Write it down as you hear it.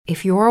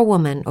If you're a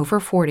woman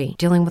over 40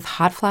 dealing with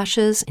hot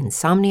flashes,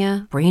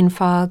 insomnia, brain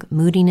fog,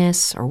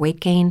 moodiness, or weight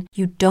gain,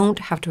 you don't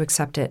have to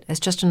accept it as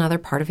just another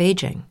part of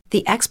aging.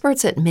 The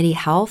experts at MIDI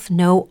Health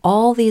know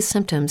all these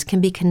symptoms can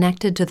be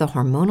connected to the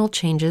hormonal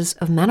changes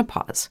of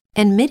menopause.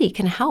 And MIDI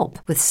can help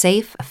with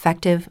safe,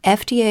 effective,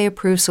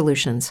 FDA-approved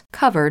solutions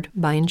covered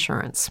by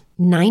insurance.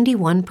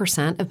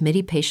 91% of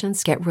MIDI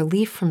patients get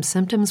relief from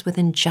symptoms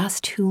within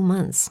just 2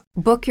 months.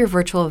 Book your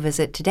virtual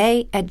visit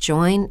today at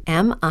joinmidi.com.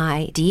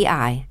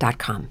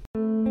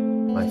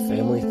 My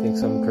Family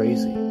Thinks I'm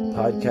Crazy, a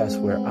podcast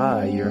where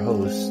I, your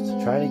host,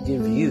 try to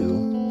give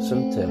you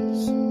some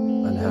tips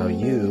on how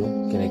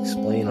you can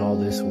explain all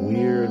this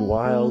weird,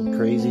 wild,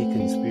 crazy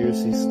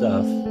conspiracy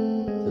stuff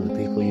to the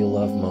people you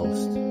love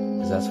most.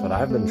 Because that's what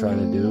I've been trying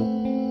to do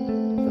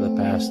for the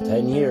past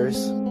 10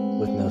 years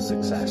with no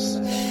success.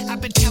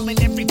 I've been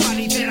telling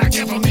everybody that our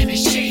government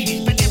is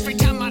shady, but every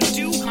time I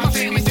do, my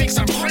family thinks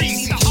I'm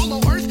crazy. The hollow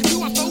earth,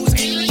 UFOs,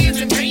 aliens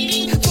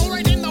invading,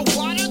 fluoride in the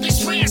water, they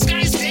spray our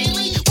skies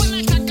daily. When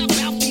I talk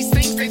about these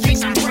things, they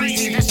think I'm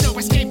crazy. There's no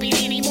escaping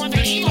anymore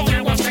the evil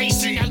that we're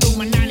facing.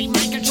 Illuminati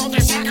mind control, they're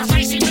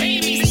sacrificing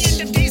babies. The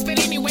end of days, but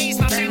anyways,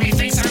 my family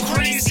thinks I'm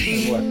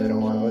crazy. What, they don't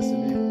want to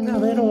listen to you?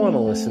 No, they don't want to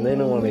listen. They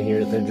don't want to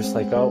hear it. They're just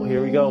like, oh,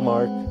 here we go,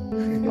 Mark.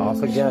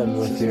 Off again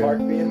with your... Mark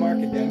being Mark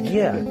again.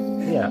 Yeah.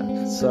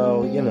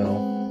 So,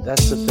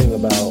 that's the thing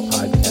about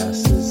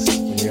podcasts is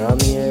when you're on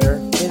the air,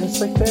 and it's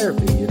like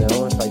therapy,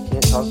 If I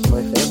can't talk to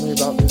my family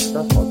about this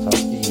stuff, I'll talk to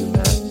you,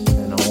 Matt,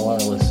 and all our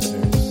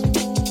listeners.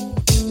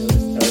 You'll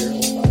just start your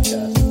whole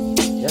podcast.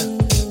 Yeah.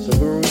 So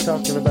who are we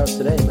talking about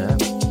today, Matt?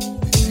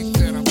 They think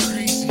that I'm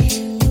crazy.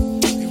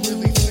 They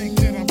really think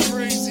that I'm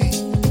crazy.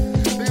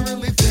 They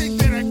really think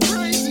that I'm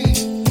crazy.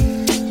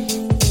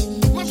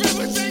 My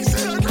family thinks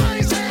that I'm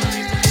crazy.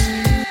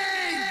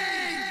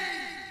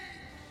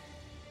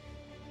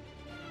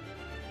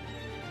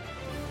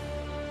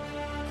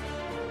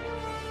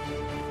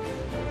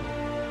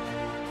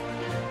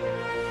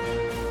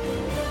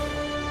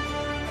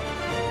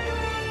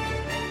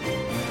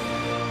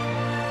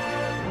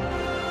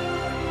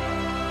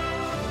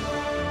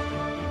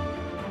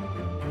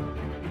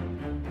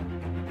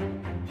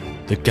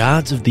 The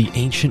gods of the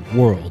ancient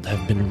world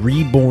have been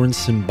reborn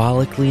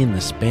symbolically in the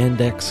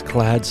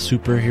spandex-clad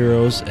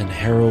superheroes and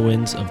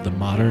heroines of the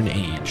modern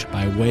age.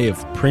 By way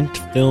of print,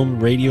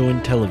 film, radio,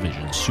 and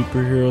television,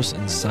 superheroes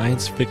and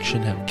science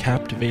fiction have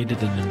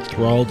captivated and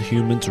enthralled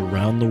humans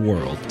around the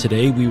world.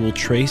 Today, we will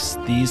trace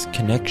these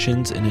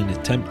connections in an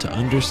attempt to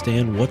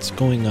understand what's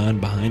going on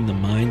behind the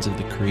minds of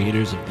the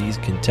creators of these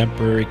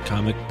contemporary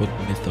comic book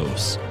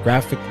mythos.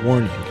 Graphic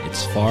warning,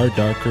 it's far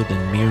darker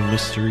than mere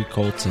mystery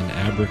cults and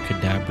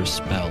abracadabra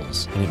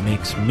spells, and it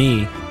makes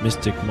me,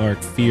 Mystic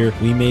Mark, fear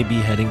we may be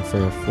heading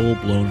for a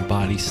full-blown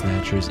body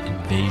snatchers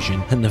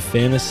invasion, and the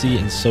fantasy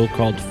and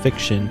so-called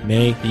fiction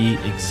may be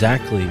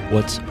exactly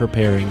what's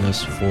preparing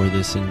us for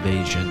this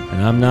invasion.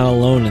 And I'm not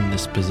alone in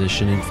this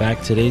position. In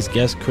fact, today's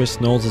guest,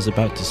 Chris Knowles, is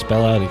about to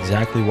spell out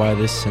exactly why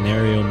this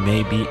scenario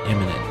may be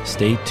imminent.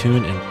 Stay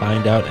tuned and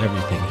find out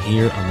everything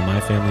here on the My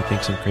Family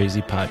Thinks I'm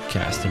Crazy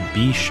podcast, and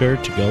be sure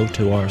to go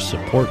to our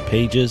support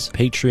pages,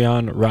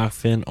 Patreon,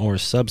 Rockfin, or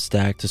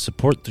Substack to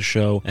support the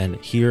show and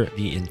hear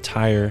the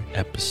entire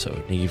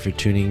episode. Thank you for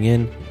tuning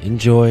in.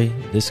 Enjoy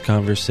this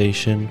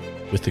conversation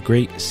with the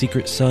great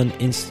Secret Sun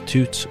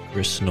Institute's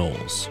Chris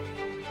Knowles.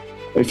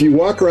 If you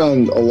walk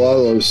around a lot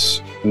of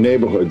those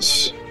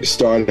neighborhoods,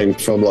 starting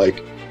from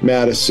like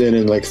Madison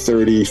and like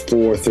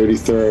 34,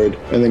 33rd,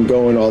 and then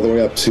going all the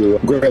way up to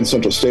Grand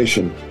Central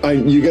Station,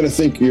 you're going to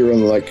think you're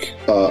in like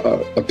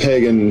a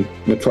pagan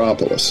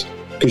metropolis.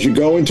 Because you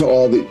go into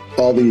all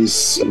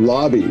these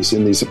lobbies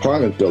in these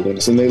apartment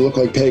buildings, and they look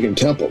like pagan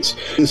temples.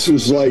 This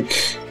was like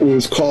what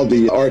was called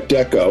the Art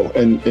Deco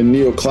and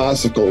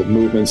neoclassical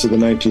movements of the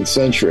 19th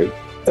century,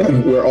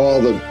 where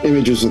all the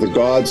images of the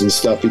gods and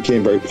stuff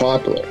became very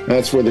popular.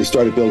 That's where they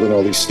started building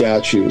all these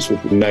statues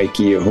with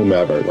Nike or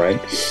whomever,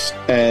 right?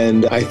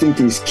 And I think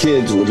these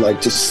kids would like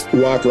just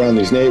walk around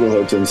these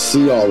neighborhoods and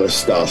see all this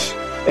stuff.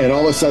 And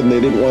all of a sudden, they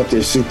didn't want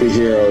their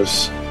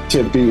superheroes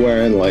to be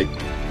wearing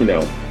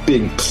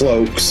big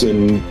cloaks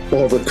and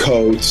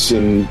overcoats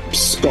and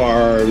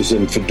scarves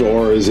and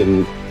fedoras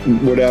and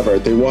whatever.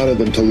 They wanted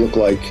them to look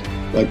like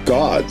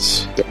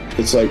gods.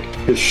 It's like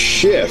the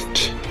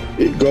shift.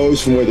 It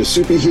goes from where the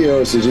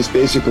superheroes are just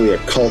basically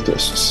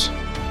occultists,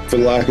 for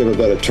lack of a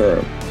better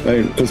term.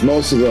 Because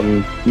most of the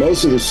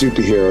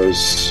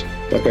superheroes,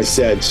 like I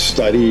said,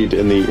 studied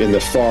in the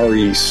Far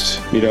East,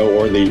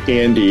 or in the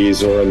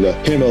Andes or in the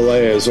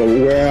Himalayas or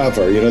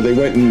wherever. They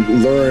went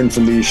and learned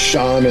from these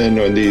shaman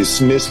or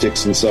these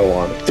mystics and so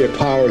on, their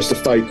powers to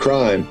fight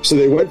crime. So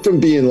they went from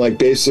being like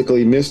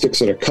basically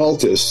mystics and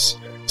occultists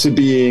to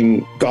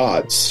being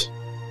gods.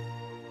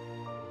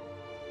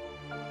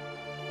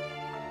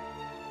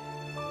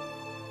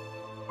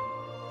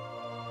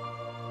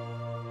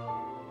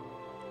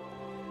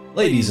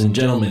 Ladies and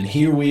gentlemen,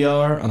 here we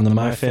are on the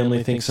My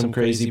Family Thinks I'm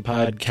Crazy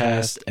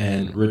podcast,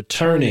 and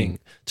returning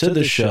to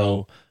the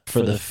show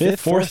for the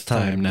fourth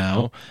time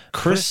now,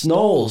 Chris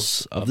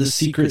Knowles of the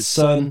Secret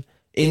Sun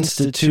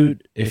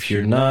Institute. If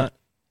you're not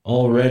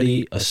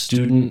already a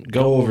student,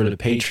 go over to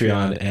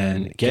Patreon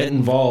and get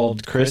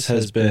involved. Chris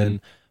has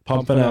been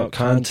pumping out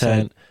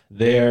content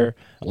there,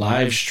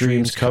 live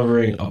streams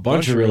covering a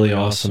bunch of really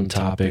awesome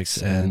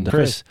topics. And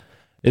Chris,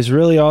 it's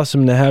really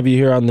awesome to have you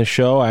here on the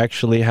show. I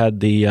actually had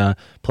the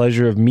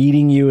pleasure of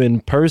meeting you in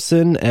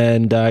person,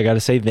 and I got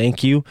to say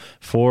thank you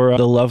for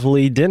the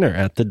lovely dinner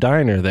at the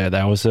diner there.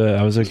 That was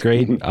a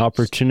great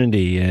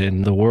opportunity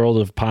in the world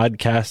of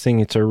podcasting.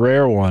 It's a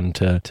rare one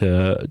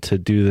to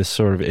do this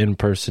sort of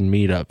in-person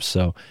meetup.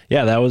 So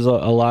yeah, that was a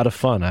lot of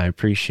fun. I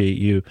appreciate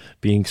you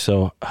being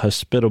so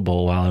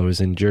hospitable while I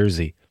was in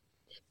Jersey.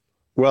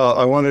 Well,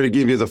 I wanted to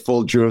give you the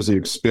full Jersey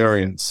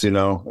experience. I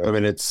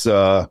mean, it's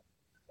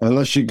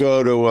unless you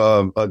go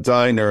to a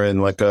diner in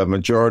like a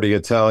majority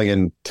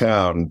Italian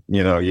town,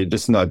 you're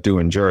just not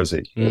doing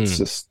Jersey. It's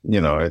just,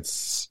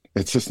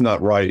 it's just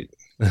not right.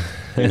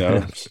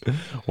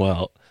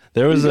 Well,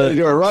 there was do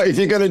it right. If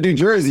you're going to do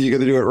Jersey, you got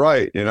to do it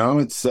right.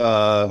 It's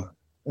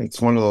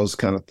one of those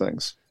kind of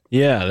things.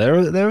 Yeah,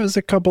 there was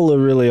a couple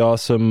of really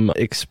awesome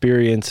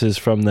experiences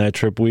from that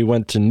trip. We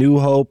went to New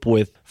Hope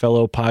with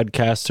fellow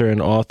podcaster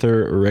and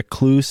author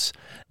Recluse.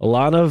 A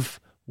lot of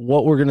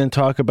what we're going to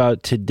talk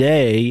about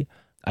today,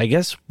 I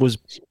guess, was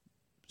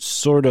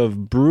sort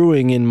of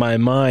brewing in my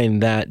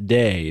mind that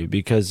day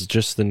because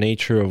just the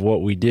nature of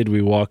what we did.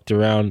 We walked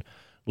around,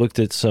 looked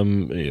at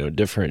some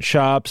different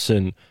shops,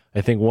 and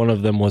I think one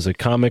of them was a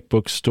comic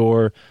book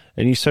store.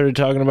 And you started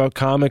talking about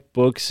comic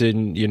books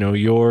and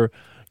your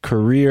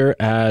career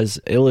as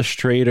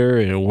illustrator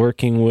and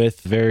working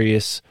with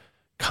various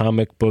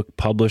comic book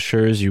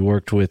publishers. You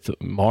worked with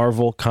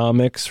Marvel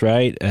Comics,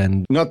 right?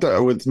 And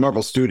with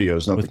Marvel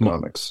Studios, not with the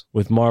comics.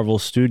 With Marvel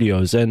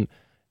Studios. And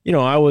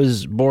I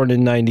was born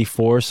in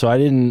 94, so I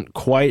didn't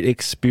quite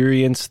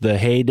experience the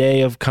heyday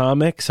of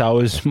comics. I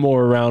was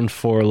more around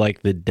for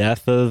like the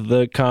death of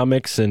the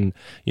comics and,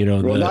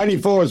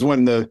 94 is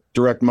when the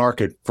direct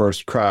market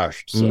first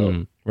crashed.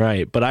 So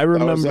right. But I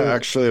remember that was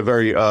actually a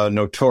very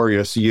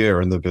notorious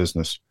year in the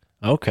business.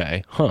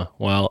 Okay. Huh.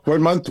 Well,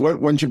 what month?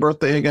 When's your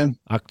birthday again?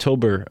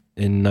 October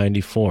in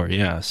 94.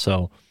 Yeah.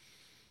 So,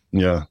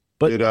 yeah,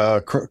 but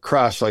it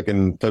crashed like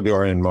in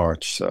February and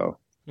March. So,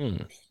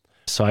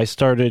 So I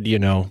started,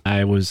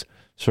 I was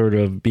sort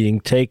of being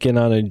taken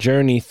on a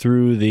journey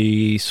through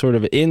the sort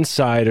of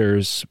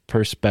insider's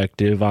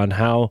perspective on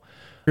how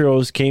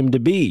heroes came to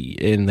be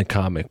in the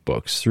comic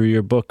books through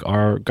your book,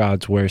 Our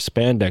Gods Wear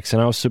Spandex.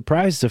 And I was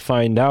surprised to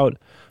find out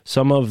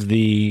some of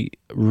the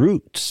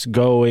roots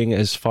going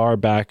as far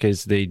back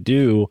as they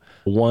do.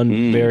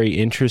 One very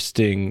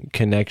interesting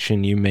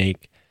connection you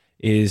make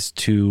is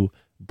to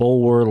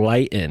Bulwer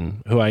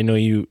Lytton, who I know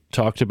you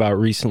talked about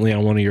recently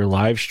on one of your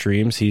live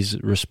streams. He's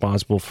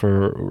responsible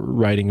for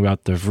writing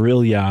about the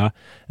Vrilya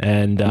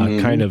and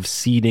kind of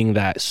seeding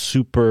that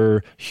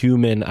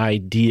superhuman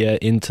idea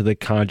into the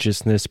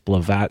consciousness.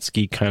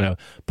 Blavatsky kind of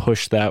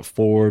pushed that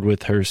forward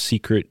with her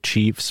Secret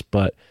Chiefs.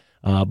 But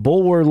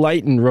Bulwer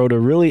Lytton wrote a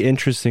really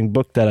interesting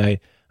book that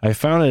I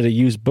found at a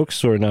used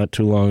bookstore not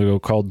too long ago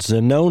called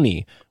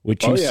Zanoni,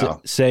 which you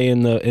say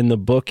in the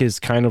book is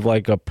kind of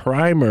like a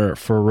primer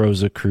for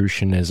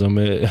Rosicrucianism,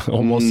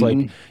 almost like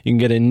you can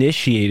get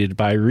initiated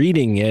by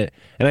reading it.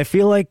 And I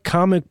feel like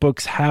comic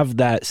books have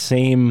that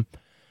same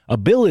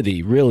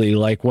ability, really.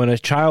 Like when a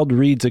child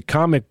reads a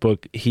comic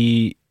book,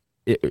 he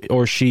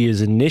or she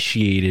is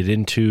initiated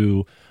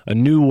into a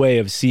new way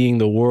of seeing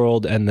the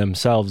world and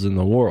themselves in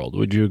the world.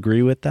 Would you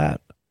agree with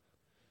that?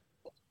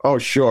 Oh,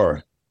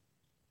 sure.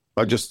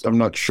 I'm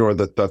not sure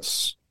that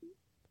that's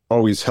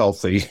always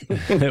healthy.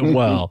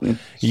 Well,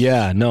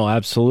 yeah, no,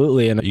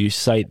 absolutely. And you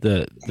cite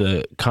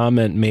the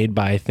comment made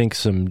by, I think,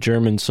 some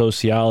German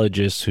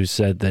sociologists who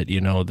said that,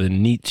 the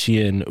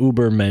Nietzschean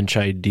Übermensch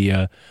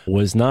idea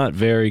was not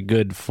very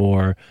good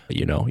for,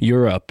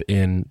 Europe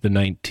in the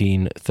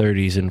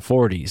 1930s and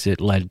 40s.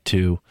 It led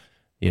to,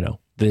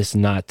 this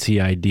Nazi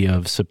idea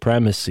of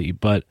supremacy.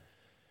 But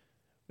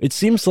it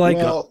seems like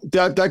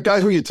that guy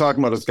who you're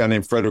talking about is a guy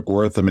named Frederick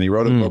Wertham, and he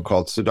wrote a book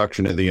called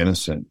Seduction of the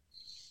Innocent.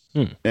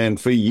 And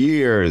for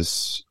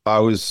years, I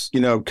was,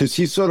 because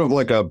he's sort of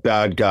like a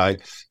bad guy.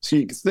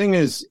 See, the thing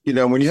is,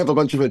 when you have a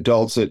bunch of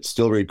adults that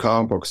still read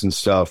comic books and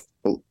stuff,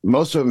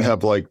 most of them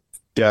have like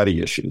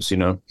daddy issues,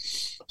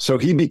 So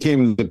he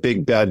became the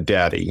big bad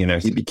daddy,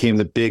 he became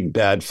the big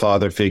bad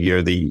father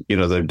figure, the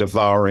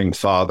devouring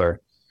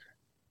father.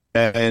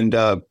 And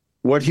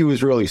what he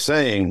was really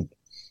saying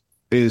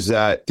is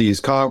that these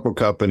comic book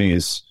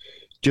companies,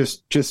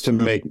 just to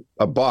make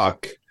a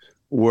buck,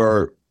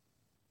 were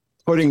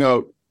putting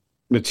out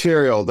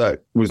material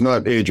that was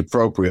not age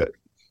appropriate,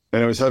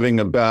 and it was having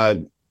a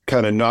bad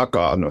kind of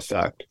knock-on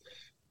effect.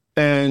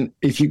 And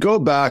if you go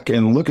back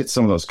and look at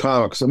some of those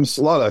comics, a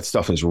lot of that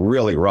stuff is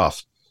really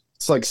rough.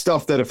 It's like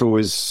stuff that if it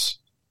was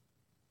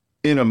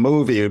in a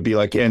movie, it would be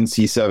like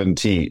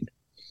NC-17,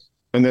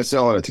 and they're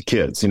selling it to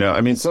kids. Some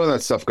of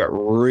that stuff got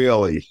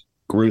really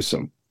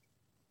gruesome.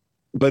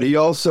 But he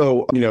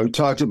also,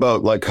 talked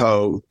about like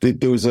how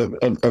there was a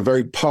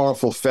very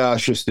powerful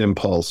fascist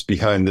impulse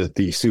behind the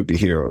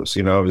superheroes.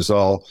 It was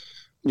all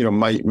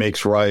might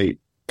makes right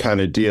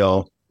kind of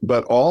deal.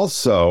 But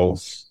also,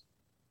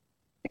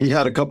 he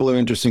had a couple of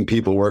interesting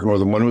people working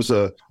with him. One was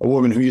a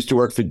woman who used to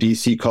work for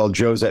DC called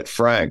Josette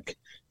Frank.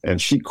 And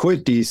she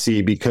quit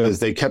DC because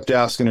they kept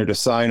asking her to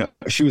sign.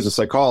 She was a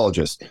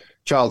psychologist,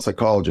 child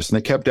psychologist, and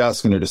they kept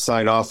asking her to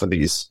sign off on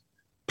these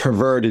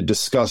perverted,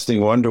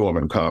 disgusting Wonder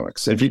Woman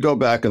comics. And if you go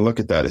back and look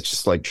at that, it's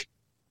just like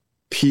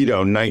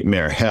pedo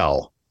nightmare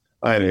hell.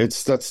 And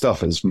that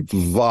stuff is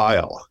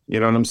vile. You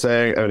know what I'm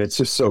saying? And it's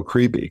just so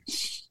creepy.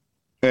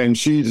 And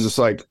she's just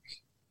like,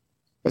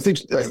 I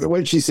think, what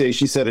did she say?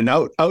 She said an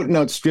out and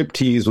out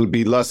striptease would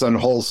be less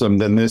unwholesome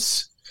than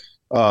this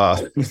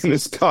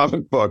this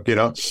comic book,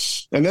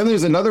 And then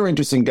there's another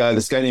interesting guy,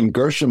 this guy named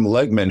Gershom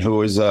Legman,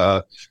 who is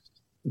a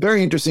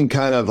very interesting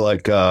kind of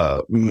like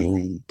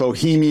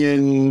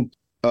bohemian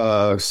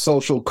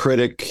social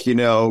critic,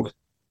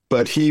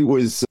 but he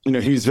was,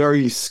 he's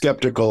very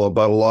skeptical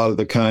about a lot of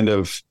the kind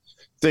of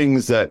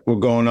things that were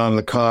going on in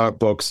the comic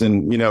books.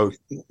 And,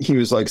 he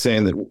was like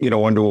saying that,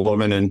 Wonder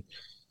Woman and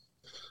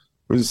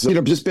was,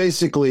 just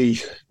basically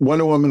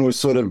Wonder Woman was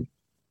sort of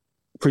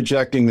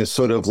projecting this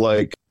sort of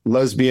like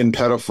lesbian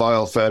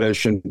pedophile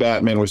fetish, and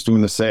Batman was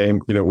doing the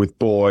same, with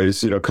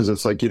boys, because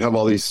it's like you'd have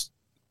all these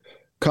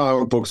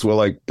comic books where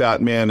like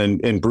Batman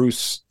and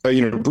Bruce,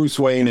 Bruce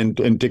Wayne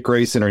and Dick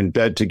Grayson are in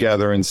bed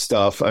together and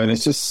stuff. I mean,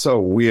 it's just so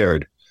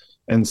weird.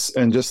 And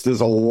just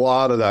there's a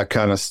lot of that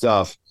kind of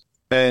stuff.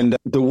 And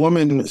the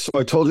woman, so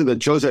I told you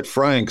that Josette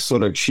Frank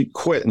she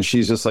quit, and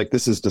she's just like,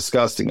 this is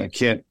disgusting. I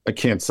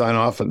can't sign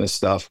off on this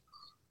stuff.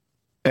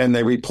 And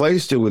they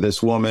replaced her with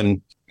this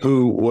woman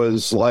who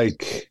was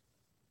like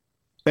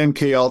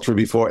MK Ultra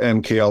before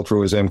MK Ultra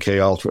was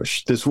MK Ultra.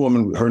 This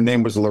woman, her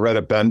name was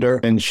Loretta Bender,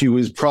 and she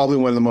was probably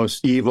one of the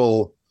most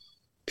evil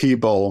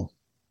people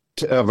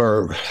to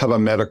ever have a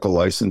medical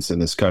license in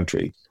this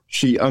country.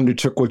 She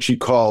undertook what she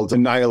called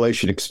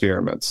annihilation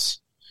experiments.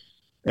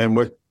 And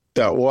what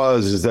that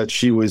is that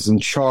she was in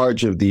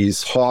charge of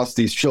these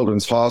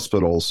children's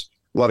hospitals,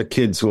 a lot of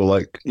kids who were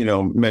like,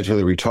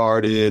 mentally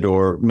retarded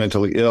or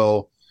mentally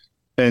ill.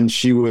 And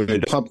she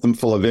would pump them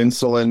full of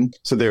insulin,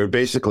 so they would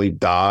basically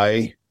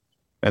die,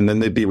 and then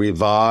they'd be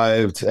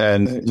revived,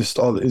 and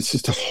it's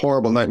just a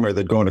horrible nightmare.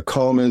 They'd go into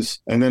comas,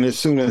 and then as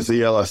soon as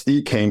the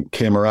LSD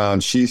came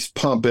around, she's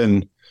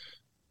pumping,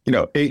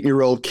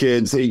 8-year-old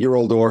kids,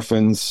 8-year-old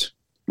orphans,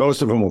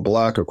 most of them were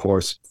black, of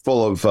course,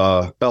 full of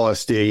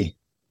LSD,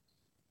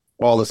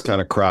 all this kind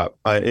of crap.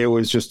 It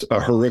was just a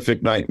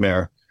horrific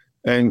nightmare,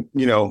 and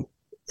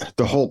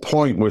the whole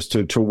point was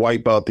to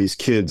wipe out these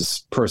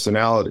kids'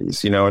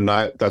 personalities, and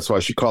that's why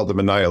she called them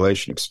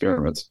annihilation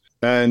experiments.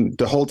 And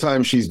the whole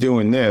time she's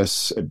doing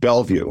this at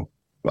Bellevue,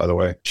 by the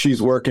way,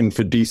 she's working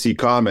for DC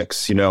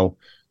Comics.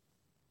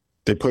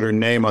 They put her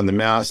name on the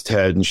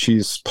masthead, and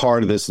she's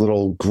part of this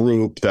little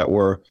group that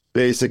were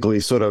basically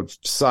sort of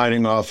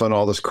signing off on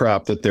all this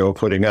crap that they were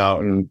putting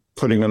out and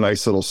putting a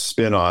nice little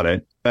spin on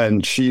it.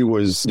 And she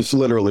was just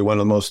literally one of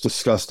the most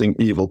disgusting,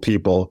 evil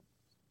people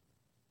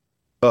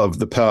of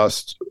the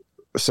past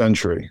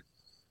century.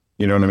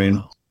 You know what I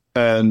mean?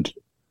 And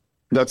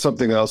that's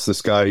something else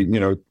this guy,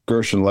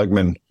 Gershom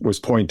Legman, was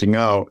pointing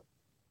out.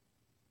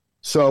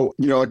 So,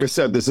 like I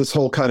said, there's this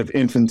whole kind of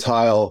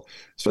infantile,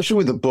 especially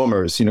with the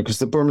boomers, because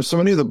so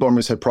many of the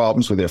boomers had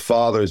problems with their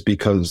fathers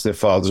because their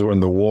fathers were in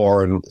the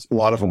war, and a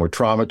lot of them were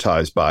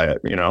traumatized by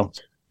it,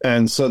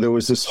 And so there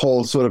was this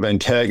whole sort of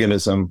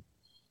antagonism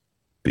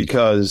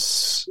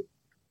because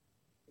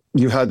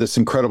you had this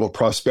incredible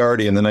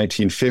prosperity in the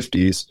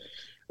 1950s,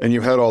 and you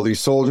had all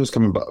these soldiers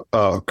coming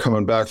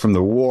back from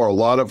the war, a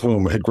lot of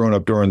whom had grown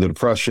up during the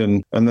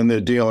Depression, and then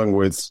they're dealing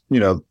with,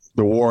 the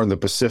war in the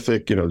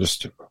Pacific,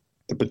 just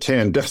the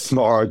Bataan Death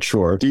March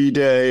or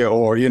D-Day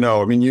or, you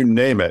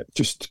name it,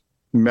 just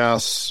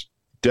mass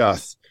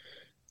death.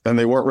 And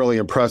they weren't really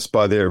impressed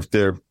by their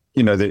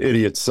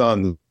idiot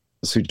sons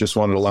who just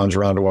wanted to lounge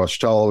around to watch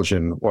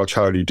television, watch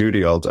Howdy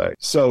Doody all day.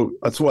 So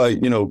that's why,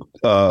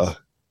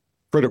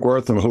 Frederick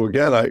Wortham, who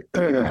again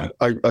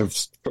I've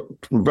for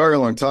a very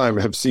long time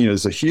have seen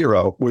as a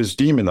hero, was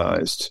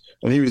demonized.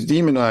 And he was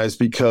demonized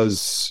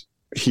because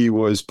he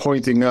was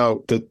pointing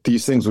out that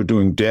these things were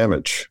doing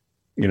damage.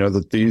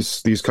 That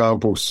these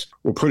comic books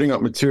were putting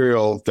out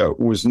material that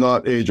was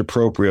not age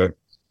appropriate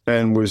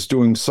and was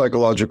doing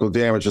psychological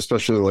damage,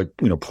 especially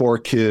like, poor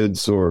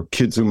kids or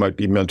kids who might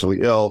be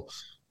mentally ill,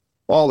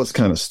 all this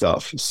kind of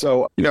stuff.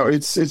 So,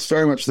 it's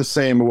very much the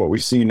same with what we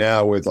see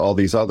now with all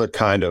these other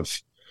kind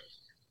of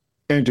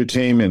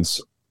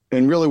entertainments.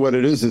 And really what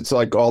it is, it's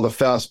like all the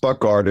fast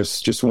buck artists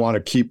just want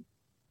to keep,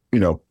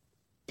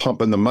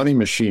 pumping the money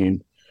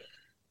machine,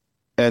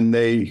 and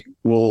they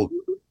will,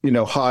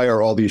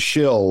 hire all these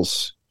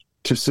shills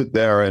to sit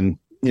there and,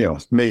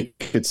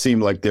 make it seem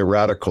like they're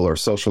radical or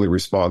socially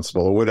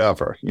responsible or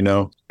whatever,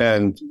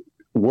 and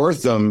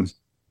Wortham,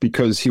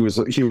 because he was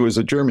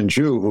a German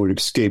Jew who had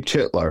escaped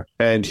Hitler,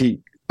 and he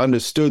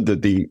understood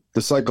that the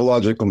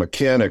psychological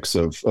mechanics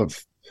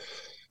of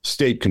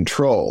state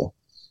control.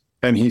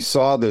 And he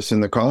saw this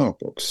in the comic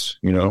books,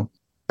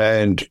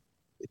 and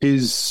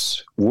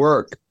his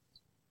work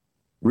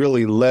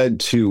really led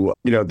to,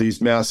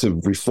 these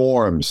massive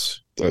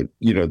reforms.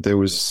 There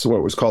was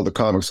what was called the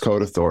Comics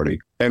Code Authority.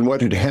 And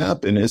what had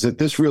happened is that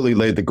this really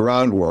laid the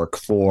groundwork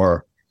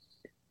for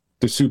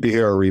the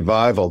superhero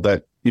revival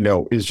that,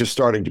 is just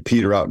starting to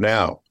peter out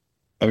now.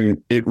 I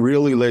mean, it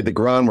really laid the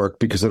groundwork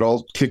because it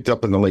all kicked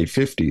up in the late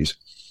 50s.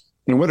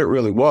 And what it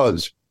really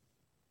was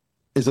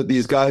is that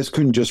these guys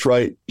couldn't just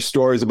write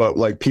stories about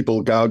like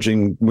people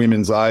gouging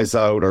women's eyes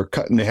out or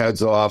cutting their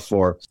heads off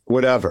or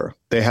whatever.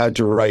 They had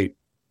to write,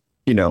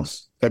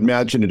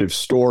 imaginative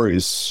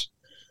stories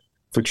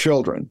for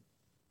children.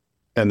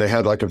 And they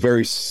had like a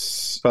very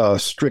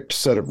strict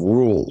set of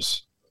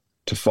rules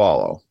to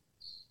follow.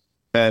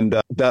 And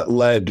that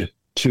led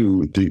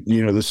to the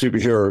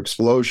superhero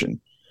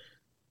explosion.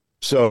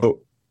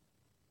 So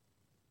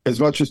as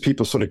much as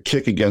people sort of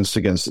kick against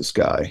this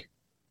guy,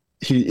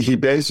 he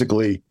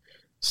basically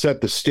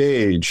set the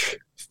stage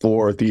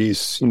for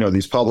these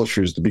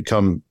publishers to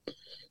become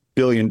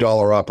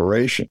billion-dollar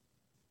operation.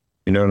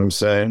 You know what I'm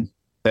saying?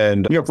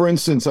 And, for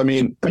instance, I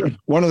mean,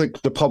 one of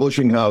the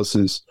publishing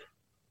houses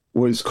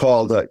was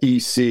called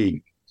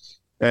EC,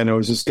 and it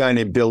was this guy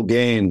named Bill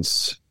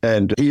Gaines,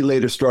 and he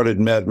later started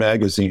Mad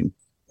Magazine,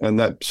 and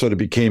that sort of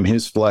became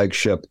his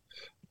flagship.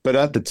 But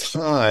at the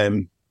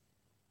time,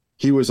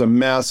 he was a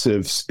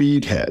massive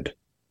speedhead,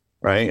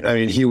 right? I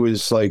mean, he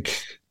was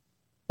like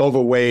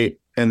overweight,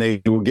 and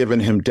they were giving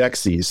him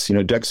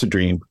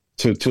Dexedrine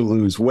to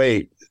lose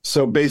weight.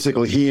 So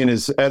basically, he and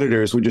his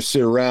editors would just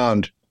sit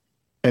around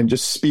and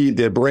just speed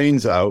their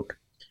brains out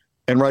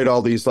and write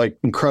all these like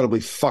incredibly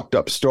fucked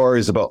up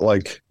stories about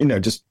like,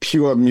 just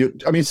pure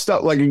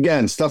stuff like,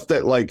 again, stuff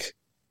that like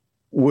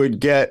would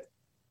get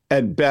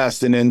at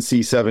best an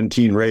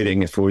NC-17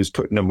 rating if it was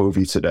put in a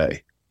movie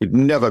today. It'd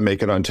never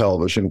make it on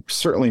television,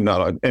 certainly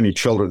not on any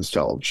children's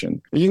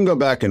television. You can go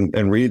back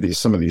and read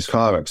some of these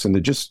comics, and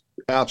they're just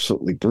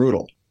absolutely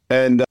brutal.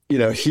 And,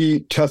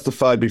 he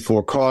testified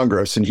before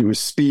Congress, and he was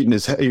speeding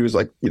he was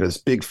like, this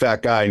big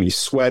fat guy, and he's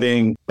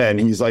sweating, and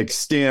he's like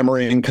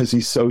stammering because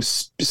he's so,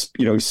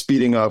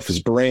 speeding off his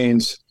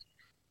brains.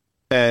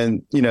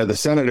 And, the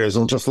senators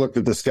will just look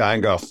at this guy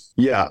and go,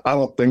 yeah, I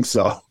don't think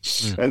so.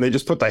 And they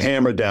just put the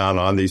hammer down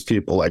on these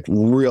people like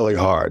really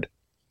hard.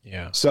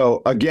 Yeah.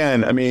 So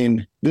again, I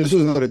mean, this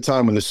was at a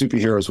time when the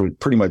superheroes were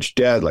pretty much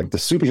dead. Like the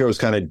superheroes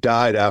kind of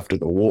died after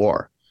the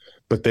war,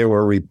 but they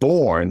were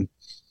reborn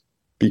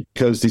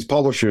because these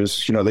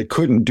publishers, they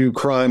couldn't do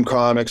crime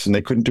comics and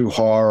they couldn't do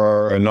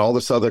horror and all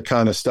this other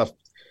kind of stuff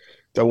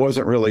that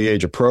wasn't really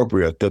age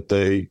appropriate that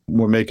they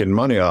were making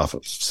money off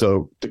of.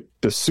 So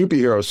the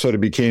superheroes sort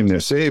of became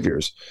their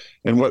saviors.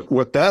 And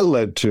what that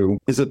led to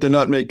is that they're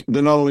not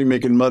only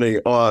making money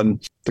on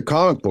the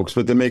comic books,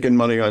 but they're making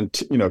money on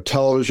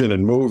television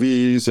and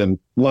movies and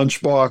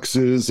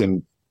lunchboxes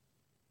and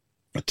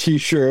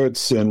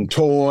T-shirts and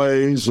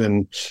toys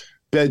and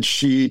bed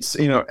sheets,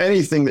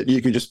 anything that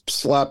you could just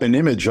slap an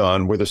image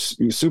on with a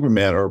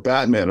Superman or a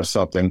Batman or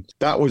something.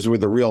 That was where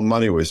the real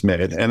money was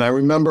made. And I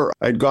remember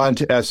I'd gone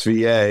to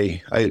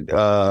SVA.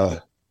 I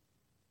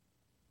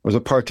was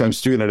a part-time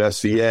student at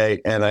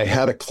SVA, and I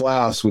had a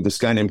class with this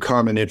guy named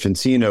Carmen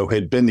Infantino, who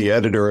had been the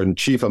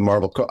editor-in-chief of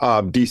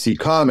DC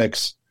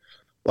Comics,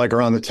 like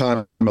around the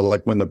time of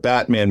like when the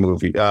Batman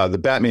movie, the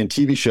Batman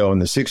TV show in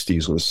the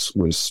 60s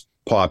was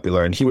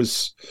popular. And he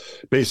was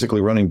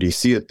basically running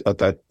DC at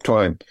that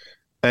time.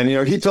 And,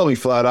 he told me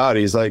flat out,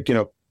 he's like,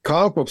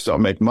 comic books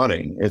don't make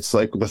money. It's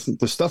like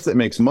the stuff that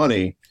makes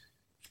money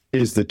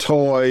is the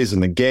toys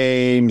and the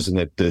games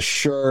and the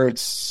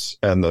shirts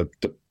and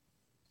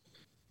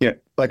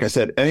like I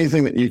said,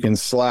 anything that you can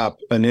slap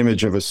an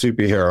image of a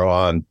superhero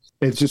on,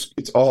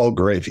 it's all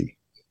gravy,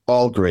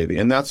 all gravy.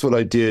 And that's what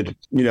I did,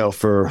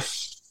 for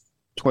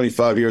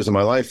 25 years of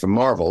my life in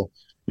Marvel,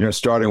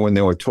 starting when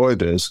they were Toy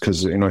Biz,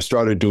 because, I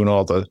started doing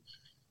all the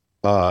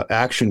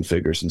action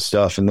figures and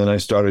stuff. And then I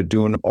started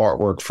doing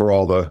artwork for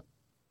all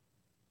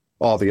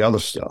the other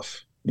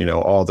stuff,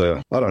 all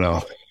the, I don't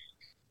know,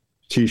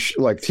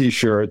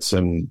 T-shirts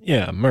and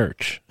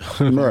merch,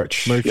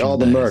 all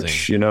the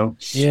merch,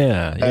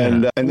 Yeah.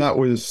 And that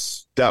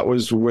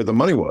was where the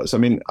money was. I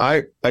mean,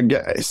 I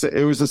guess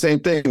it was the same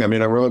thing. I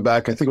mean, I remember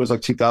back, I think it was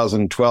like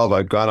 2012.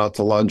 I'd gone out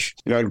to lunch.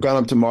 I'd gone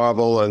up to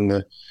Marvel, and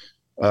the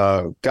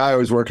guy I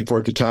was working for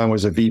at the time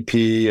was a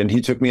VP, and he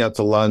took me out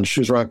to lunch.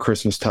 It was around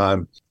Christmas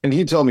time, and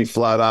he told me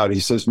flat out. He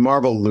says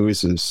Marvel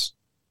loses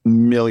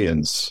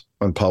millions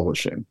on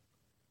publishing.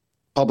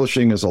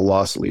 Publishing is a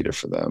loss leader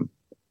for them.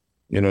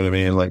 You know what I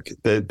mean? Like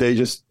they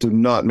just do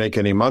not make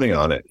any money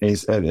on it. And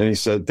he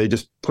said they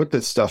just put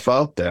this stuff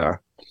out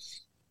there,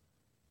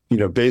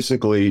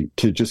 basically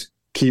to just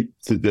keep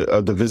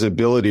the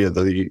visibility of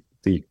the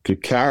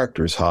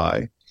characters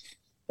high,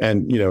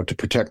 and to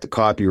protect the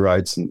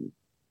copyrights, and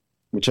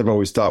which I've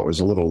always thought was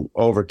a little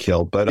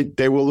overkill. But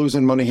they were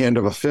losing money hand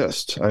over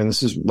fist. I mean,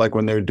 this is like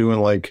when they're doing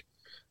like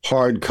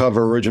hardcover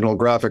original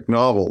graphic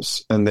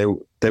novels, and they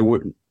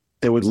would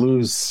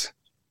lose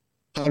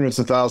hundreds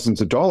of thousands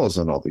of dollars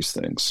on all these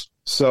things.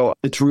 So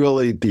it's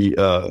really the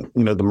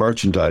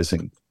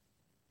merchandising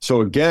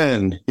So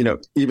again,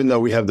 even though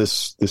we have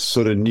this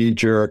sort of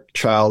knee-jerk,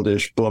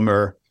 childish,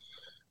 boomer,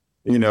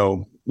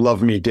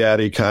 love me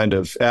daddy kind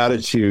of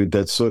attitude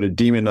that sort of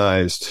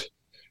demonized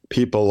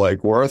people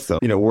like Wortham.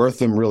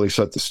 Wortham really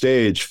set the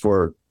stage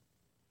for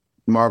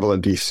Marvel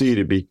and DC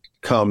to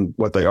become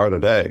what they are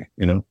today,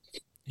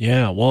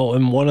 Yeah, well,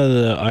 and one of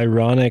the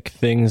ironic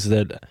things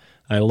that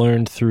I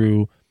learned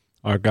through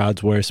Our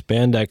Gods Wear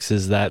Spandex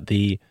is that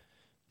the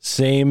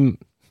same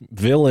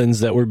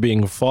villains that were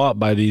being fought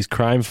by these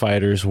crime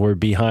fighters were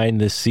behind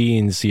the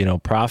scenes,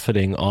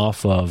 profiting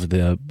off of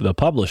the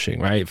publishing,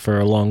 right? For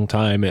a long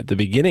time at the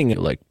beginning,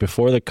 like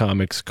before the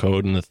Comics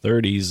Code in the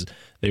 30s,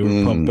 they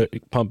were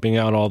pumping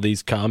out all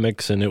these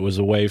comics, and it was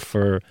a way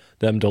for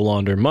them to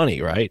launder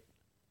money, right?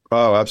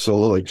 Oh,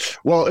 absolutely.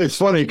 Well, it's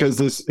funny because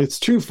it's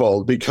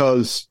twofold,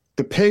 because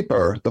the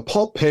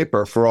pulp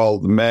paper for all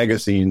the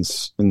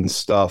magazines and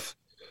stuff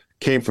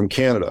came from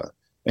Canada.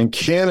 And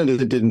Canada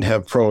didn't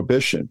have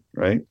prohibition,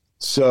 right?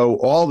 So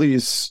all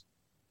these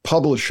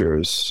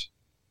publishers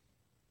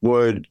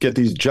would get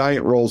these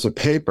giant rolls of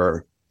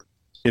paper,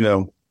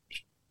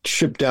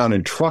 shipped down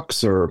in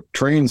trucks or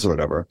trains or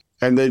whatever.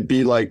 And they'd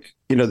be like,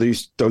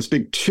 those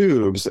big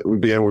tubes that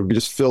would be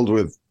just filled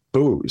with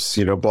booze,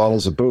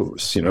 bottles of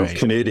booze, Right.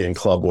 Canadian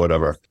Club,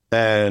 whatever.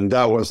 And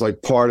that was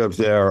like part of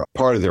their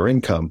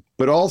income.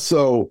 But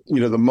also,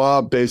 the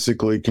mob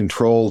basically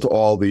controlled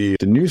all the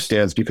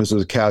newsstands because it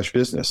was a cash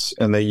business.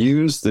 And they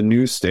used the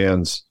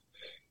newsstands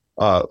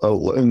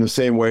in the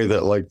same way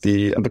that like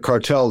the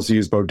cartels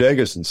use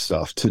bodegas and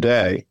stuff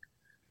today.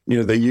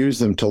 They use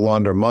them to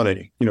launder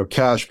money,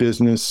 cash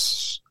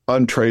business,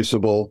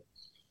 untraceable,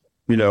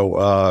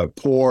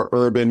 poor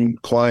urban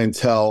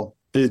clientele.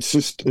 It's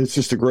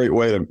just a great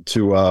way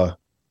to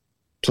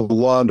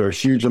launder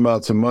huge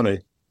amounts of money.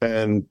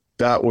 And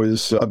that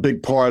was a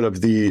big part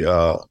of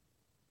the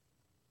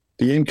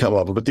income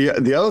of it. But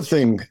the other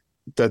thing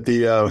that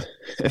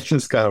it's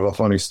just kind of a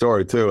funny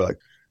story too. Like,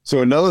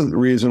 so another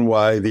reason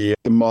why the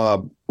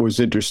mob was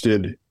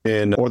interested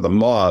in, or the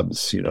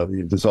mobs,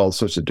 there's all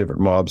sorts of different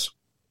mobs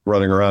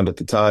running around at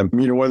the time.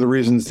 One of the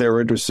reasons they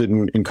were interested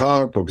in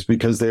comic books,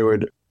 because they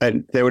would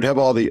have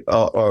all the,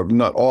 or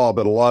not all,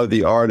 but a lot of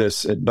the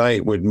artists at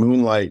night would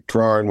moonlight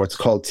drawing what's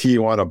called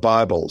Tijuana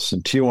Bibles.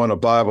 And Tijuana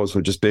Bibles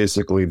were just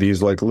basically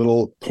these like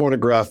little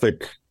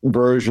pornographic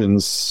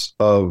versions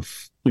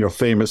of,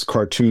 famous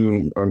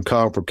cartoon and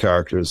comic book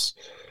characters,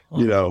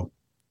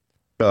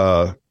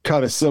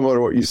 kind of similar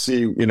to what you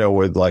see,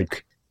 with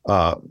like,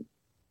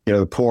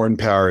 the porn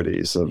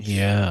parodies of,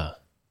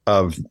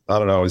 of, I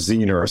don't know, a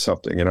Xena or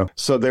something,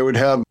 So they would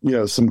have,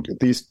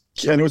 these,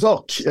 and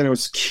it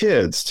was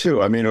kids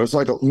too. I mean, it was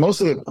like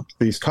most of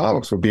these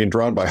comics were being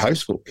drawn by high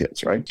school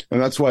kids, right? And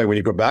that's why when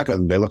you go back on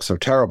them, they look so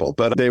terrible.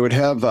 But they would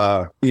have,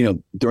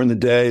 during the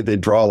day,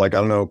 they'd draw like, I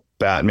don't know,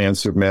 Batman,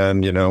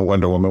 Superman,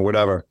 Wonder Woman,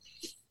 whatever.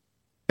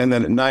 And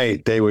then at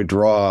night, they would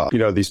draw,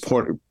 these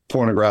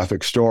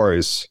pornographic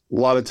stories. A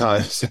lot of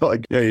times,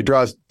 like, you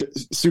draw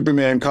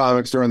Superman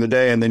comics during the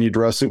day, and then you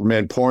draw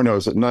Superman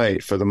pornos at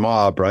night for the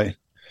mob, right?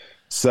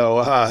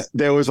 So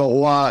there was a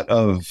lot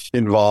of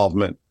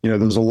involvement. There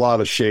was a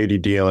lot of shady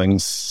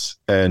dealings,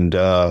 and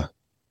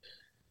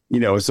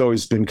it's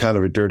always been kind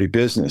of a dirty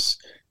business.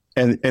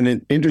 And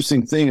an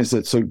interesting thing is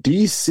that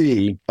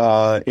DC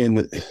in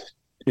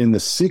the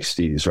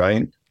 60s,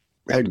 right,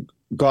 had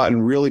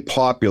gotten really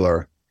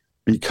popular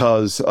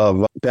because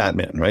of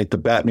Batman, right? The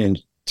Batman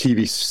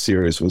TV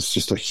series was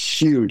just a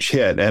huge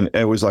hit, and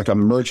it was like a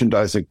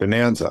merchandising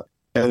bonanza.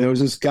 And there was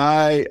this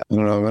guy, I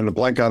don't know, I'm going to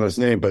blank on his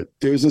name, but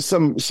there was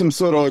some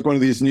sort of like one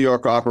of these New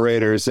York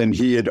operators, and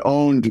he had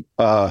owned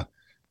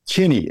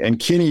Kinney, and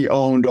Kinney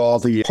owned all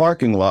the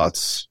parking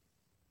lots,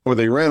 or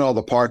they ran all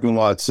the parking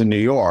lots in New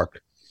York.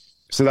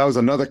 So that was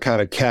another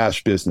kind of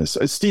cash business.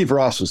 Steve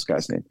Ross was the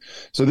guy's name.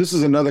 So this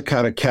is another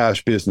kind of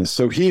cash business.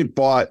 So he had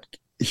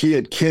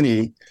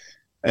Kinney,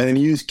 and then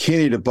he used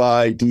Kinney to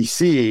buy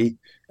DC,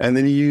 and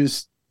then he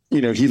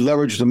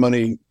leveraged the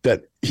money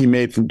that he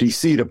made from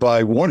DC to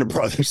buy Warner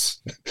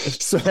Brothers.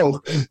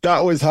 So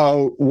that was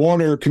how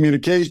Warner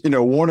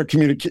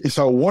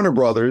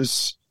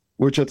Brothers,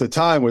 which at the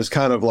time was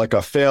kind of like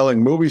a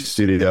failing movie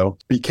studio,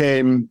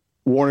 became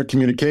Warner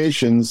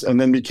Communications, and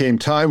then became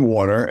Time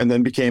Warner, and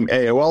then became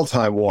AOL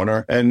Time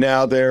Warner, and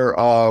now they're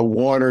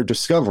Warner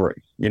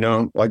Discovery.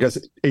 I guess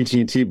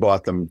AT&T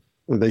bought them.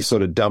 They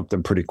sort of dumped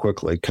them pretty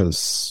quickly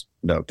because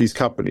these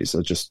companies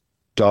are just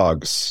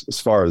dogs as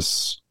far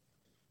as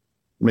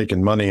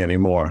making money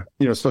anymore,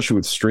 especially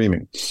with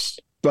streaming.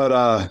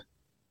 But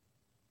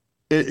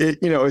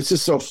it's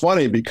just so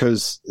funny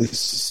because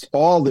it's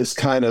all this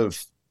kind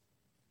of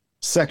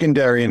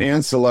secondary and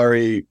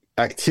ancillary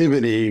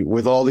activity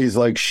with all these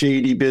like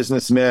shady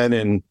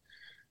businessmen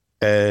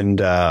and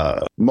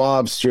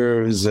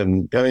mobsters,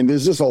 and I mean,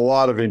 there's just a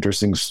lot of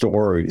interesting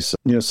stories.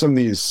 Some of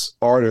these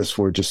artists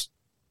were just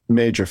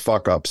major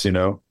fuck ups, and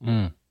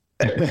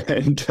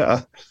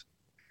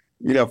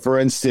for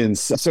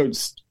instance, so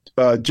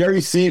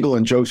Jerry Siegel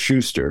and Joe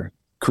Shuster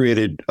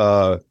created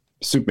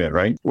Superman,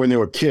 right? When they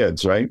were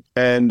kids, right?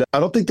 And I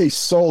don't think they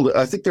sold it.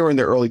 I think they were in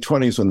their early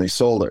 20s when they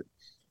sold it.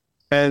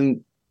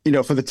 And,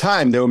 for the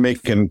time they were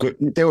making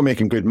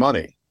good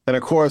money. And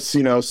of course,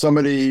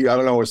 somebody, I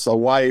don't know, it's the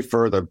wife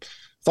or the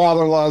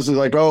father-in-laws is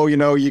like, oh,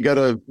 you got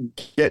to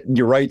get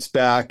your rights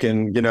back.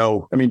 And,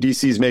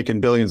 DC's making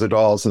billions of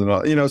dollars and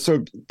all,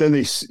 so then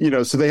they,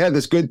 so they had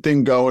this good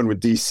thing going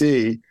with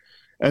DC.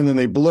 And then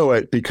they blew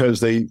it because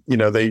they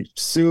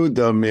sued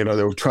them, they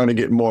were trying to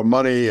get more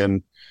money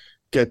and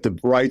get the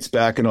rights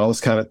back and all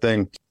this kind of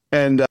thing.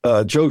 And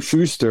Joe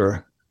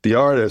Shuster, the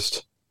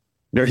artist,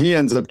 he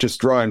ends up just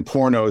drawing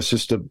pornos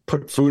just to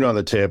put food on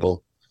the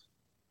table.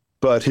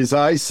 But his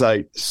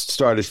eyesight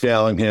started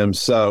failing him.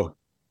 So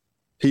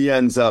he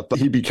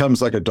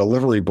becomes like a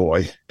delivery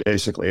boy,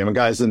 basically. I mean,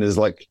 guy's in his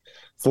like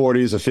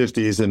 40s or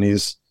 50s and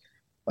he's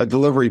a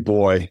delivery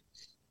boy.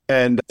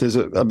 And there's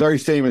a very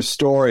famous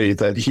story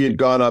that he had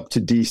gone up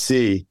to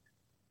DC.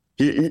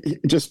 He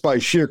just by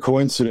sheer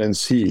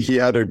coincidence, he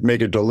had to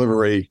make a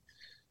delivery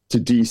to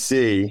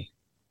DC.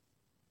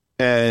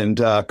 And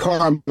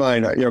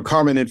Carmine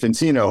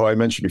Infantino, who I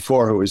mentioned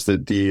before, who was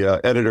the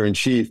editor in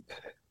chief,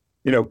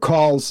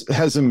 calls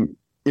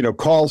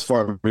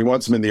for him. He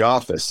wants him in the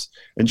office.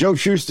 And Joe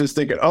Shuster's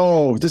thinking,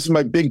 oh, this is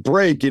my big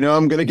break.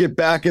 I'm going to get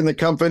back in the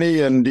company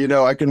and,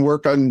 I can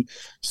work on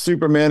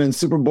Superman and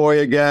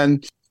Superboy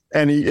again.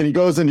 And he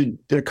goes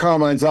into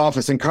Carmine's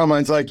office, and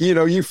Carmine's like,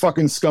 you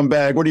fucking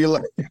scumbag. What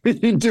are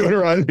you doing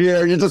around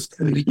here? You're just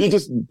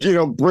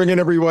bringing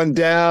everyone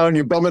down.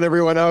 You're bumming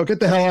everyone out. Get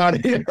the hell out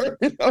of here.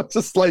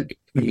 Just like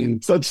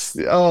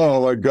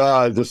oh my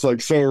God, just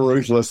like so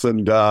ruthless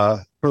and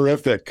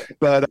horrific.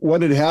 But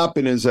what had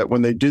happened is that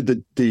when they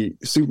did the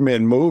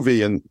Superman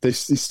movie, and they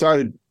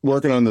started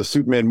working on the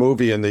Superman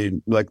movie in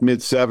the like mid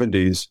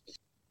 70s,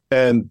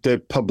 and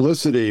the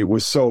publicity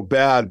was so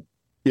bad,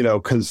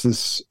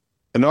 because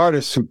an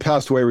artist who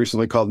passed away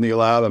recently called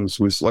Neil Adams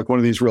was like one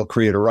of these real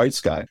creator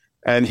rights guys.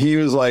 And he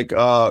was like,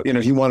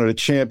 he wanted to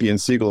champion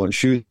Siegel and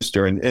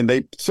Schuster. And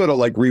they sort of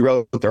like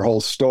rewrote their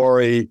whole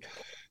story,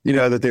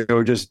 that they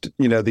were just,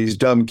 these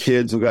dumb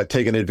kids who got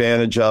taken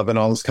advantage of and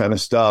all this kind of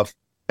stuff.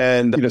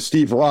 And,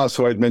 Steve Ross,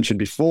 who I'd mentioned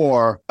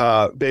before,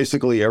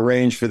 basically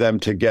arranged for them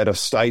to get a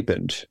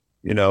stipend,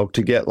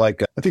 to get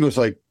like, I think it was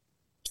like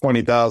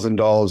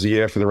 $20,000 a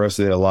year for the rest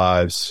of their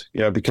lives,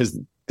 because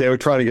they were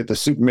trying to get the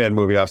Superman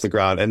movie off the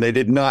ground, and they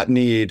did not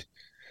need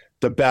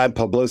the bad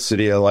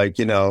publicity of like,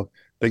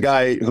 the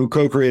guy who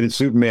co-created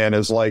Superman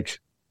is like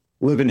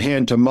living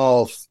hand to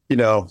mouth,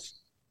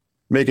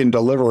 making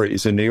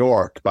deliveries in New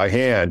York by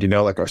hand,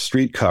 like a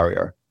street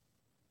courier.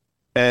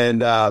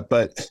 And,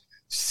 but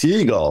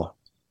Siegel,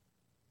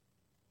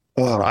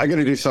 I got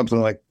to do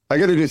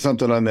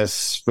something on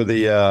this for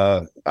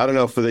the, I don't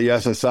know, for the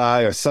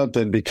SSI or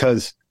something,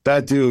 because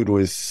that dude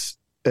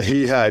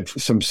he had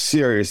some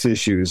serious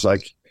issues.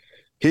 Like,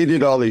 he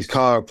did all these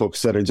comic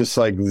books that are just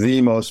like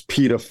the most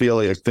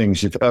pedophilic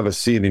things you've ever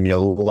seen in your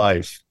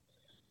life.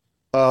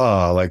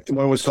 Like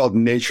one was called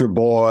Nature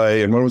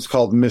Boy and one was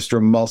called Mr.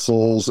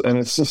 Muscles. And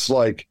it's just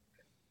like,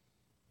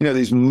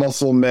 these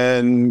muscle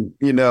men,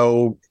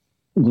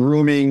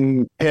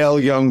 grooming pale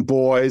young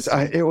boys.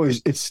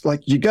 It's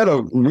like, you got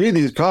to read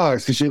these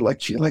comics because you're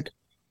like,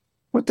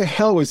 what the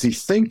hell was he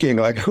thinking?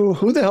 Like,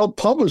 who the hell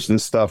published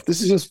this stuff?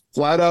 This is just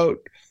flat out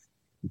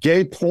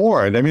gay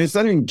porn. I mean, it's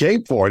not even gay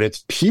porn.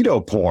 It's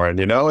pedo porn,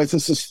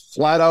 It's just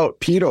flat out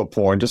pedo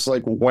porn, just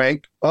like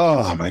wank.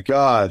 Oh, my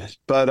God.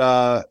 But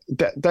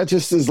that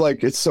just is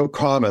like, it's so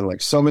common.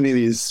 Like so many of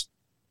these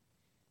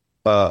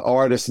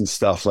artists and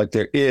stuff, like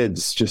their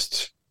ids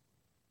just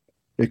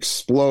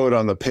explode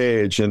on the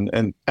page.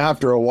 And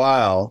after a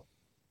while,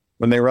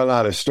 when they run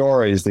out of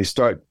stories, they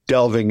start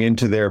delving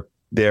into their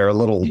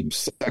little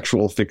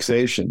sexual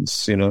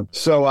fixations,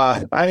 So,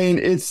 I mean,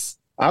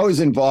 I was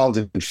involved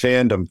in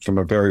fandom from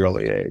a very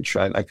early age.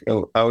 Right?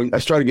 I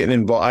started getting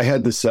involved. I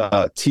had this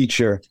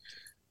teacher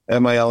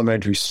at my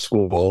elementary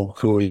school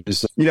who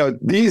was,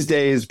 these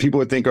days people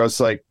would think I was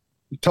like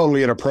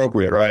totally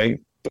inappropriate, right?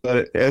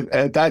 But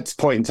at that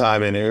point in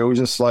time, and it was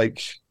just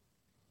like,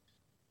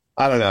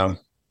 I don't know,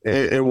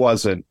 it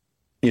wasn't,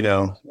 I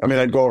mean,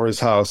 I'd go over his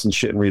house and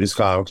shit and read his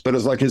comics, but it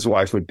was like his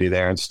wife would be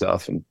there and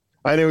stuff. And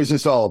I knew it was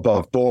just all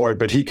above board,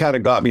 but he kind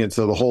of got me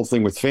into the whole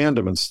thing with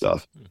fandom and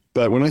stuff.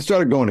 But when I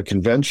started going to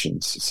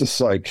conventions, it's just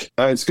like,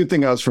 it's a good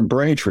thing I was from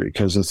Braintree,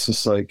 because it's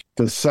just like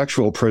the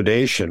sexual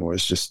predation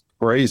was just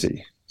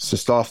crazy. It's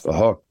just off the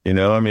hook,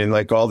 I mean,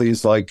 like all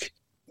these like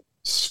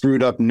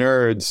screwed up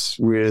nerds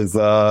with,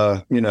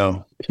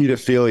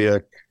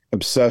 pedophilia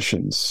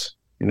obsessions,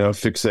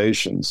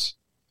 fixations.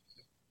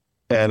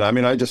 And I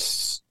mean, I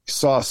just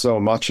saw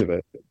so much of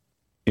it,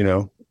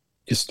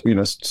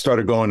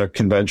 started going to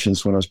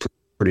conventions when I was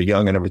pretty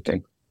young and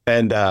everything.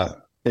 And,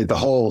 the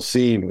whole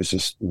scene was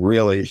just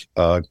really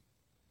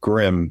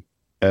grim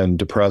and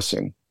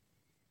depressing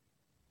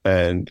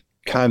and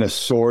kind of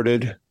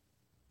sordid,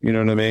 you know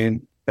what I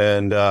mean?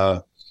 And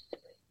a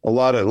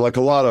lot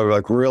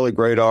of really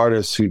great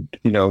artists who,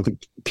 the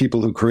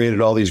people who created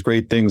all these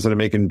great things that are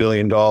making $1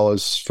 billion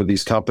for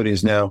these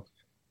companies now,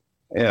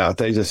 yeah,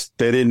 they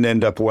didn't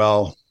end up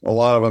well. A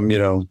lot of them,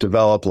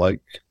 develop like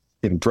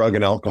drug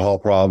and alcohol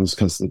problems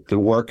because the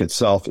work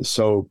itself is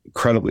so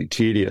incredibly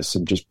tedious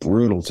and just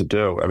brutal to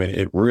do. I mean,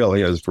 it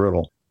really is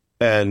brutal.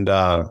 And,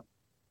 all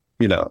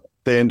of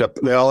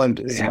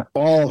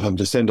them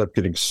just end up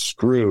getting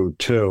screwed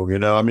too,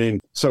 I mean,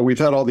 so we've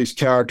had all these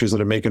characters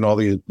that are making all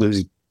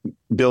these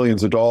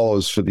billions of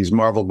dollars for these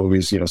Marvel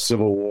movies,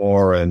 Civil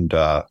War and,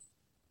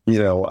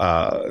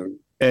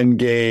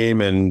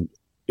 Endgame and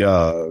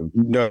No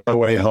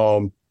Way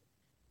Home.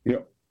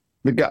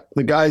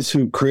 The guys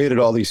who created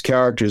all these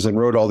characters and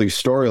wrote all these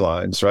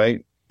storylines,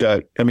 right?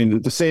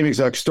 The same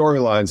exact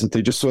storylines that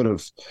they just sort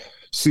of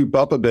soup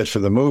up a bit for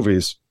the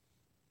movies.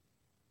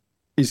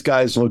 These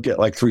guys will get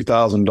like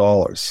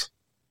 $3,000.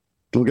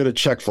 They'll get a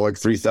check for like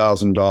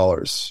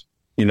 $3,000,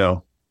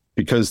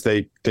 because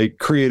they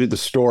created the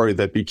story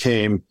that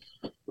became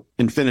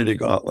Infinity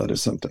Gauntlet or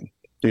something.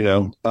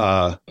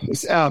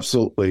 It's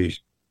absolutely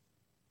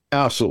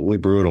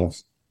brutal.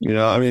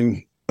 I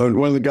mean,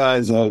 one of the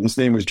guys, his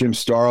name was Jim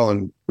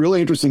Starlin,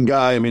 really interesting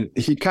guy. I mean,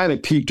 he kind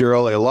of peaked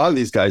early. A lot of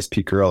these guys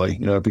peak early,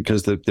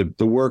 because the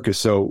work is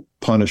so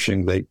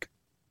punishing.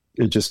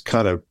 It just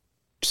kind of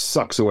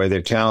sucks away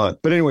their talent.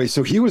 But anyway,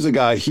 so he was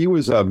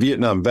a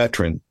Vietnam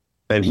veteran,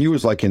 and he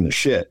was like in the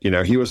shit.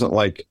 He wasn't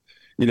like,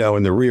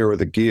 in the rear of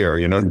the gear.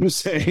 You know what I'm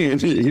saying?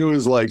 He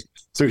was like,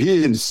 so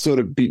he had sort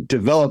of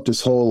developed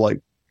this whole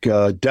like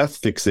death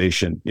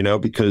fixation,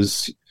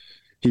 because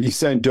he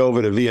sent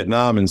over to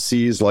Vietnam and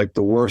sees like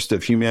the worst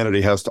of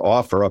humanity has to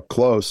offer up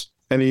close.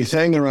 And he's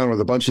hanging around with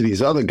a bunch of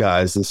these other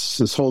guys,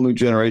 this whole new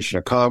generation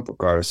of comic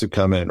book artists who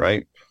come in,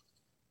 right?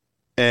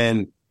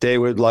 And they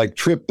would like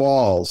trip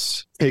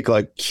balls, take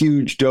like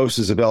huge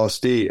doses of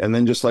LSD, and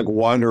then just like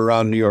wander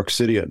around New York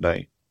City at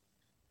night,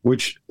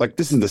 which like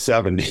this is the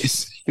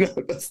 70s.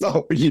 That's not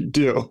what you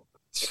do.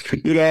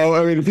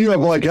 I mean, if you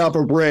have like half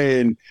a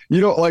brain, you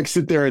don't like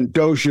sit there and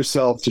dose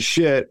yourself to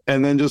shit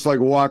and then just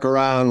like walk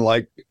around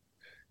like,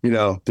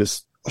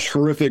 this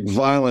horrific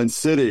violent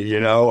city,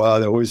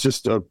 that was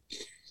just a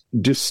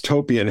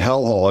dystopian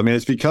hellhole. I mean,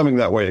 it's becoming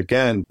that way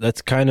again.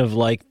 That's kind of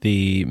like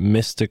the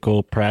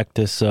mystical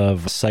practice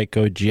of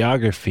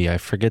psychogeography. I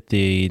forget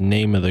the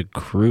name of the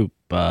group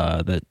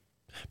that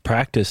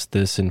practiced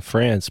this in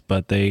France,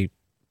 but they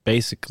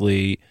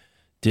basically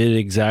did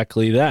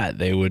exactly that.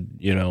 They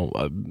would,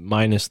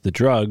 minus the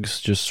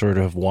drugs, just sort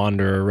of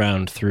wander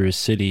around through a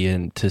city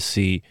and to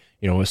see,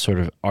 what sort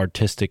of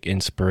artistic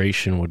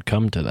inspiration would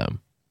come to them.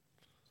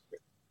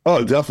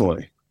 Oh,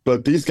 definitely.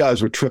 But these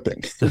guys were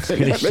tripping.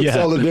 That makes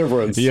all the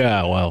difference.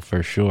 Yeah, well,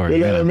 for sure. You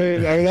know what I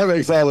mean? That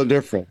makes all the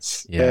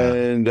difference. Yeah.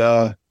 And,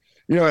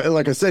 and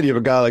like I said, you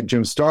have a guy like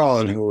Jim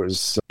Starlin who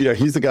was,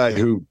 he's the guy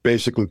who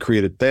basically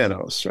created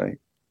Thanos, right?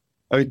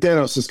 I mean,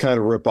 Thanos is kind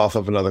of a rip off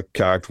of another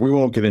character. We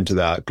won't get into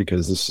that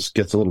because this just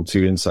gets a little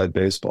too inside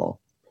baseball.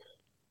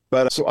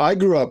 But so I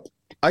grew up,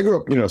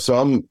 so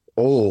I'm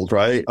old,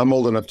 right? I'm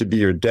old enough to be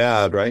your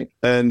dad, right?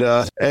 And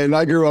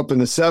I grew up in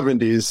the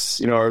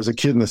 70s, I was a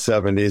kid in the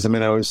 70s. I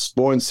mean, I was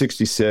born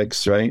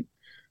 66, right?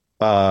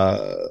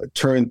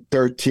 Turned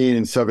 13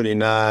 in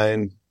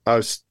 79. I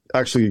was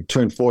actually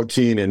turned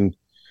 14 in,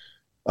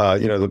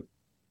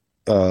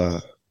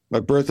 my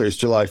birthday is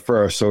July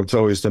 1st, so it's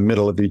always the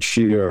middle of each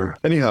year.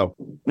 Anyhow,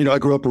 I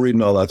grew up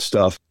reading all that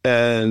stuff.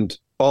 And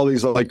all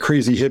these like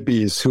crazy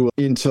hippies who are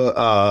into,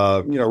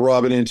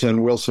 Robin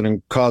Hinton Wilson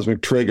and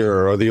Cosmic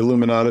Trigger or the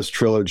Illuminatus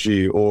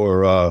trilogy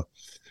or,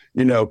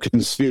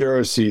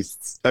 conspiracy.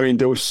 I mean,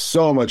 there was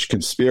so much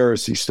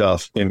conspiracy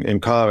stuff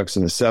in comics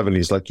in the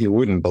 70s, like you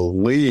wouldn't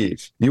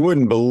believe.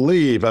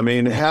 I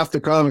mean, half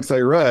the comics I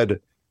read,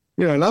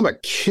 and I'm a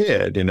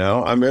kid,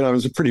 I mean, I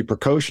was a pretty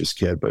precocious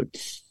kid, but,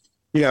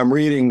 I'm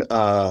reading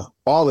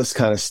all this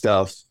kind of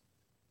stuff.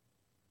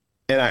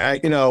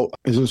 And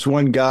there's this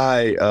one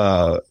guy,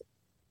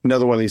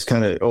 another one of these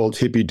kind of old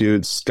hippie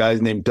dudes,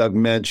 guy's named Doug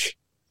Mensch.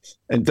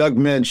 And Doug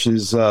Mensch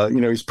is,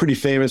 he's pretty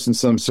famous in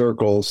some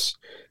circles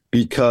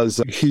because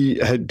he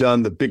had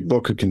done the Big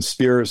Book of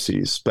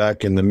Conspiracies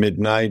back in the mid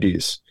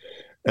 90s.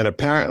 And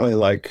apparently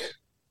like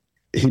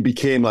he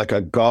became like a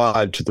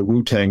god to the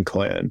Wu-Tang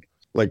Clan.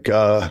 Like,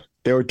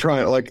 they were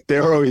trying, like, they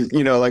were always,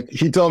 like,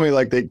 he told me,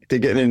 like, they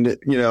get into,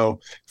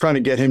 trying to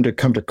get him to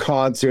come to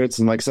concerts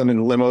and, like, sending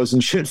limos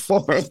and shit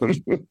for him.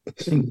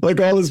 Like,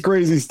 all this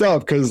crazy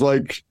stuff. Because,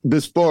 like,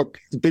 this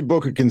book, the Big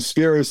Book of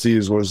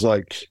Conspiracies was,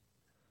 like,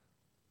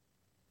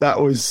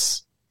 that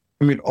was,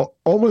 I mean,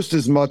 almost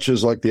as much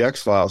as, like, the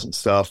X-Files and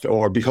stuff,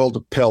 or Behold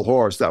the Pale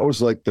Horse. That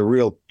was, like, the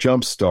real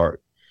jumpstart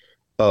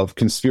of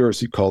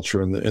conspiracy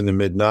culture in the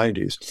mid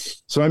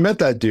 90s. So I met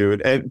that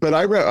dude, but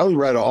I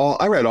read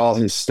all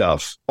his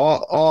stuff,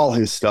 all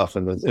his stuff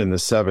in the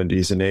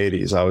 70s and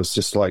 80s. I was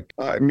just like,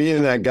 me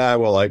and that guy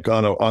were like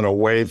on a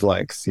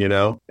wavelength,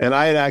 And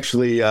I had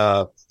actually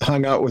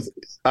hung out with.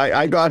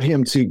 I got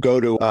him to go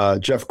to one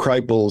of Jeff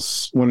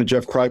Kripal's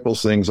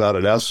things out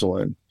at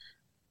Esalen.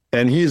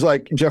 And he's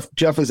like,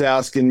 Jeff is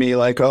asking me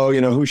like, oh,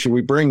 who should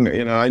we bring?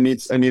 I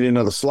need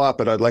another slot,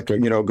 but I'd like a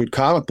good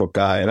comic book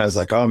guy. And I was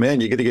like, oh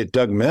man, you got to get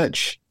Doug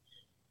Mensch,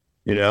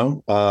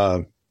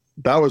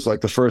 that was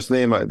like the first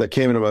name that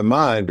came into my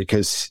mind,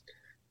 because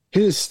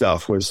his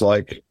stuff was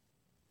like,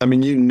 I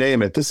mean, you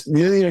name it.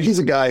 He's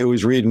a guy who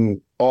was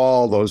reading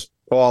all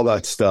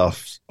that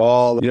stuff, the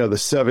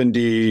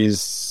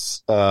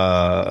 70s,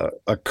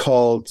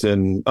 occult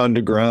and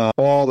underground,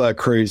 all that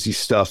crazy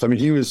stuff. I mean,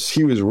 he was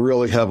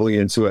really heavily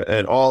into it,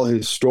 and all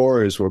his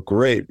stories were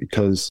great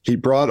because he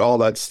brought all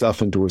that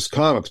stuff into his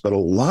comics. But a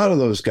lot of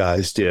those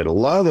guys did. A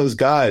lot of those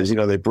guys,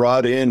 they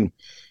brought in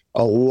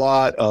a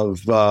lot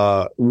of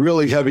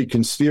really heavy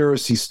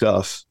conspiracy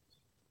stuff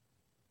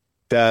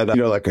that,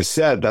 like I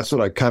said, that's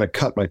what I kind of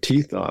cut my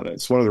teeth on.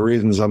 It's one of the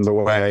reasons I'm the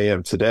way I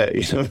am today.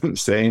 You know what I'm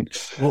saying?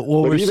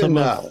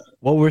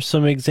 What were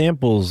some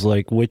examples,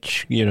 like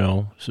which,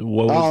 what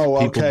would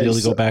people be able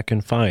to go back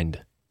and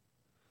find?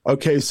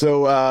 Okay,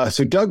 so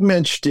Doug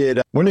Mensch did,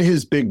 one of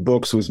his big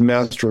books was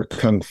Master of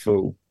Kung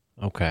Fu.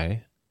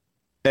 Okay.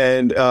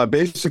 And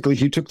basically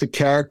he took the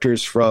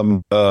characters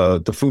from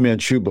the Fu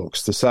Manchu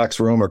books, the Sax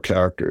Rohmer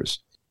characters,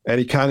 and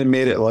he kind of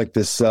made it like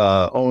this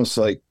almost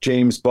like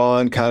James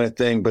Bond kind of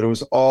thing, but it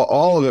was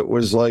all of it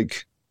was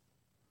like,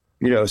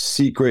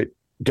 secret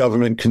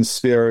government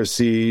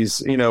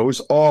conspiracies. It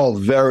was all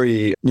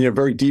very,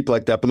 very deep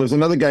like that. But there's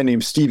another guy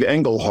named Steve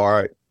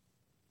Englehart,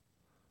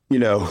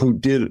 who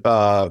did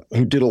a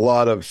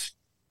lot of,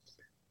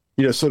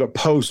 sort of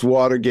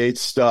post-Watergate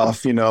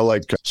stuff,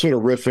 like sort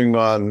of riffing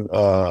on,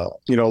 a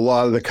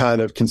lot of the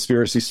kind of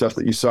conspiracy stuff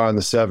that you saw in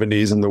the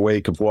 70s in the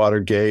wake of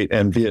Watergate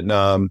and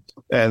Vietnam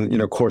and,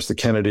 of course, the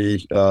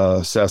Kennedy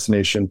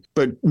assassination.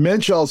 But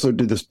Mensch also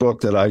did this book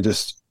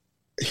that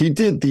he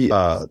did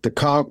the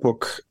comic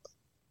book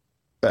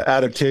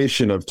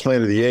adaptation of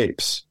Planet of the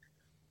Apes.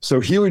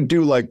 So he would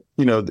do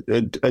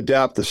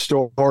adapt the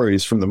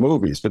stories from the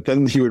movies, but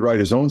then he would write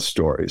his own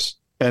stories.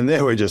 And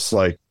they were just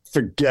like,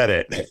 forget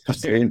it. I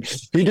mean,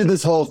 he did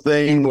this whole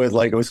thing with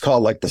it was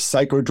called the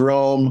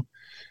Psychodrome.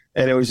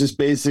 And it was just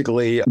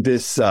basically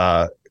this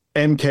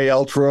MK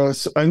Ultra.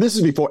 And this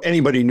is before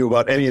anybody knew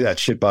about any of that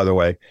shit, by the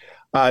way.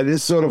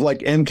 This sort of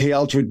MK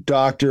Ultra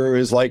doctor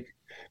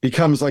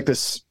becomes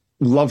this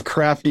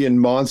Lovecraftian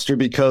monster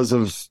because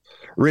of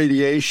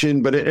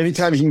radiation, but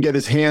anytime he can get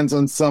his hands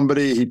on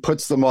somebody, he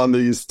puts them on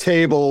these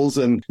tables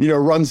and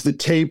runs the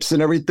tapes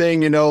and everything,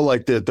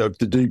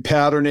 the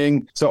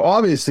patterning. So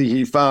obviously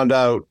he found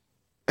out.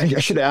 I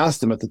should have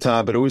asked him at the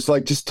time, but it was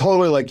just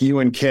totally like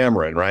Ewan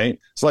Cameron, right?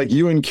 It's like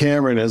Ewan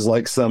Cameron is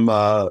some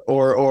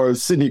or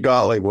Sidney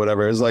Gottlieb,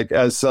 whatever, is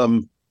as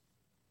some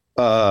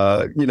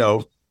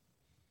Planet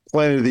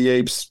of the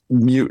Apes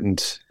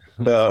mutant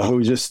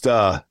who just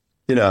it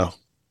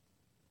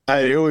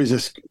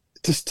was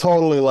just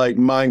totally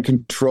mind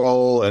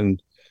control and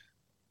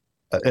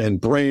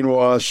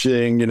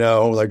brainwashing,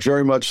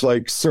 very much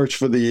Search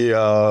for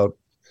the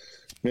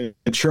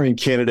Manchurian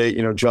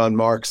Candidate, John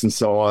Marks and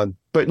so on.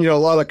 But, a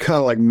lot of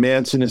kind of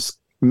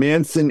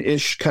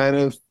Manson-ish kind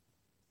of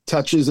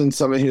touches in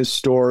some of his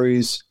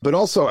stories. But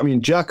also, I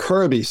mean, Jack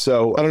Kirby.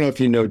 So I don't know if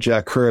you know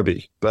Jack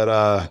Kirby,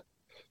 but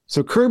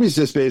so Kirby's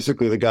just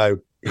basically the guy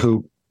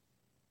who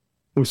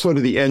was sort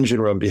of the engine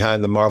room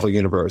behind the Marvel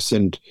Universe.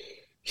 And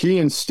he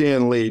and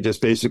Stan Lee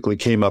just basically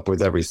came up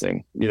with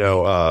everything,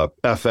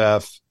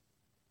 FF,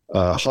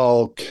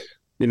 Hulk,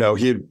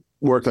 he had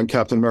worked on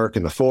Captain America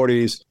in the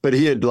 40s, but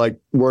he had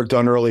worked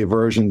on early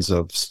versions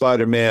of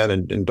Spider-Man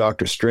and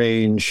Doctor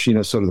Strange,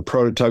 sort of the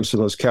prototypes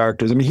of those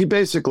characters. I mean, he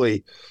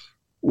basically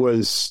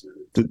was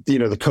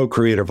the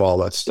co-creator of all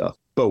that stuff.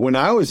 But when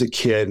I was a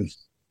kid,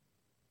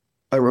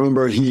 I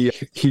remember he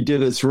did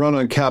his run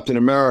on Captain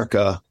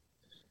America,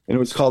 and it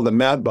was called the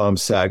Mad Bomb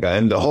Saga.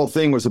 And the whole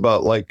thing was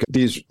about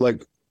these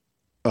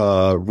they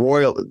call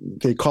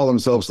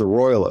themselves the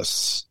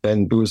Royalists.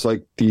 And it was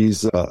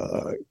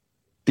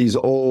these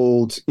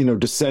old,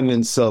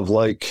 descendants of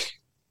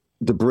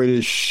the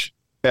British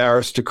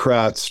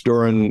aristocrats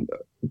during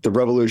the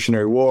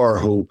Revolutionary War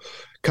who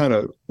kind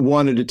of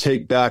wanted to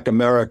take back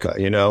America,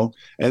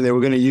 and they were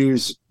going to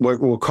use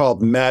what were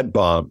called mad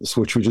bombs,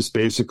 which were just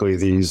basically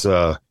these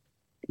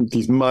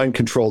mind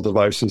control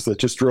devices that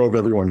just drove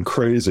everyone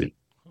crazy.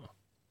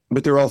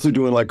 But they're also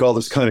doing all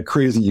this kind of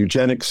crazy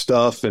eugenic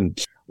stuff and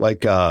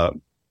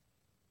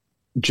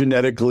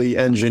genetically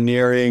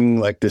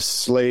engineering this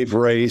slave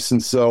race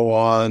and so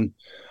on.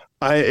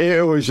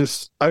 It was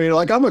just,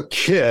 I'm a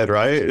kid,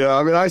 right?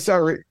 I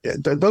started,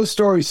 those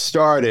stories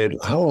started,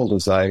 how old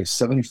was I?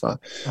 75?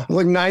 I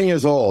was 9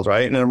 years old,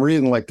 right? And I'm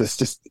reading this,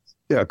 just,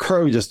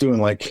 Kirby just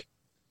doing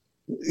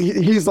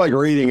he's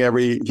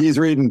he's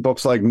reading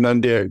books like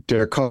None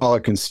Dare Call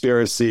It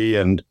Conspiracy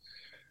and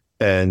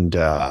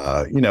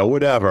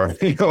whatever,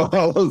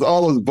 all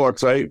those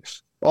books,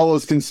 right? All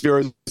those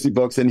conspiracy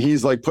books, and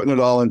he's putting it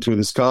all into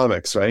his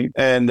comics, right?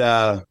 And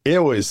it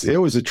was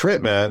a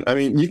trip, man. I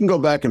mean, you can go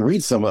back and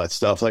read some of that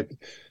stuff,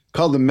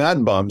 called the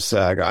Mad Bomb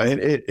Saga. I mean,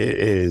 it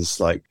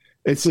is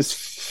it's just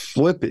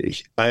flippy.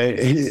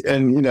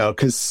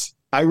 Because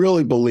I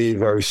really believe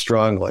very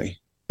strongly,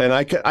 and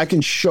I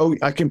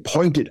can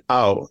point it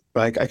out.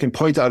 I can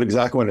point out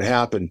exactly when it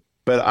happened.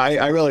 But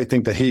I really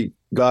think that he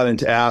got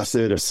into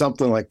acid or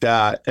something like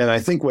that. And I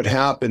think what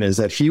happened is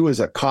that he was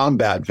a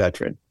combat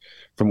veteran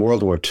from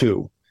World War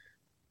II.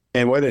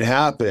 And what had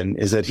happened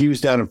is that he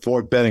was down in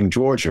Fort Benning,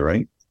 Georgia,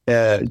 right,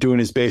 doing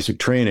his basic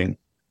training.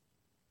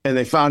 And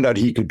they found out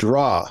he could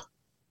draw.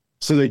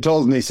 So they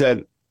told him, they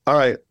said, all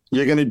right,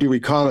 you're going to do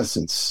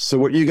reconnaissance. So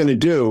what you're going to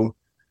do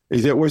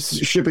is that we're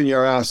shipping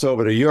your ass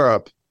over to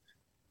Europe,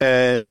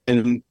 and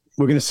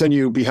we're going to send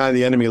you behind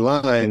the enemy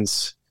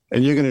lines,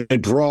 and you're going to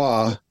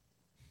draw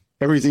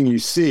everything you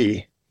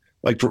see,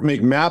 like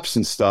make maps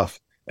and stuff,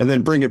 and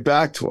then bring it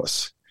back to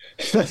us.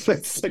 That's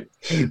like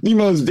the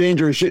most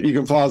dangerous shit you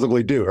can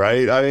possibly do,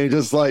 right? I mean,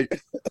 just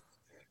like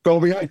go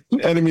behind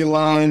enemy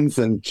lines.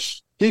 And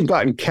he'd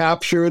gotten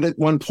captured at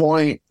one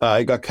point.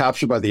 He got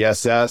captured by the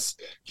SS.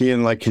 He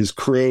and like his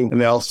crew, and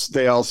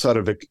they all sort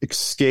of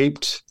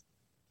escaped,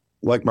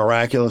 like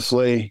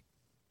miraculously.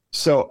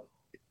 So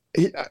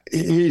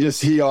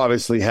he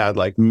obviously had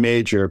like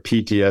major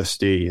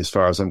PTSD as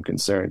far as I'm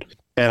concerned.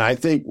 And I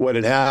think what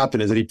had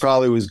happened is that he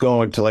probably was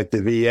going to like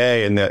the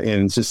VA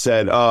and just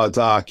said, "Oh,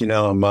 doc,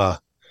 I'm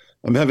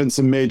having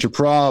some major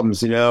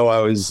problems.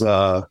 I was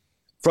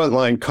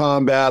frontline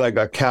combat. I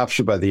got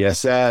captured by the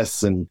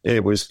SS, and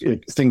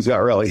things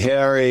got really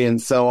hairy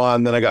and so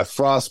on. Then I got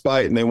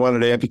frostbite, and they wanted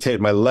to amputate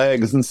my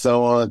legs and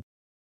so on.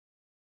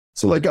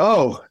 So like,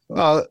 I'll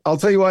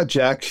tell you what,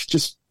 Jack,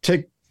 just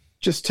take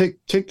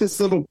this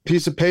little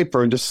piece of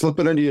paper and just slip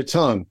it under your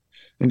tongue,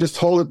 and just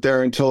hold it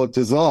there until it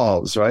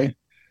dissolves, right?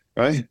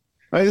 Right?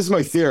 This is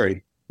my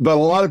theory. But a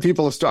lot of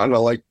people are starting to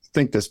like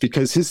think this,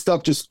 because his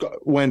stuff just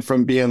went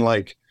from being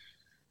like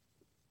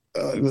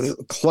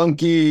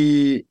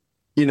clunky,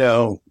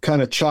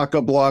 kind of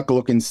chock-a-block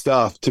looking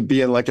stuff to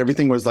being like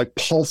everything was like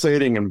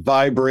pulsating and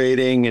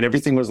vibrating, and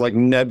everything was like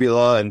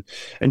nebula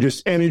and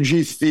just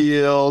energy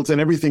fields,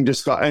 and everything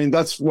just got,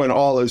 that's when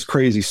all those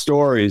crazy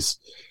stories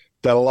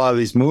that a lot of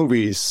these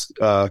movies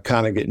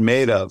kind of get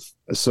made of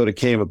sort of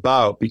came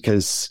about,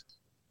 because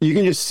you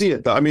can just see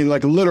it though. I mean,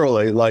 like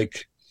literally,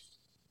 like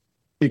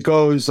it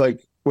goes like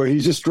where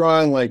he's just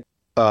drawing like,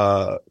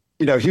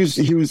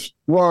 he was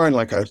drawing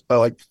like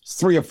like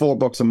 3 or 4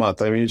 books a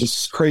month. I mean,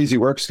 just crazy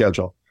work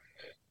schedule.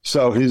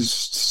 So his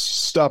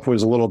stuff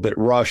was a little bit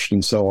rushed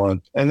and so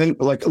on. And then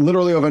like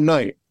literally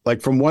overnight, like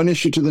from one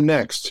issue to the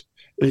next,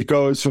 it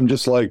goes from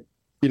just like,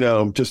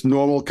 just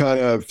normal kind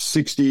of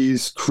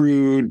 60s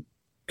crude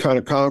kind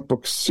of comic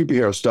book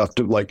superhero stuff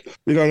to like,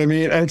 you know what I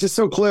mean? And it's just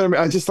so clear. I mean,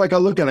 I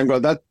look at him and go,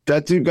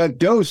 that dude got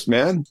dosed,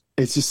 man.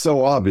 It's just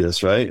so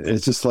obvious, right?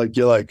 It's just like,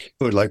 you're like,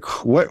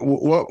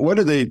 what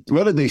did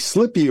they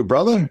slip you,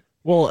 brother?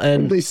 Well,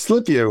 and what did they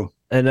slip you?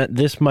 And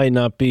this might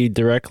not be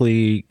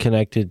directly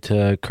connected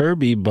to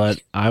Kirby,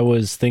 but I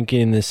was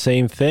thinking the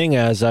same thing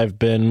as I've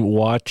been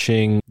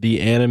watching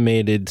the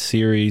animated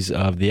series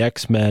of the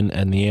X-Men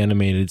and the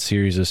animated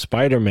series of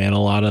Spider-Man.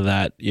 A lot of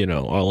that, a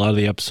lot of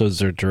the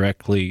episodes are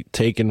directly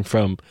taken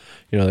from,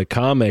 the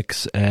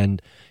comics.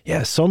 And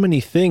yeah, so many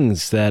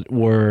things that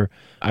were,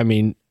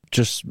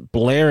 just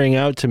blaring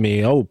out to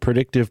me. Oh,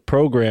 predictive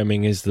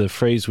programming is the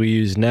phrase we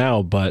use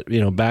now, but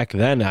back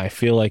then I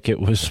feel like it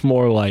was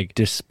more like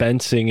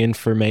dispensing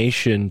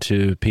information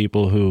to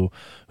people who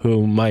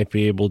might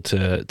be able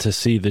to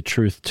see the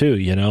truth too,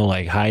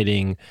 like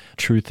hiding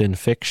truth in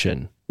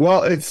fiction.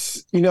 Well,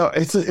 it's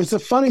it's a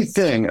funny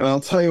thing, and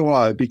I'll tell you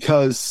why.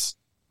 Because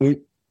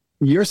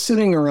you're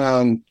sitting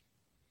around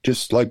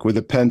just like with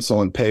a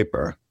pencil and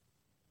paper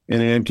in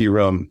an empty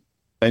room,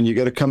 and you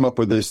got to come up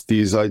with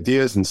these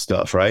ideas and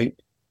stuff, right?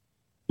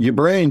 Your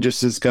brain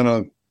just is going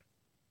to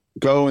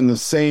go in the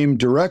same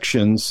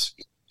directions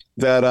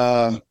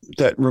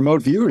that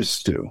remote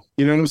viewers do.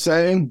 You know what I'm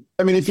saying?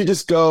 I mean, if you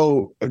just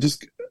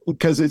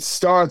because it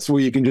starts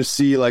where you can just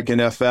see like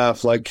an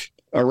FF, like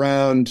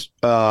around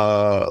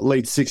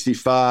late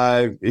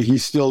 65,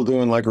 he's still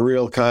doing like a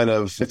real kind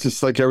of, it's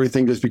just like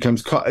everything just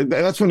becomes, and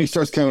that's when he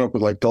starts coming up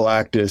with like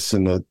Galactus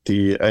and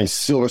the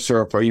Silver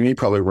Surfer. You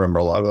probably remember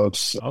a lot of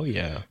those. Oh,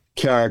 yeah.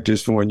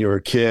 Characters from when you were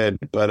a kid,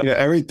 but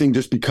everything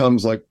just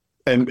becomes like,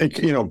 and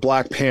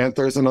Black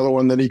Panther is another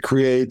one that he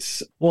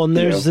creates. Well, and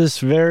there's this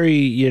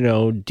very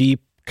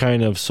deep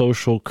kind of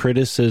social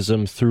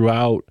criticism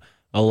throughout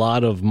a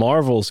lot of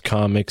Marvel's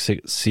comics,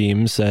 it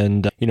seems,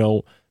 and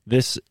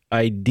this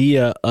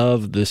idea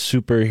of the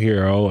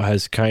superhero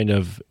has kind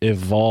of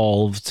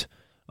evolved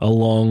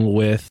along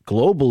with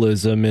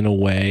globalism in a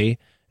way,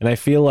 and I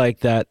feel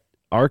like that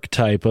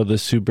archetype of the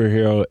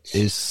superhero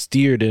is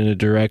steered in a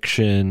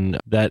direction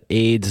that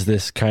aids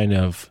this kind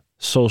of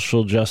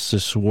social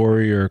justice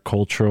warrior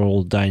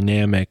cultural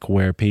dynamic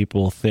where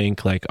people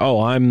think like,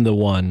 oh, I'm the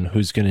one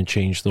who's going to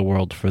change the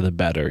world for the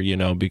better,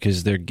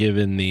 because they're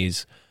given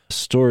these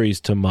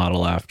stories to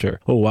model after.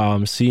 Oh, wow,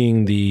 I'm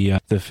seeing the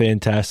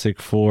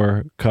Fantastic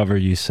Four cover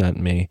you sent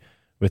me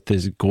with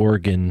this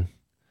Gorgon.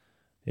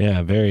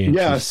 Yeah, very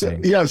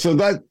interesting.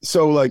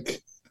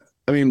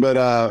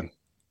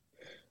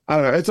 I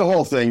don't know. It's a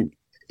whole thing,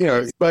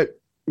 but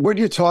what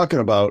you're talking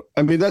about,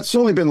 that's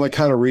only been like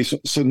kind of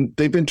recent. So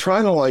they've been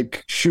trying to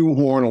like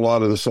shoehorn a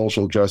lot of the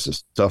social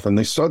justice stuff, and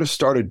they sort of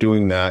started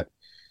doing that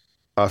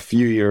a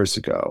few years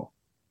ago.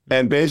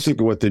 And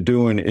basically what they're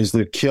doing is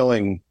they're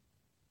killing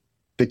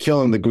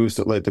the goose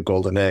that laid the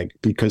golden egg,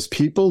 because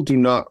people do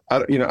not,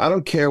 I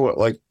don't care what,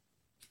 like,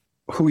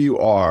 who you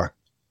are,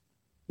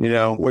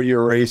 what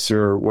your race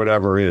or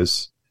whatever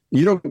is.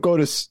 You don't go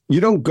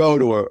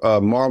to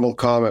a Marvel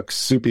Comics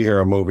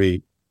superhero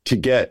movie to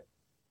get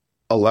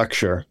a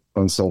lecture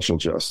on social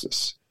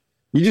justice.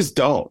 You just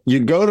don't. You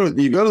go to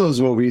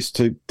those movies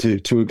to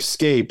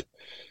escape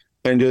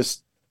and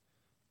just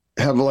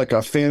have like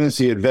a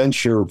fantasy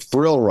adventure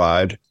thrill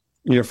ride,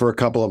 for a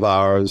couple of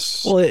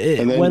hours. Well,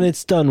 when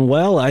it's done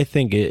well, I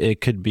think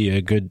it could be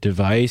a good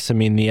device. I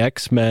mean, the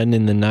X-Men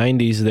in the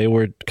 90s, they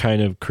were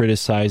kind of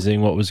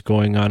criticizing what was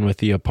going on with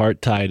the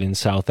apartheid in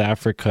South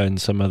Africa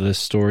and some of the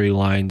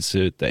storylines,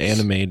 the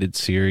animated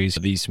series.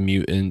 These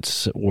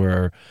mutants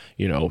were,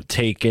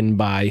 taken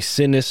by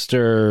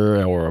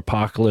Sinister or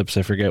Apocalypse,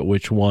 I forget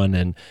which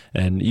one,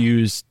 and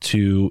used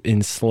to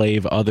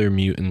enslave other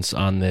mutants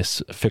on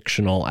this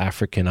fictional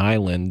African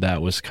island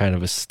that was kind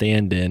of a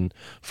stand-in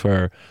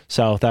for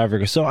South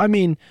Africa. So, I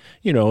mean,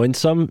 in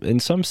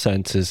some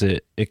senses,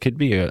 it could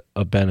be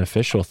a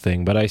beneficial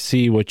thing, but I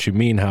see what you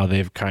mean, how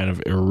they've kind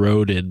of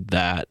eroded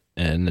that,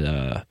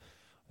 and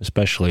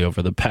especially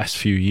over the past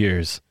few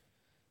years.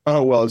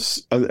 Oh, well,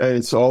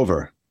 it's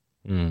over.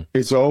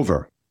 It's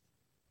over.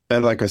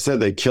 And like I said,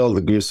 they killed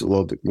the goose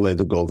that laid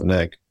the golden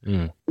egg.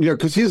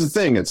 Because here's the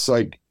thing. It's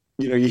like,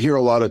 you hear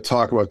a lot of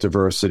talk about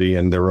diversity,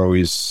 and they're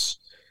always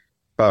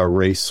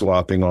race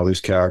swapping all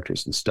these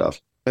characters and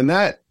stuff. And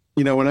that,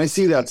 when I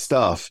see that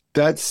stuff,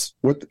 that's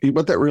what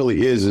that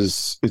really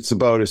is it's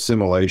about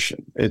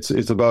assimilation.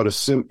 It's about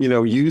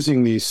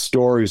using these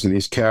stories and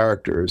these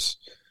characters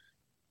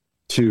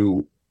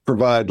to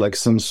provide like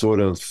some sort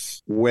of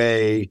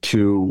way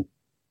to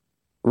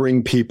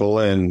bring people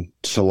in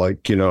to,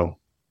 like,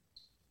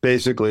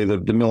 basically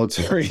the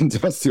military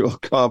industrial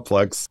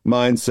complex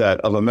mindset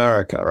of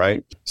America,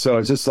 right? So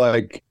it's just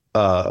like,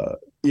 I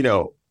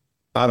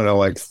don't know,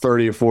 like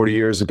 30 or 40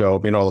 years ago, all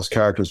those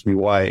characters would be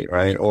white,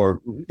 right?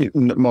 Or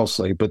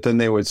mostly, but then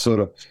they would sort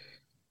of,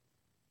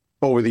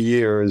 over the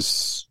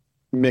years,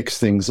 mix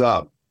things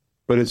up.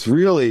 But it's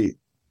really,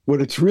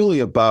 what it's really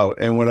about,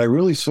 and what I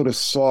really sort of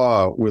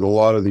saw with a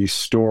lot of these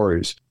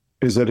stories,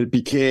 is that it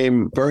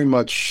became very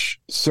much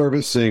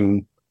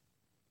servicing,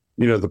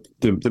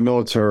 the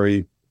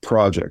military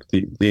project,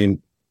 the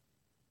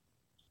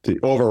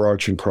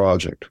overarching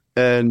project.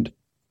 And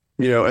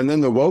and then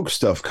the woke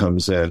stuff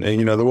comes in,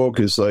 and, the woke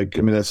is like,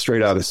 that's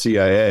straight out of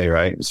CIA,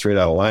 right? Straight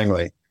out of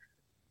Langley.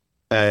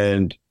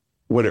 And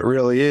what it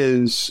really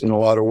is, in a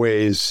lot of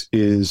ways,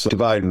 is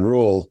divide and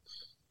rule.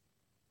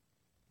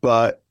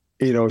 But,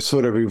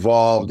 sort of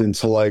evolved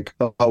into like,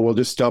 oh, we'll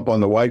just dump on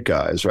the white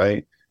guys,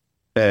 right?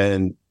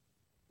 And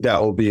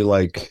that will be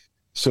like,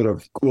 sort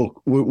of, we're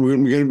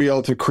going to be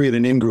able to create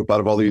an in-group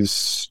out of all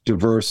these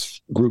diverse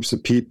groups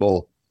of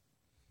people,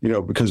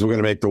 because we're going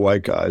to make the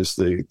white guys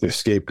the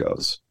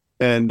scapegoats.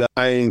 And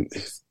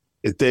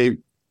they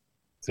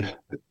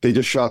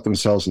just shot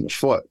themselves in the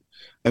foot.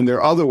 And there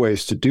are other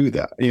ways to do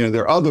that.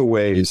 There are other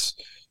ways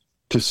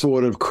to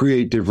sort of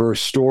create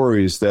diverse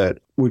stories that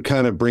would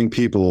kind of bring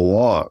people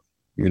along,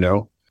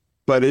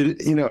 But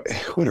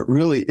what it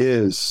really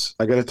is,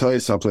 I got to tell you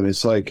something.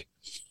 It's like,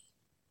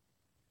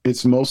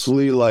 it's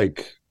mostly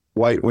like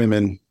white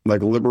women,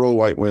 like liberal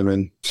white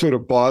women, sort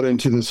of bought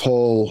into this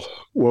whole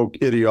woke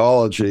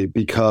ideology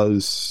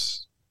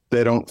because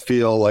they don't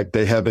feel like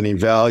they have any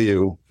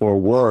value or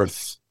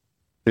worth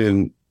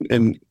in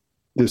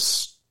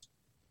this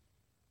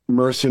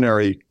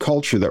mercenary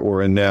culture that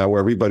we're in now,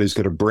 where everybody's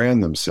going to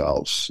brand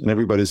themselves and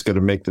everybody's going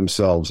to make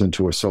themselves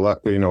into a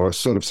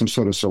some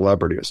sort of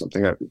celebrity or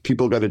something.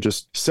 People got to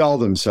just sell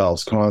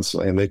themselves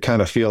constantly, and they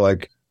kind of feel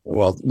like,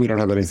 well, we don't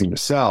have anything to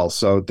sell.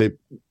 So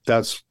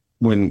that's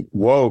when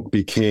woke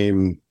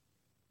became,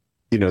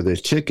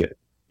 the ticket.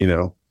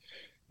 It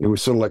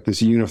was sort of like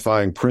this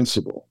unifying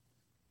principle.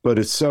 But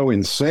it's so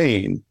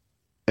insane,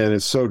 and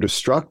it's so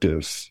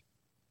destructive,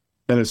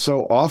 and it's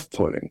so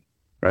off-putting,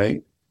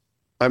 right?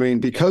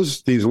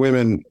 Because these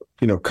women,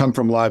 come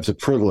from lives of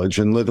privilege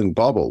and live in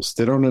bubbles,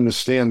 they don't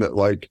understand that,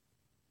 like,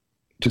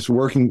 just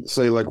working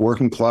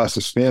class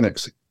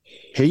Hispanics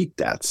hate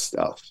that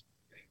stuff.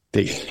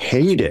 They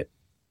hate it.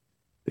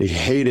 They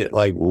hate it,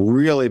 like,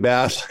 really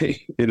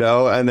badly,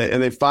 and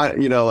they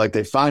find,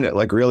 they find it,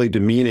 like, really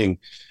demeaning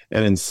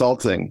and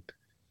insulting.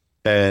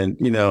 And,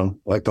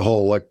 like the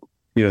whole, like,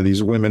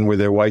 these women with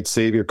their white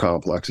savior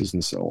complexes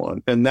and so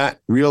on. And that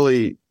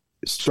really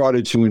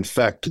started to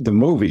infect the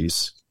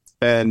movies.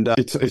 And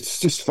it's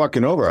just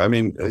fucking over.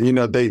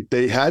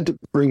 They had to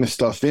bring the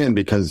stuff in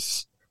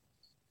because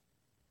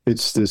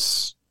it's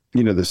this,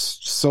 this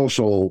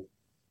social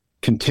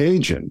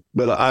contagion.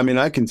 But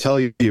I can tell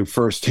you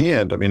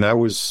firsthand, I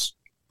was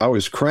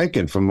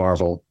cranking from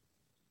Marvel,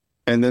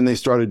 and then they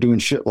started doing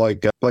shit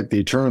like the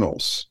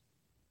Eternals.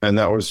 And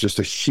that was just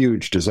a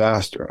huge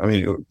disaster. I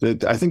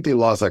think they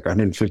lost like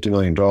 $150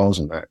 million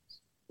in that.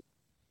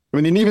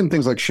 And even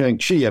things like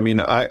Shang-Chi,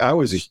 I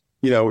was,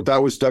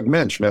 that was Doug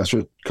Mensch, Master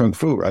of Kung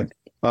Fu, right?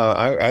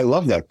 I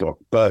love that book,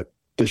 but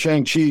the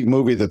Shang-Chi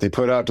movie that they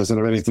put out doesn't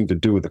have anything to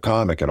do with the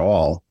comic at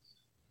all.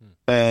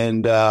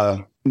 And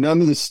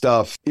none of the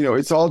stuff,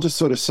 it's all just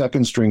sort of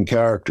second string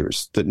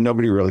characters that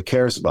nobody really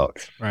cares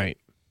about. Right.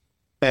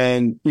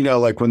 And,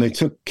 like when they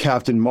took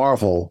Captain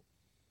Marvel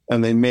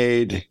and they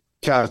made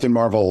Captain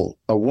Marvel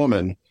a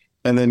woman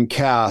and then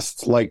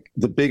cast like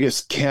the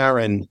biggest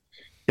Karen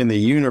in the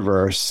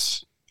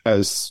universe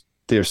as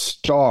their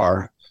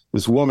star,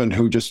 this woman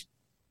who just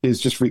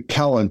is just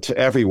repellent to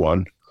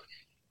everyone.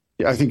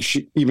 I think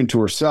she, even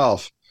to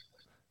herself,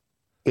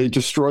 they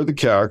destroyed the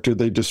character.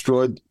 They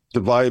destroyed the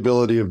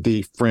viability of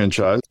the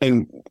franchise.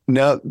 And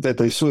now that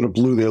they sort of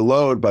blew their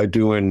load by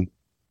doing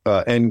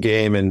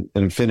Endgame and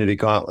Infinity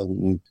Gauntlet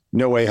and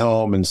No Way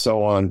Home and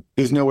so on,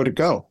 there's nowhere to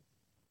go,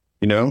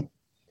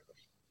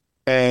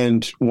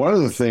 And one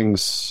of the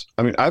things,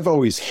 I've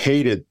always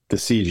hated the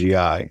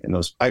CGI in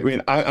those.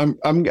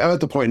 I'm at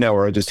the point now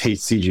where I just hate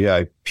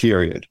CGI,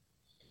 period.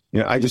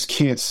 I just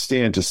can't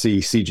stand to see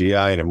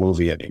CGI in a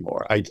movie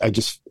anymore. I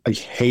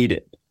hate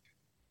it.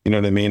 You know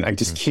what I mean? I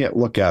just can't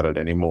look at it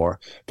anymore,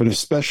 but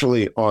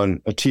especially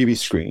on a TV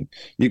screen.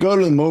 You go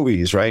to the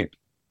movies, right?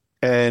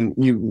 And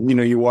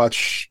you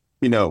watch,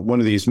 one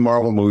of these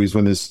Marvel movies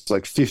when there's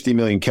like 50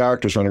 million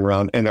characters running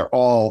around and they're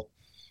all,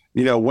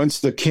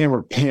 once the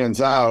camera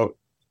pans out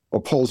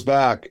or pulls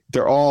back,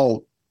 they're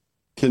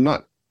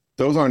not,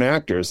 those aren't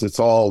actors. It's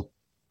all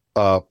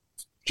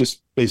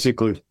just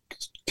basically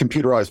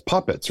computerized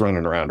puppets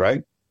running around,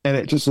 right? And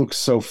it just looks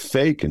so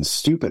fake and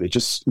stupid. It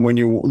just, when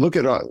you look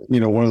at,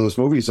 one of those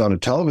movies on a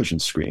television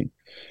screen,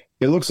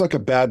 it looks like a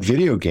bad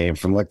video game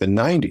from like the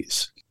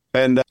 90s.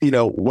 And,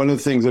 one of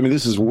the things,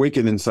 this is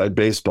wicked inside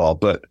baseball,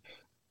 but,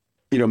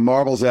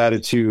 Marvel's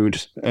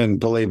attitude, and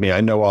believe me, I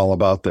know all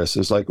about this,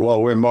 is like,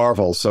 well, we're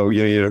Marvel, so,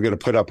 you're going to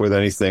put up with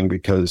anything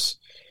because,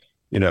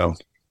 you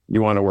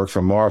want to work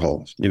for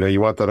Marvel.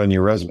 You want that on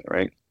your resume,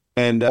 right?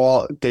 And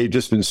they've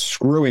just been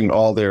screwing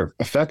all their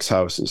effects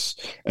houses.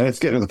 And it's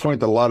getting to the point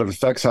that a lot of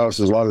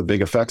the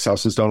big effects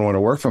houses don't want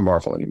to work for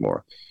Marvel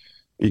anymore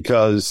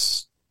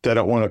because they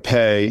don't want to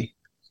pay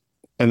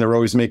and they're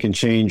always making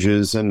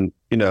changes. And,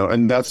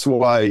 and that's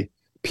why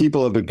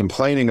people have been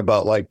complaining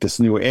about like this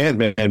new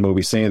Ant-Man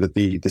movie saying that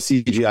the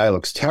CGI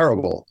looks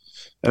terrible.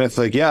 And it's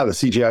like, yeah, the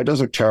CGI does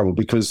look terrible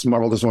because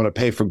Marvel doesn't want to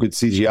pay for good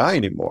CGI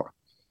anymore.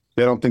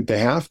 They don't think they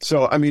have to.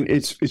 So,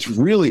 it's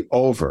really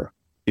over.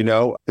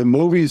 The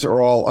movies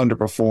are all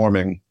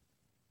underperforming,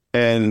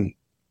 and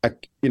I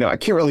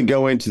can't really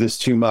go into this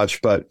too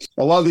much, but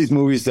a lot of these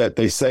movies that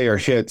they say are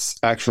hits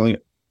actually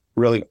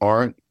really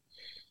aren't.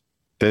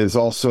 There's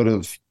all sort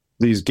of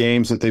these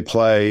games that they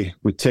play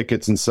with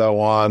tickets and so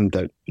on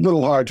that a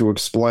little hard to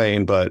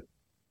explain, but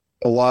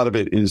a lot of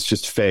it is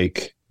just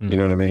fake. You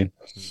know what I mean?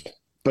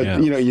 But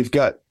Yeah. You've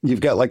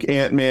got like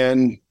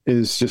Ant-Man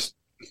is just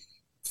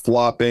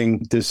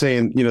flopping. They're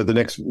saying, the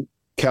next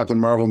Captain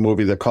Marvel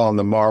movie, they're calling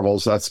the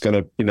Marvels. That's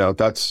going to,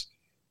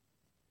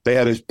 they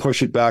had to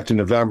push it back to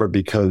November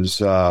because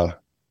the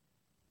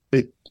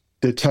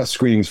test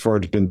screenings for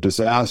it have been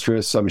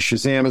disastrous.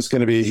 Shazam is going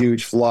to be a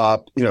huge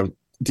flop.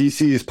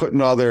 DC is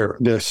putting all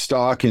their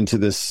stock into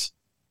this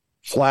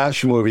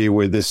Flash movie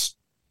with this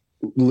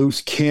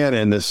loose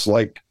cannon, this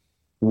like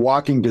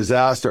walking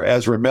disaster,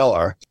 Ezra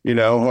Miller.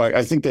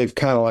 I think they've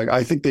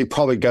I think they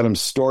probably got him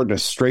stored in a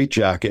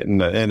straitjacket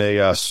in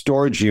a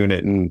storage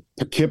unit in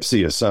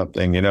Poughkeepsie or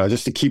something,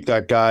 just to keep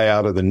that guy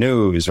out of the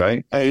news,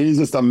 right? He's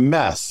just a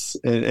mess,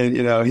 and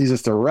he's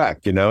just a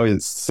wreck. He's a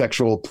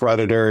sexual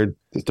predator,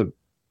 just a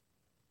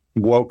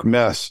woke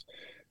mess.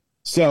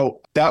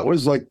 So that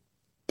was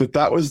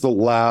the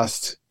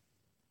last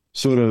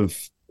sort of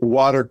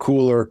water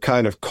cooler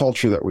kind of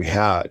culture that we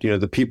had.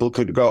 The people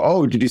could go,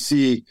 oh, did you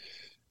see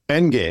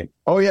Endgame?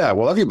 Oh yeah,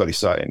 well everybody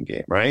saw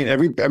Endgame, right?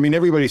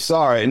 Everybody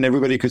saw it, and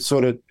everybody could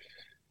sort of,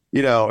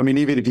 even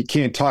if you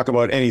can't talk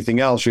about anything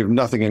else, you have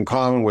nothing in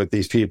common with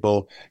these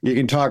people. You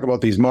can talk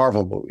about these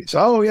Marvel movies.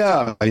 Oh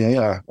yeah,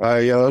 that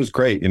was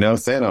great.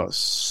 Thanos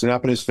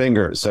snapping his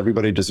fingers,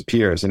 everybody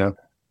disappears.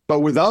 But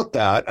without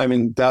that,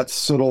 that's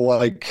sort of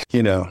like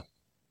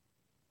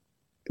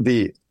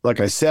like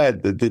I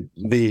said,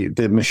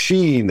 the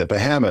machine, the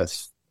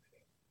behemoth,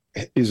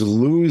 is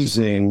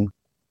losing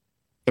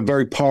a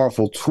very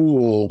powerful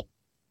tool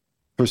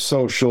for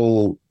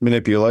social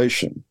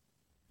manipulation.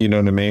 You know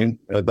what I mean?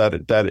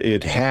 That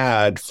it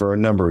had for a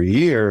number of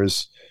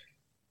years.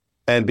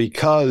 And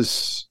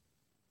because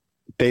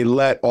they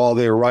let all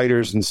their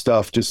writers and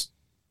stuff just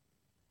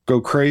go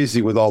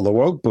crazy with all the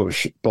woke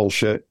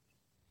bullshit,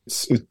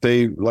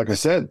 they, like I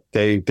said,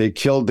 they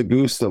killed the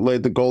goose that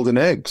laid the golden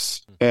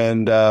eggs.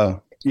 And,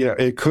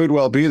 it could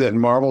well be that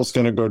Marvel's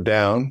going to go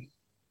down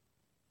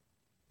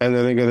and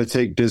then they're going to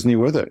take Disney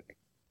with it.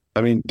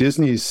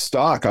 Disney's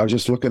stock, I was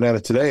just looking at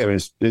it today.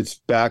 It's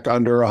back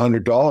under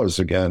 $100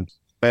 again.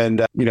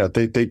 And,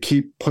 they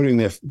keep putting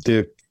their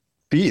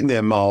feet in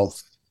their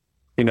mouth,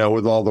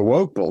 with all the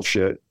woke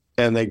bullshit.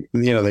 And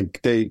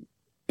they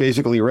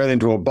basically ran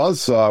into a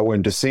buzzsaw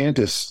when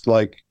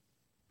DeSantis,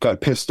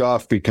 got pissed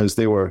off because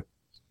they were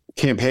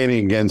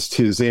campaigning against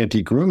his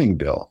anti-grooming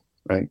bill,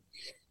 right?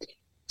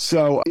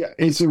 So yeah,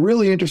 it's a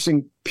really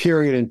interesting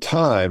period in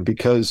time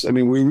because, I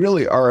mean, we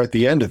really are at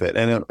the end of it.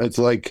 And it's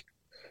like,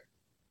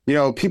 you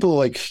know, people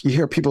like, you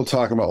hear people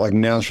talking about like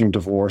national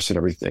divorce and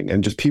everything,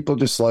 and just people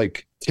just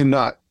like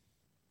cannot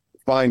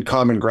find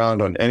common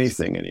ground on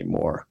anything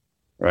anymore,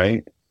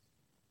 right?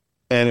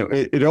 And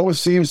it always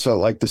seems so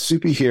like the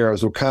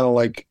superheroes were kind of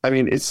like, I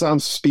mean, it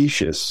sounds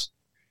specious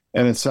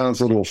and it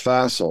sounds a little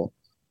facile,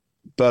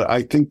 but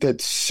I think that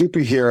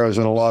superheroes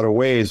in a lot of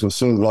ways was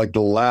sort of like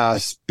the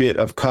last bit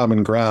of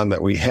common ground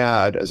that we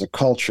had as a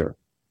culture.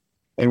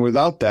 And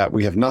without that,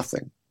 we have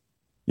nothing.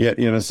 Yeah,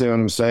 you understand what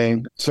I'm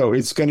saying? So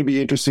it's going to be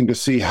interesting to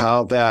see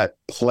how that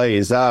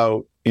plays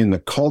out in the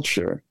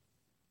culture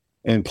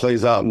and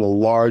plays out in the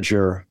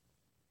larger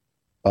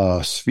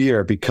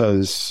sphere,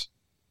 because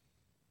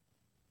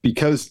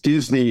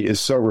Disney is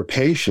so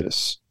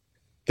rapacious.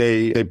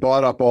 They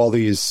bought up all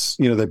these,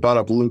 you know, they bought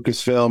up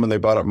Lucasfilm and they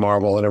bought up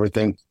Marvel and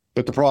everything.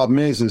 But the problem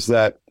is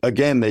that,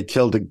 again, they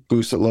killed the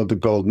goose that laid the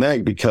golden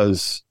egg,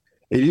 because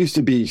it used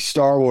to be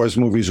Star Wars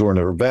movies were an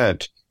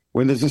event.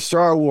 When there's a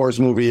Star Wars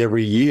movie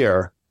every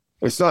year,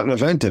 it's not an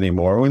event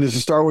anymore. When there's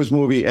a Star Wars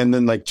movie and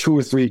then like 2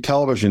 or 3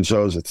 television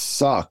shows that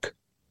suck,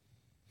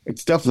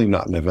 it's definitely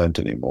not an event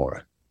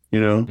anymore, you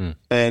know?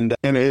 And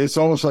it's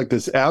almost like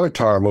this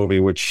Avatar movie,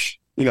 which,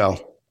 you know,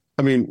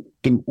 I mean,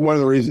 one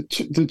of the reasons,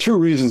 the 2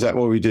 reasons that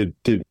movie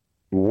did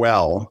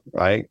well,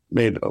 right?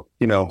 Made,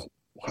 you know,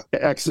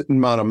 excellent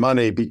amount of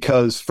money,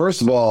 because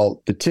first of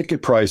all, the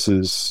ticket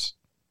prices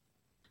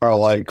are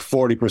like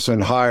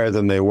 40% higher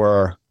than they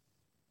were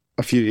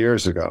a few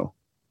years ago,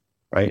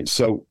 right?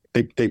 So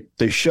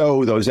they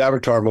show those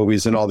Avatar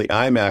movies and all the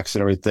IMAX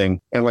and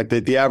everything, and like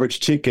the average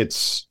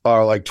tickets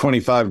are like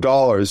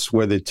 $25,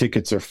 where the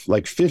tickets are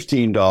like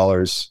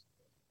 $15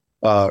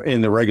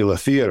 in the regular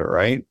theater,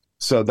 right?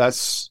 So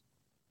that's,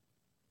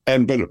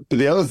 but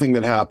the other thing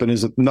that happened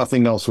is that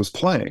nothing else was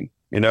playing.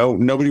 You know,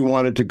 nobody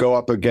wanted to go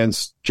up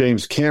against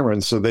James Cameron,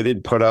 so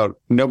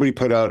nobody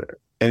put out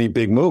any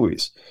big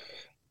movies.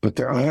 But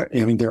there aren't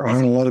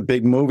a lot of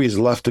big movies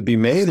left to be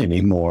made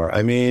anymore.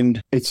 I mean,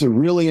 it's a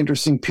really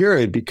interesting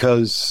period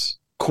because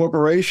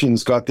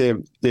corporations got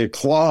their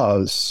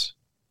claws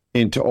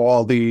into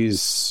all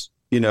these,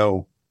 you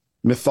know,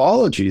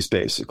 mythologies,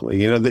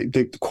 basically. You know,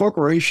 the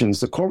corporations,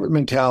 the corporate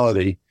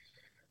mentality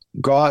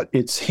got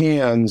its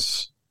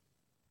hands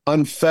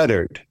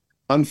unfettered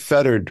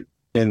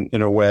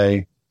in a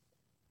way,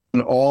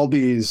 and all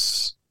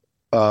these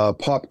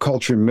pop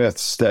culture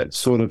myths that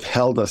sort of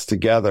held us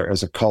together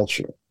as a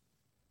culture,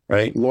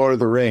 right? Lord of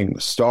the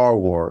Rings, Star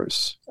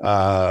Wars,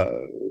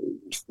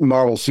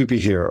 Marvel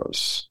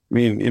superheroes. I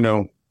mean, you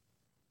know,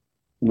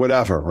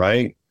 whatever,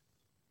 right?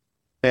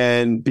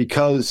 And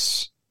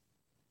because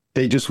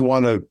they just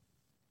want to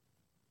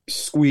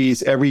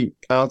squeeze every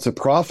ounce of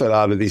profit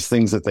out of these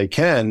things that they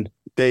can,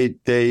 they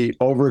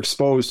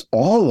overexpose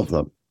all of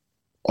them.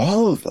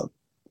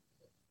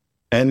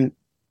 And,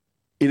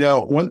 you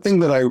know, one thing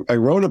that I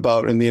wrote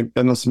about in the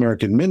Endless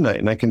American Midnight,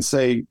 and I can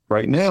say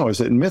right now, is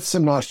that myths are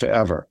not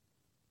forever.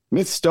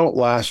 Myths don't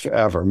last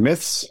forever.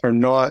 Myths are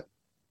not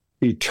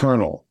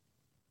eternal,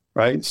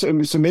 right? So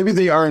maybe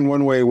they are in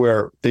one way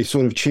where they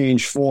sort of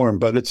change form,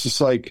 but it's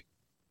just like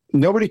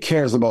nobody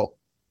cares about,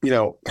 you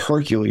know,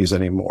 Hercules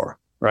anymore,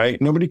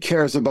 right? Nobody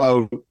cares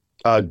about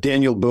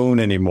Daniel Boone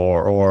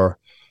anymore,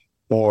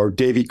 or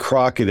Davy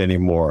Crockett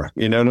anymore.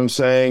 You know what I'm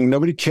saying?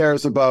 Nobody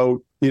cares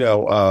about, you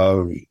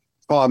know,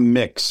 Tom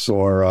Mix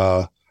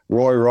or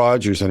Roy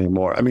Rogers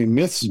anymore. I mean,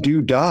 myths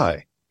do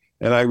die.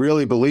 And I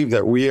really believe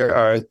that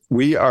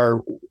we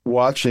are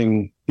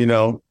watching, you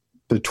know,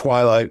 the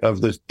twilight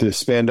of the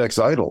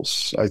spandex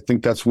idols. I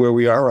think that's where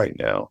we are right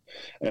now.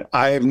 And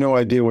I have no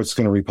idea what's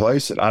going to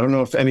replace it. I don't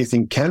know if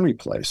anything can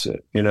replace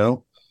it, you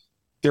know?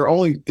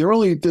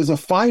 There's a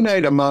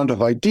finite amount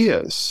of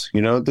ideas,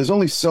 you know? There's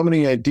only so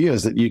many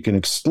ideas that you can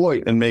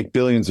exploit and make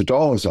billions of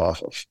dollars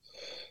off of.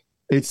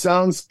 It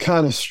sounds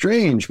kind of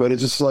strange, but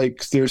it's just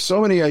like there's so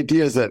many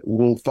ideas that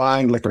will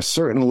find like a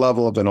certain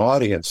level of an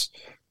audience,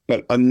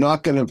 but are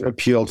not going to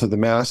appeal to the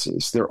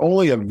masses. There are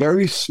only a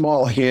very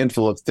small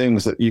handful of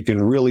things that you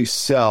can really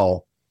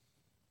sell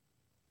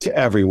to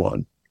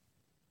everyone.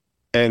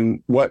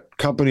 And what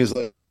companies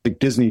like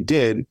Disney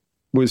did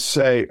was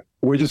say,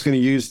 we're just going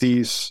to use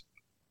these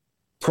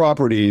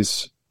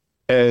properties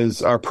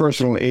as our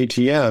personal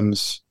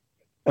ATMs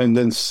and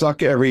then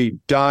suck every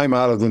dime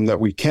out of them that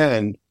we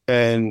can.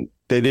 And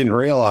they didn't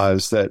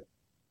realize that,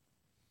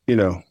 you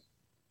know,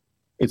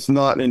 it's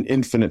not an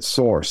infinite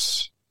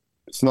source.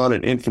 It's not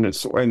an infinite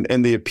source.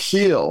 And the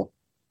appeal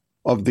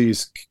of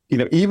these, you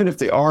know, even if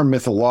they are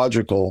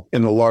mythological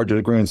in the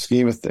larger grand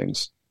scheme of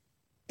things,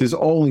 there's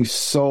only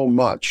so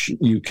much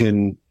you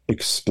can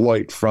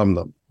exploit from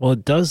them. Well,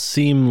 it does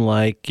seem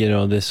like, you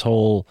know, this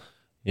whole,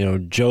 you know,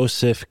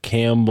 Joseph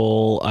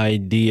Campbell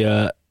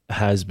idea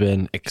has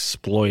been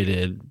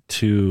exploited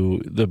to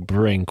the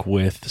brink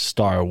with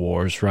Star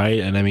Wars,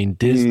 right? And I mean,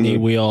 Disney,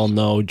 we all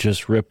know,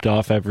 just ripped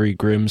off every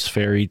Grimm's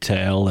fairy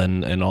tale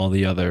and all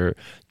the other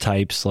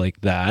types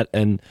like that.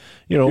 And,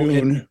 you know,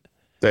 Dune.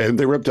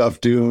 They ripped off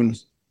Dune.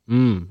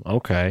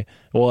 Okay.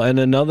 Well, and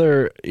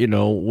another,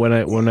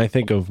 when I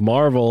think of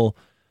Marvel,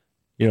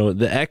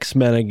 the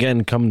X-Men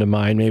again come to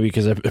mind, maybe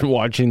because I've been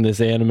watching this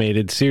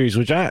animated series,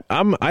 which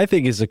I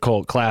think is a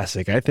cult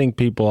classic. I think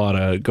people ought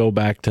to go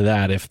back to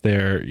that if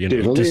they're,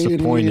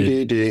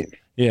 disappointed.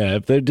 Yeah,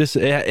 if they're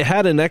it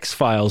had an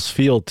X-Files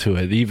feel to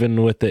it,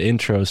 even with the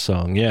intro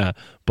song. Yeah,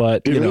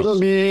 but yeah,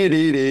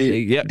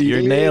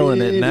 you're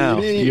nailing it now.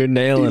 You're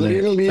nailing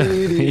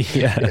it.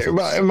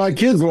 Yeah, my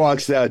kids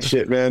watch that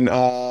shit, man.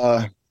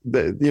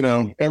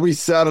 Every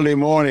Saturday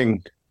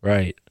morning.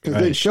 Right.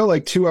 Because they'd show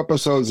like 2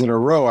 episodes in a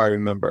row, I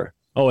remember.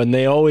 Oh, and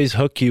they always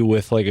hook you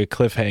with like a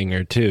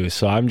cliffhanger too.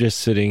 So I'm just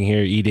sitting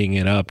here eating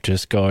it up,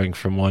 just going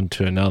from one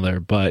to another.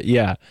 But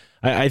yeah,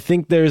 I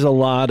think there's a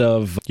lot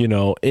of,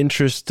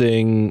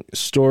 interesting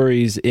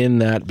stories in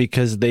that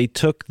because they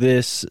took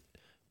this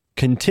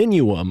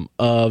continuum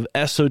of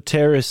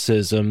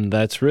esotericism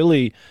that's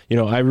really,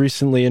 I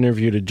recently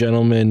interviewed a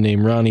gentleman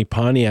named Ronnie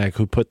Pontiac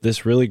who put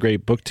this really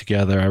great book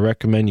together. I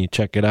recommend you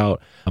check it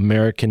out,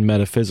 American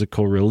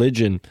Metaphysical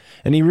Religion.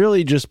 And he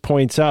really just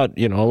points out,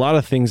 a lot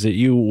of things that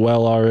you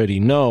well already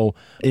know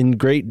in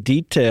great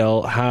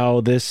detail,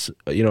 how this,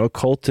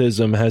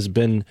 occultism has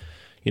been,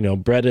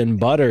 bread and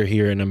butter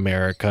here in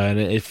America. And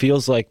it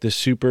feels like the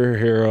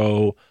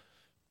superhero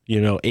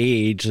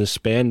age, the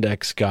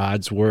spandex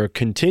gods were a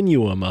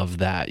continuum of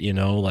that,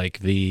 like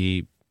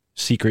the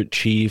secret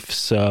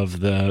chiefs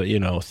of the,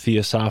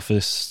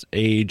 Theosophist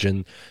age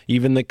and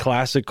even the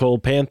classical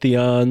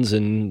pantheons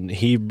and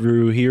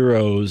Hebrew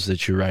heroes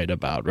that you write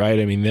about,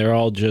 right? I mean, they're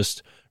all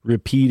just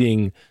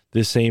repeating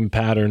the same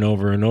pattern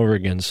over and over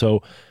again.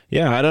 So,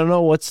 yeah, I don't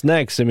know what's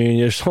next. I mean,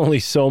 there's only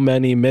so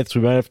many myths.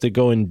 We might have to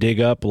go and dig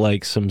up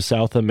like some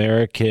South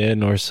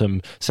American or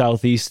some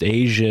Southeast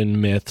Asian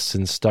myths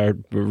and start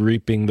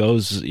reaping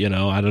those,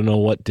 I don't know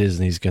what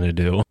Disney's going to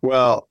do.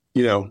 Well,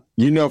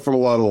 from a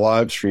lot of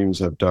live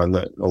streams I've done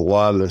that a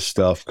lot of this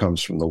stuff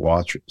comes from the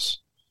Watchers.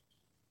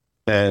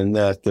 And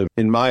that,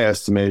 in my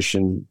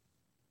estimation,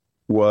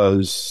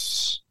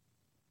 was,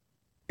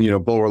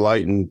 Bulwer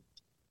Lytton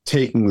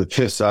taking the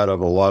piss out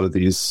of a lot of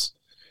these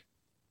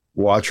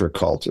Watcher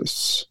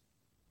cultists,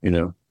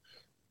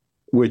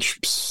 which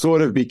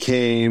sort of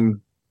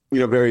became,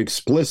 very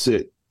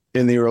explicit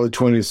in the early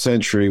 20th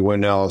century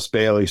when Alice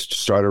Bailey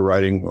started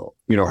writing,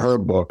 her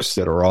books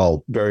that are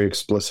all very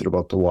explicit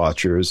about the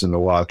Watchers, and the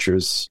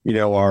Watchers,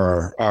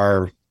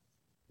 are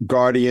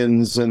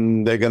guardians,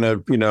 and they're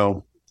going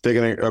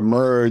to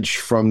emerge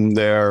from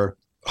their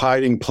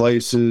hiding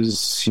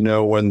places,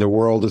 when the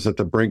world is at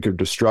the brink of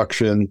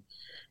destruction,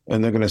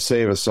 and they're going to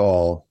save us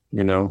all.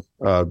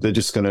 They're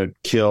just going to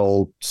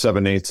kill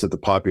 7/8 of the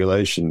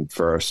population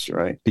first,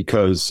 right?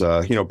 Because,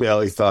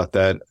 Bailey thought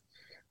that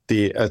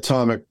the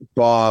atomic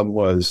bomb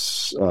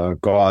was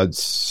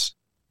God's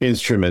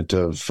instrument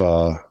of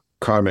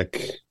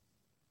karmic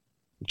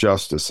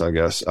justice, I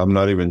guess. I'm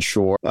not even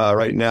sure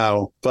right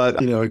now.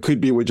 But, it could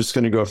be we're just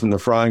going to go from the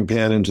frying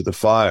pan into the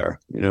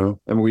fire,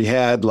 And we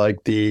had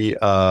like the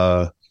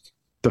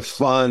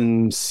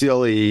fun,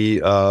 silly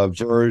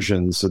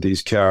versions of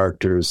these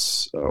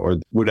characters, or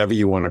whatever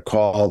you want to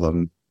call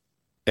them.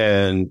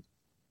 And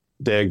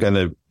they're going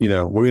to,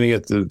 we're going to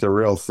get the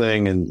real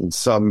thing in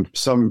some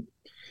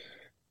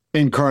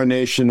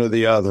incarnation or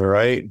the other,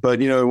 right? But,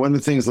 one of the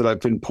things that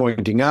I've been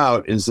pointing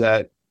out is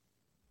that,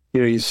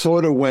 you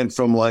sort of went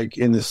from like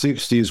in the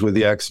 60s where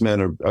the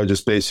X-Men are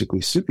just basically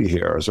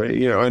superheroes, right?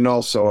 And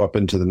also up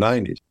into the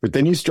 90s. But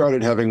then you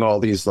started having all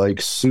these like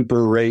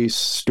super race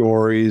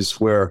stories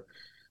where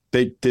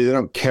they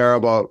don't care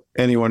about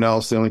anyone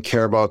else. They only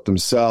care about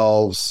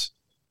themselves.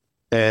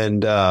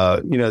 And,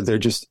 they're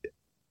just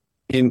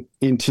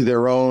into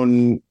their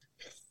own,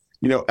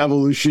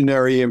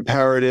 evolutionary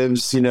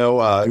imperatives.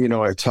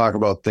 I talk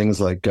about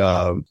things like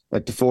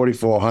the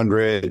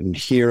 4400 and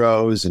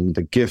Heroes and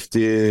The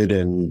Gifted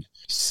and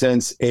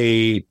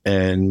Sense8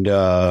 and,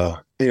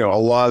 a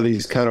lot of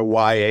these kind of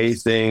YA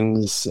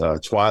things.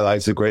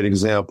 Twilight's a great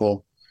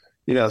example.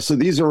 So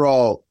these are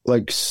all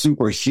like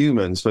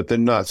superhumans, but they're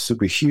not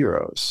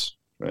superheroes,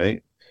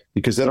 right?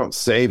 Because they don't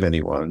save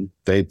anyone.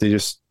 They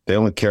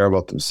only care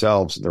about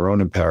themselves and their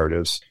own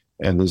imperatives.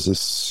 And there's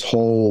this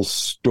whole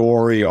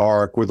story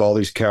arc with all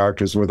these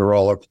characters where they're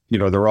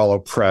all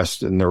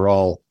oppressed and they're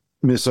all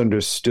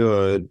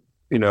misunderstood,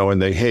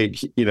 and they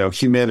hate,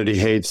 humanity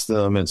hates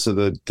them. And so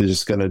they're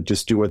just going to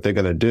do what they're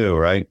going to do.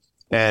 Right.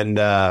 And,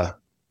 that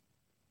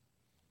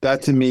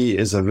to me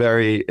is a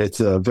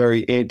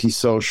very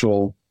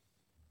antisocial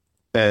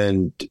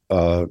and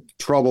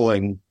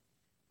troubling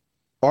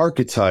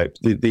archetype.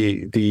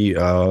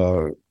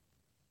 The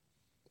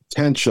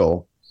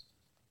potential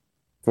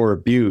for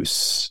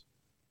abuse,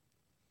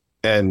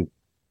 and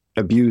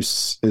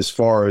abuse as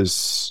far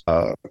as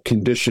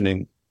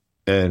conditioning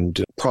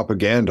and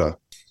propaganda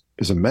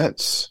is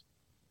immense.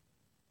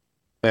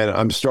 And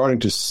I'm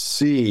starting to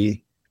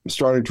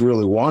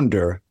really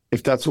wonder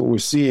if that's what we're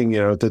seeing,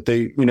 that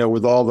they,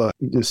 with all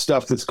the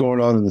stuff that's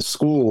going on in the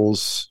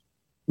schools,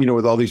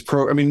 with all these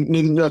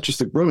not just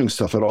the grooming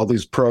stuff, but all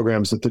these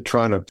programs that they're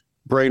trying to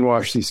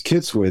brainwash these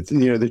kids with.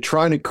 They're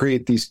trying to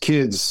create these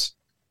kids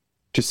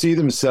to see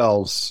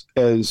themselves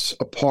as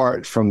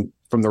apart from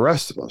the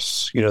rest of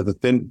us.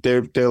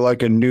 That they're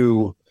like a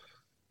new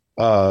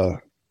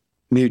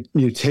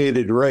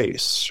mutated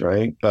race,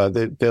 right?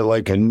 They're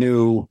like a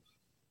new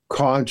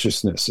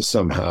consciousness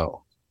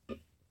somehow,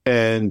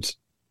 and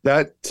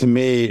that to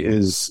me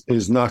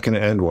is not going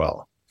to end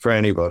well for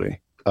anybody.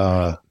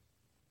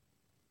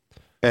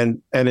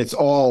 And it's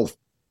all,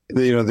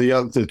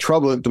 the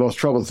trouble. The most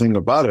troubling thing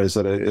about it is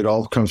that it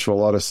all comes from a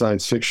lot of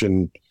science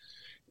fiction.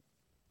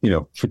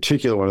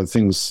 Particularly one of the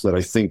things that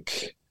I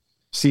think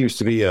seems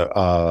to be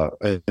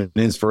an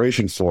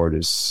inspiration for it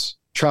is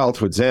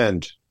Childhood's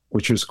End,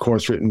 which was, of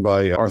course, written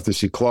by Arthur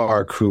C.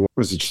 Clarke, who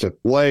was just a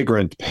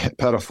flagrant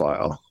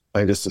pedophile,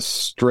 just a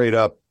straight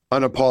up,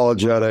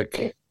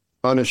 unapologetic,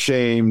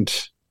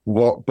 unashamed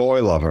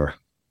boy lover.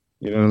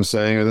 You know what I'm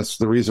saying? And that's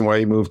the reason why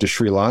he moved to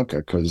Sri Lanka,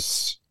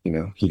 because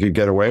he could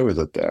get away with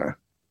it there.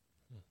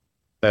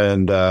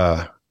 And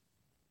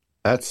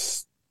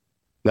that's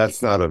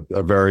not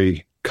a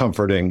very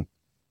comforting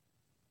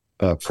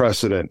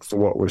precedent for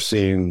what we're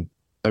seeing.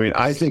 I mean,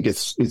 I think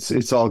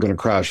it's all going to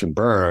crash and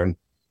burn.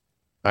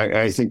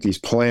 I think these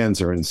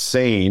plans are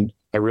insane.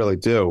 I really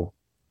do.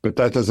 But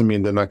that doesn't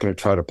mean they're not going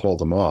to try to pull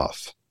them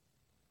off.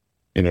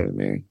 You know what I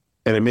mean?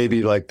 And it may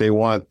be like they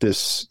want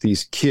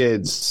these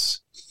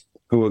kids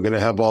who are going to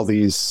have all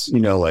these,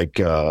 what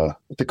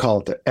they call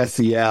it, the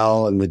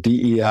SEL and the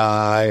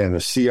DEI and the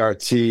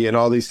CRT and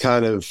all these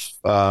kind of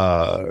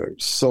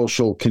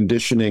social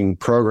conditioning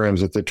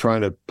programs that they're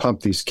trying to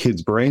pump these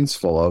kids' brains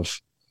full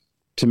of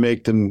to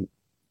make them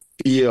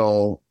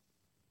feel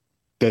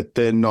that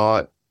they're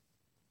not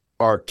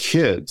our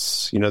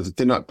kids, that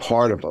they're not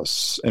part of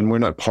us and we're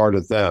not part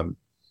of them.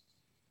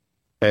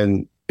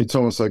 And it's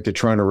almost like they're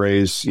trying to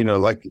raise,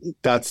 like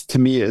that's, to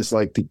me, is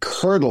like the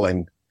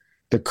curdling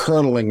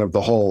of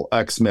the whole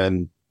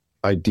X-Men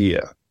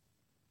idea.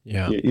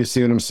 Yeah. You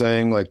see what I'm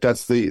saying? Like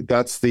that's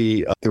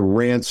the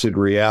rancid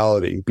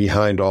reality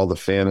behind all the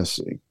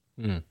fantasy.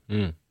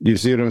 Mm-hmm. You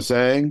see what I'm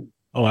saying?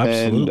 Oh,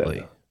 absolutely.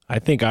 And, I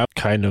think I've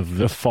kind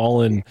of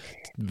fallen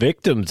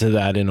victim to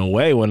that in a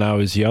way when I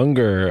was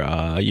younger,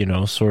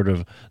 sort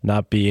of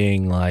not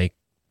being like,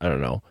 I don't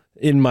know,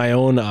 in my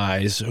own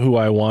eyes, who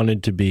I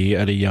wanted to be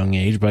at a young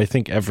age. But I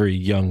think every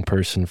young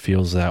person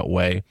feels that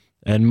way.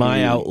 And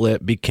my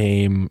outlet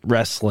became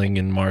wrestling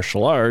and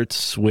martial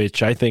arts,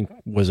 which I think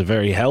was a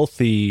very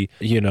healthy,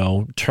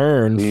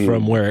 turn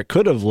from where it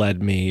could have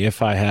led me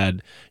if I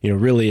had,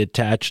 really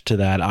attached to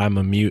that I'm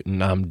a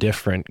mutant, I'm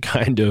different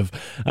kind of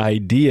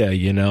idea,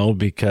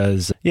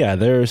 because, yeah,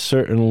 there are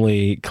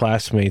certainly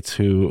classmates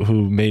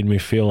who made me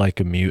feel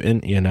like a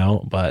mutant,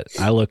 but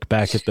I look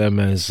back at them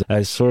as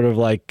sort of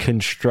like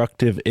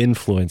constructive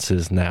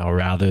influences now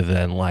rather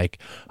than like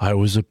I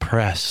was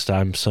oppressed,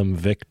 I'm some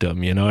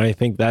victim, I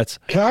think that's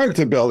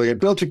character building.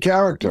 It built your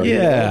character.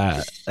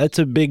 Yeah, that's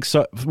a big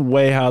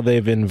way how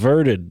they've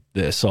inverted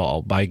this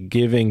all by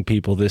giving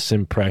people this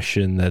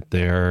impression that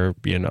they're,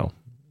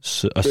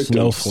 a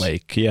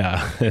snowflake.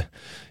 Yeah.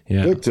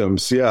 Yeah.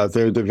 Victims. Yeah.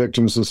 They're the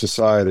victims of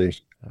society.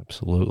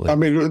 Absolutely. I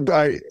mean,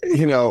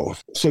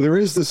 so there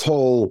is this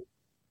whole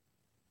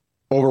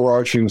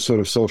overarching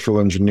sort of social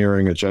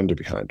engineering agenda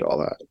behind all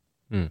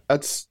that.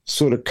 That's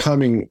sort of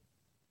coming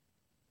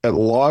at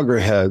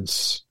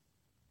loggerheads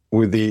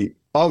with the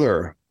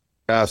other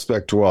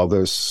aspect to all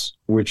this,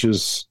 which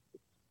is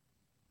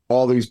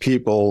all these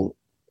people,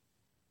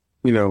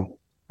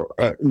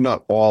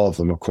 not all of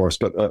them, of course,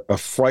 but a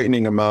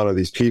frightening amount of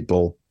these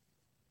people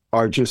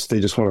they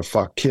just want to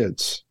fuck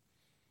kids.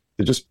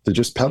 They're just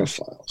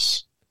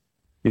pedophiles,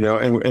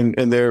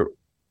 and they're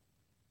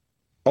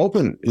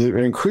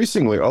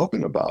increasingly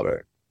open about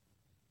it.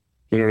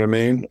 You know what I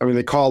mean? I mean,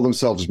 they call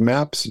themselves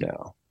MAPS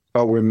now.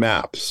 Oh, we're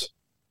MAPS,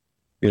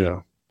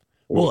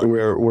 Well,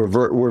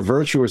 we're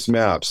virtuous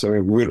MAPS. I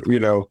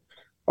mean,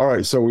 all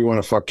right, so we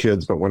want to fuck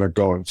kids, but we're not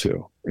going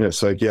to.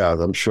 It's like, yeah,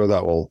 I'm sure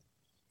that'll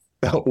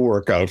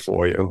work out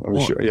for you. I'm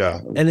sure,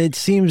 yeah. And it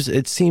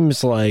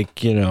seems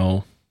like,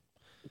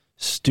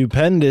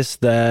 stupendous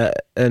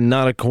that, and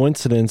not a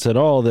coincidence at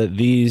all, that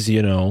these,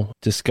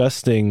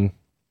 disgusting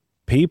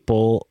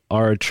people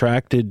are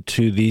attracted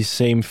to these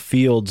same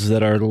fields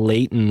that are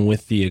latent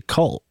with the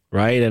occult.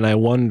 Right. And I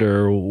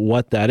wonder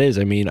what that is.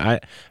 I mean, I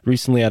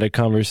recently had a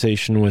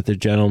conversation with a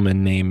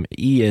gentleman named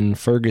Ian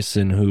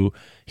Ferguson, who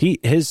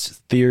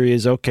his theory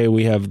is, okay,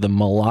 we have the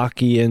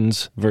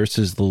Malachians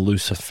versus the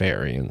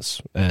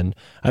Luciferians. And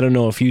I don't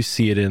know if you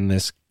see it in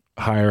this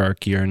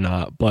hierarchy or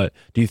not, but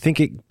do you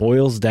think it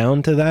boils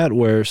down to that,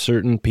 where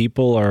certain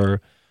people are,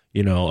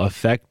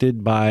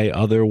 affected by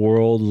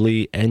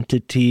otherworldly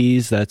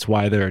entities? That's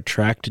why they're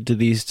attracted to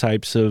these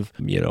types of,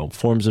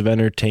 forms of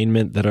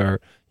entertainment that are,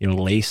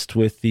 laced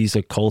with these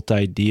occult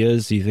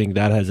ideas. Do you think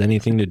that has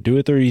anything to do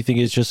with it, or do you think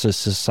it's just a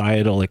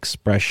societal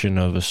expression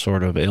of a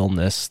sort of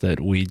illness that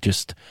we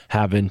just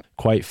haven't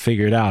quite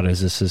figured out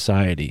as a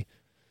society?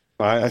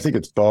 I think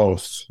it's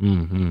both.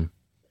 Mm-hmm.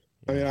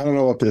 I mean, I don't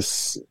know what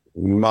this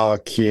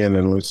Malachian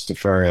and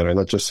Luciferian,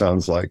 that just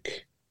sounds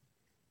like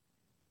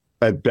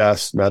at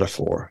best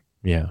metaphor.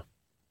 Yeah.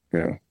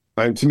 Yeah.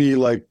 To me,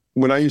 like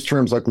when I use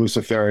terms like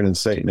Luciferian and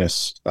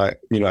Satanist, I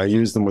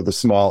use them with a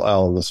small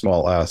L and the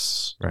small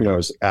S, Right.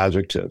 as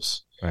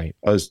adjectives, Right.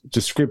 as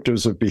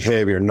descriptives of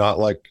behavior, not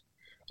like,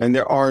 and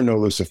there are no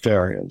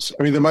Luciferians.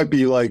 I mean, there might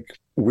be like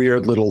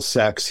weird little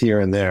sects here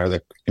and there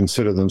that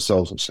consider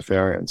themselves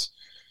Luciferians,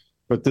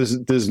 but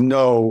there's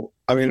no,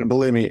 I mean,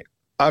 believe me,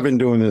 I've been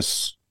doing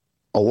this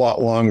a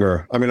lot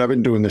longer. I mean, I've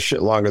been doing this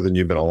shit longer than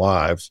you've been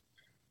alive.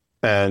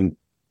 And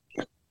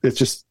it's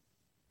just,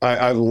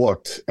 I've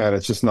looked and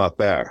it's just not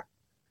there.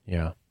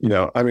 Yeah.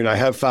 I mean, I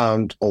have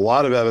found a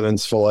lot of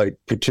evidence for like,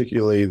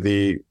 particularly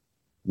the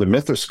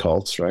Mithras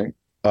cults, right?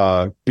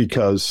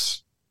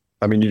 Because,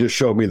 I mean, you just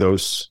showed me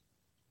those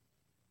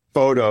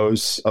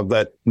photos of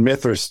that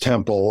Mithras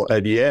temple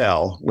at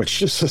Yale,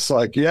 which is just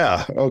like,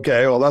 yeah,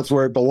 okay, well, that's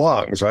where it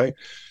belongs, right?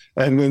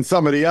 And then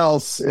somebody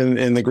else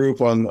in the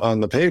group on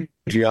the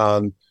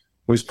Patreon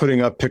was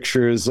putting up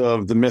pictures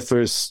of the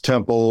Mithras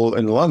temple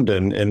in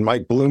London in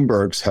Mike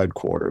Bloomberg's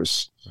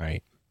headquarters.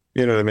 Right.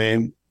 You know what I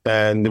mean?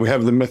 And we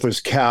have the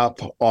Mithras cap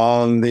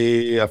on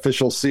the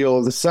official seal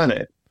of the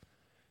Senate.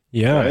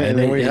 Yeah. Right? And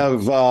then we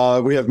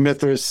have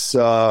Mithras,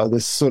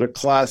 this sort of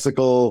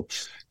classical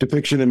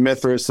depiction of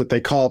Mithras that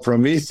they call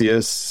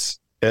Prometheus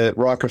at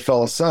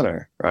Rockefeller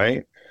Center,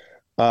 right?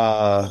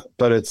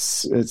 But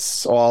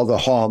it's all the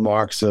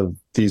hallmarks of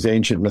these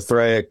ancient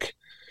Mithraic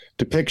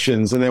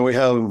depictions. And then we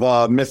have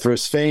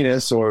Mithras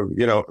Phanes, or,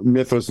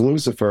 Mithras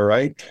Lucifer,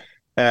 right?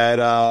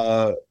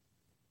 At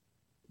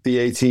the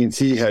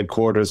AT&T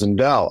headquarters in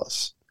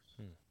Dallas,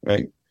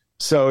 right?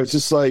 So it's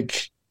just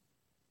like,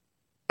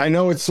 I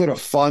know it's sort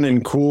of fun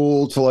and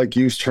cool to like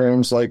use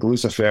terms like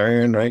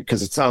Luciferian, right?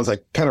 Because it sounds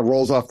like, kind of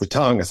rolls off the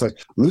tongue. It's like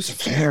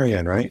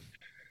Luciferian, right?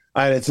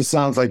 And it just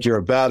sounds like you're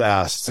a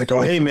badass. It's like,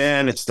 oh, hey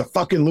man, it's the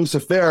fucking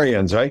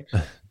Luciferians, right?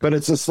 But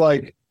it's just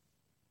like,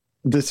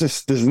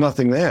 there's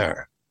nothing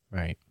there.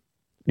 Right.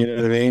 You know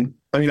what I mean?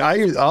 I mean,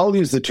 I'll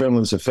use the term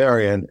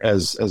Luciferian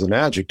as an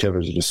adjective,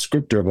 as a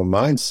descriptor of a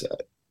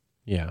mindset.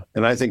 Yeah.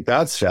 And I think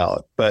that's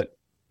valid. But,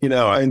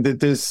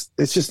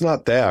 it's just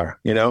not there,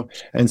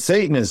 And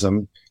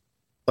Satanism,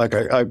 like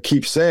I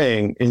keep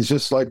saying, is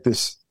just like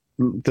this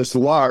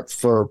LARP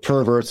for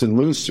perverts and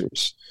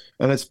losers.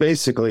 And it's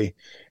basically,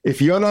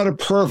 if you're not a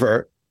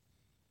pervert,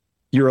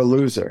 you're a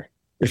loser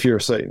if you're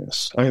a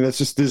Satanist. I mean, that's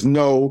just, there's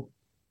no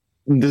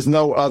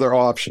other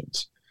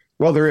options.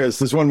 Well,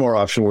 there's one more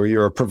option where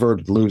you're a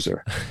perverted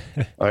loser.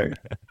 Right?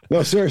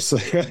 No,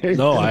 seriously.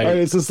 No,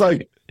 it's just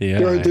like,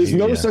 there's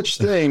no such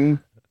thing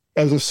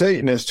as a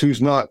Satanist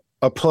who's not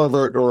a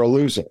pervert or a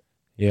loser.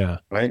 Yeah.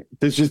 Right?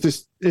 There's just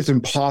this, it's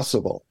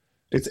impossible.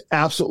 It's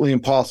absolutely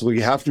impossible.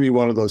 You have to be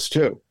one of those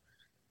two.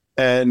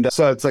 And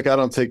so it's like, I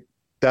don't take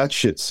that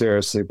shit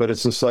seriously, but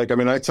it's just like, I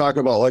mean, I talk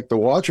about like the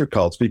Watcher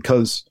cults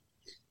because,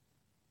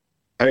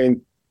 I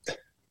mean,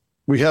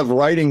 we have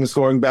writings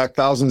going back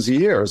thousands of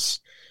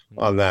years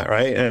on that,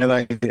 right?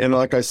 And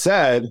like I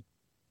said,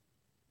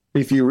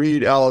 if you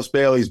read Alice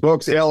Bailey's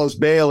books, Alice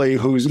Bailey,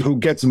 who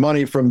gets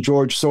money from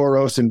George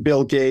Soros and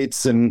Bill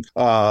Gates and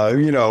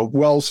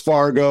Wells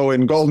Fargo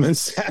and Goldman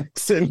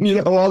Sachs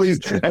and all these,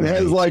 and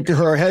has like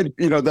her head,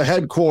 the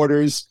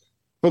headquarters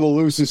for the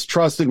Lucis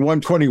Trust in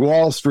 120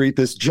 Wall Street,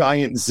 this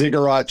giant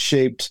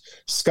ziggurat-shaped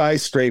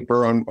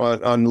skyscraper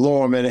on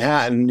Lower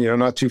Manhattan,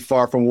 not too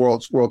far from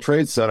World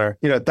Trade Center.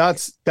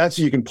 That's what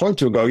you can point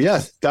to and go,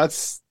 yes,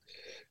 that's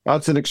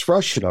an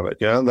expression of it.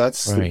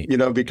 That's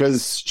right.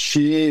 Because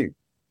she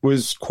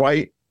was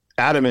quite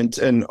adamant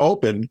and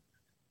open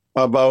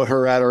about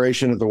her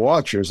adoration of the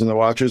Watchers, and the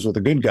Watchers were the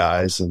good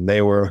guys, and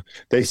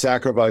they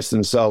sacrificed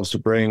themselves to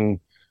bring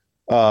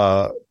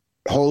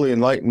holy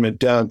enlightenment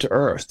down to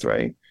earth,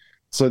 right?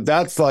 So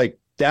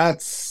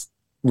that's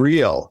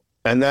real,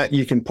 and that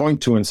you can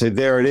point to and say,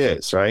 there it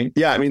is, right?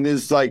 Yeah, I mean,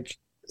 there's like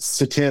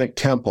Satanic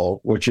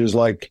Temple, which is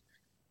like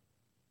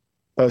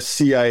a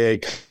CIA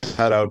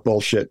cutout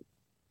bullshit,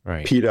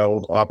 right,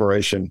 pedo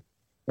operation,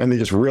 and they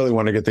just really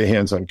want to get their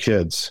hands on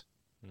kids,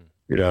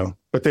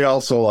 But they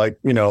also like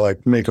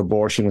make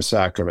abortion a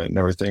sacrament and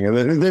everything,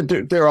 and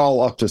they're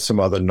all up to some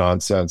other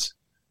nonsense,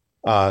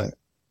 but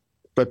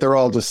they're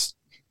all just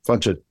a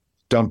bunch of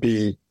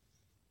dumpy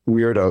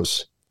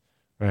weirdos.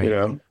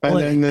 right.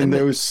 And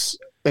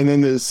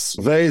then there's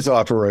Vay's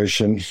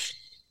operation,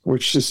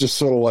 which is just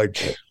sort of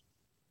like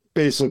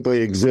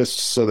basically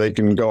exists so they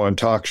can go on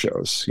talk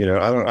shows. I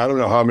don't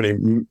know how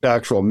many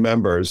actual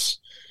members.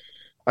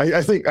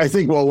 I think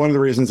well, one of the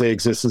reasons they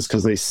exist is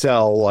because they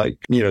sell like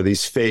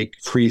these fake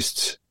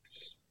priesthoods.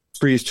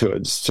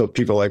 So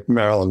people like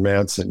Marilyn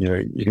Manson,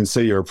 you can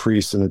say you're a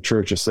priest in the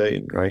Church of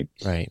Satan, right?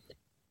 Right.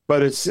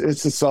 But it's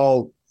just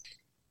all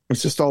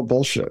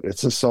bullshit.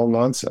 It's just all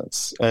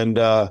nonsense. And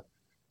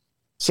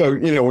so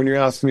when you're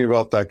asking me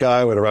about that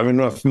guy, whatever, I mean, I'm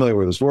not familiar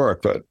with his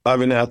work, but I've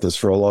been at this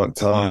for a long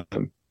time,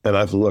 and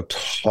I've looked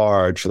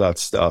hard for that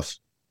stuff,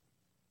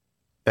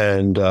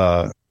 and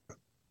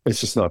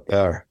it's just not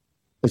there.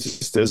 It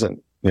just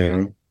isn't,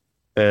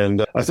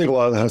 And I think a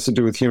lot of that has to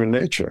do with human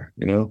nature,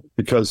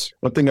 because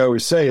one thing I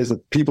always say is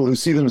that people who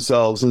see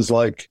themselves as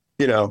like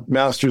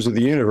masters of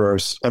the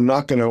universe, I'm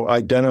not going to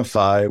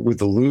identify with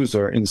the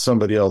loser in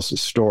somebody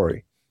else's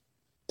story.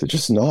 They're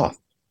just not.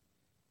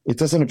 It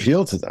doesn't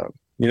appeal to them.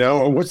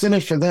 What's in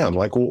it for them?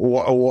 Like,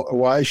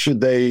 why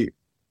should they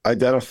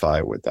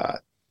identify with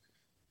that?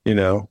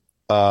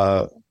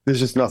 There's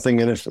just nothing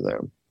in it for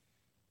them.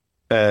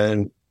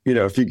 And,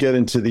 if you get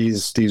into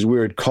these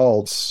weird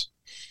cults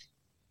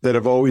that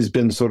have always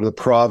been sort of the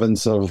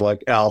province of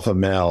like alpha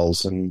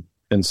males and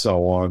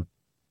so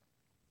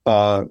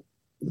on,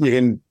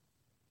 you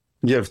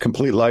have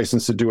complete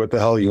license to do what the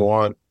hell you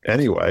want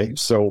anyway.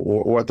 So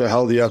what the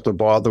hell do you have to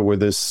bother with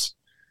this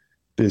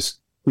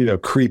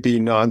creepy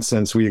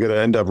nonsense where you're going to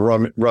end up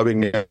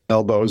rubbing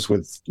elbows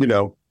with,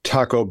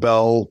 Taco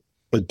Bell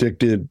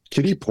addicted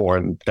kiddie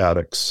porn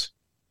addicts,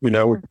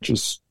 which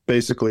is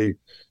basically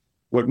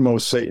what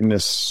most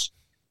Satanists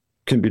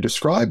can be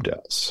described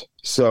as.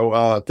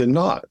 So they're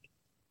not.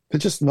 They're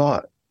just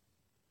not.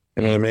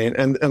 You know what I mean?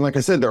 And like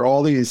I said, there are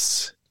all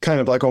these kind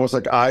of like almost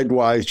like eyed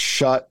wide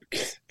shut,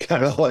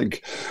 kind of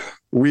like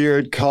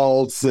weird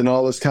cults and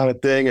all this kind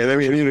of thing. And I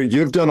mean,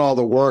 you've done all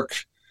the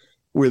work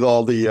with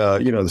all the,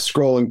 the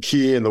scrolling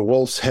key and the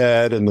wolf's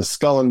head and the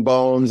skull and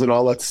bones and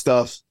all that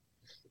stuff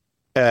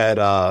at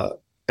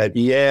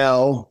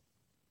Yale.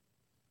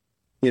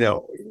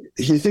 You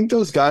think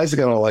those guys are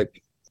going to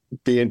like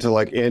be into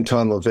like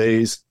Anton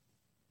LaVey's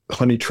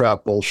honey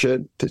trap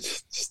bullshit?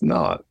 It's just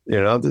not,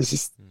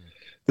 there's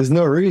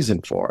no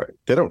reason for it.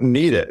 They don't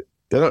need it.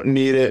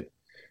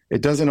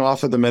 It doesn't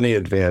offer them any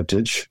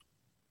advantage.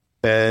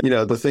 And,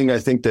 the thing I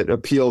think that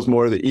appeals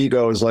more to the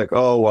ego is like,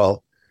 oh,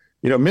 well,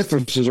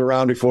 Mithras was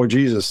around before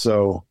Jesus.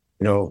 So,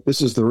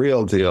 this is the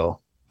real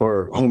deal,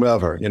 or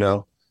whomever,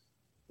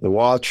 the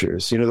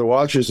Watchers. The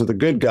Watchers are the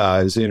good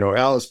guys.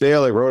 Alice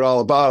Bailey wrote all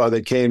about how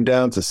they came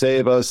down to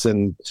save us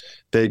and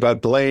they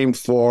got blamed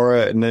for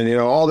it. And then,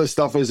 all this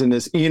stuff is in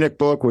this Enoch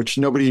book, which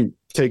nobody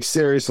takes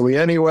seriously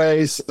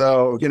anyway.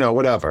 So,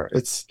 whatever.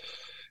 It's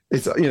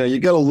you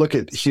got to look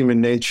at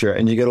human nature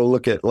and you got to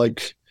look at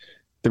like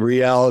the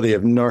reality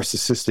of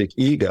narcissistic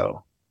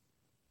ego.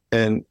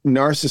 And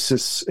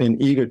narcissists and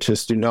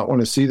egotists do not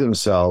want to see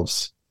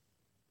themselves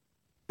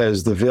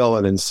as the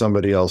villain in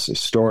somebody else's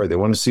story. They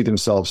want to see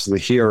themselves as the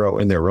hero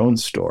in their own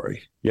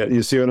story. Yeah,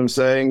 you see what I'm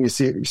saying? You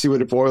see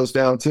what it boils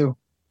down to?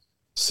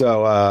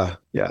 So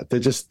they're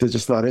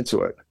just not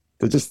into it.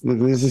 There's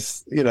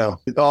just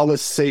all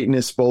this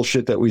Satanist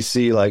bullshit that we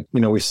see, like,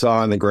 we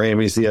saw in the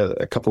Grammys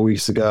a couple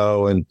weeks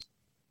ago,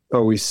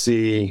 or we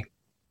see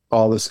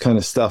all this kind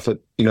of stuff at,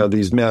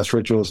 these mass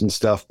rituals and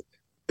stuff.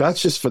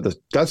 That's just for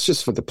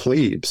the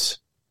plebes.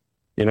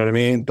 You know what I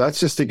mean? That's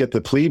just to get the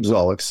plebes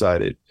all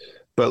excited.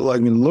 But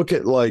like, look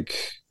at like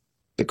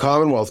the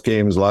Commonwealth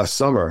Games last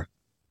summer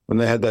when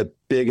they had that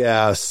big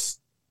ass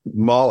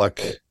Moloch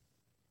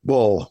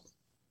bull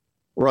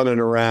running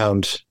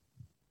around.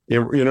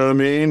 You know what I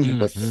mean? Mm-hmm.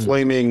 The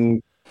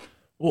flaming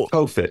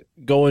Tophet.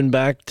 Going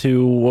back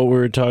to what we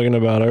were talking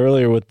about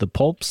earlier with the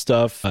pulp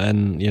stuff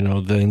and,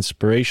 the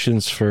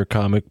inspirations for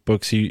comic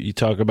books, you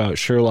talk about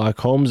Sherlock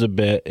Holmes a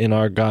bit in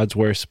Our Gods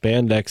Wear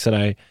Spandex, and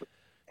I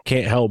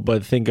can't help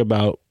but think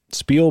about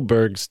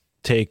Spielberg's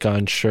take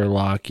on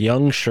Sherlock,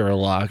 young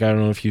Sherlock. I don't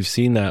know if you've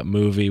seen that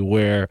movie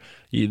where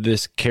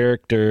this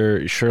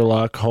character,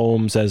 Sherlock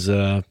Holmes, as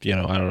a,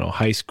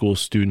 high school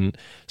student,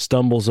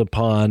 stumbles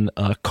upon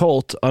a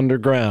cult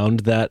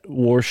underground that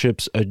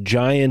worships a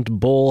giant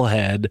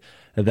bullhead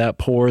that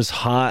pours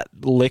hot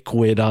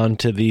liquid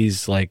onto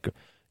these, like,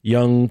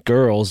 young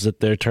girls that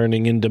they're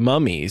turning into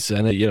mummies.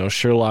 And,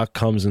 Sherlock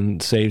comes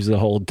and saves the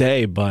whole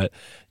day. But,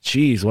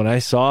 geez, when I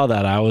saw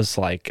that, I was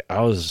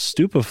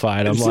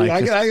stupefied. I'm like,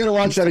 I got to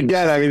watch that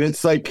again. I mean,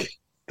 it's like,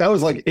 that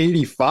was like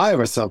 85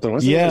 or something.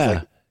 Wasn't it? It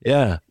was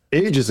yeah.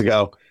 Ages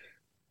ago.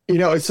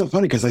 It's so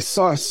funny because I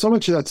saw so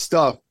much of that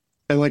stuff.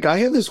 And like, I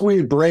have this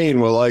weird brain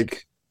where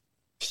like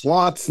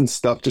plots and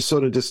stuff just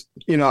sort of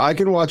I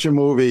can watch a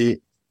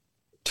movie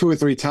 2 or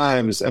 3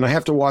 times and I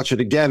have to watch it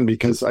again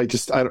because I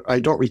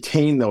don't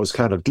retain those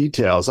kind of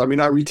details. I mean,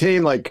 I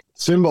retain like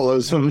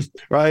symbolism,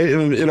 right?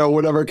 And,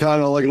 whatever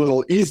kind of like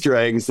little Easter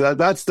eggs,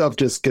 that stuff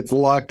just gets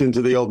locked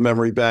into the old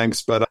memory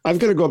banks. But I'm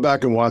going to go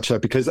back and watch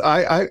that because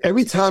I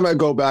every time I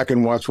go back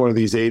and watch one of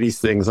these 80s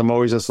things, I'm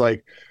always just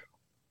like,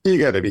 you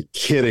got to be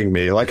kidding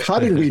me. Like, how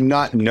did we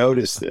not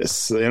notice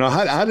this?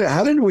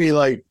 How did we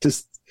like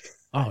just,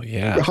 oh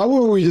yeah, how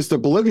were we just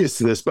oblivious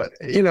to this? But,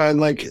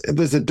 and like,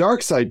 there's a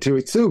dark side to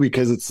it too,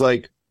 because it's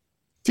like a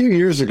few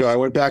years ago, I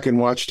went back and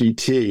watched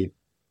E.T.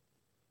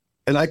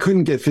 and I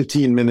couldn't get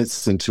 15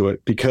 minutes into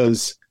it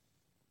because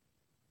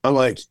I'm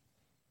like,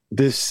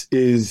 this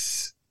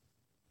is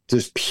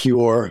just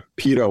pure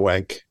pedo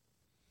wank.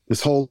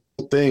 This whole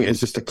thing is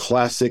just a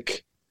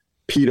classic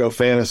pedo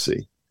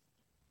fantasy.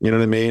 You know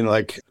what I mean?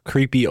 Like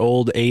creepy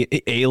old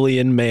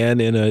alien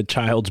man in a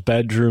child's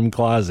bedroom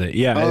closet.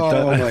 Yeah.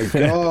 Oh my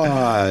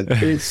God.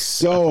 It's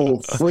so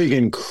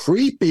freaking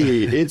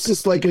creepy. It's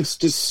just like, it's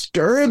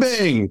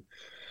disturbing.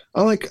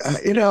 I'm like,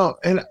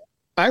 and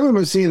I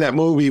remember seeing that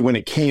movie when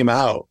it came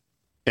out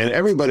and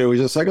everybody was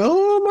just like,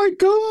 oh my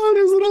God,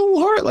 his little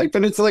heart. Like,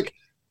 but it's like,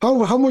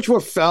 how much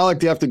more phallic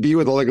do you have to be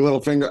with like a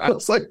little finger? I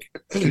was like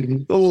a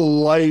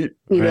little light,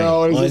 you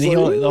know. Well, It's and just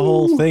like, the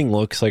whole ooh. thing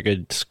looks like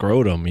a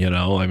scrotum, you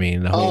know. I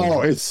mean, the whole,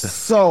 Oh, it's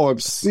so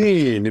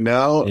obscene, you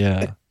know.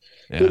 yeah,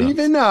 But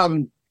yeah.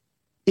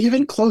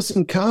 even Close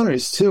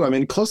Encounters too. I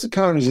mean, Close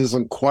Encounters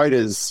isn't quite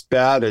as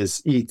bad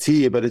as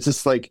E.T., but it's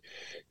just like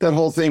that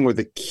whole thing with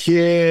the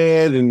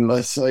kid, and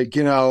it's like,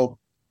 you know,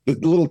 the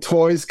little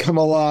toys come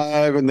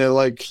alive, and they're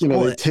like, you know,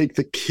 Well, they take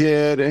the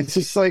kid, and it's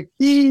just like,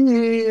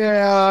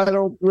 yeah, I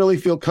don't really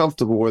feel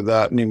comfortable with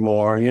that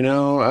anymore. You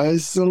know,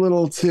 it's a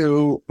little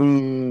too.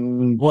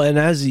 Well, and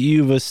as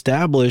you've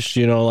established,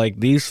 you know, like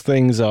these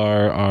things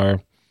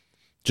are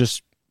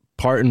just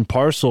part and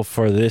parcel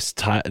for this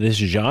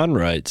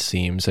genre, it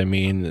seems. I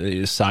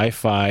mean,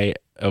 sci-fi,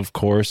 of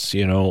course,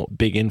 you know,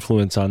 big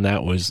influence on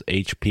that was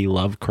H.P.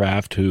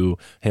 Lovecraft, who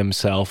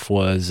himself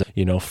was,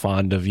 you know,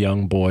 fond of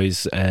young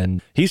boys,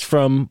 and he's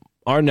from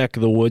our neck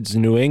of the woods,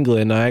 New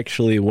England. I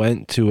actually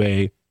went to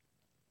a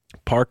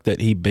park that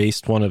he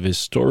based one of his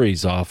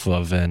stories off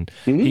of, and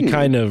he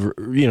kind of,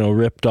 you know,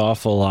 ripped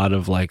off a lot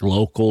of like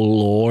local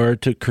lore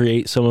to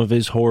create some of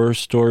his horror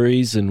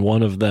stories, and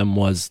one of them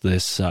was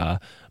this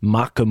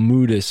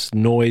Macamutus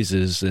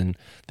noises, and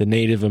the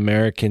Native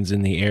Americans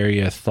in the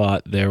area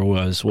thought there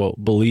was, well,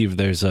 believe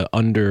there's a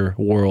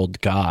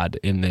underworld god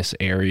in this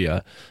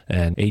area.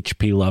 And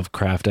H.P.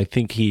 Lovecraft, I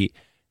think the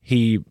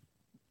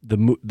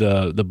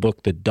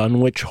book The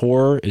Dunwich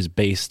Horror is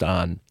based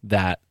on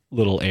that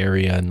little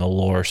area and the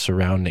lore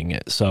surrounding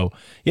it. So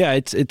yeah,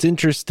 it's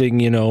interesting,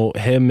 you know,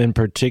 him in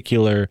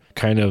particular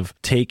kind of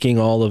taking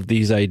all of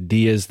these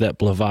ideas that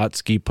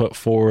Blavatsky put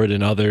forward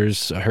and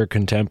others, her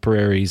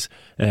contemporaries,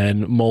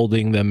 and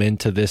molding them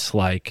into this,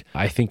 like,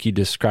 I think he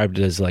described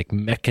it as like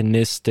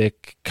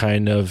mechanistic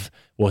kind of,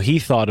 well, he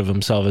thought of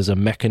himself as a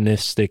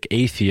mechanistic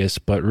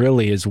atheist, but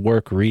really his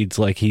work reads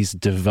like he's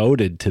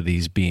devoted to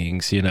these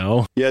beings, you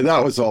know? Yeah,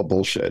 that was all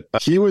bullshit.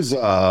 He was,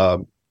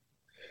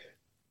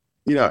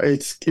 you know,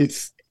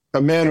 it's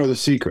a man with a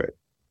secret.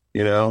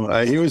 You know,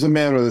 he was a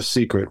man with a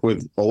secret,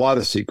 with a lot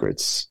of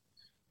secrets,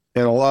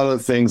 and a lot of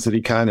the things that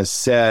he kind of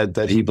said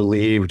that he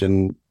believed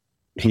and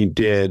he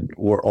did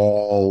were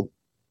all,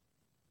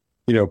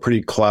 you know,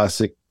 pretty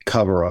classic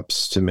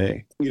cover-ups to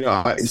me. You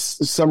know,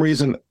 some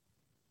reason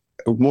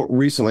more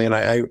recently, and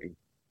I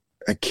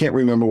can't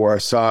remember where I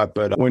saw it,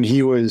 but when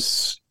he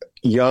was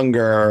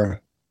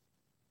younger,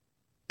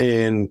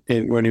 when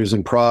he was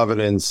in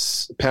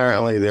Providence,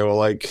 apparently they were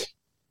like,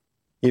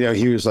 you know,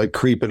 he was like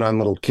creeping on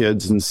little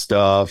kids and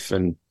stuff.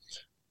 And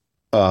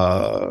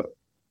I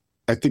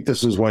think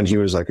this was when he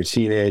was like a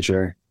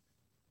teenager.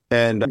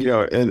 And, you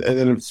know, and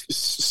then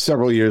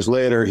several years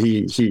later,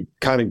 he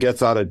kind of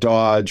gets out of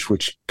Dodge,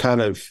 which kind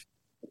of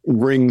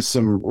rings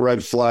some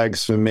red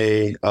flags for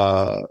me.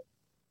 And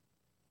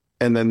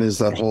then there's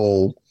that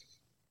whole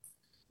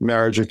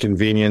Marriage of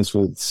Convenience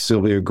with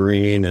Sylvia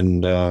Green,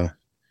 and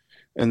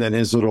then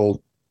his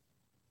little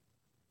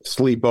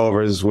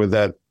sleepovers with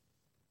that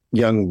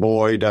young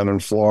boy down in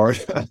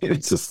Florida.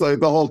 It's just like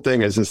the whole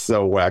thing is just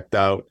so whacked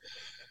out.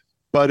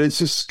 But it's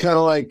just kind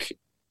of like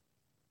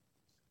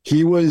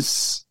he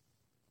was,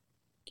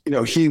 you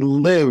know, he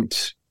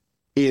lived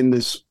in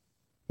this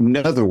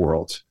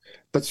netherworld.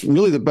 That's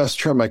really the best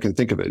term I can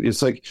think of it.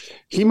 It's like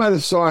he might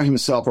have saw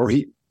himself, or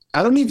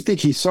I don't even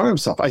think he saw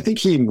himself. I think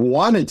he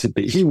wanted to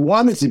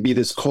be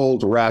this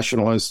cold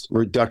rationalist,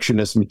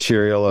 reductionist,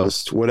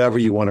 materialist, whatever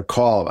you want to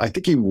call it. I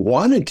think he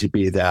wanted to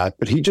be that,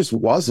 but he just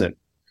wasn't.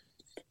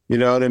 You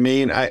know what I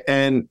mean?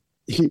 And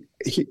he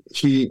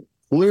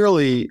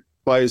clearly,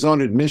 by his own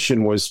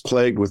admission, was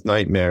plagued with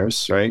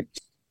nightmares, right?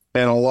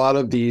 And a lot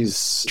of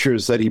these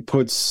pictures that he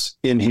puts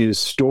in his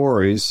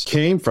stories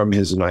came from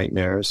his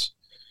nightmares.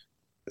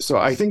 So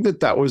I think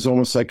that was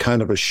almost like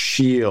kind of a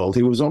shield.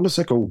 He was almost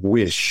like a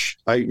wish.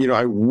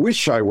 I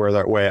wish I were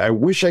that way. I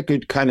wish I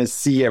could kind of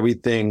see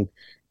everything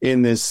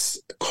in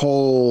this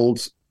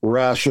cold,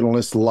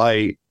 rationalist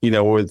light, you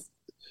know, with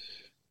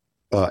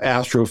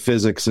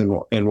astrophysics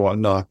and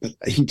whatnot, but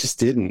he just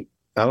didn't.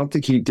 I don't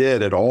think he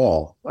did at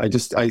all. I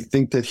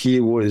think that he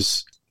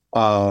was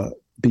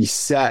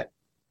beset.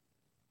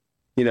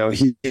 You know,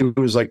 he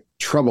was like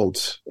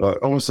troubled,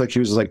 almost like he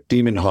was like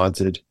demon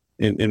haunted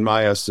in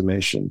my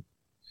estimation.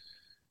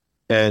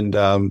 And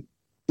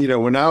you know,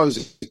 when I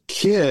was a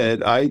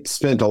kid, I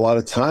spent a lot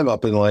of time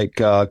up in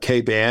like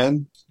Cape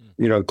Ann,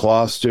 you know,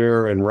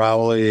 Gloucester and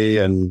Rowley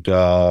and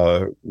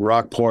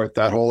Rockport,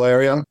 that whole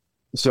area.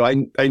 So I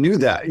knew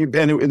that.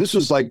 And this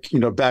was like, you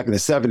know, back in the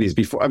 70s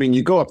before. I mean,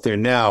 you go up there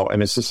now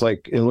and it's just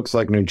like, it looks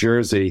like New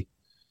Jersey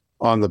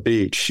on the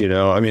beach, you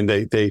know. I mean,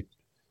 they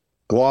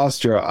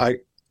Gloucester, I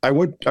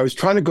was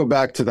trying to go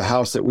back to the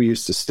house that we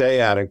used to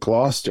stay at in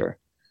Gloucester.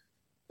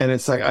 And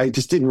it's like, I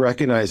just didn't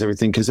recognize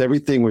everything because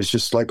everything was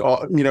just like,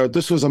 oh, you know,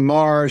 this was a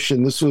marsh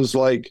and this was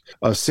like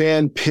a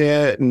sand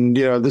pit and,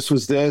 you know, this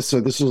was this, or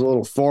this was a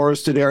little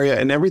forested area,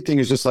 and everything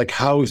is just like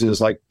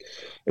houses. Like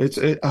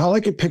I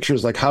like it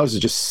pictures like houses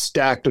just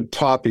stacked on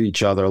top of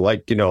each other,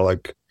 like, you know,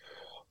 like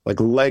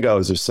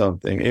Legos or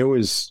something. It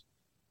was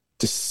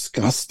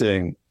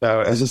disgusting.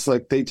 It's just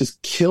like they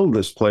just killed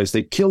this place.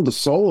 They killed the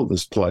soul of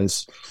this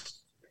place.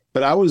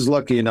 But I was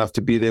lucky enough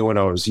to be there when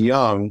I was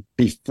young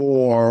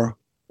before,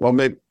 well,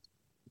 maybe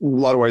a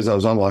lot of ways I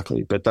was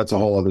unlucky, but that's a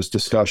whole other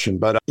discussion.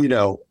 But,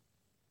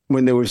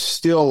 when there was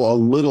still a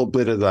little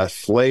bit of that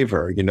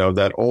flavor,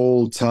 that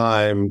old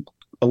time,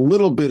 a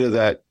little bit of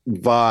that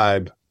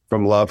vibe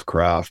from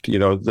Lovecraft,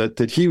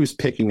 that he was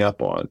picking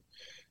up on,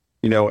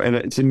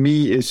 and to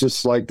me, it's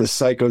just like the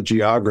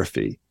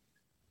psychogeography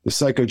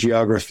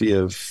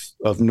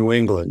of New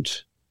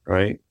England,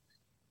 right?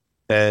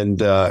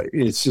 And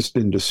it's just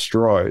been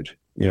destroyed,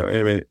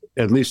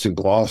 at least in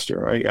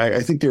Gloucester.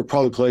 I think there are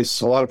probably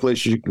a lot of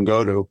places you can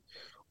go to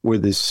where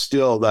there's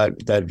still that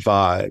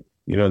vibe,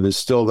 there's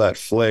still that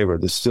flavor,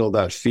 there's still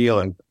that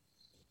feeling,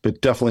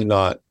 but definitely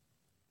not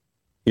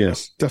in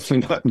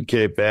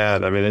Cape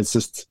Bad. I mean, it's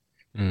just,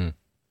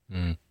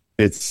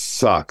 it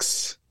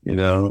sucks, and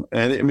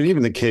I mean,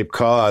 even the Cape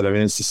Cod, I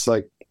mean, it's just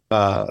like,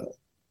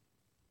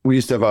 we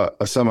used to have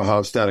a summer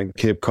house down in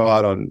Cape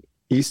Cod on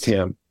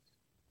Eastham,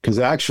 because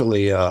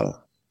actually,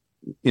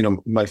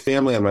 my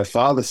family on my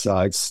father's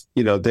sides,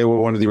 they were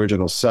one of the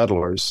original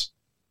settlers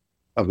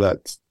of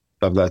that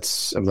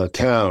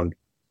town,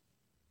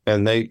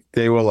 and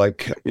they were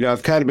like,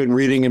 I've kind of been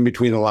reading in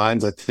between the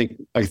lines. I think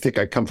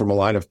I come from a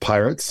line of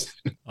pirates.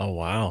 Oh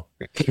wow,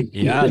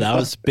 yeah, that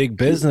was big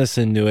business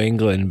in New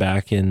England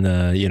back in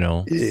the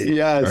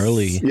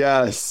early.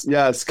 Yes,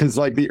 because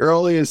like the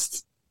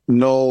earliest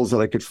Knowles that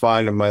I could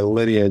find in my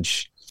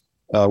lineage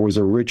was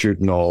a Richard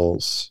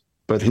Knowles,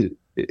 but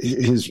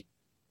his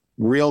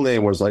real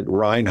name was like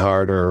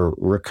Reinhard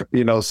or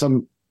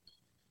some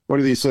one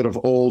of these sort of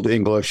old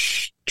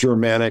English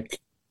Germanic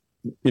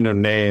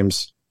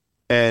names,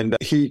 and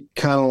he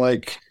kind of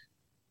like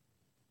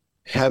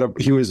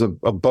he was a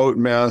boat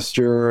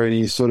master, and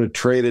he sort of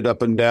traded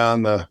up and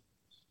down the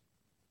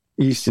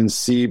eastern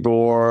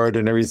seaboard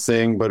and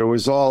everything, but it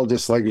was all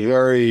just like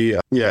very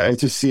it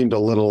just seemed a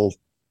little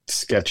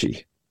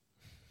sketchy,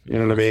 you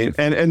know what I mean?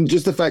 And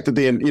just the fact that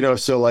they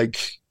so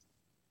like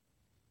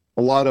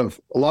a lot of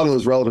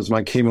those relatives of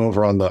mine came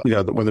over on the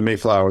when the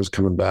Mayflower was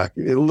coming back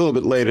a little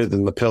bit later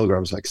than the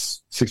Pilgrims, like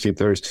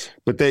 1630s,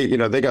 but they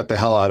they got the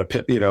hell out of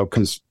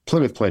because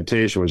Plymouth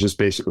Plantation was just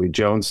basically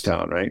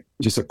Jonestown, right?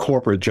 Just a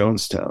corporate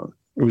Jonestown.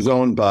 It was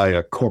owned by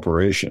a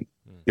corporation.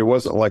 It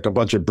wasn't like a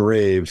bunch of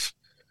brave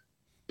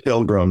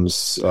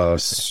pilgrims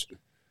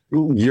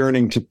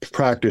yearning to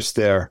practice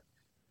their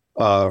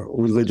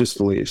religious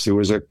beliefs. It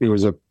was a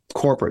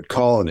corporate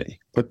colony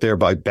put there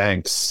by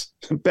bankers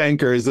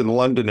in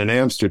London and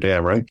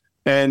Amsterdam, right?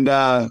 And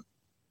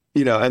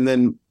and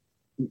then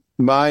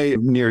my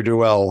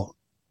ne'er-do-well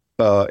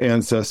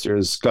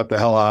ancestors got the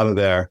hell out of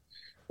there,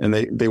 and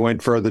they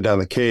went further down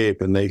the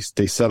Cape, and they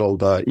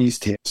settled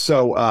Eastham.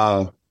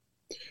 So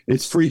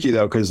it's freaky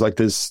though, because like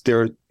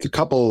there are a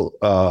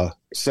couple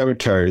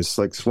cemeteries,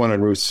 like this one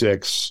on Route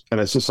 6, and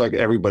it's just like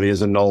everybody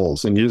is a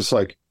Knowles, and you're just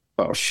like,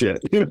 oh shit,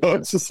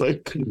 it's just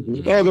like,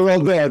 oh, they're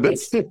all dead.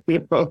 That's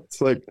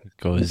it's like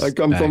I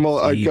come from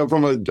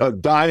a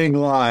dying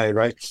line,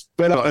 right?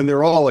 But and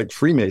they're all like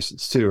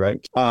Freemasons too, right?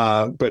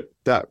 But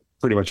that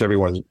pretty much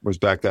everyone was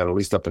back then, at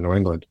least up in New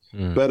England.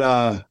 But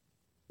I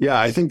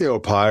think they were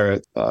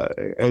pirate,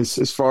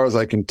 as far as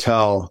I can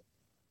tell.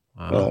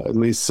 Wow. At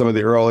least some of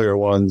the earlier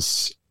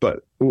ones.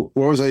 But what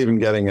was I even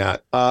getting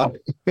at? But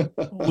the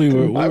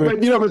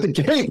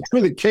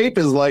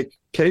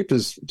Cape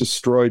is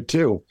destroyed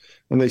too,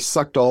 and they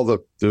sucked all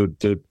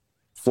the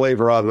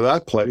flavor out of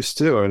that place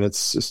too. And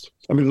it's just,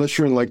 I mean, unless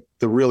you're in like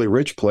the really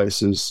rich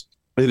places,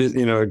 it is,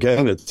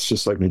 again, it's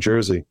just like New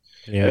Jersey.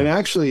 Yeah. And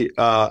actually,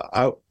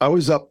 I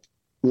was up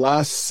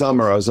last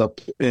summer. I was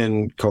up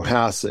in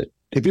Cohasset.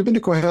 Have you been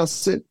to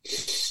Cohasset?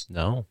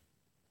 No.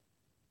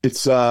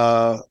 It's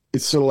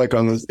sort of like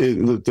on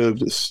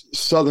the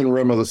southern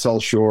rim of the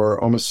South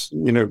Shore, almost,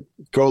 go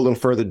a little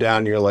further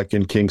down, you're like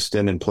in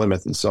Kingston and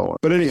Plymouth and so on.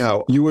 But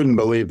anyhow, you wouldn't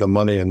believe the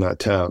money in that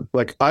town.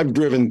 Like I've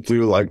driven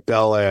through like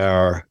Bel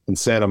Air and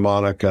Santa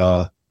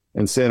Monica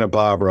and Santa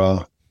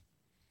Barbara,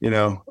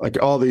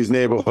 like all these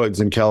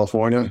neighborhoods in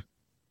California,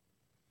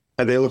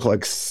 and they look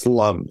like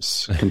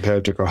slums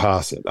compared to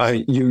Cohasset.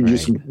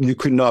 You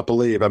could not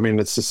believe. I mean,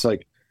 it's just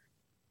like,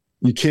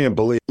 you can't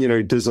believe,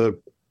 there's a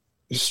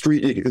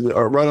street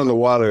right on the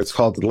water, it's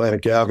called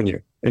Atlantic Avenue,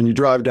 and you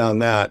drive down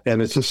that,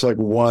 and it's just like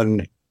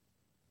one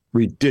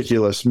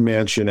ridiculous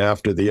mansion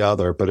after the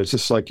other, but it's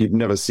just like you've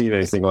never seen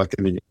anything like it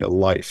in your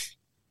life.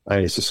 I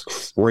mean, it's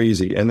just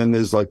crazy. And then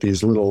there's like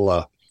these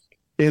little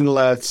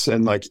inlets,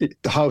 and like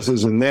the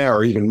houses in there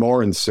are even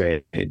more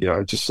insane.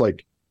 Just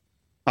like,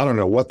 I don't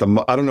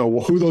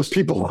know who those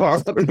people are.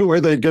 I don't know where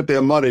they get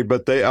their money,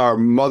 but they are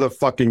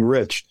motherfucking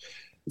rich.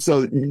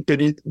 So, but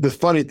the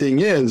funny thing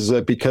is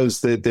that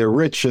because they're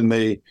rich and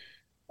they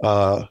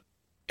can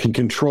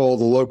control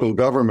the local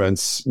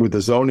governments with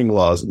the zoning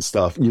laws and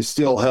stuff, you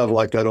still have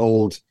like that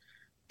old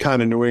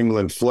kind of New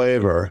England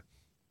flavor.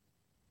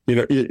 You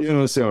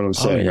understand what I'm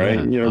saying,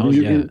 right? You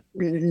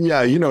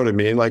know what I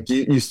mean? Like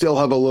you still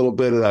have a little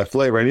bit of that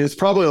flavor, and it's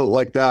probably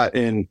like that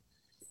in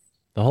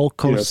the The whole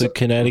coast so- of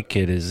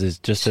Connecticut is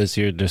just as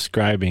you're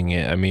describing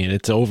it. I mean,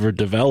 it's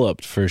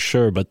overdeveloped for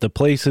sure, but the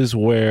places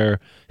where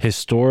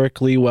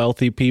historically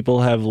wealthy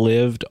people have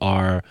lived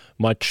are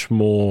much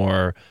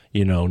more,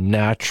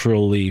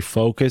 naturally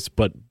focused,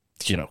 but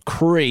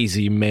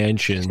crazy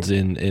mansions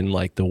in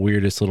like the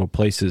weirdest little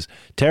places.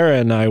 Tara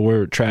and I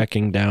were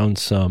tracking down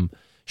some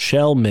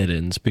shell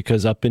middens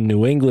because up in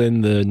New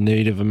England, the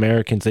Native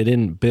Americans, they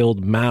didn't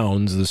build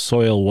mounds. The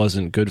soil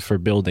wasn't good for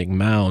building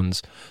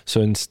mounds. So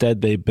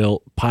instead they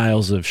built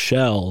piles of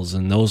shells,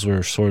 and those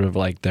were sort of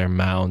like their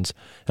mounds.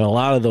 And a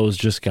lot of those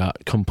just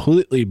got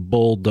completely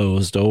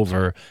bulldozed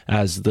over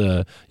as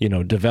the,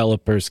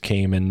 developers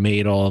came and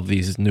made all of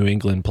these New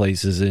England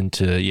places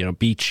into,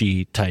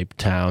 beachy type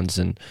towns.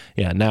 And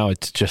yeah, now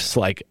it's just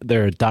like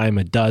they're a dime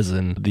a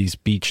dozen, these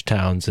beach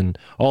towns. And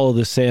all of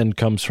the sand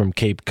comes from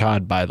Cape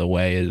Cod, by the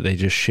way. They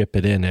just ship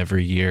it in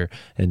every year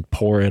and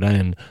pour it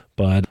in.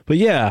 But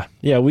yeah,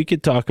 we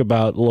could talk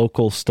about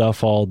local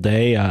stuff all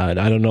day. I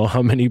don't know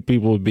how many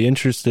people would be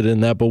interested in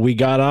that, but we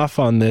got off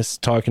on this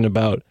talking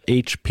about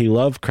H.P.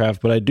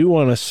 Lovecraft. But I do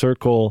want to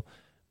circle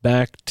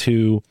back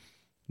to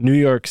New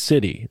York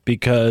City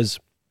because,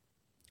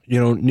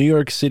 New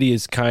York City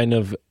is kind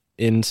of,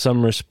 in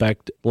some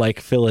respect,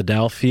 like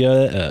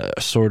Philadelphia,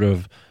 sort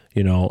of,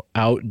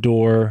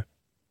 outdoor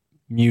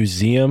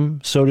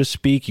museum, so to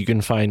speak. You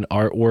can find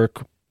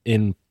artwork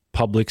in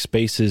public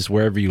spaces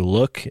wherever you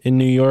look in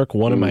New York.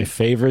 One of my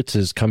favorites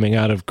is coming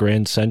out of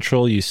Grand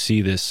Central. You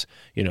see this,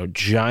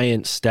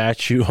 giant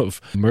statue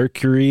of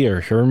Mercury or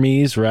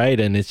Hermes, right?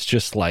 And it's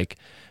just like,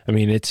 I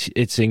mean,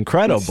 it's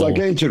incredible. It's like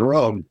ancient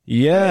Rome.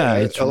 Yeah,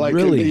 it's like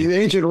really... the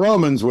ancient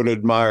Romans would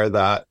admire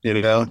that. They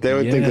would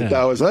think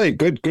that was, hey,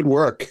 good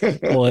work.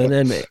 Well, and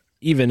then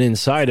even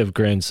inside of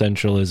Grand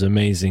Central is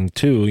amazing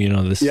too.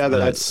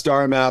 That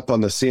star map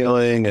on the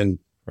ceiling and.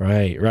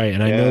 Right.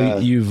 And I know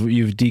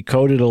you've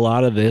decoded a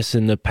lot of this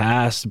in the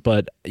past,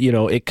 but,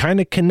 it kind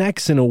of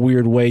connects in a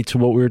weird way to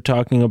what we were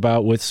talking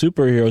about with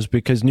superheroes,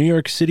 because New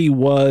York City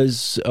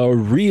was a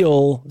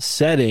real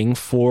setting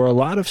for a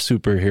lot of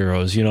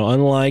superheroes.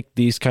 Unlike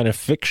these kind of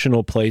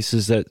fictional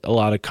places that a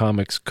lot of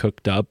comics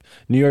cooked up,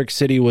 New York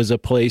City was a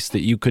place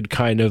that you could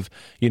kind of,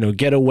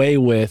 get away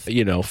with,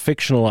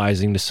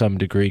 fictionalizing to some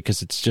degree,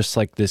 because it's just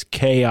like this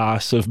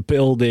chaos of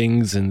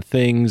buildings and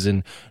things,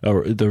 and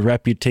the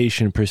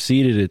reputation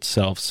preceded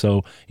itself.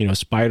 So,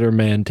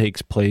 Spider-Man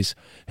takes place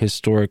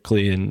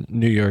historically in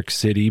New York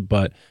City,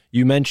 but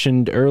you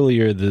mentioned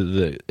earlier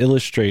the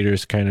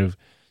illustrators kind of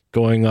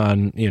going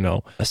on,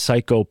 a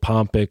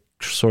psychopompic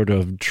sort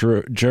of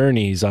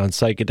journeys on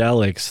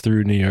psychedelics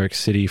through New York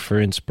City for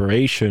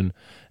inspiration.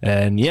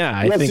 And yeah,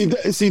 I think...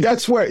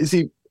 that's where,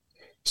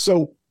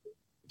 so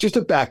just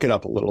to back it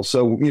up a little.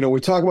 So, we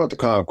talk about the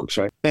comic books,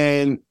 right?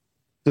 And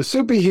the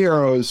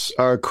superheroes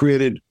are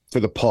created for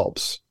the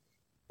pulps.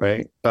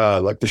 Right,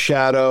 like the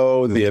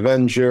Shadow, the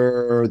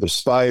Avenger, the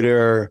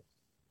Spider,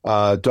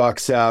 Doc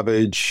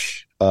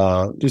Savage,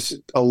 just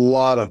a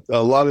lot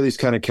of these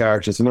kind of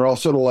characters, and they're all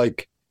sort of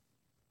like,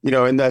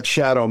 in that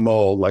Shadow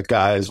mold, like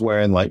guys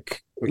wearing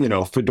like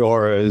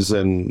fedoras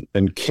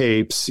and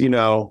capes, and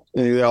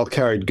they all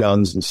carried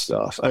guns and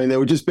stuff. I mean, they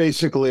were just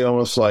basically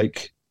almost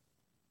like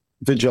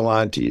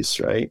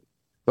vigilantes, right?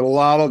 But a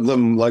lot of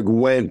them like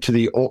went to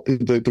the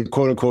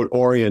quote unquote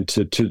Orient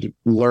to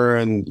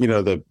learn,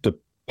 the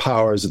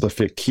powers of the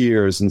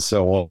fakirs and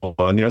so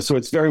on, so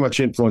it's very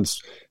much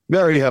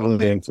very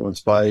heavily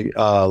influenced by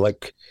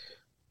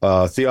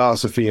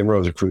Theosophy and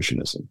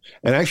Rosicrucianism.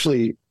 And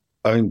actually,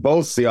 I mean,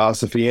 both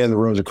Theosophy and the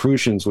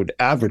Rosicrucians would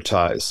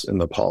advertise in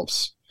the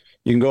pulps.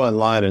 You can go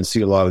online and see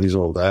a lot of these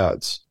old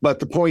ads. But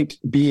the point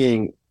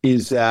being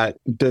is that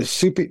the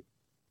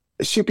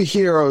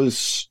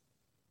superheroes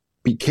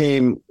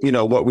became,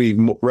 what we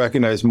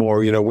recognize more,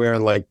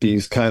 wearing like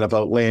these kind of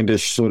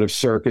outlandish sort of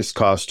circus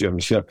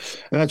costumes, and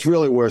that's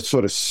really where it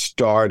sort of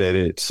started.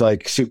 It's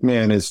like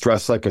Superman is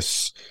dressed like a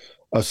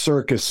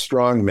circus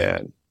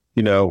strongman,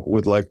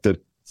 with like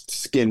the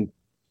skin,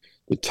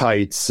 the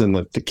tights and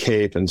the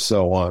cape and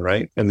so on,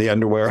 right? And the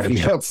underwear on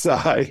the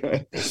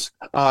outside.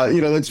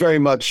 That's very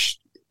much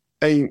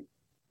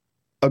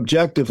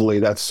objectively,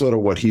 that's sort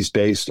of what he's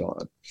based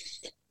on.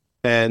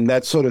 And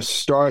that sort of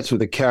starts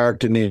with a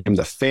character named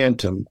the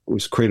Phantom, who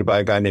was created by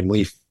a guy named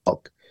Lee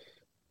Falk.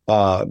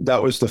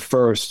 That was the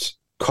first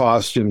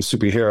costume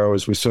superhero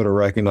as we sort of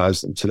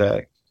recognize them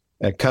today.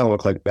 It kind of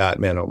looked like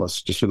Batman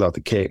almost, just without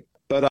the cape.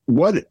 But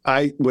what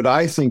I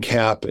think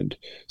happened,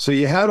 so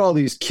you had all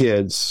these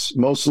kids,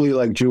 mostly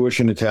like Jewish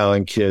and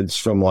Italian kids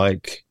from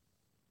like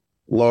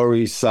Lower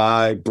East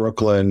Side,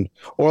 Brooklyn,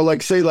 or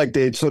like say like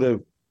they'd sort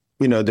of,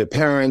 their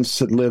parents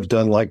had lived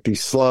on like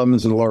these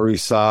slums in Lower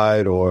East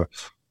Side or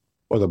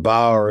the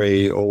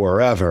Bowery or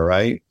wherever,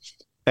 right?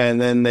 And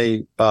then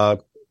they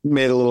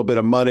made a little bit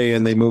of money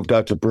and they moved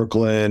out to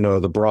Brooklyn or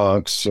the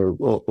Bronx or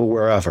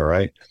wherever,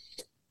 right?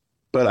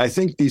 But I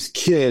think these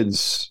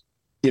kids,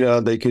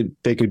 they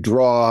could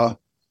draw,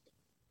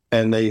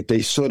 and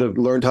they sort of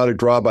learned how to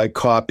draw by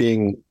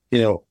copying,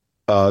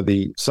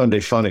 the Sunday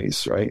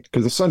Funnies, right?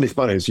 Because the Sunday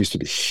Funnies used to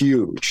be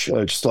huge,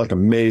 just like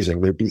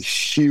amazing. They'd be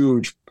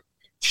huge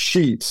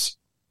sheets,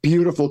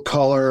 beautiful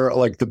color,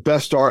 like the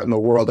best art in the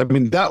world. I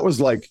mean, that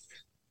was like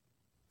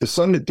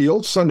the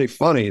old Sunday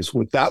Funnies.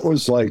 That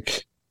was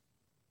like,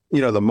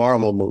 the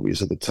Marvel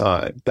movies at the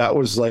time. That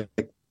was the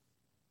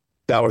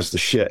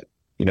shit.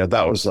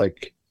 That was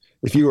like,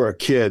 if you were a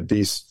kid,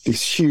 these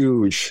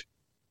huge,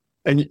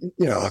 and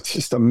it's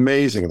just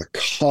amazing. The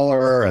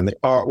color and the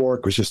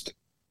artwork was just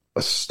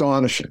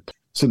astonishing.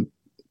 So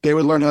they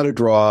would learn how to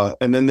draw,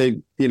 and then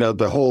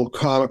the whole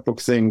comic book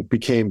thing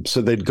became,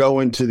 so they'd go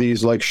into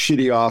these like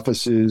shitty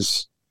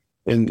offices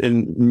in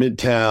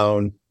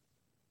Midtown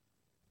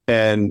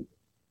and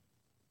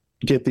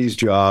get these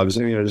jobs,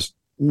 and just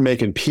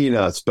making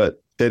peanuts,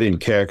 but they didn't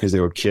care because they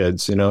were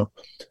kids,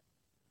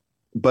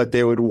 But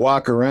they would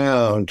walk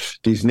around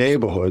these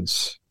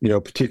neighborhoods,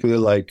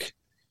 particularly like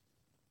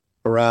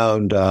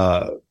around,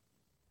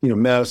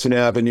 Madison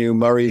Avenue,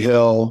 Murray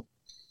Hill,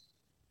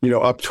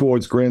 up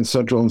towards Grand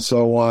Central and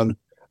so on.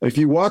 If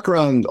you walk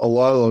around a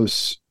lot of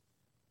those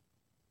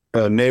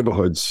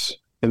neighborhoods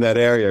in that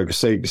area,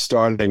 say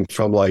starting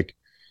from like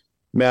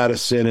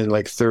Madison and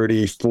like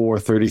 34,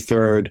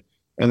 33rd,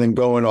 and then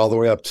going all the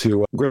way up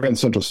to Grand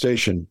Central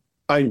Station,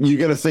 you're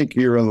going to think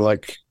you're in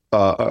like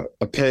a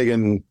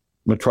pagan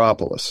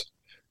metropolis,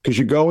 because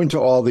you go into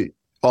all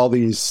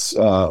these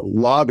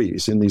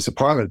lobbies in these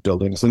apartment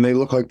buildings, and they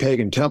look like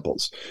pagan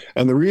temples.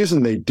 And the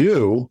reason they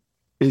do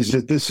is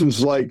that this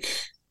was like,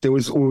 there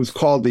was what was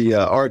called the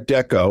Art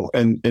Deco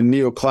and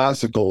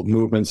neoclassical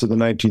movements of the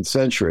 19th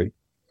century,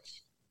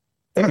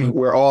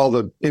 where all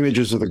the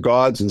images of the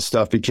gods and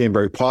stuff became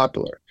very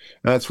popular.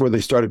 And that's where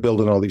they started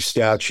building all these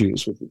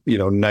statues with,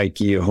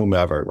 Nike or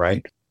whomever,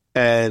 right?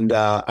 And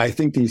I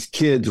think these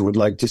kids would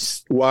like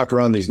just walk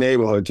around these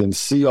neighborhoods and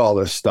see all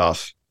this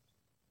stuff.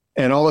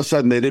 And all of a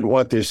sudden they didn't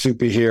want their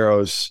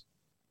superheroes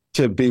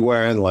to be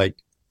wearing like,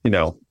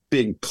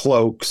 big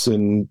cloaks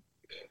and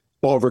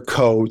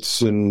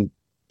overcoats and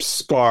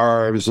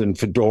scarves and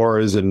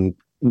fedoras and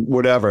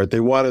whatever. They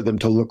wanted them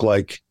to look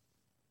like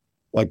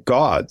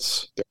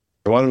gods.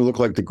 They wanted them to look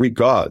like the Greek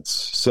gods.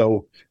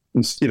 So,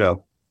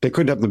 they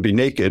couldn't have them be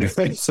naked,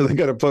 right? So they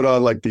got to put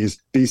on like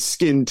these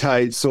skin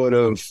tight sort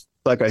of,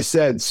 like I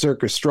said,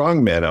 circus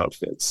strongman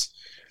outfits.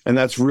 And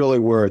that's really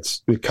where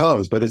it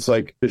comes. But it's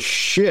like the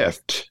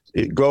shift.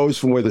 It goes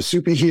from where the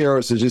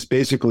superheroes are just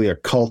basically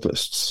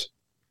occultists,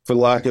 for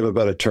lack of a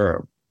better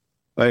term.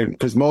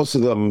 Because most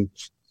of the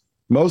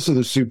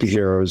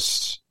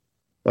superheroes,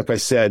 like I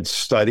said,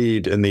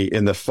 studied in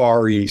the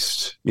Far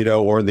East,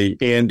 or in the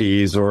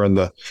Andes or in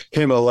the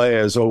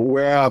Himalayas or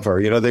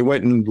wherever. They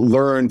went and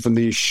learned from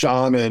these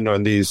shaman or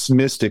these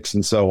mystics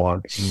and so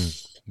on.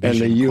 And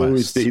they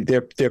used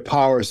their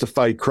powers to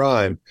fight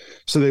crime.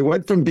 So they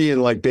went from being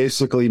like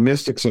basically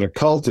mystics and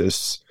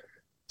occultists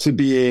to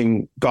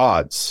being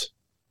gods.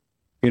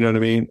 You know what I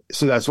mean?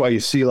 So that's why you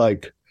see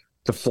like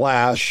the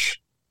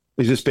Flash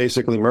is just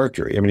basically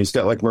Mercury. I mean, he's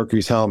got like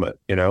Mercury's helmet,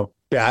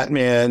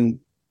 Batman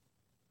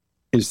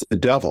is the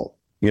devil,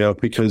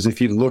 because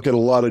if you look at a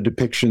lot of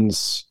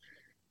depictions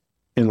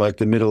in like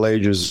the Middle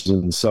Ages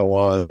and so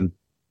on,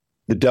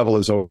 the devil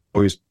is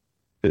always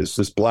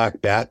this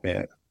black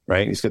Batman,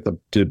 right? He's got the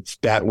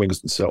bat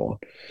wings and so on.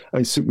 I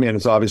mean, Superman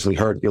is obviously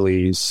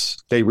Hercules.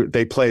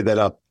 They play that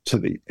up to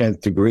the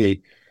nth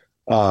degree.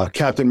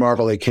 Captain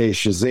Marvel, aka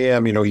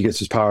Shazam, he gets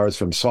his powers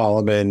from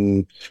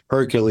Solomon,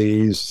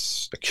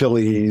 Hercules,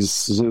 Achilles,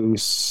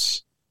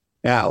 Zeus,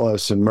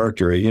 Atlas, and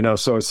Mercury,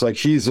 so it's like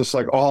he's just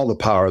like all the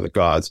power of the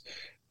gods.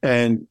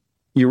 And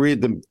you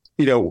read them,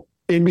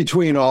 in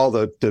between all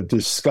the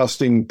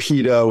disgusting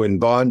pedo and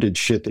bondage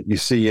shit that you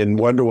see in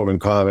Wonder Woman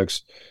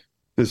comics,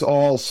 there's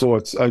all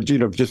sorts of,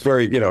 just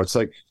very, it's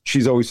like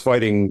she's always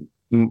fighting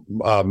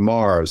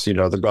Mars,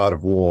 the god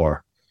of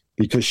war,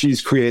 because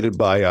she's created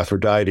by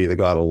Aphrodite, the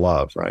god of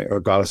love, right? Or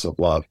goddess of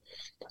love.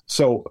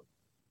 So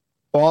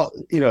all,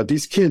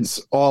 these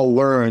kids all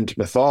learned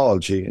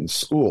mythology in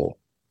school,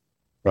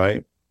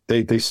 right?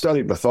 They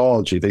studied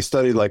mythology. They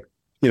studied like,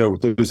 there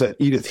was that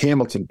Edith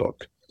Hamilton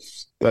book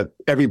that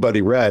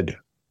everybody read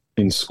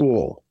in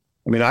school.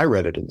 I mean, I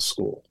read it in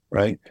school,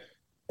 right?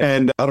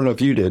 And I don't know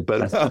if you did,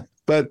 but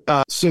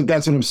so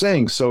that's what I'm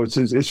saying. So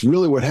it's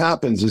really what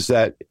happens is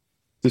that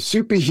the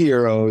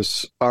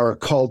superheroes are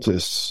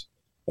occultists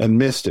and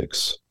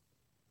mystics,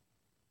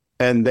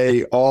 and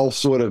they all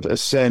sort of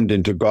ascend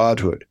into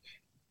godhood.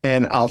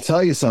 And I'll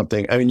tell you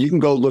something. I mean, you can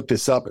go look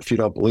this up if you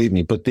don't believe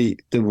me, but the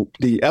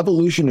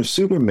evolution of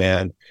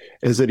Superman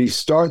is that he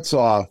starts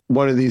off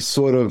one of these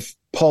sort of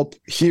pulp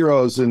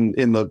heroes in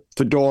the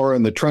fedora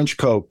and the trench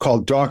coat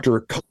called Dr.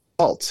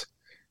 Occult,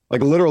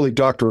 like literally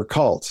Dr.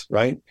 Occult,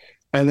 right?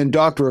 And then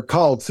Dr.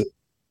 Occult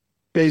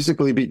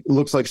basically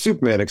looks like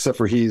Superman, except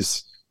for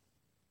he's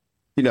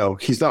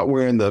not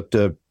wearing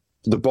the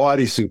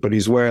bodysuit, but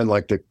he's wearing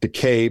like the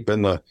cape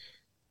and the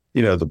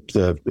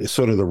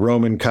sort of the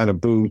Roman kind of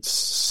boots,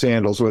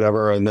 sandals,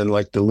 whatever, and then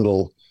like the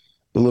little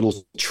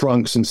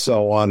trunks and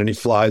so on, and he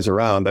flies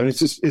around. I mean,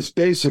 it's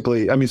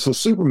basically, I mean, so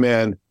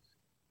Superman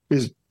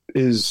is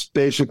is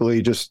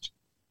basically just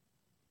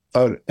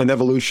an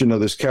evolution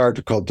of this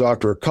character called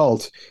Dr.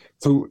 Occult,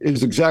 who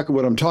is exactly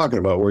what I'm talking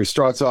about, where he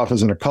starts off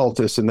as an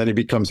occultist and then he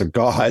becomes a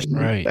god.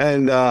 Right.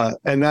 And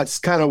that's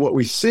kind of what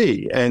we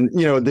see. And,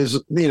 there's,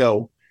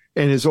 in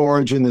his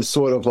origin, there's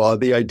sort of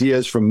the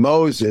ideas from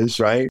Moses,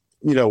 right?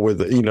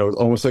 With,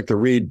 almost like the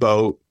reed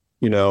boat,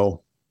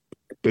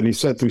 but he's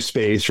sent through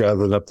space rather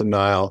than up the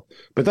Nile.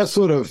 But that's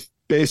sort of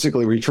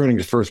basically returning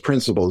to first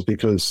principles,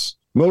 because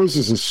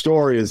Moses'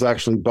 story is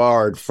actually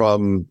borrowed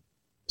from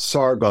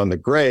Sargon the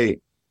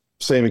Great.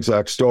 Same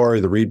exact story,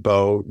 the reed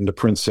boat and the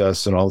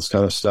princess and all this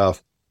kind of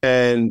stuff.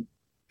 And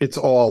it's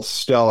all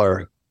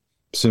stellar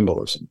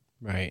symbolism.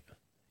 Right.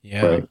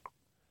 Yeah. Right.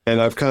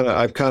 And I've kind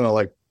of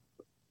like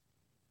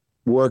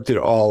worked it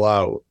all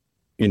out,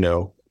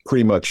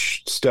 pretty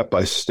much step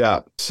by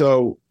step.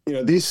 So,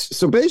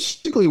 so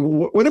basically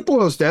what it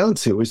boils down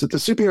to is that the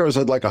superheroes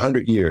had like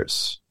 100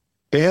 years.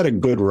 They had a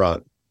good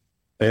run.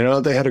 They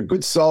had a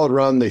good solid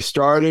run. They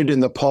started in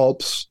the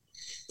pulps,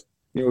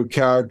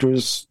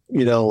 characters,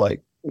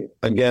 like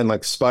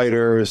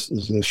Spider,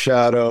 the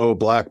Shadow,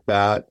 Black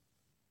Bat.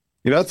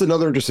 That's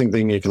another interesting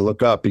thing you can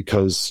look up,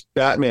 because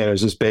Batman is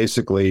just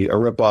basically a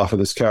ripoff of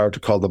this character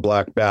called the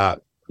Black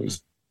Bat,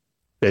 who's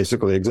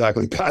basically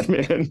exactly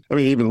Batman. I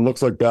mean, he even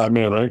looks like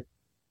Batman, right?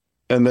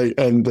 And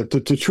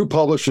the two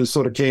publishers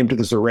sort of came to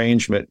this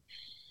arrangement.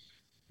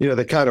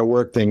 They kind of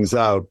worked things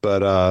out,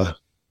 but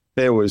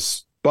there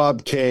was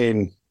Bob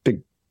Kane,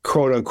 the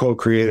quote unquote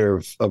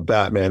creator of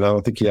Batman. I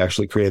don't think he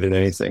actually created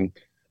anything.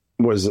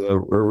 Was a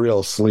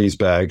real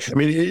sleazebag. I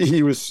mean,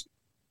 he was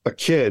a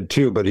kid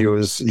too, but he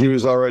was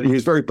a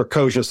very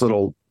precocious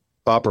little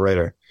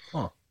operator.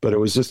 Huh. But it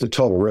was just a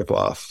total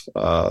ripoff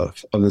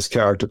of this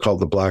character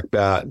called the Black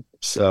Bat.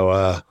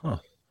 So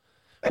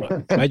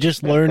I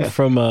just learned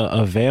from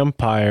a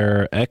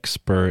vampire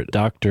expert,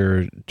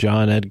 Dr.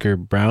 John Edgar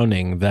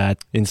Browning,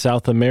 that in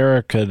South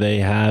America they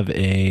have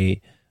a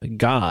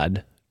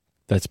god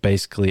that's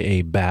basically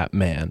a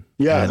Batman.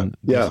 Yeah,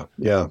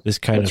 This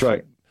kind that's of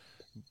right.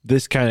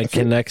 This kind of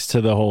connects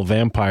to the whole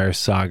vampire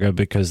saga,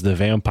 because the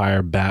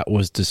vampire bat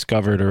was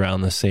discovered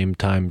around the same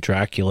time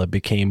Dracula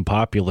became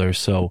popular.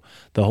 So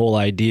the whole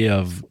idea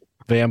of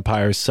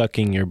vampires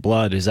sucking your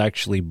blood is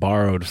actually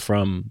borrowed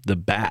from the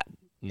bat,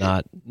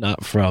 not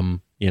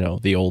from,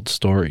 the old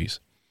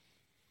stories.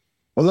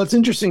 Well, that's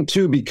interesting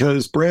too,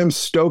 because Bram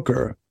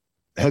Stoker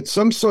had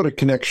some sort of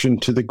connection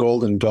to the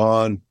Golden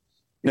Dawn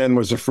and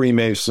was a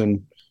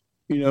Freemason.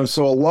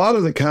 So a lot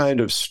of the kind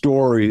of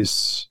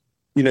stories,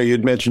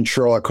 you'd mentioned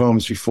Sherlock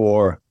Holmes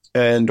before,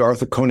 and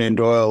Arthur Conan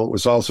Doyle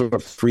was also a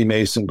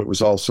Freemason, but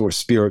was also a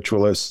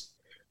spiritualist.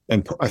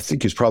 And I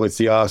think he's probably a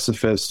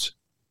theosophist.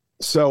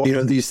 So,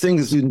 these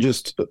things didn't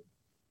just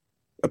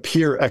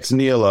appear ex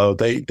nihilo.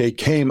 They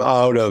came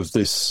out of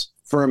this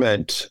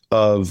ferment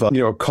of,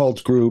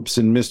 occult groups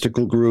and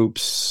mystical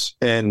groups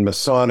and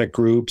Masonic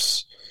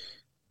groups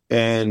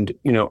and,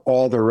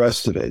 all the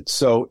rest of it.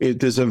 So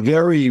there's a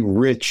very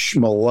rich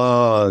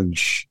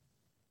melange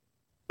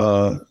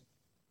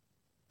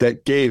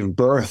that gave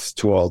birth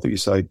to all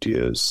these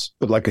ideas.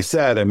 But like I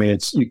said, I mean,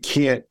 you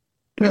can't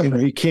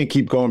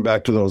keep going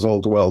back to those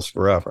old wells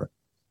forever.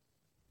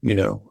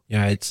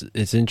 Yeah,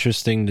 it's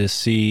interesting to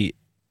see.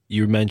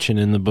 You mentioned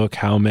in the book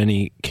how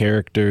many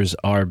characters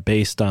are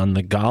based on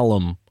the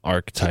Gollum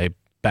archetype.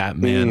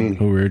 Batman,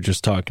 who we were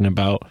just talking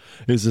about,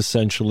 is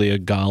essentially a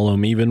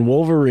Gollum. Even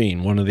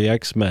Wolverine, one of the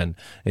X-Men,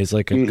 is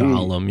like a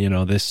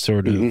Gollum, this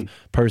sort of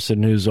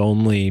person who's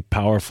only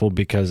powerful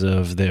because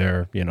of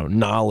their,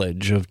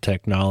 knowledge of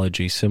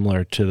technology,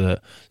 similar to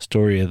the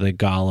story of the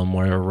Gollum,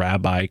 where a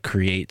rabbi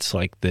creates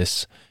like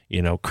this,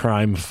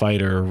 crime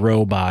fighter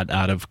robot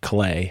out of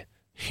clay,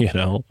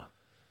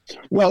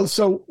 Well,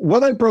 so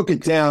what I broke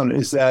it down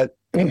is that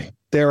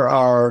there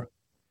are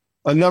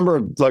a number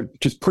of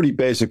just pretty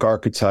basic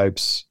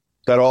archetypes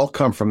that all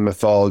come from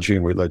mythology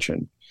and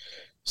religion.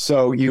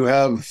 So you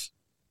have,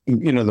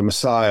 the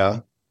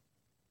Messiah,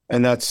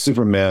 and that's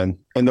Superman.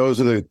 And those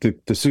are the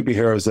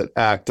superheroes that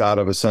act out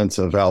of a sense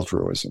of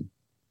altruism.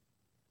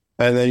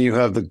 And then you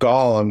have the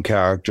Gollum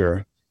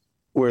character,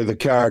 where the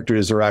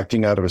characters are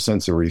acting out of a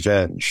sense of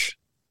revenge.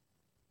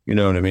 You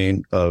know what I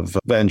mean? Of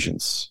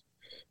vengeance.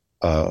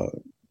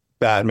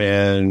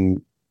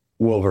 Batman,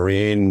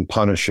 Wolverine,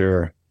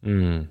 Punisher.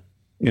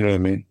 You know what I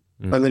mean?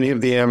 And then you have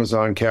the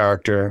Amazon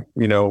character,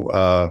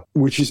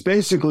 which is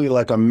basically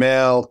like a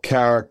male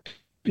character.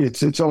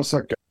 It's almost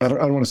like, I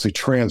don't want to say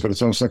trans, but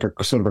it's almost like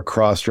a sort of a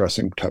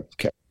cross-dressing type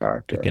of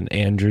character. Like an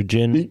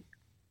androgen?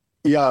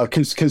 Yeah,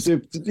 because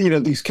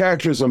these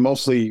characters are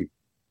mostly,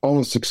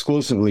 almost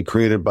exclusively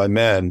created by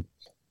men,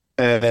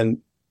 and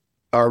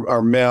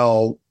are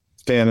male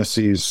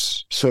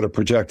fantasies sort of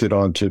projected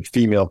onto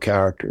female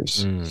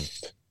characters.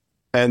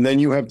 And then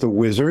you have the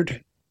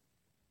wizard,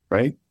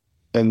 right?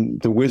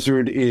 And the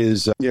wizard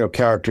is,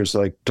 characters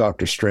like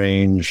Doctor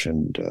Strange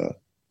and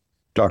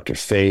Dr.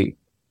 Fate,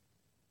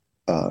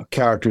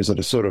 characters that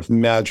are sort of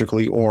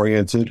magically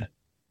oriented,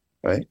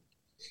 right?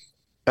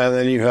 And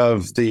then you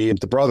have the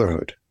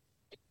Brotherhood,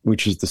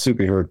 which is the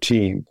superhero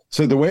team.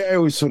 So the way I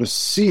always sort of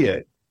see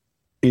it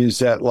is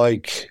that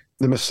like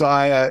the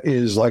Messiah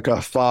is like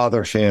a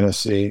father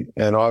fantasy,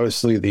 and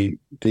obviously the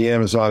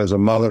Amazon is a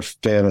mother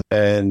fantasy,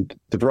 and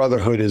the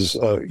Brotherhood is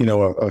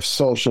a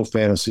social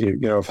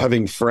fantasy, of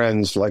having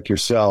friends like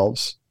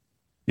yourselves,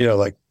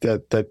 like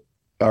that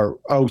are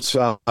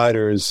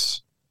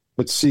outsiders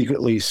but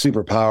secretly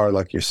superpowered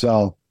like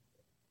yourself.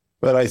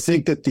 But I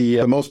think that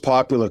the most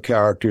popular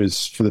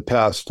characters for the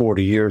past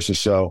 40 years or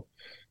so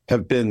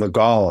have been the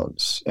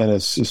golems, and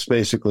it's just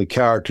basically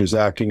characters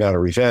acting out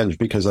of revenge,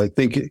 because I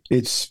think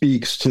it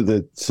speaks to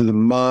the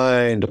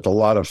mind of a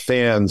lot of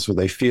fans where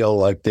they feel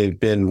like they've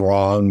been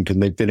wronged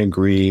and they've been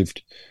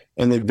aggrieved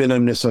and they've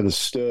been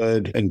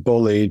misunderstood and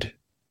bullied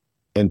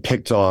and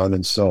picked on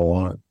and so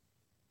on.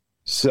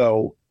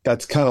 So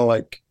that's kind of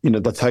like,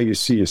 that's how you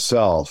see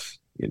yourself,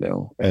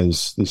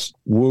 as this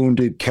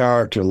wounded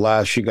character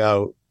lashing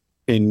out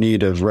in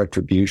need of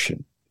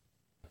retribution.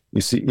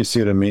 You see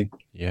what I mean?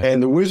 Yeah.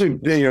 And the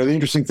wizard, the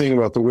interesting thing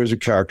about the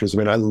wizard characters,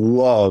 I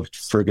loved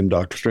friggin'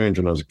 Doctor Strange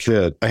when I was a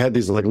kid. I had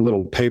these like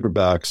little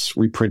paperbacks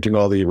reprinting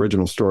all the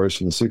original stories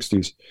from the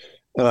 60s.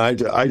 And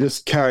I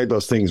just carried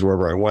those things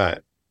wherever I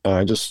went. And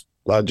I just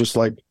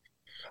like,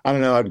 I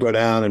don't know, I'd go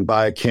down and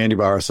buy a candy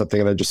bar or something,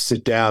 and I'd just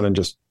sit down and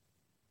just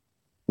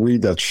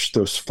read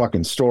those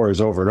fucking stories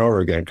over and over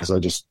again, because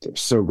they're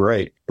so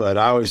great. But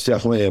I was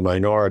definitely a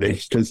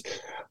minority, because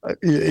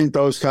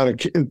those kind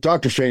of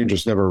Doctor Strange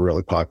was never a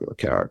really popular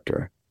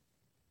character,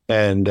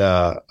 and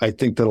I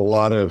think that a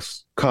lot of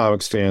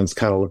comics fans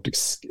kind of looked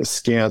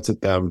askance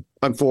at them,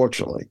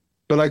 unfortunately.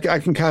 But I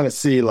can kind of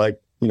see I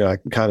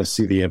can kind of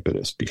see the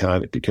impetus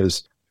behind it,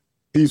 because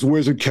these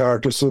wizard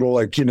characters sort of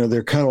like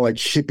they're kind of like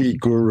hippie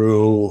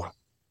guru,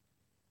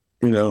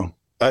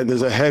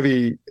 there's a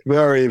heavy,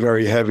 very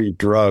very heavy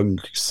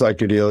drug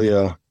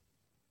psychedelia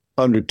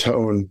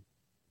undertone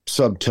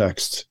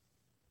subtext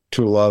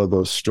to a lot of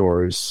those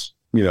stories,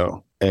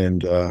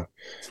 and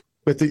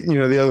but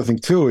the other thing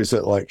too is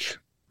that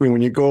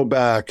when you go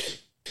back,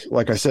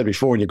 like I said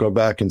before, when you go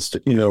back and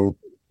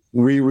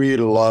reread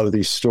a lot of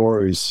these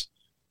stories,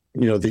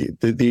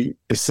 the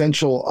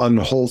essential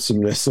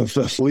unwholesomeness of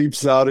them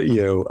leaps out at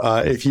you.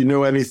 If you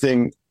know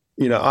anything,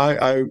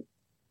 I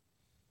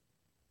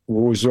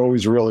was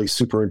always really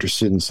super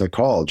interested in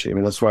psychology.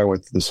 That's why I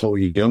went through this whole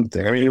Jung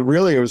thing. It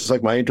was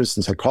like my interest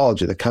in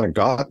psychology that kind of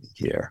got me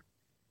here.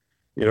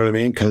 You know what I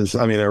mean? Because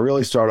I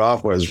really started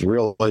off was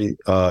really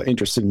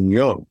interested in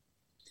Jung,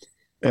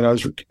 and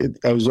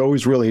I was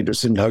always really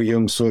interested in how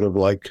Jung sort of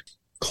like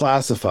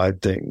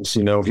classified things.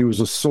 He was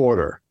a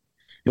sorter.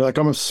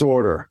 I'm a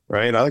sorter,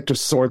 right? I like to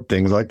sort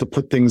things. I like to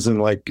put things in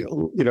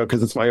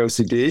because it's my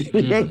OCD.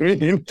 You know what I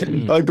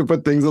mean? I like to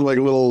put things in like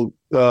little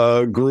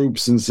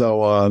groups and so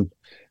on,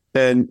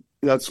 and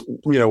that's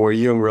where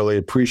Jung really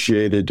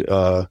appreciated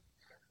that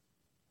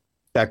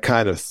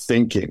kind of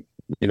thinking.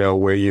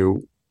 Where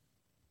you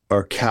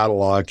are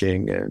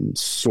cataloging and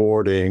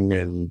sorting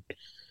and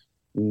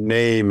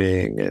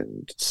naming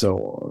and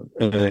so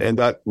on. And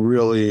that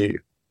really,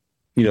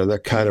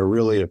 that kind of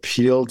really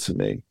appealed to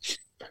me.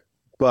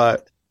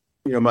 But,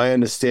 my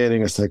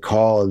understanding of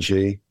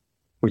psychology,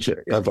 which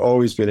I've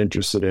always been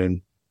interested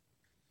in,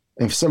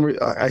 and for some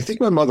reason, I think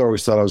my mother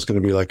always thought I was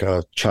going to be like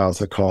a child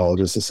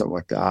psychologist or something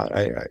like that.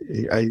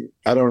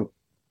 I don't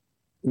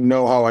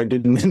know how I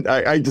didn't,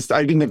 I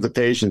didn't have the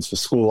patience for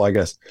school, I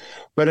guess.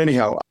 But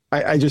anyhow,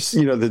 I just,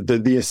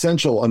 the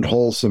essential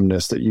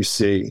unwholesomeness that you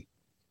see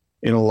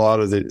in a lot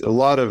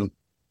of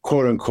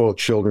quote unquote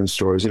children's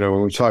stories,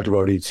 when we talked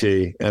about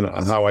E.T. and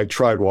how I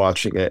tried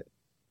watching it,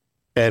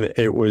 and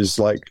it was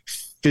like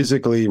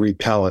physically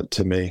repellent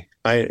to me.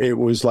 It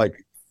was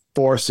like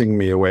forcing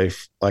me away,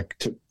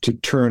 to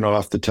turn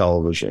off the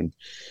television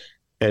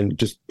and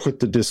just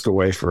put the disc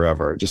away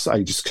forever.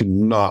 I just could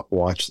not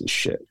watch this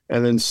shit.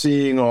 And then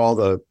seeing all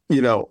the,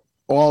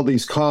 all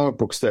these comic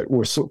books that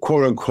were so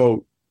quote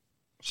unquote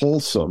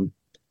wholesome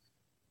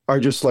are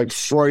just like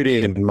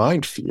Freudian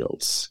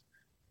minefields.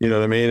 You know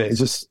what I mean? It's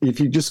just, if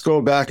you just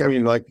go back,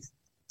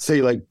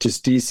 say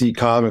just DC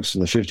comics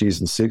from the 50s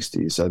and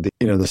 60s, the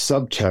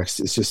subtext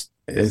is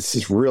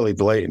just really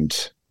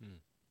blatant.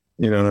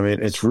 You know what I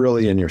mean? It's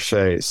really in your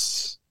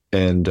face.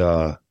 And,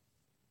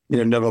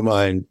 never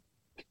mind,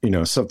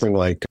 something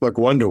like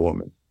Wonder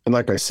Woman. And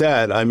like I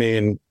said,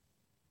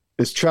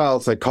 this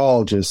child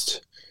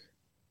psychologist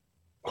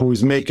who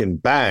was making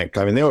bank,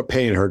 they were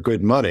paying her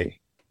good money.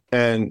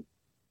 And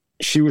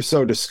she was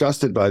so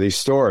disgusted by these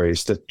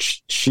stories that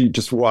she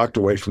just walked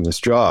away from this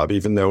job,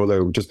 even though they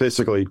were just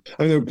basically,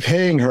 they were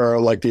paying her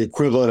like the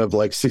equivalent of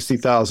like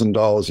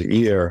 $60,000 a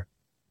year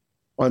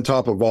on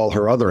top of all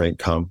her other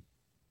income.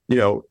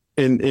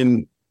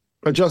 In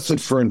adjusted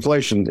for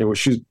inflation,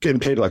 she was getting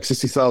paid like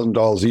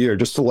 $60,000 a year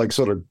just to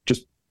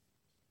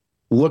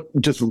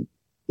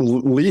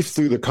leaf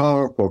through the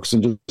comic books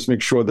and just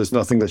make sure there's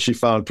nothing that she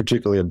found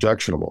particularly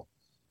objectionable.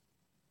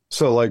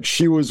 So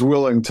she was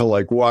willing to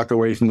walk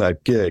away from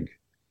that gig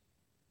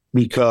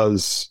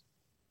because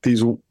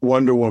these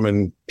Wonder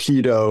Woman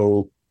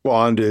pedo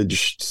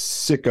bondage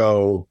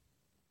sicko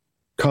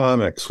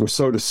comics were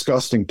so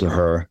disgusting to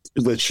her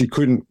that she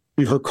couldn't.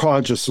 Her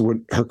conscience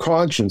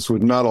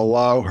would not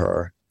allow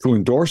her to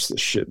endorse this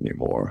shit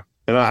anymore.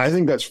 And I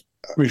think that's.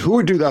 I mean, who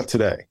would do that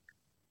today?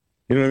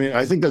 You know what I mean?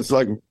 I think that's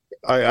like.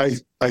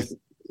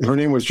 Her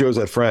name was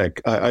Josette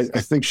Frank. I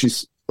think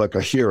she's like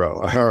a hero,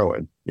 a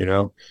heroine. You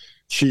know,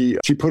 she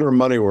put her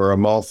money where her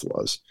mouth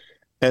was.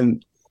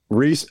 And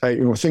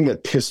the thing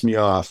that pissed me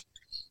off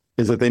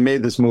is that they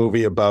made this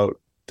movie about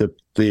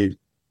the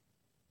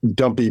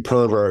dumpy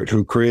pervert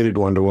who created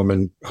Wonder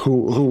Woman,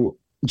 who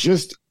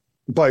just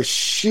by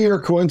sheer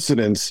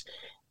coincidence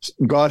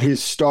got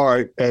his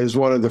start as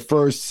one of the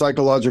first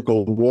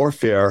psychological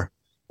warfare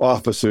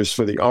officers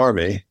for the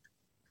Army.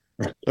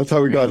 That's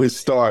how he got his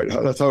start.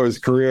 That's how his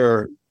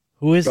career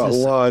got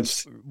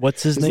launched.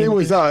 What's his name?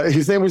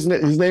 His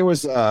name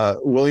was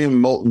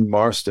William Moulton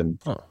Marston.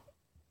 Huh.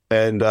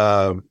 And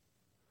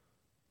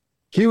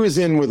he was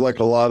in with like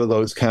a lot of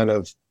those kind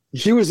of.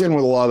 He was in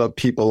with a lot of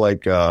people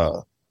like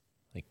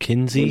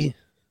Kinsey.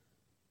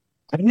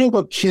 I don't know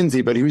about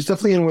Kinsey, but he was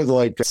definitely in with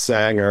like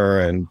Sanger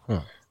and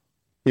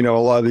a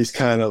lot of these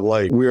kind of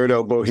like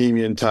weirdo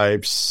bohemian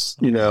types,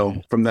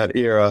 from that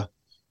era.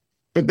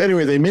 But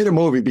anyway, they made a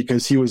movie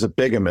because he was a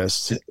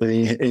bigamist.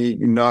 He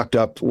knocked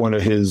up one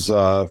of his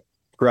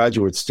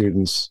graduate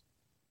students,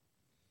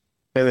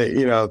 and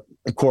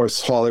of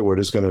course, Hollywood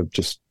is going to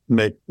just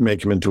make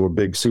him into a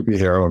big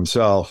superhero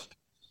himself.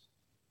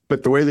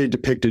 But the way they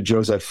depicted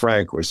Josette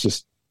Frank was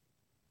just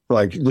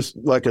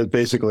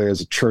basically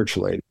as a church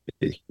lady.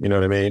 You know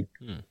what I mean?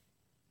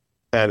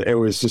 And it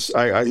was just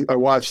I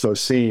watched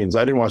those scenes.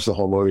 I didn't watch the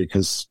whole movie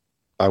because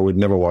I would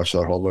never watch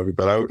that whole movie.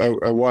 But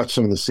I watched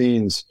some of the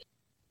scenes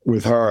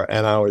with her,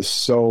 and I was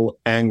so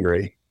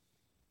angry.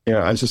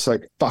 I was just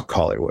like, fuck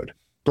Hollywood.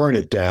 Burn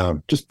it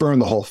down. Just burn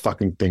the whole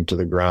fucking thing to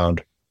the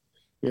ground.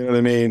 You know what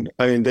I mean?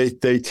 I mean,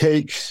 they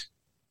take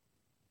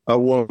a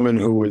woman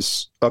who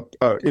was a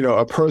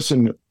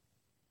person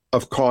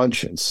of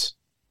conscience,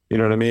 you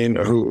know what I mean?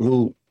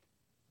 Who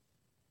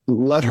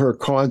let her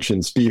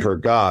conscience be her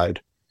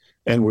guide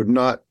and would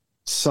not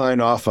sign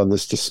off on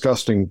this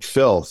disgusting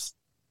filth.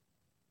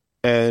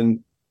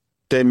 And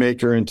they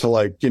make her into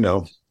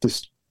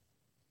this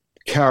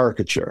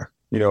caricature,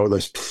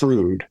 this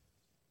prude,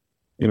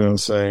 you know what I'm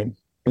saying?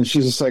 And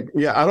she's just like,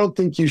 yeah, I don't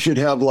think you should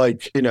have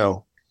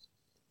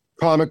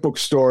comic book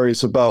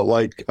stories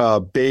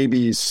about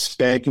babies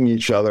spanking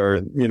each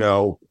other,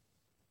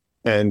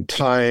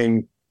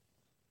 and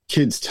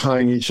kids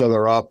tying each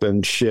other up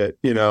and shit,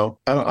 I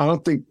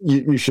don't think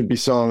you should be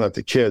selling that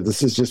to kids.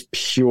 This is just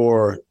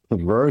pure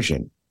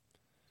perversion.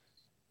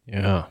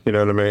 Yeah. You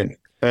know what I mean?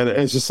 And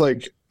it's just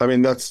like,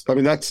 that's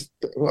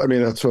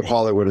what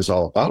Hollywood is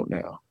all about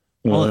now.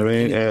 You know what I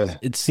mean?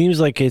 It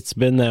seems like it's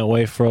been that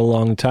way for a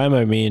long time.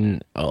 I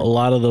mean, a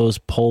lot of those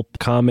pulp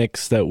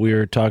comics that we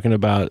were talking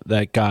about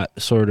that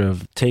got sort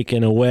of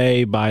taken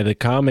away by the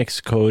comics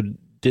code,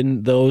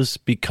 didn't those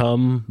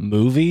become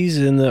movies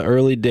in the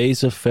early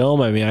days of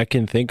film? I mean, I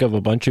can think of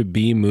a bunch of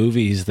B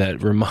movies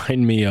that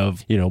remind me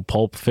of,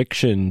 Pulp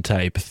Fiction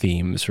type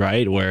themes,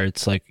 right? Where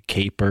it's like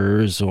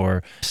capers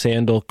or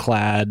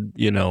sandal-clad,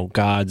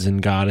 gods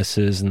and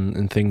goddesses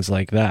and things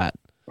like that.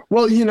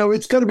 Well,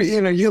 it's got to be,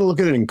 you got to look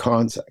at it in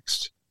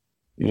context.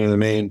 You know what I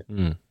mean?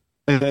 And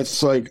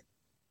it's like,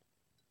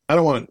 I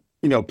don't want,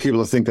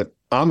 people to think that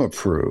I'm a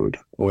prude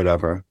or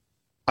whatever.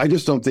 I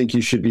just don't think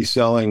you should be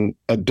selling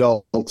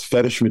adult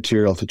fetish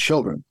material to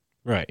children.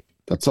 Right.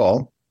 That's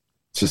all.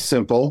 It's just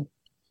simple.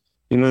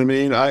 You know what I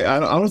mean? I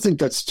don't think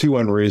that's too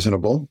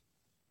unreasonable.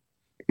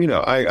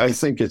 I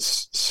think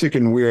it's sick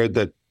and weird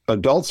that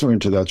adults are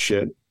into that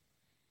shit,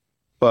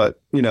 but,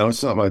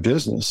 it's not my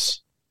business.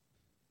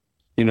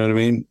 You know what I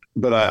mean?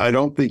 But I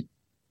don't think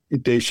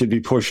they should be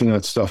pushing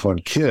that stuff on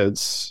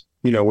kids,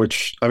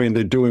 which,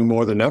 they're doing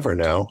more than ever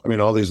now.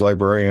 All these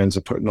librarians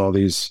are putting all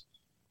these,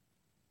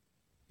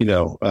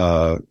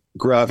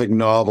 graphic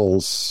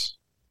novels,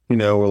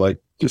 were like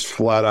just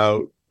flat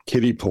out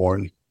kiddie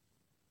porn,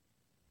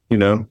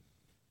 and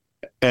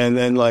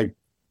then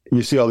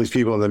you see all these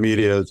people in the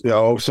media,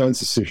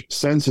 censorship.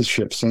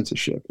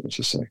 It's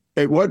just like,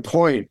 at what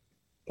point,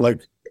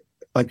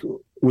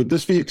 would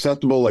this be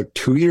acceptable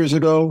 2 years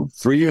ago,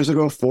 3 years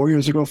ago, 4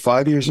 years ago,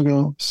 5 years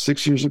ago,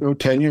 6 years ago,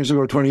 10 years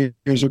ago, 20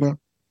 years ago?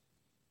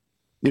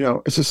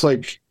 It's just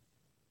like,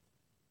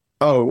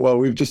 oh, well,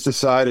 we've just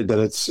decided that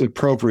it's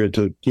appropriate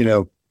to,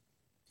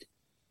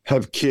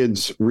 have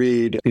kids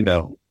read,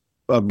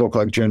 a book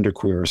like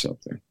Genderqueer or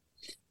something.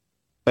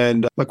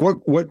 And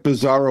what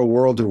bizarro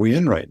world are we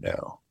in right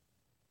now?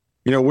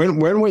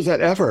 When was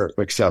that ever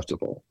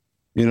acceptable?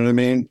 You know what I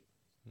mean?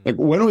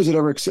 When was it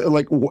ever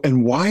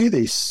and why are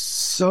they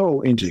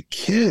so into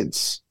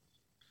kids?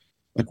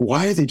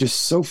 Why are they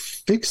just so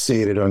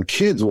fixated on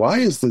kids? Why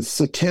is the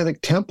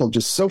Satanic Temple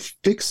just so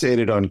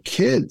fixated on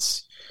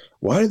kids?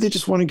 Why do they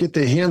just want to get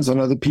their hands on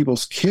other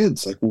people's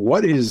kids?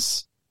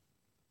 What's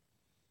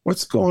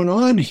going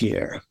on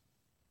here?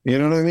 You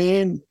know what I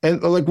mean?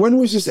 And when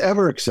was this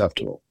ever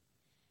acceptable?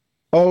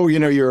 Oh,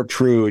 you're a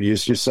prude. You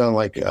sound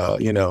like,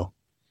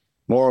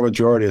 moral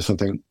majority or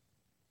something.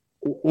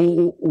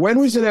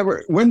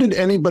 when did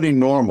anybody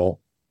normal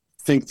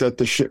think that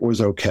the shit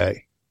was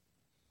okay?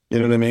 You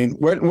know what I mean?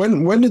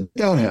 When did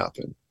that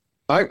happen?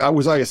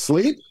 Was I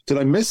asleep? Did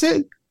I miss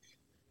it?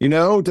 You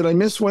know, did I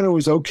miss when it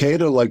was okay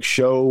to like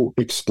show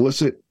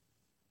explicit,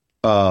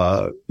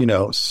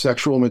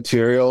 sexual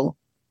material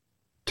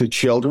to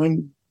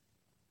children,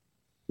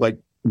 like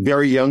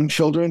very young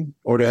children,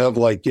 or to have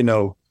like,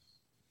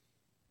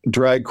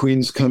 drag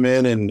queens come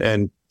in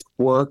and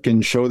work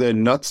and show their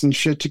nuts and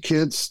shit to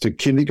kids, to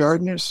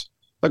kindergartners?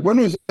 Like, when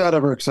was that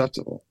ever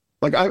acceptable?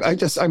 Like,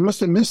 I must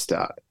have missed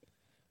that.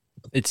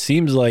 It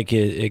seems like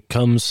it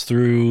comes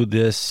through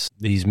these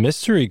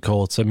mystery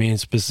cults. I mean,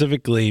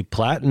 specifically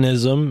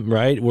Platonism,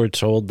 right? We're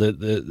told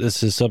that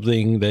this is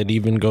something that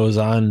even goes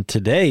on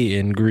today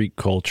in Greek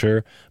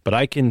culture. But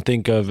I can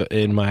think of,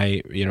 in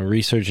my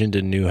research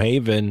into New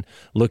Haven,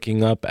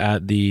 looking up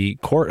at the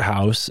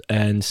courthouse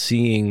and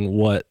seeing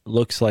what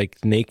looks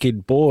like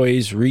naked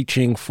boys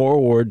reaching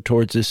forward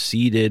towards a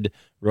seated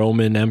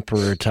Roman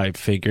emperor type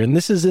figure. And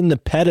this is in the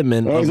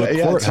pediment of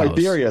a courthouse.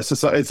 Tiberius.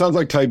 It sounds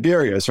like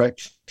Tiberius, right?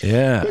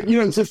 Yeah. But,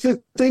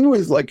 the thing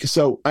was like,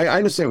 so I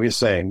understand what you're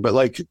saying, but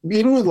like,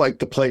 even with like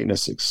the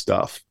Platonistic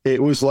stuff,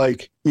 it was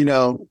like,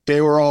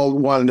 they were all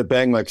wanting to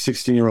bang like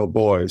 16-year-old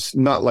boys,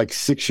 not like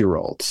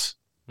 6-year-olds.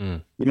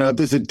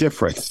 There's a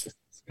difference.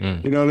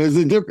 There's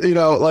a difference,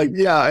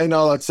 I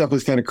know that stuff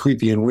was kind of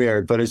creepy and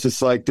weird, but it's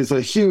just like, there's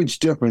a huge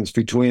difference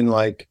between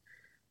like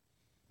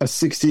a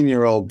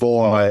 16-year-old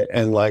boy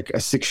and like a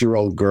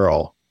 6-year-old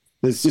girl.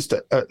 There's just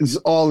it's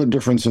all the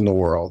difference in the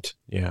world.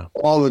 Yeah.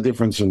 All the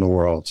difference in the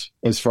world,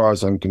 as far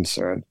as I'm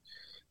concerned.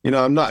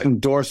 I'm not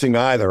endorsing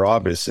either,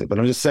 obviously, but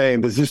I'm just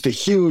saying there's just a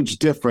huge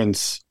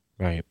difference,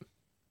 right,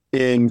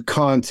 in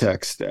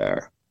context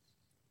there.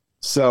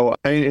 So,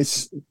 I mean,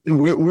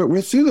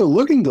 we're through the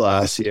looking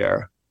glass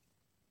here.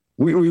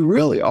 We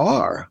really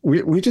are.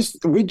 We're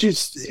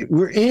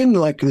in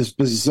like this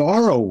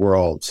bizarro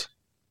world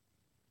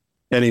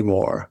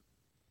anymore.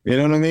 You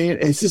know what I mean?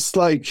 It's just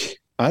like,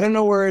 I don't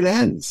know where it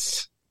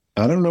ends.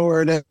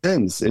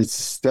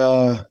 It's just,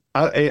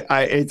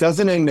 it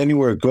doesn't end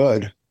anywhere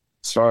good,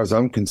 as far as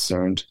I'm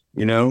concerned,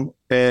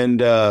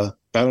 and I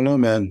don't know,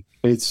 man.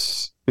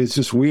 It's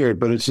just weird,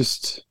 but it's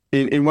just,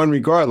 in one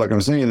regard, like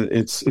I'm saying,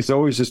 it's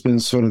always just been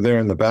sort of there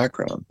in the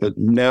background, but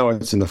now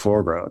it's in the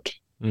foreground.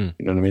 You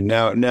know what I mean?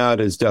 Now it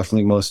is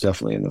most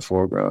definitely in the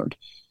foreground.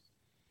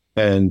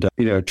 And,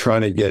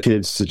 trying to get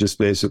kids to just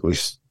basically,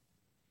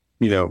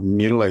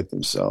 mutilate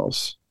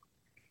themselves.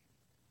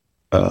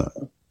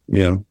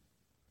 And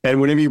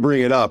whenever you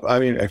bring it up, I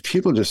mean, if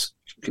people just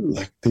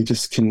they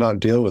just cannot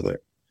deal with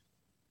it.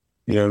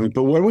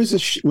 But when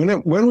was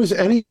when was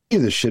any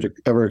of this shit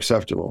ever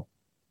acceptable?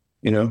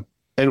 And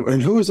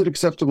who is it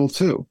acceptable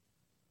to?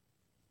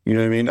 You know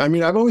what I mean? I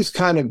mean, I've always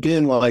kind of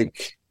been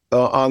like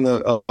on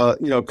the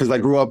because I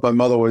grew up, my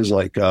mother was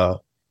like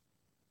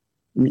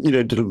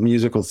did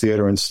musical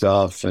theater and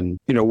stuff, and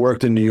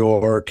worked in New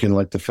York and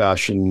like the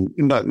fashion,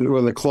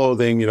 the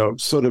clothing,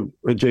 sort of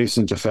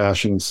adjacent to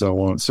fashion and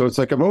so on. So it's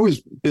like I've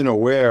always been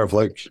aware of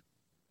like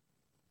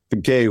the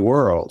gay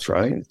world,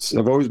 right?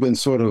 I've always been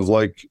sort of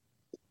like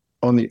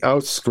on the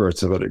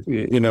outskirts of it.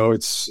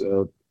 It's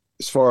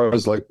as far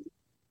as like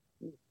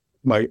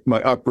my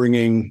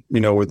upbringing,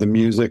 with the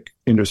music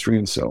industry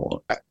and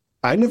so on.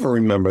 I never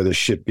remember this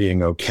shit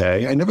being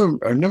okay. I never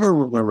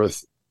remember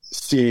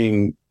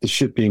seeing the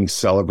shit being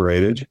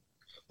celebrated.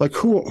 Like,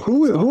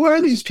 who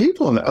are these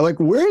people? Like,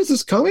 where is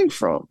this coming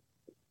from?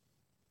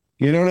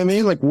 You know what I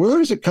mean? Like, where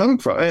is it coming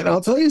from? And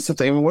I'll tell you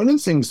something. I mean, one of the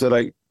things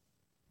that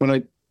when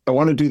I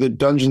want to do the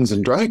Dungeons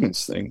and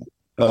Dragons thing,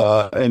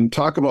 and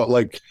talk about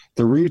like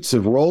the roots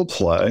of role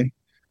play,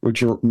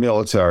 which are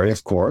military,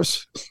 of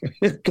course,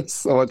 because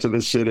so much of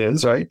this shit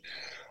is, right?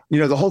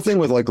 The whole thing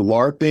with like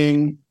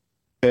LARPing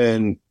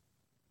and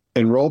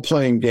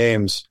role-playing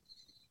games,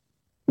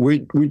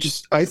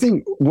 I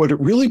think what it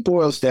really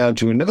boils down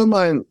to, and never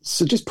mind,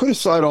 so just put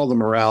aside all the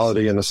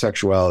morality and the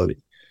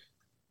sexuality.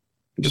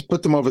 Just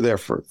put them over there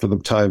for the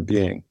time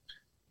being.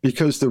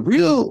 Because the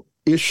real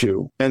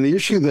issue, and the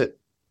issue that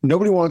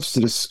nobody wants to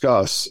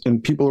discuss,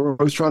 and people are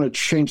always trying to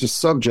change the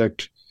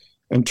subject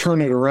and turn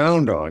it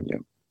around on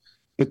you,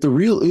 but the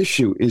real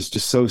issue is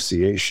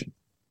dissociation.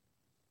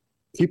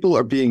 People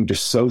are being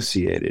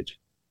dissociated,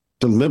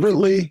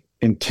 deliberately,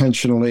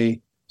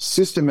 intentionally,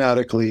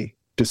 systematically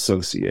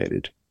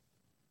dissociated.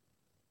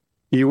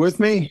 You with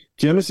me?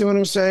 Do you understand what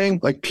I'm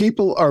saying? Like,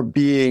 people are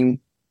being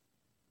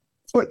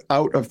put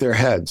out of their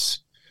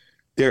heads.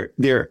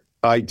 Their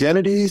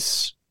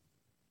identities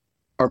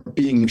are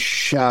being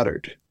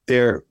shattered.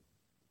 Their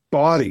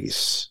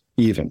bodies,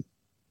 even.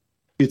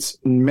 It's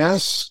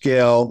mass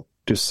scale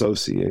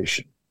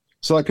dissociation.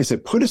 So like I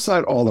said, put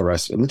aside all the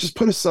rest of it. Let's just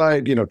put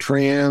aside,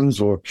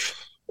 trans or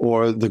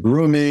the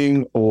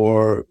grooming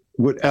or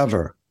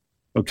whatever.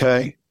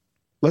 Okay?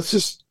 Let's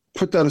just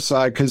put that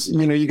aside, because,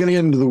 you're going to get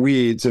into the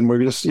weeds, and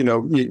we're just,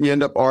 you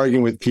end up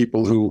arguing with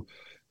people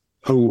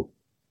who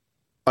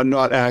are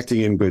not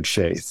acting in good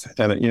faith.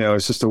 And,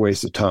 it's just a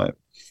waste of time.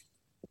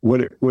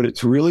 What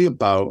it's really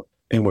about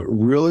And what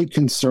really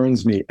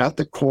concerns me at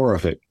the core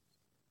of it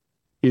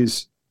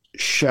is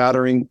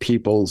shattering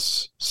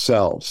people's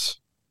selves,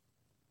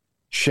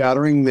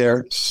 shattering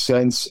their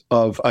sense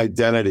of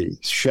identity,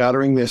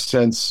 shattering their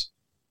sense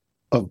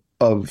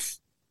of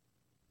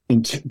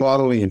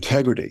bodily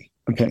integrity.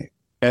 Okay.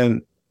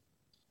 And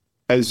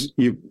as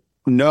you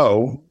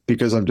know,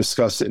 because I've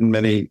discussed it in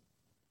many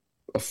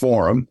a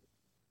forum,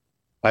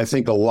 I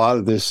think a lot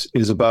of this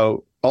is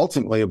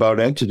ultimately about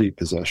entity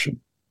possession.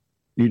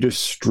 You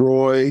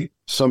destroy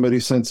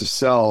somebody's sense of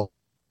self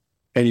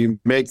and you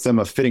make them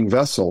a fitting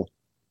vessel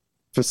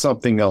for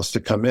something else to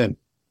come in.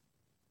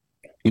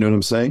 You know what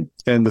I'm saying?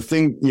 And the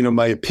thing,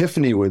 my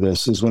epiphany with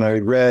this is when I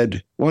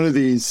read one of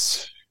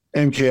these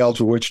MK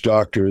Ultra witch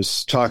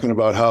doctors talking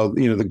about how,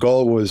 the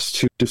goal was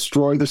to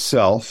destroy the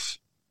self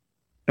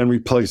and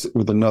replace it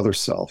with another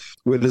self.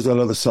 Where does that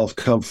other self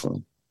come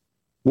from?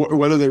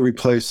 What do they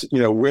replace?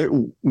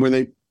 When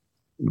they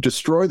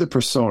destroy the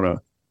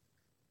persona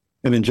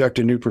and inject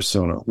a new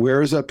persona,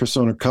 where is that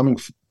persona coming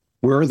from?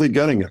 Where are they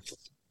getting it?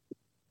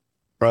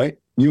 Right?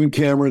 Ewan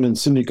Cameron and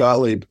Cindy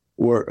Gottlieb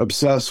were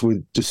obsessed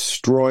with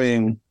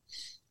destroying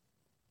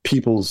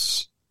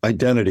people's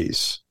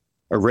identities,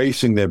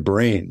 erasing their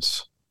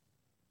brains.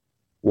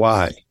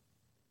 Why?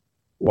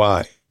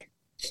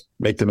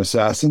 Make them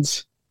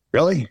assassins?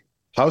 Really?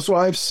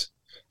 Housewives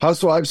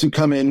who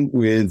come in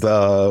with,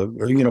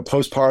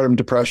 postpartum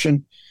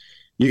depression,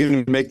 you're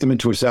going to make them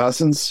into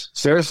assassins?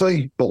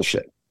 Seriously?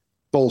 Bullshit.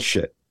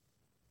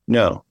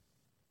 No.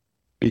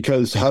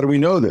 Because how do we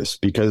know this?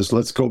 Because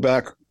let's go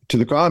back to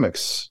the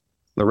comics.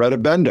 Loretta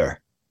Bender,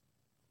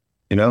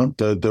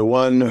 the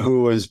one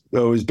who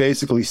was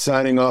basically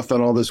signing off on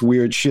all this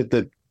weird shit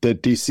that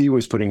DC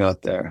was putting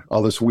out there,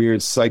 all this weird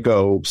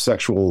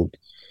psychosexual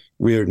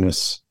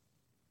weirdness.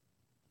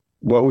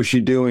 What was she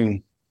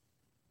doing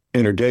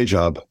in her day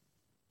job?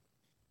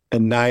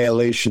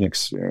 Annihilation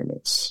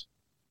experiments.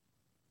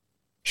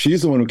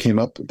 She's the one who came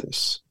up with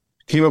this,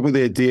 came up with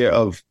the idea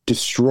of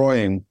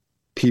destroying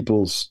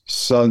people's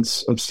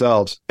sense of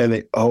selves. And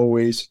they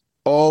always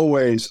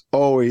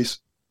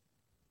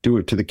do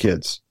it to the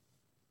kids.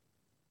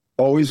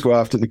 Always go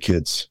after the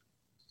kids.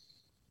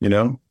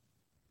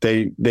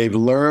 They've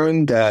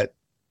learned that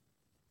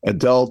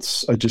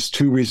adults are just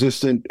too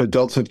resistant.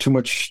 Adults have too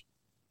much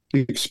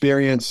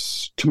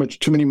experience,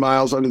 too many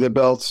miles under their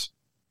belts.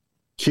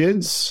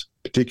 Kids,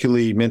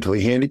 particularly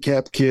mentally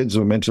handicapped kids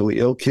or mentally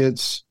ill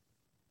kids,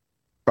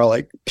 are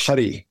like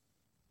putty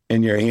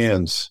in your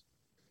hands,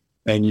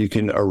 and you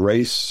can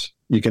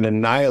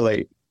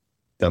annihilate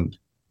them.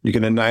 You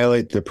can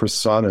annihilate the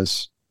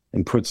personas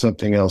and put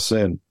something else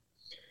in.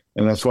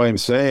 And that's why I'm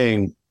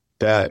saying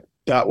that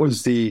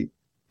was the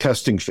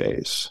testing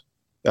phase.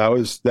 That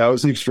was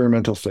the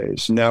experimental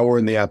phase. Now we're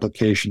in the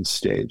application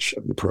stage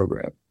of the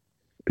program,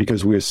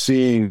 because we're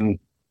seeing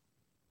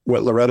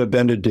what Loretta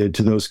Bender did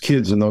to those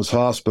kids in those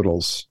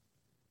hospitals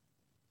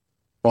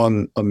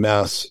on a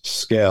mass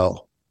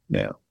scale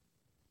now.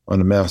 On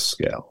a mass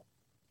scale.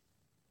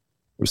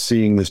 We're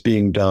seeing this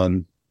being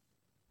done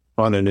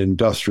on an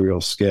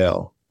industrial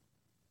scale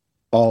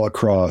all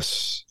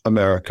across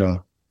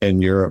America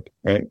and Europe,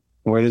 right?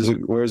 Where is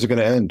it going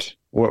to end?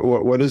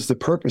 What is the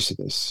purpose of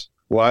this?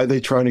 Why are they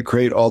trying to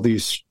create all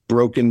these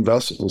broken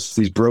vessels,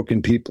 these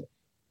broken people?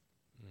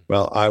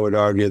 Well, I would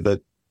argue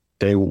that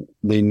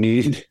they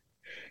need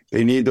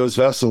those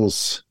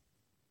vessels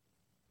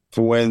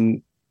for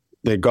when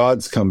their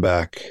gods come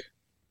back,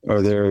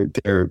 or their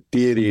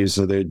deities,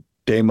 or their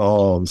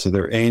daemons, or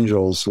their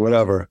angels,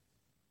 whatever.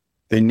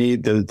 They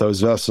need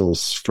those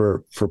vessels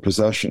for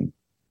possession.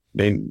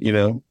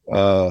 It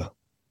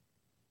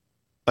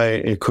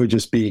could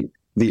just be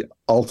the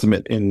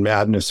ultimate in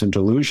madness and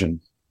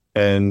delusion.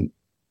 And,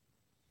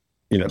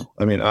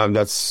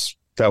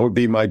 that would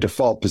be my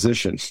default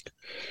position.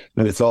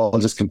 That it's all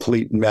just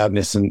complete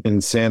madness and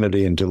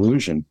insanity and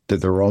delusion,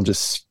 that they're all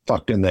just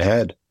fucked in the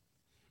head.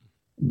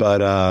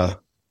 But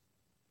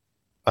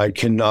I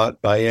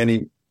cannot, by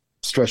any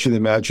stretch of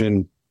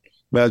the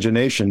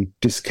imagination,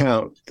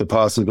 discount the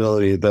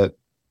possibility that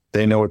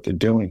they know what they're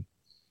doing.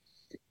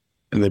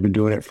 And they've been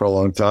doing it for a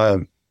long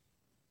time.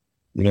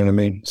 You know what I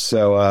mean?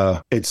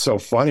 So it's so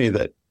funny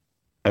that,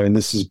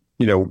 this is,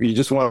 you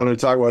just want to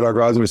talk about our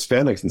gods with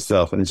Hispanics and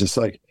stuff. And it's just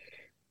like,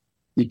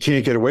 you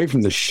can't get away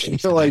from this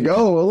shit. You're like,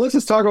 oh, well, let's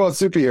just talk about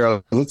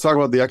superheroes. Let's talk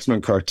about the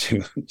X-Men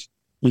cartoon.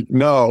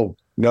 No,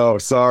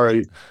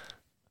 sorry.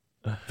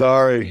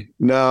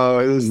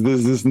 No,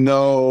 there's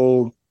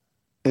no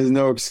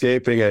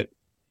escaping it.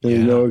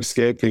 There's no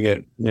escaping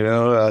it.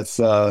 That's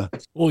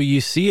well, you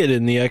see it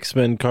in the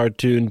X-Men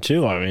cartoon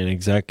too.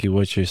 Exactly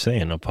what you're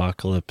saying.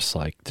 Apocalypse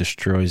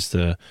destroys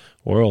the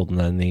world, and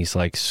then these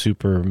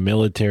super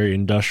military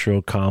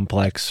industrial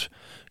complex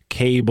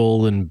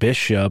Cable and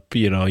Bishop,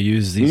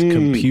 use these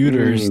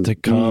computers to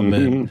come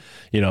and,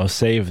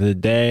 save the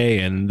day,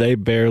 and they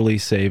barely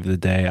save the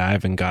day. I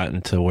haven't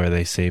gotten to where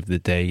they save the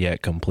day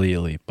yet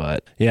completely,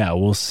 but yeah,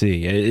 we'll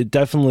see. It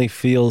definitely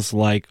feels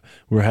like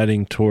we're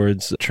heading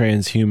towards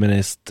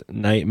transhumanist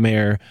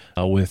nightmare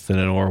with an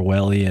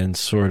Orwellian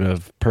sort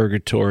of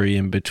purgatory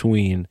in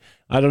between.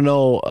 I don't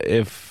know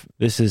if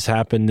this has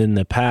happened in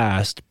the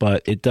past,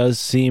 but it does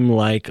seem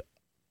like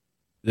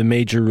the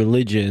major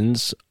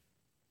religions,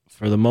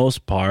 for the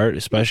most part,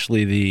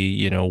 especially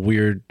the,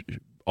 weird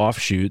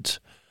offshoots,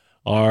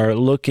 are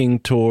looking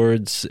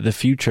towards the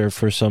future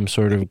for some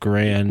sort of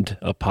grand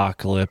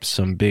apocalypse,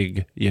 some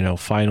big,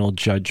 final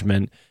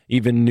judgment.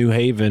 Even New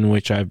Haven,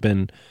 which I've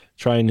been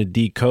trying to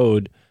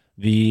decode,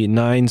 the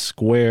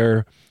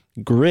 9-square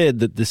grid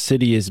that the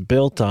city is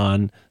built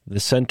on, the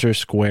center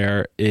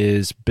square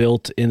is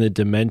built in the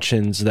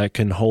dimensions that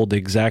can hold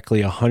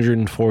exactly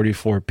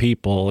 144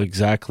 people,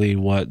 exactly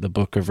what the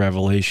book of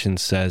Revelation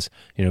says.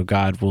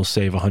 God will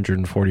save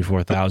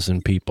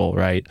 144,000 people,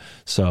 right?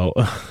 So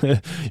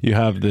you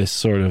have this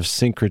sort of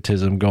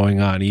syncretism going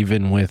on,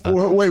 even with...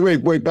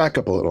 Wait, back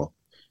up a little.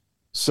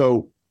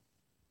 So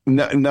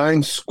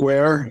 9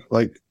 square,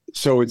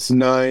 so it's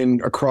 9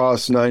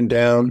 across, 9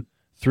 down?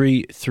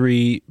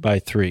 3 by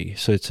 3,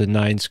 so it's a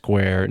 9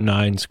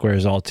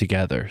 squares all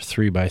together,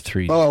 3 by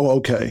 3. Oh,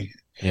 okay.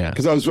 Yeah,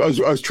 because I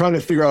was trying to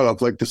figure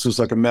out if this was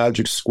like a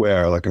magic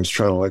square. I was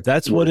trying to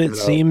That's what it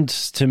seemed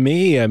to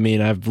me. I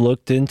mean, I've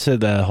looked into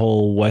the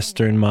whole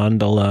Western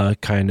mandala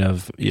kind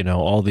of,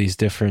 all these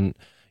different,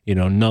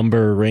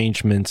 number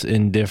arrangements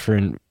in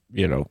different,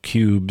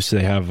 cubes.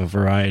 They have a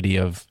variety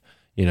of,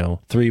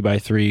 3 by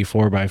 3,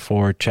 4 by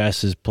 4.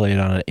 Chess is played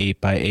on an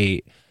 8 by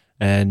 8.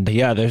 And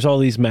yeah, there's all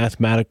these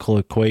mathematical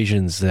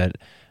equations that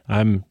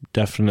I'm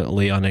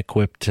definitely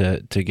unequipped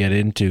to get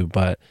into.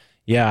 But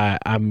yeah,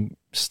 I'm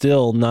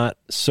still not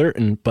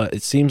certain, but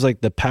it seems like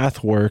the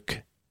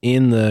pathwork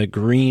in the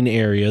green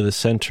area, the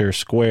center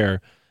square,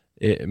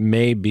 it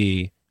may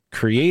be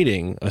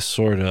creating a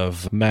sort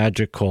of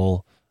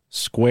magical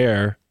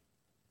square,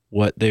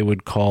 what they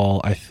would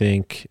call, I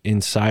think,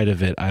 inside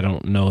of it, I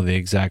don't know the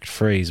exact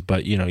phrase,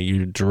 but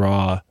you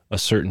draw a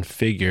certain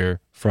figure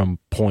from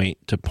point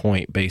to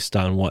point based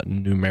on what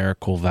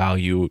numerical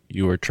value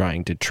you are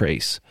trying to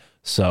trace.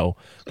 So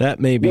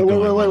that may be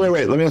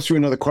wait. Let me ask you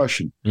another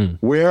question.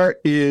 Where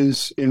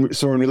is, in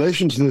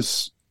relation to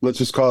this, let's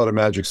just call it a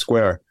magic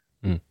square,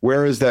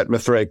 where is that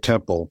Mithraic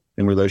temple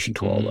in relation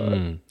to all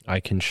that? I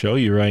can show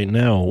you right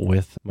now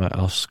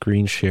I'll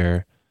screen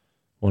share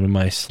one of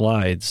my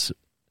slides.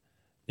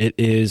 It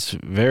is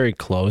very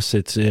close.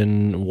 It's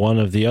in one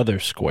of the other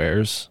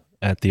squares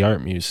at the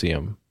art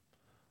museum.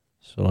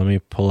 So let me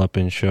pull up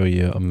and show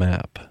you a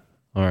map.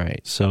 All right,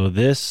 so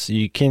this,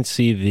 you can't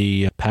see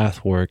the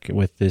pathwork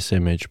with this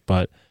image,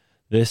 but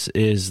this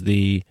is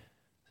the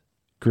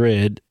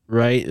grid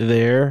right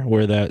there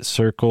where that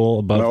circle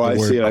above the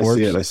word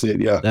corpse. I see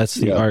it, yeah. That's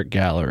the art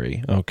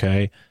gallery,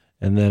 okay?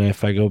 And then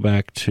if I go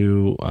back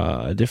to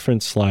a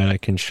different slide, I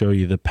can show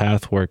you the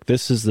pathwork.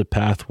 This is the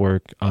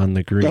pathwork on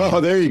the green. Oh,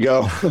 there you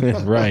go.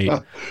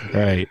 Right.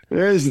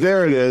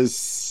 There it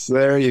is.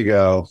 There you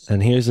go.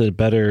 And here's a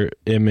better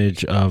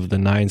image of the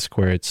 9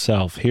 square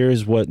itself.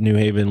 Here's what New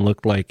Haven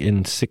looked like in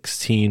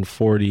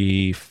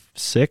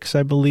 1646,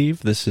 I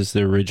believe. This is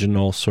the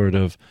original sort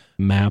of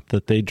map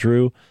that they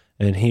drew.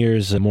 And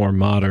here's a more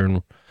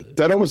modern.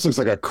 That almost looks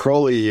like a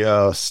Crowley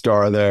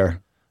star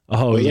there.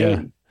 Oh,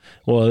 yeah.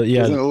 Well,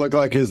 yeah. Doesn't it look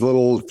like his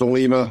little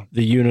thelema?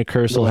 The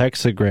unicursal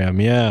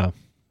hexagram, yeah.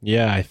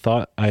 Yeah, I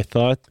thought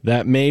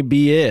that may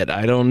be it.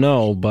 I don't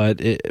know,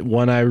 but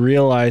when I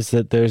realized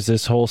that there's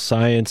this whole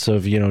science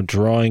of,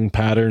 drawing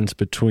patterns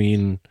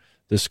between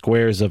the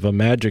squares of a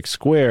magic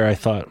square, I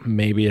thought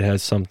maybe it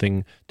has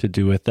something to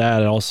do with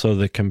that. Also,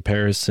 the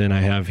comparison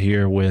I have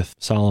here with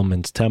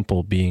Solomon's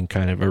Temple being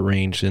kind of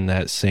arranged in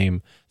that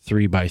same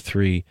 3 by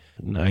 3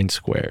 9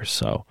 square.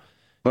 So,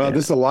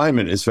 This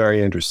alignment is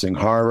very interesting.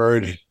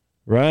 Harvard.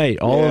 Right.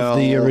 All of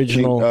the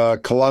original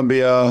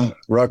Columbia,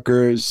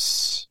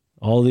 Rutgers.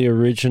 All the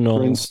original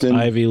Princeton.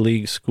 Ivy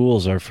League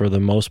schools are, for the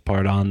most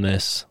part, on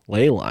this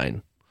ley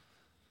line.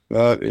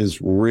 That is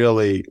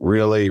really,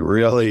 really,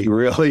 really,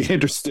 really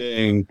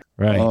interesting.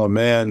 Right. Oh,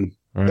 man.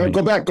 Right.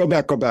 Go back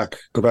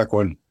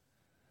one.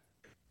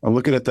 I'm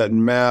looking at that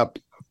map,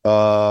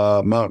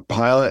 Mount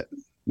Pilot,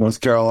 North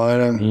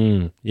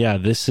Carolina. Yeah,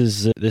 this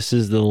is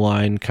the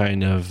line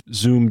kind of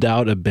zoomed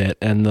out a bit,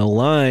 and the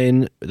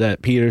line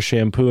that Peter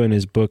Shampoo in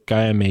his book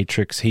Gaia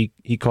Matrix, he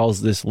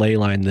calls this ley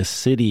line the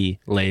city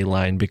ley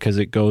line because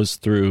it goes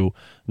through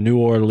New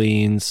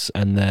Orleans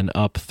and then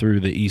up through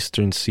the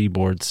eastern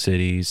seaboard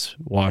cities,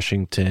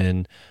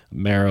 Washington,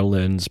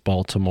 Maryland,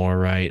 Baltimore,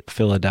 right,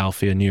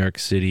 Philadelphia, New York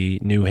City,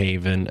 New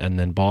Haven, and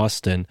then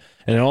Boston.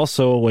 And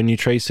also, when you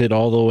trace it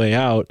all the way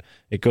out,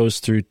 it goes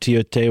through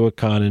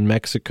Teotihuacan in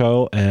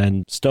Mexico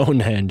and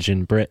Stonehenge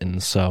in Britain.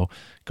 So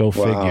go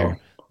figure.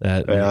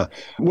 Yeah.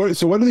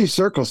 So what are these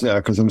circles now?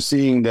 Because I'm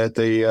seeing that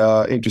they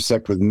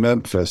intersect with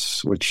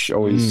Memphis, which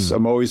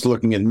I'm always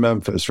looking at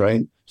Memphis,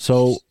 right?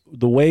 So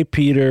the way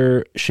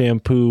Peter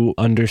Shampoo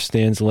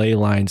understands ley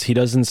lines, he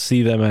doesn't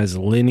see them as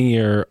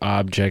linear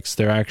objects.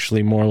 They're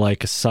actually more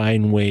like a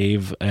sine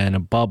wave and a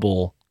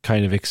bubble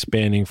kind of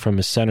expanding from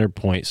a center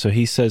point. So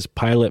he says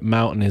Pilot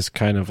Mountain is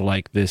kind of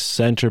like this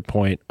center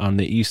point on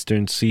the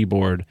eastern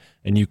seaboard,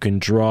 and you can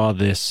draw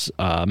this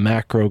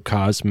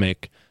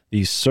macrocosmic,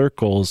 these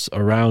circles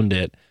around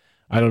it.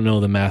 I don't know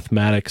the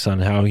mathematics on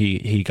how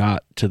he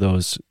got to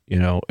those,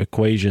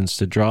 equations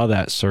to draw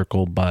that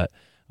circle, but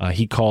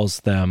he calls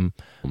them.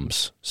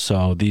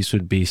 So these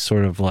would be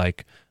sort of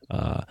like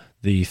the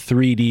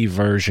 3D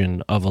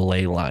version of a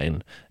ley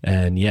line.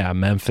 And yeah,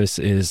 Memphis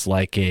is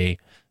like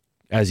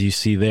as you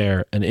see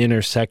there, an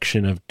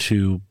intersection of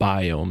two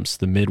biomes,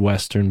 the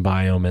Midwestern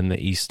biome and the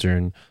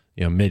Eastern,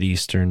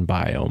 Mideastern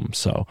biome.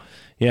 So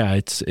yeah,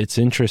 it's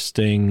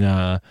interesting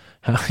how,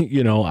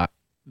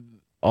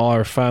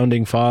 our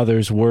founding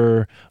fathers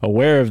were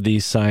aware of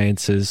these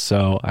sciences,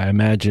 so I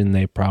imagine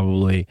they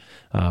probably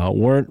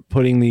weren't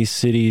putting these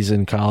cities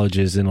and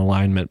colleges in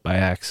alignment by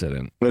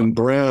accident. And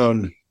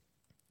Brown's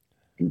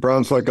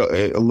like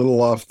a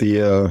little off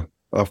the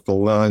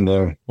line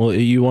there. Well,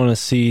 you want to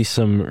see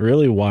some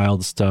really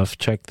wild stuff?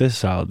 Check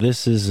this out.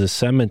 This is a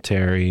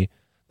cemetery,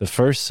 the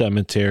first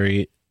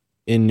cemetery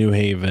in New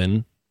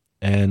Haven,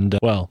 and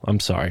I'm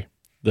sorry,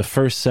 the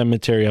first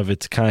cemetery of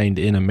its kind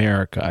in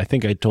America. I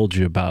think I told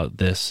you about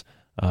this.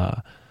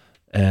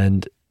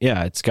 And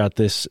yeah, it's got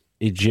this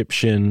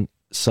Egyptian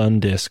sun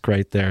disk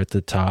right there at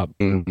the top.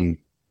 Mm-hmm.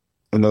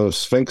 And those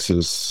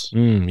sphinxes.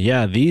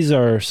 Yeah, these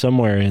are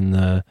somewhere in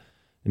the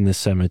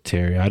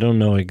cemetery. I don't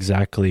know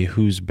exactly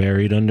who's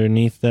buried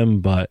underneath them,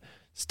 but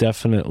it's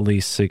definitely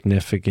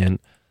significant.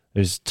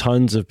 There's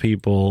tons of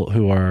people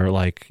who are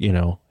like,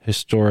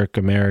 historic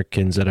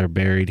Americans that are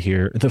buried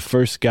here. The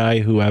first guy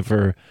who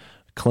ever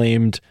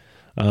claimed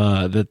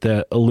that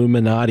the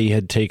Illuminati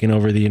had taken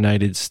over the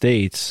United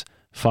States,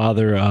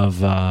 father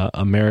of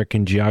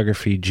American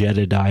geography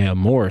Jedediah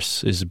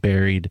Morse, is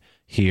buried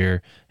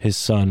here. His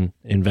son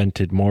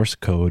invented Morse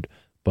code,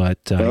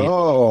 but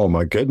oh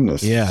my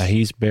goodness, yeah,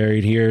 he's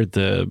buried here.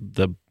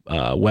 The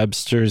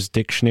Webster's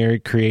dictionary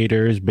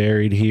creator is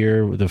buried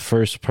here. The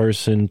first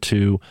person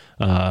to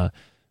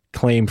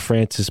claim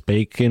Francis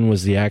Bacon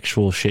was the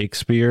actual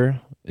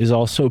Shakespeare is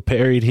also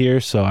buried here.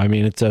 So, I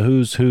mean, it's a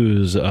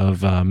who's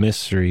of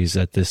mysteries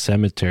at this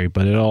cemetery,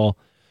 but it all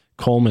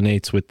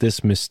culminates with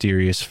this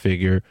mysterious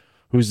figure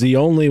who's the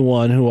only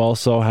one who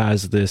also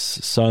has this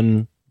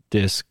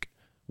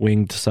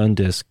winged sun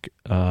disk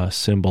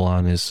symbol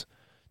on his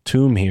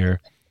tomb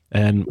here.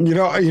 And you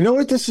know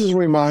what this is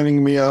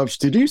reminding me of?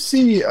 Did you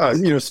see,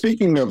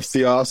 speaking of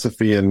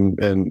theosophy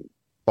and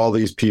all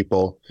these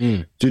people,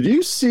 did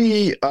you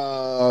see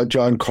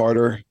John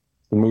Carter,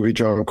 the movie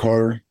John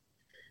Carter?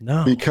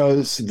 No.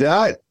 Because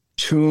that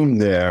tomb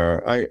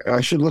there,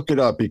 I should look it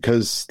up,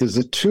 because there's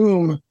a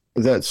tomb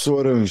that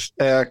sort of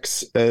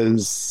acts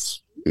as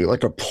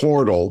like a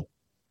portal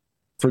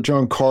for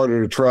John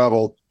Carter to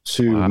travel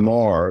to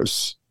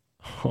Mars.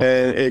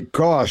 And it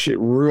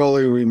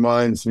really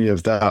reminds me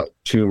of that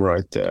tomb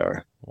right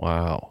there.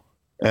 Wow.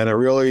 And I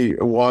really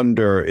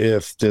wonder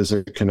if there's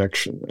a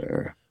connection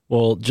there.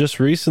 Well, just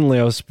recently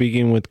I was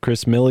speaking with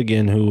Chris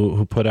Milligan,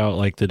 who put out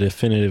like the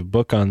definitive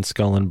book on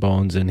Skull and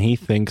Bones, and he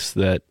thinks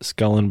that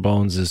Skull and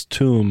Bones'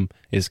 tomb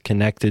is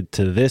connected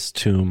to this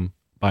tomb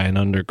by an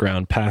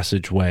underground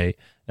passageway,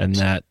 and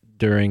that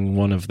during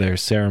one of their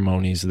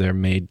ceremonies, they're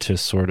made to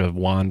sort of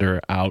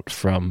wander out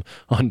from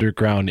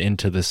underground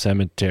into the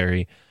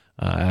cemetery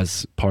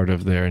as part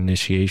of their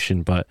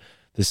initiation. But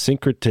the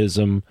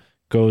syncretism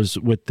goes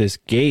with this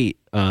gate.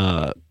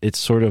 It's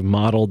sort of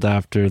modeled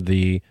after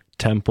the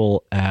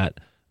temple at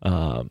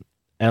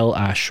El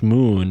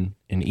Ashmun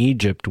in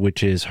Egypt,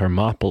 which is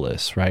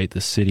Hermopolis, right?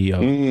 The city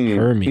of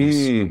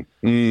Hermes.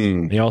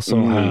 They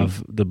also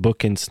have the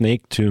Book and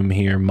Snake tomb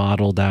here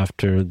modeled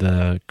after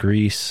the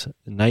Greece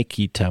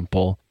Nike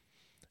temple.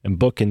 And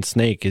Book and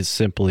Snake is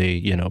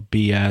simply,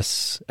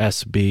 BS,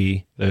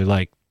 SB. They're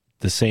like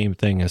the same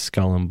thing as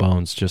Skull and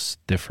Bones,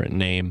 just different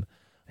name.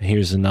 And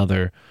here's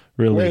another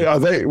really... Wait, are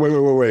they...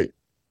 Wait.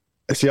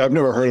 See, I've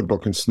never heard of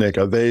Book and Snake.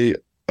 Are they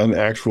an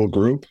actual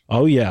group?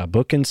 Oh, yeah.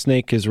 Book and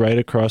Snake is right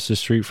across the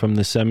street from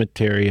the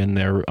cemetery, and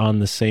they're on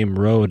the same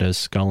road as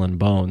Skull and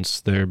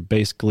Bones. They're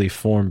basically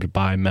formed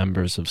by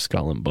members of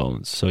Skull and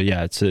Bones. So,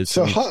 yeah, it's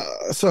so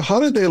how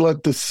did they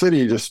let the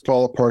city just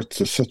fall apart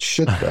to such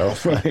shit, though?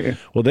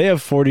 Well, they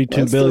have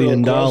 $42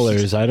 billion.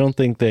 I don't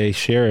think they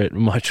share it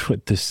much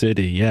with the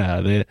city.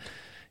 Yeah.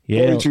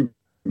 42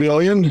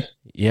 billion?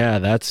 Yeah,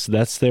 that's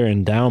their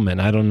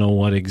endowment. I don't know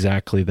what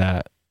exactly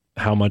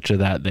how much of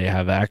that they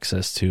have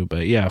access to,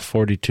 but yeah,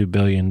 $42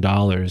 billion.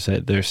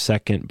 They're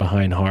second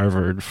behind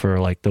Harvard for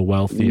like the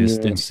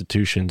wealthiest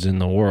institutions in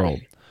the world.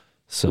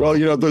 So,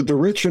 well, the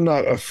rich are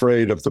not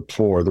afraid of the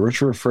poor. The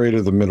rich are afraid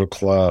of the middle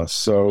class.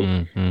 So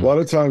a lot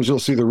of times you'll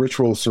see the rich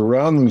will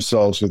surround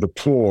themselves with the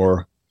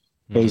poor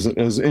as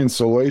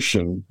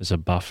insulation. As a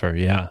buffer,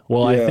 yeah.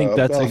 Well, I think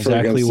that's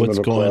exactly what's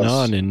going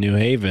on in New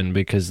Haven,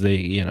 because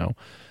they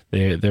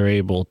they're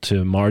able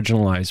to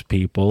marginalize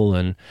people.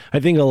 And I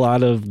think a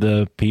lot of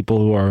the people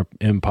who are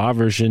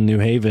impoverished in New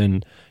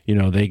Haven, you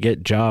know, they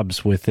get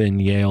jobs within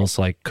Yale's,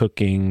 like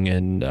cooking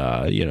and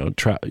you know,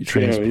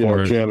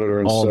 transport, janitor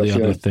and all stuff, the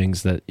other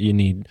things that you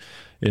need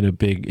in a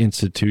big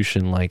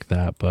institution like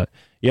that. But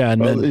yeah,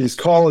 and then these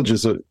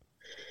colleges have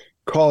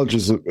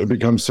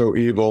become so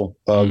evil.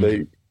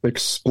 They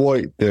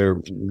exploit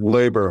their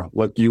labor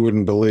like you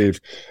wouldn't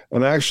believe.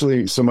 And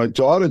actually, so my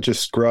daughter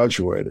just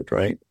graduated,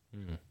 right?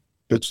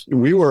 It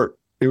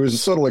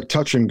was sort of like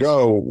touch and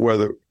go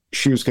whether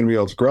she was going to be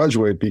able to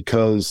graduate,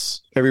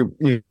 because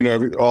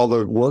all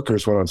the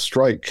workers went on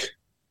strike,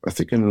 I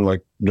think in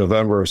like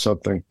November or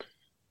something.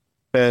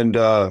 And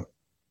I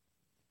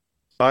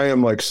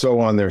am like so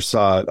on their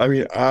side. I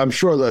mean, I'm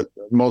sure that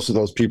most of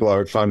those people I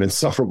would find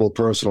insufferable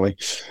personally,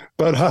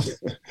 but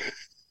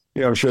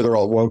I'm sure they're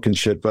all woke and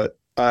shit. But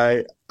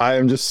I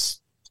am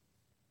just,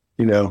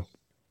 I'm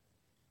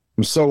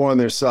so on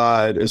their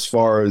side as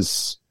far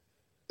as,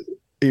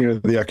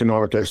 the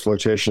economic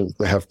exploitation that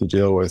they have to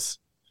deal with.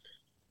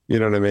 You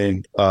know what I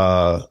mean?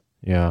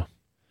 Yeah.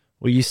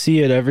 Well, you see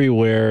it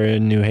everywhere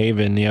in New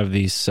Haven. You have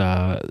these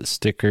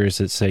stickers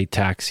that say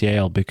tax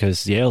Yale,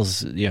 because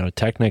Yale's,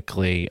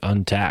 technically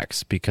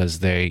untaxed because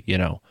they,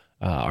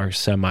 are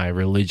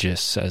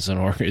semi-religious as an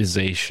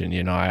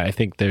organization. I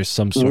think there's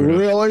some sort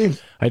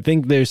of... I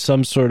think there's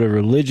some sort of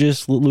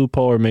religious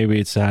loophole, or maybe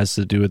it has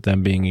to do with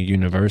them being a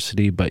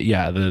university. But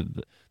yeah,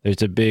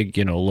 there's a big,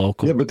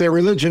 local... Yeah, but the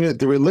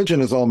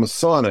religion is all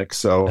Masonic,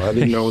 so I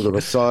didn't know the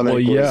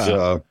Masonic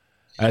was...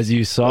 As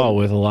you saw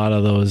with a lot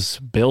of those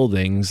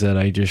buildings that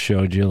I just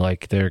showed you,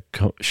 like they're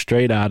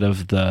straight out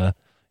of the,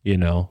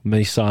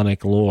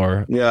 Masonic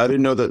lore. Yeah, I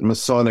didn't know that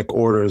Masonic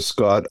orders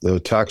got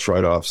the tax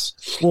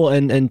write-offs. Well,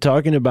 and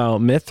talking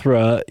about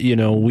Mithra,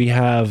 we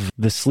have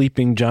the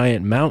Sleeping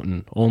Giant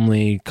Mountain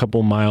only a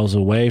couple miles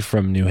away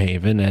from New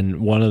Haven. And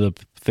one of the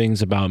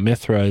things about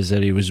Mithra is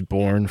that he was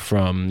born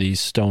from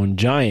these stone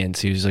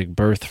giants. He was like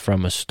birthed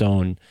from a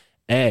stone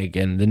egg,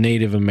 and the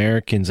Native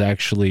Americans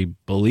actually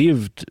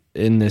believed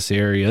in this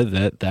area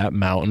that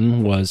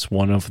mountain was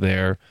one of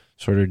their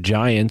sort of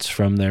giants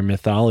from their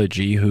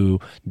mythology who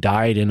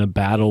died in a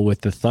battle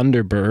with the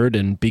Thunderbird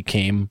and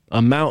became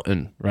a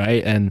mountain,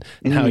 right? And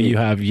now you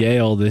have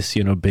Yale, this,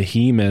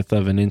 behemoth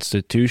of an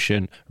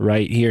institution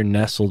right here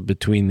nestled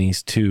between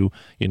these two,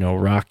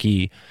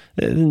 rocky,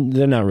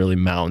 they're not really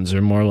mountains,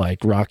 they're more like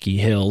rocky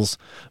hills,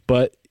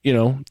 but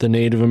the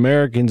Native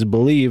Americans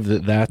believe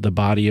that that's the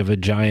body of a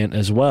giant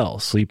as well,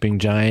 Sleeping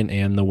Giant,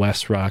 and the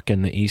West Rock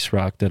and the East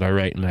Rock that are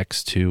right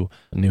next to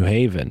New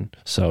Haven.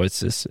 So it's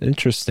just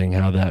interesting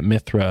how that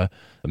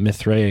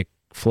Mithraic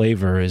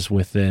flavor is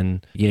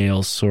within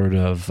Yale's sort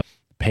of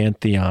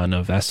pantheon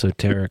of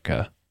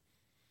esoterica.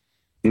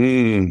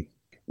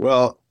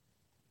 Well,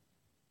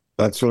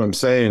 that's what I'm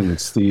saying.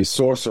 It's the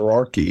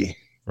sorcerarchy,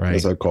 right,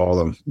 as I call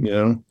them,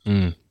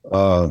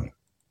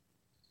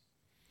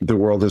 the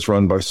world is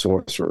run by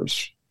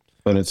sorcerers,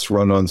 and it's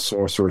run on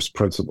sorcerers'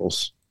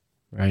 principles.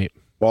 Right.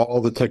 All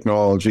the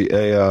technology,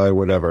 AI,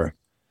 whatever.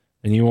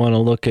 And you want to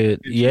look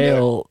at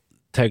Yale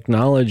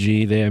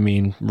technology,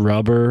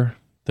 rubber,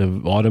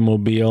 the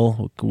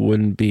automobile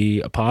wouldn't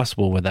be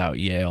possible without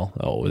Yale.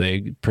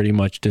 They pretty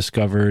much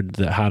discovered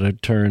how to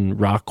turn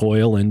rock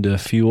oil into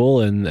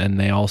fuel, and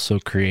they also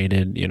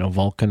created,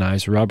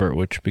 vulcanized rubber,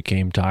 which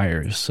became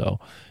tires. So,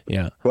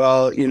 yeah.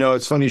 Well,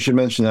 it's funny you should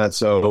mention that.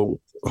 So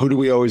who do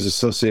we always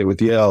associate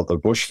with Yale? The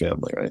Bush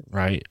family,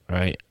 right?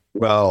 Right.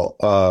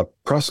 Well,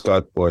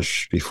 Prescott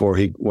Bush, before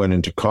he went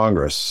into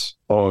Congress,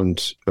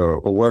 owned or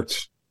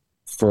worked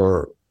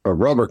for a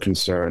rubber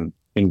concern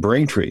in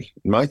Braintree,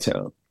 in my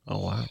town.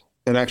 Oh, wow.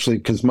 And actually,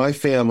 because my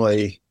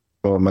family,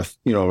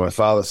 my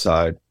father's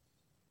side,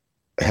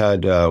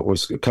 had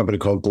was a company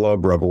called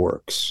Globe Rubber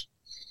Works.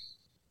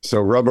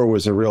 So rubber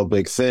was a real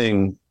big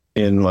thing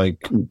in like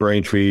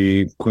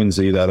Braintree,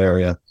 Quincy, that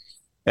area.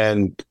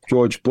 And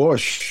George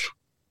Bush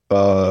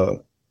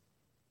was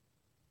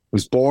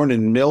born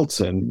in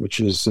Milton, which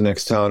is the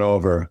next town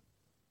over.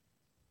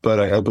 But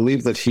I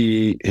believe that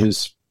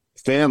his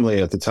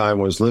family at the time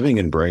was living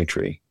in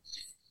Braintree.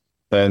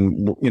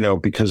 And,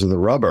 because of the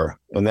rubber.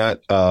 And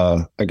that,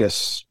 I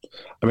guess,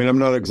 I'm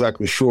not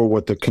exactly sure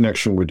what the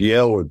connection with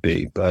Yale would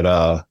be, but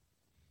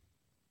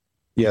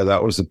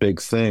that was a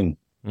big thing.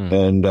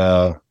 And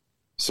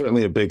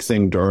certainly a big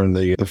thing during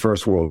the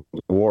First World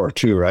War,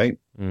 too, right?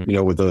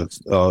 With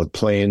the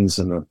planes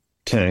and the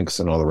tanks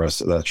and all the rest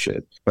of that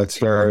shit. That's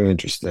very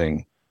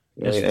interesting.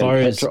 As far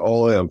as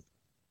petroleum,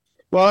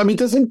 well,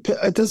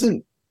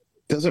 doesn't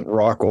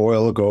rock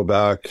oil go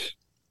back?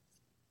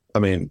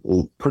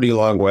 Pretty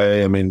long way.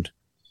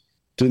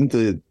 Didn't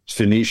the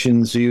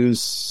Phoenicians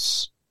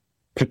use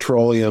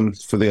petroleum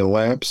for their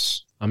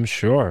lamps? I'm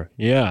sure.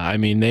 Yeah.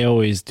 They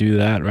always do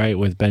that, right?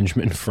 With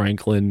Benjamin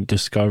Franklin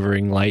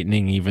discovering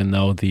lightning, even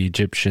though the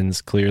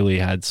Egyptians clearly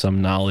had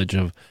some knowledge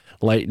of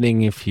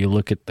lightning. If you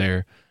look at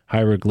their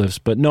hieroglyphs.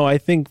 But no, I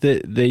think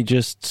that they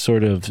just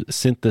sort of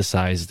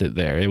synthesized it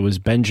there. It was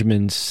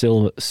Benjamin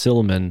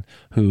Silliman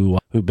who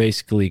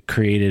basically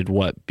created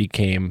what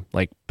became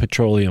like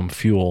petroleum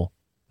fuel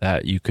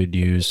that you could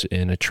use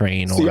in a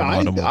train or an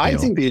automobile. I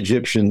think the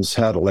Egyptians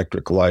had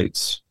electric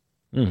lights.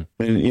 And,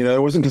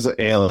 it wasn't because of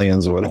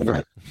aliens or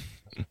whatever.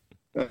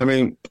 I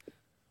mean,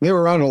 they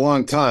were around a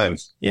long time.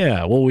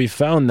 Yeah, well, we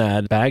found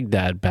that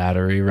Baghdad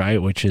battery,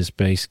 right, which is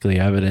basically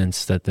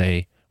evidence that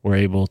they were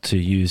able to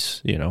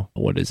use,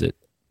 what is it?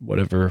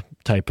 Whatever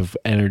type of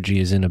energy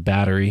is in a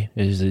battery.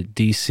 Is it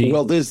DC?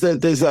 Well, there's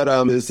that,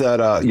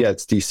 yeah,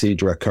 it's DC,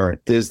 direct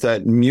current. There's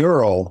that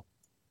mural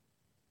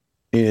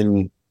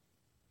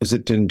is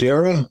it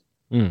Dendera?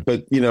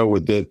 But,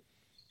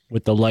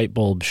 with the light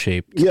bulb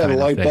shape. Yeah, the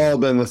light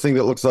bulb and the thing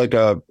that looks like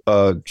a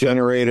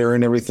generator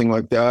and everything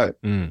like that.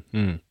 And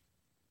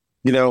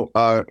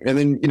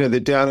then, they're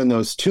down in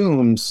those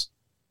tombs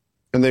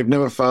and they've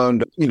never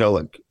found,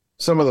 like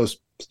some of those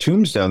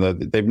tombs down there,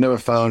 they've never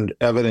found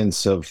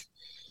evidence of,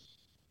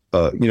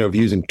 of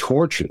using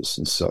torches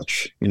and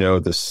such,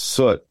 the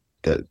soot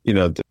that,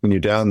 when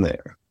you're down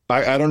there.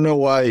 I don't know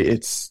why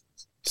it's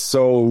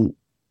so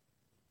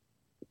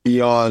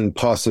beyond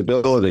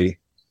possibility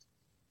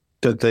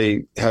that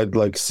they had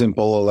like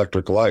simple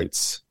electric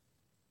lights.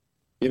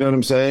 You know what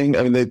I'm saying?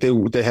 I mean,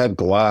 they had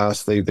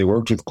glass. They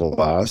worked with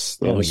glass.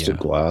 They understood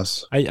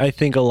glass. I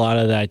think a lot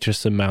of that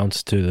just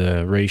amounts to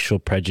the racial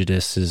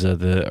prejudices of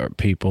the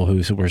people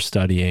who were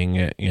studying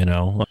it,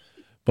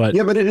 But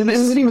yeah, but it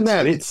isn't even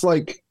that. It's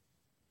like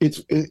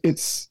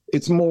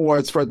it's more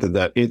widespread than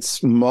that.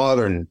 It's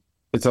modern.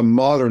 It's a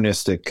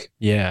modernistic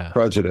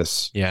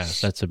prejudice. Yeah,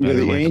 that's a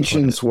better way the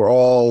ancients were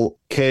all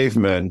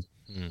cavemen,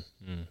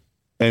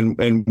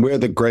 and we're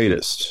the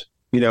greatest.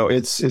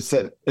 It's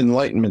that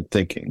Enlightenment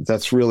thinking.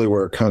 That's really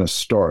where it kind of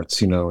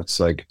starts. It's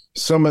like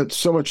so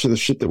much of the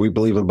shit that we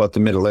believe about the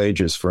Middle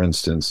Ages, for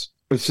instance,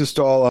 it's just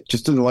all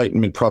just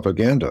Enlightenment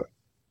propaganda.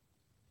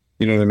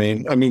 You know what I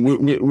mean? I mean,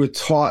 we're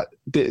taught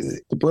the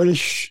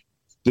British,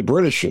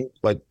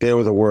 like they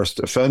were the worst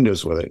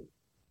offenders with it,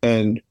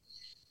 and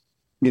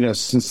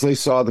since they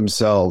saw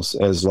themselves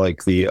as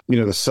like the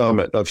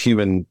summit of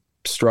human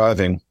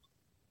striving,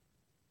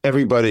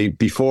 everybody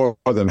before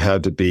them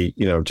had to be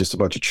just a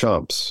bunch of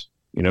chumps.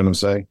 You know what I'm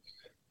saying?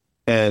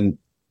 And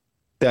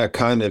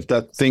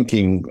that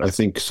thinking, I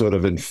think, sort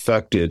of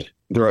infected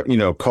their,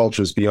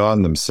 cultures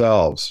beyond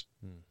themselves.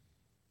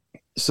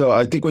 So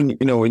I think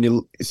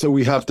so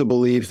we have to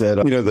believe that,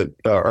 that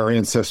our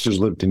ancestors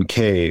lived in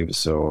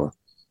caves or,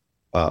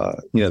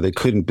 they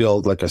couldn't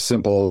build like a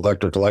simple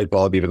electric light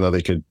bulb, even though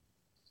they could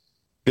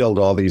build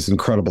all these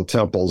incredible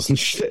temples and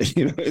shit,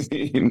 what I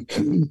mean?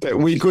 That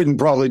we couldn't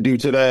probably do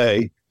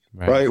today.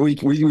 Right.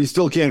 We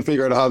still can't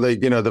figure out how they,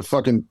 the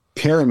fucking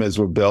pyramids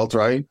were built,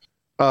 right?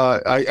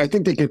 I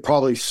think they could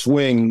probably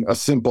swing a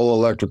simple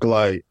electric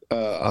light.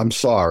 I'm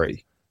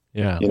sorry.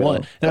 Yeah.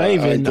 Well,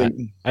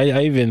 and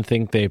I even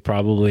think they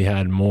probably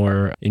had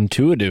more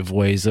intuitive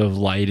ways of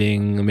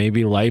lighting.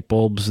 Maybe light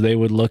bulbs they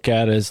would look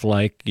at as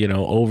like,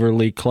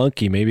 overly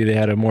clunky. Maybe they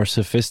had a more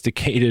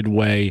sophisticated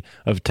way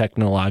of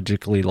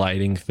technologically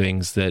lighting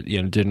things that,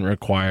 didn't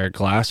require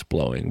glass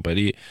blowing. But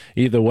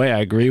either way, I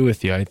agree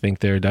with you. I think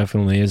there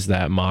definitely is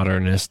that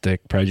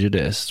modernistic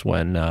prejudice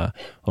when a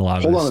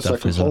lot of this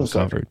stuff is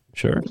uncovered.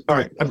 Sure. All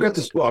right. I've got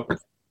this book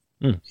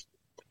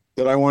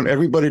that I want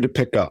everybody to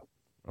pick up.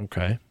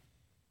 Okay.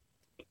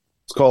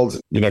 It's called,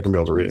 you're not going to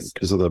be able to read it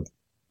because of the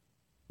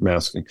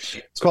masking.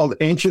 It's called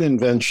Ancient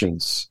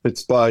Inventions.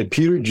 It's by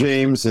Peter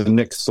James and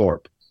Nick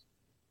Thorpe.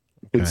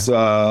 Okay. It's,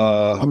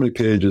 how many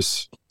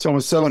pages? It's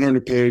almost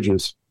 700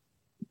 pages.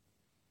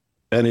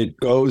 And it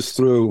goes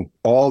through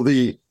all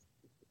the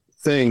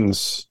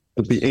things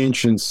that the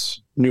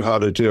ancients knew how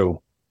to do.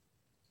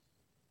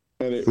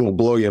 And it will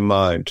blow your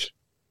mind.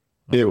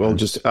 It will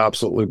just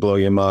absolutely blow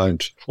your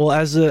mind. Well,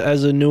 as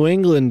a New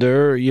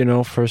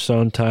Englander, for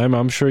some time,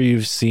 I'm sure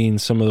you've seen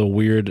some of the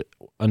weird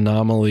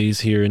anomalies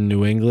here in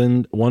New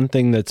England. One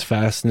thing that's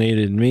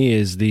fascinated me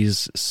is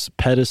these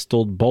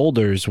pedestaled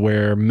boulders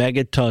where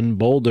megaton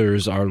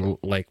boulders are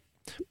like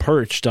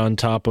perched on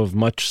top of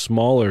much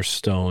smaller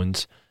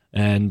stones.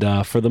 And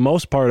for the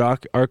most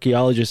part,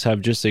 archaeologists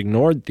have just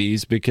ignored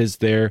these because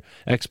their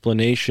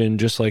explanation,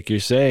 just like you're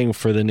saying,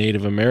 for the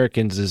Native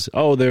Americans is,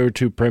 they were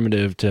too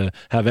primitive to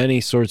have any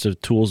sorts of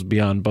tools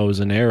beyond bows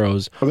and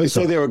arrows. Well, they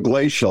say they were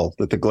glacial,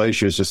 that the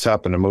glaciers just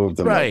happened to move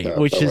them. Right, like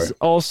that, which is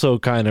also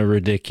kind of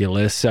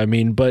ridiculous. I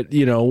mean, but,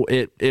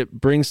 it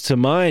brings to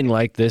mind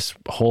like this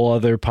whole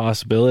other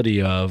possibility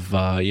of,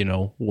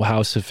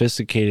 how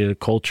sophisticated a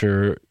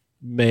culture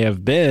may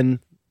have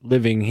been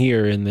living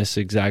here in this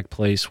exact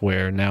place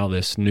where now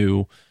this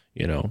new,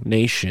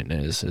 nation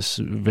is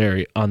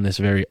on this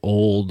very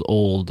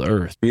old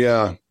earth.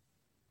 Yeah,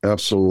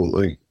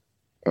 absolutely.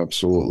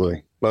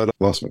 But I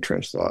lost my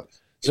train of thought.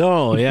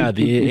 Oh, yeah,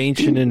 the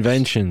ancient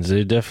inventions.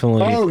 They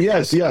definitely... Oh,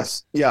 yes.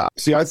 Yeah.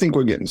 See, I think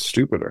we're getting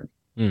stupider.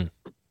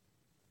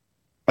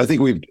 I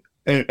think we've...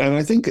 And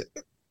I think...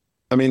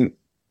 I mean,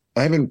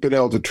 I haven't been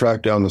able to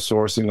track down the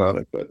sourcing on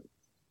it, but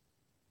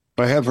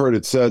I have heard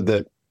it said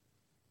that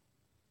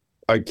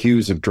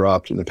IQs have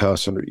dropped in the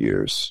past 100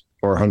 years,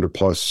 or 100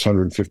 plus,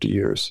 150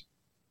 years.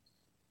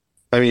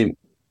 I mean,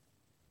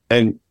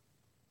 and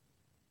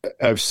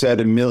I've said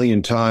a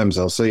million times,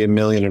 I'll say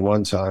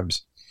 1,000,001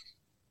 times,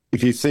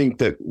 if you think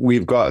that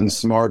we've gotten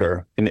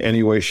smarter in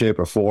any way, shape,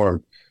 or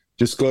form,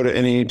 just go to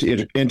any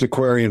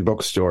antiquarian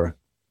bookstore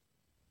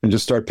and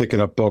just start picking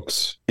up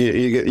books.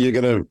 You're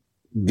going to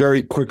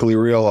very quickly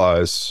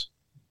realize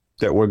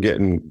that we're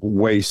getting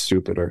way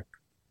stupider.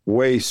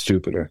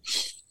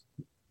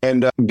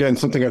 And again,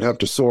 something I'd have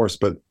to source,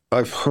 but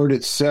I've heard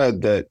it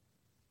said that,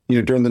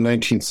 during the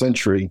 19th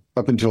century,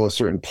 up until a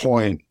certain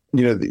point,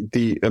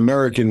 the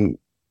American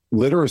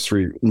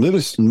literacy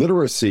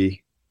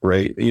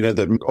rate,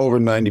 that over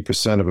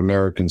 90% of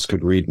Americans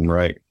could read and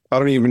write. I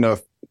don't even know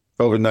if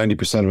over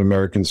 90% of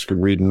Americans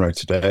could read and write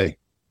today.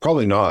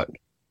 Probably not.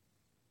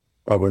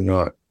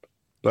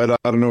 But I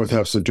don't know what it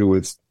has to do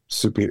with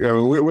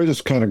we're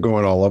just kind of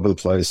going all over the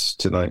place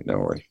tonight,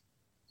 don't we?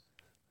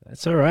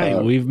 That's all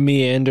right. We've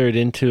meandered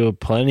into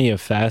plenty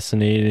of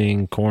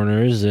fascinating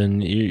corners,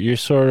 and you're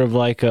sort of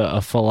like a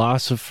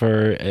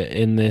philosopher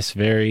in this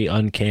very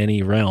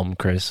uncanny realm,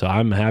 Chris. So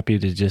I'm happy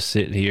to just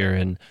sit here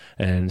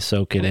and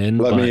soak it in.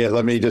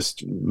 Let me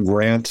just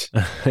rant.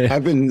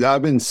 I've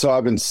been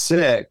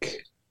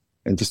sick,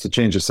 and just to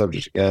change the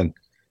subject again,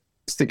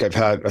 I think I've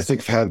had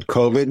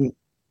COVID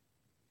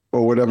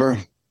or whatever.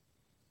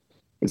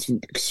 It's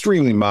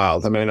extremely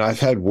mild. I mean, I've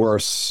had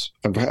worse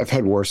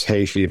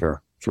hay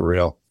fever for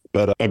real.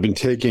 But I've been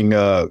taking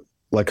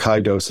high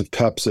dose of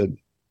Pepsid,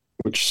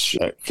 which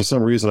for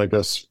some reason I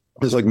guess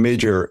has like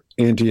major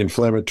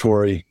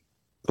anti-inflammatory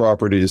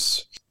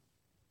properties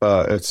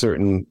at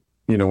certain,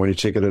 when you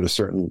take it at a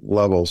certain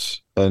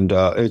levels, and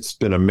it's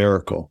been a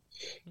miracle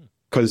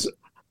because,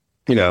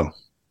 I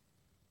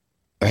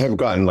have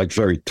gotten like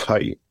very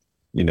tight,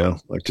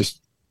 like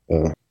just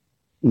a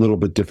little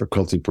bit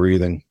difficulty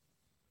breathing,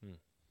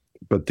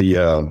 but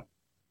the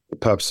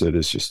Pepsid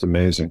is just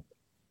amazing.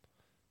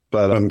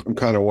 But I'm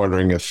kind of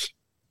wondering if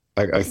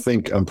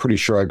I'm pretty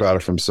sure I got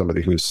it from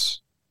somebody who's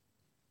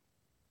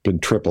been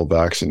triple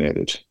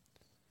vaccinated.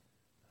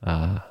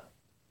 Right.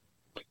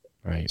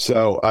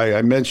 So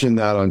I mentioned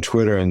that on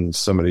Twitter, and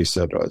somebody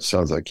said, "Oh, it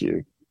sounds like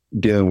you're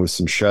dealing with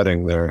some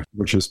shedding there,"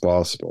 which is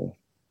possible.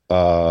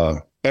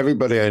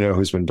 Everybody I know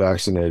who's been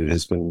vaccinated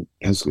has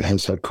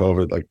had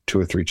COVID like 2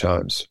 or 3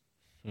 times.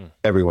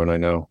 Everyone I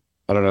know.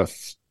 I don't know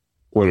if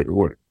what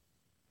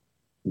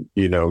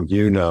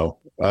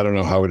I don't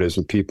know how it is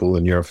with people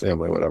in your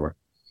family, whatever.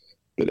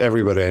 But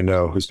everybody I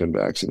know who's been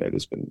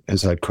vaccinated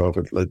has had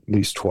COVID at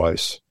least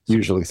twice,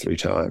 usually 3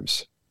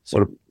 times.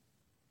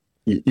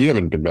 You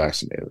haven't been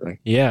vaccinated, right?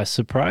 Yeah,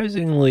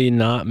 surprisingly,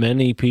 not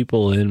many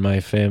people in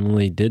my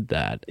family did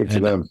that.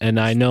 And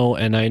I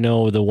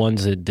know the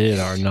ones that did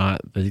are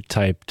not the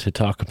type to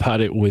talk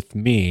about it with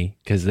me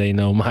because they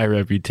know my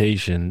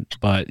reputation.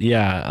 But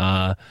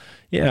the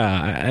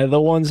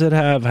ones that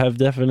have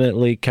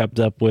definitely kept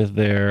up with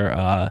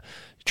their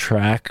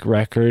track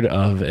record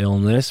of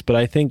illness. But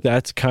I think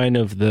that's kind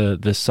of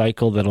the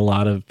cycle that a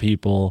lot of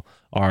people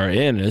are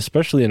in,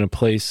 especially in a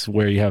place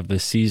where you have the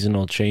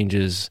seasonal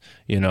changes.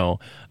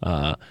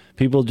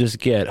 People just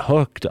get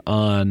hooked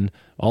on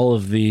all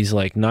of these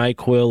like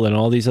NyQuil and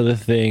all these other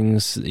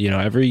things,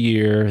 every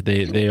year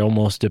they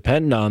almost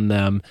depend on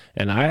them.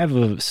 And I have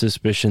a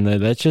suspicion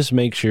that just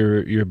makes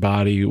your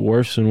body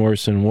worse and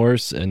worse and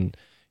worse. And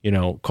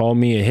call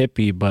me a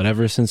hippie, but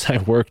ever since I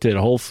worked at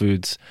Whole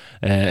Foods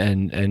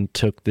and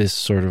took this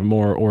sort of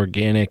more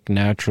organic,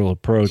 natural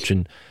approach,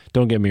 and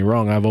don't get me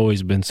wrong, I've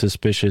always been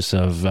suspicious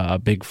of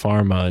big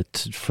pharma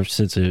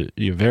since a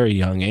very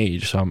young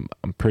age, so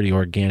I'm pretty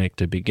organic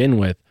to begin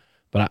with.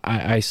 But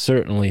I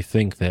certainly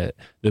think that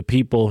the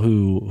people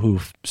who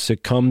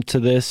succumb to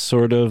this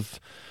sort of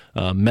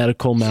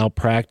medical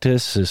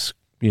malpractice, this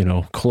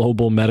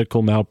global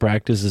medical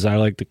malpractice, as I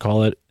like to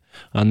call it,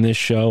 on this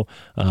show,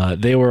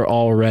 they were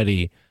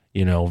already,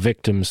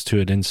 victims to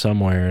it in some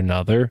way or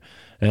another,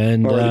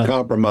 and already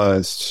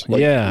compromised.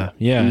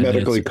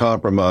 Medically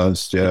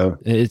compromised. Yeah,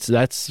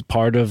 that's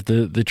part of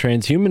the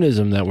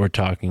transhumanism that we're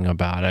talking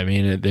about. I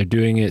mean, they're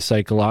doing it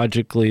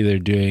psychologically. They're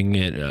doing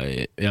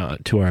it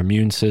to our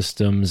immune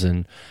systems,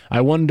 and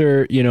I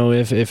wonder,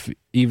 if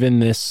even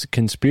this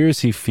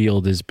conspiracy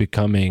field is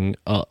becoming,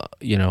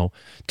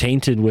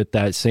 tainted with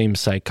that same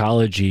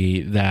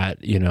psychology that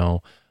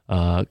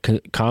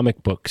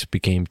comic books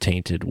became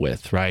tainted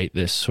with, right?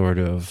 This sort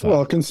of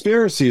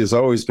conspiracy has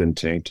always been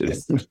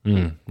tainted,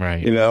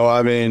 right?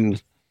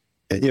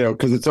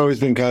 Because it's always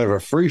been kind of a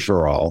free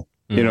for all.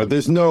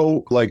 There's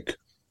no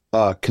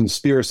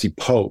conspiracy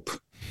pope,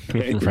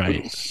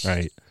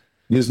 right?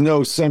 There's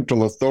no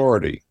central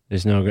authority.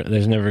 There's never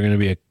going to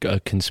be a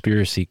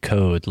conspiracy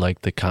code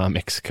like the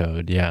comics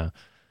code. Yeah.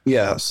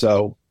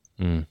 So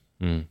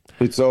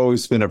it's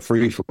always been a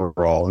free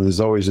for all, and there's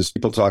always just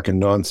people talking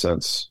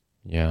nonsense.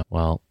 Yeah,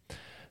 well,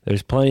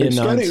 there's plenty of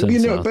nonsense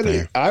out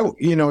there.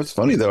 It's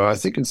funny though. I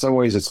think in some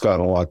ways it's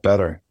gotten a lot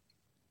better,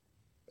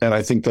 and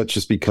I think that's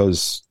just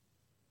because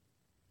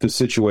the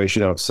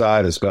situation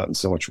outside has gotten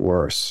so much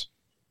worse.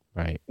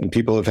 Right. And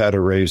people have had to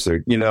raise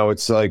their,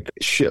 it's like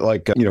shit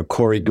like,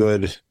 Corey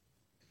Good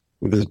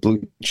with his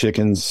blue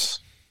chickens,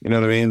 you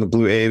know what I mean? The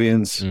blue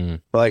avians.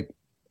 Like,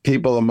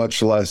 people are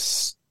much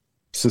less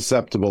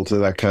susceptible to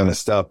that kind of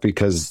stuff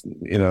because,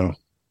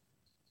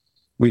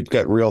 we've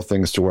got real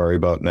things to worry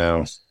about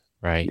now.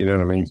 Right. You know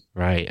what I mean?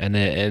 Right. And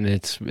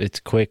it's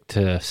quick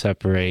to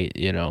separate,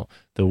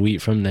 the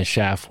wheat from the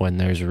chaff when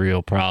there's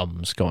real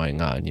problems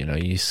going on.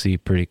 You see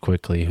pretty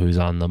quickly who's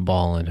on the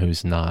ball and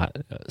who's not.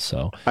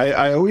 So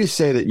I always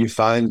say that you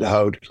find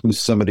out who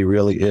somebody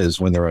really is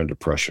when they're under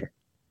pressure.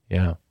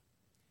 Yeah.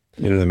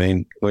 You know what I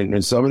mean?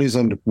 When somebody's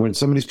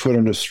put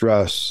under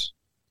stress,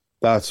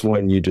 that's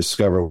when you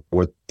discover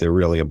what they're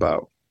really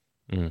about.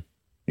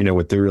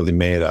 What they're really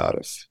made out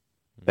of.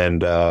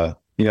 And I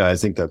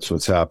think that's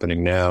what's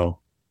happening now.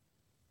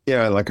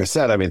 Yeah, like I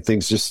said, I mean,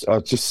 things just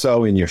are just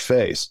so in your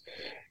face.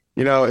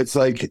 It's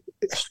like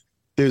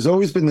there's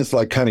always been this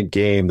like kind of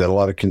game that a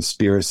lot of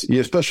conspiracy,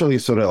 especially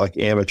sort of like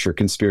amateur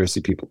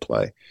conspiracy people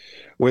play,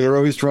 where they're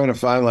always trying to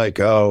find like,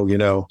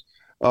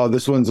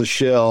 this one's a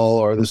shill,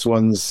 or this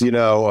one's,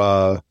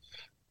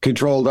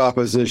 controlled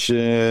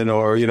opposition,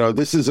 or,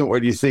 this isn't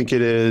what you think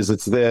it is,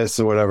 it's this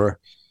or whatever.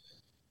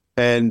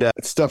 And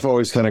stuff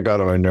always kind of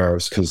got on my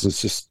nerves because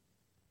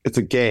it's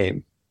a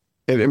game.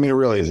 I mean, it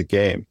really is a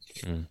game.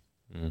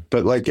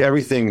 But like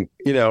everything,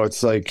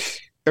 it's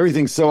like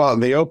everything's so out in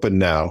the open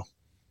now.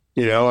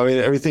 I mean,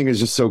 everything is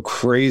just so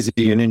crazy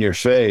and in your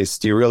face.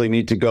 Do you really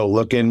need to go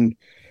looking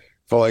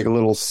for like a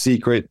little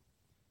secret?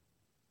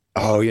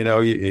 Oh,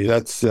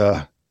 that's,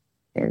 I'm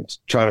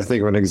trying to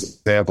think of an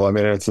example. I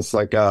mean, it's just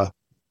like,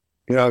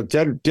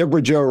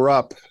 Deborah Jo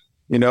Rupp,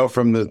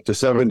 from the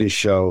 70s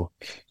show,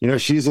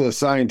 she's a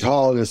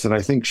Scientologist, and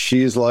I think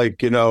she's like,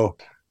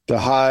 the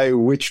high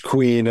witch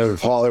queen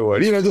of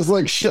Hollywood, just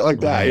like shit like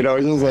that,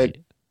 it's just like,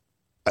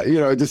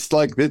 just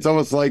like, it's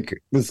almost like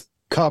this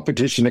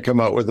competition to come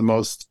out with the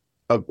most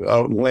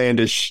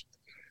outlandish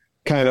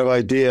kind of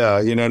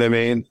idea, you know what I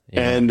mean?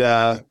 Yeah. And,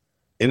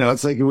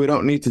 it's like, we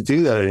don't need to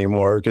do that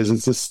anymore because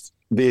it's just,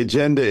 the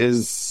agenda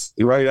is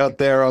right out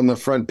there on the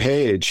front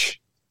page.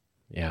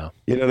 Yeah.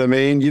 You know what I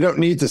mean? You don't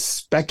need to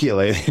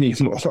speculate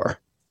anymore.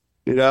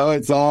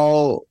 It's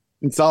all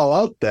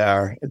out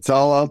there. It's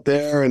all out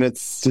there, and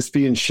it's just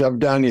being shoved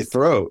down your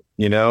throat.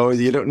 You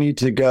don't need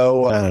to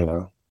go, I don't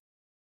know.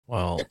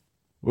 Well,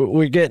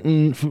 we're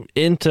getting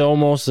into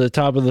almost the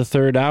top of the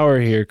third hour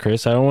here,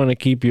 Chris. I don't want to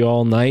keep you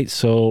all night,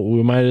 so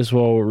we might as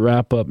well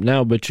wrap up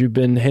now. But you've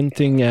been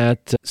hinting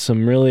at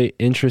some really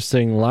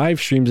interesting live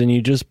streams, and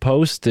you just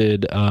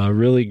posted a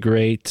really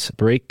great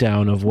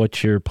breakdown of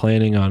what you're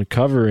planning on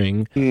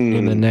covering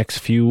in the next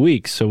few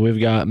weeks. So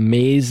we've got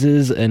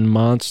mazes and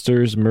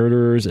monsters,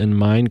 murderers, and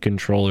mind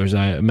controllers.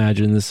 I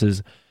imagine this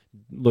is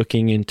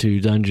looking into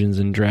Dungeons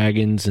and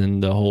Dragons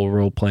and the whole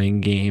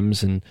role-playing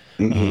games. And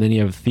then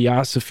you have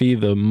Theosophy,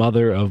 the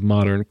mother of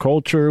modern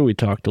culture. We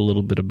talked a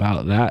little bit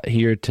about that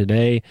here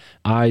today.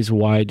 Eyes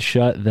Wide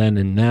Shut, Then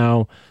and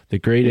Now, the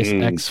greatest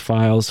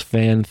X-Files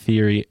fan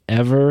theory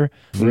ever,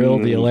 Vril,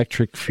 the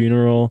Electric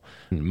Funeral,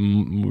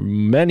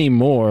 many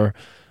more.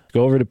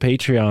 Go over to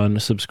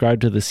Patreon,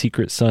 subscribe to the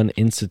Secret Sun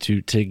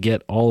Institute to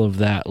get all of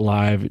that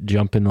live,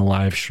 jump in the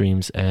live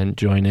streams, and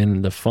join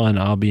in the fun.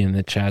 I'll be in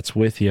the chats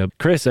with you.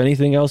 Chris,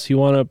 anything else you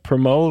want to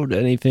promote?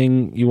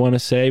 Anything you want to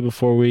say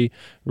before we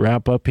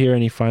wrap up here?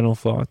 Any final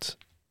thoughts?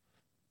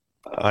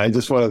 I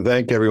just want to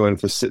thank everyone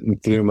for sitting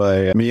through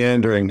my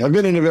meandering. I've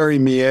been in a very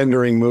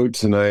meandering mood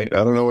tonight.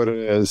 I don't know what it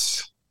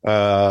is.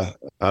 I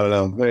don't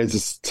know. Maybe it's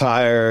just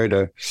tired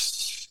or...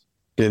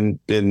 been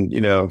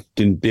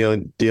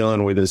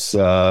dealing with this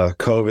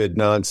COVID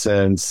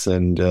nonsense,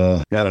 and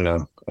I don't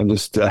know. I'm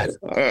just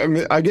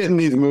I get in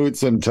these moods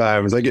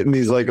sometimes. I get in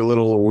these like a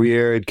little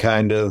weird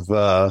kind of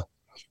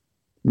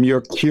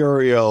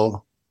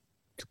mercurial,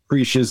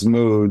 capricious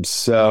moods.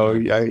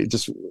 So I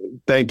just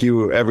thank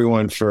you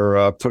everyone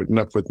for putting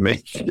up with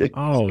me.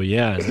 Oh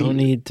yeah, no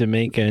need to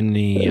make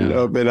any.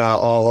 I've been out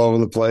all over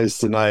the place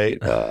tonight.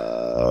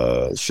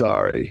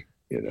 Sorry,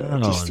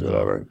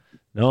 whatever.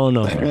 No.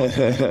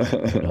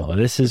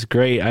 This is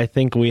great. I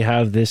think we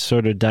have this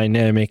sort of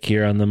dynamic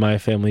here on the My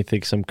Family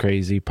Thinks I'm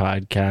Crazy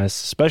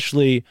podcast,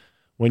 especially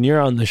when you're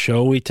on the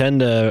show. We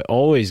tend to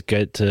always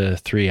get to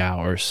 3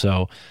 hours.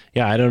 So,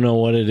 yeah, I don't know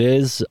what it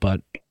is,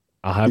 but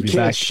I'll have you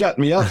back. Shut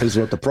me up is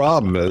what the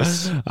problem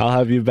is. I'll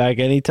have you back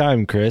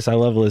anytime, Chris. I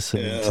love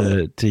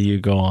listening to you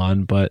go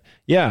on. But,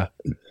 yeah.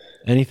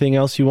 Anything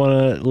else you want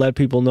to let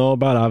people know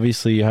about?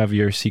 Obviously, you have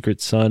your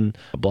Secret Sun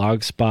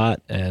blog spot,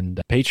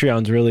 and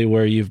Patreon's really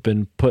where you've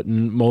been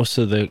putting most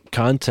of the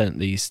content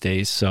these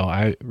days. So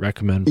I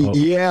recommend. I'm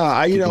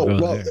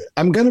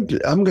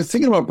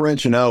thinking about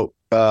branching out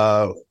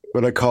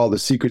what I call the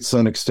Secret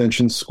Sun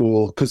Extension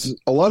School, because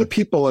a lot of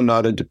people are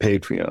not into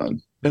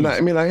Patreon, and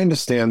I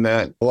understand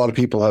that a lot of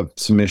people have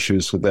some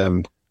issues with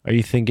them Are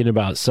you thinking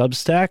about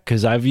Substack?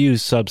 Because I've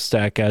used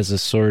Substack as a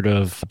sort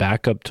of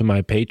backup to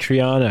my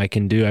Patreon. I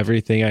can do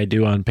everything I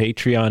do on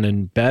Patreon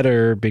and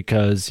better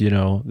because,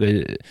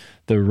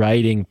 the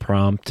writing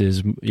prompt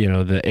is,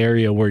 the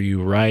area where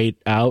you write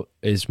out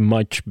is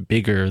much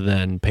bigger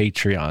than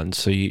Patreon.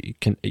 So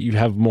you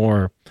have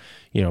more,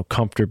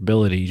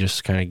 comfortability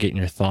just kind of getting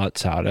your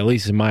thoughts out, at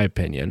least in my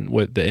opinion,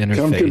 with the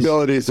interface.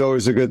 Comfortability is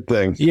always a good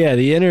thing. Yeah,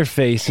 the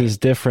interface is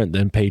different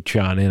than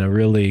Patreon in a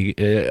really,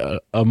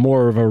 a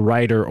more of a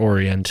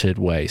writer-oriented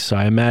way. So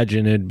I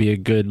imagine it'd be a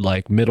good,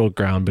 middle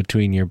ground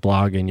between your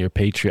blog and your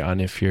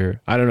Patreon if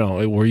I don't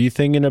know, were you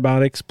thinking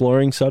about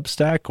exploring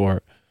Substack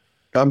or?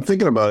 I'm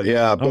thinking about it,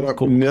 yeah. But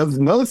cool.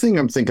 Another thing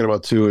I'm thinking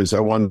about, too, is I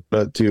want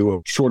to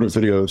do shorter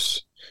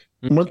videos.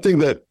 Mm-hmm. One thing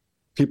that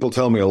people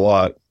tell me a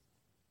lot,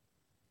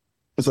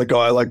 it's like,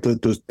 I like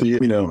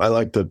I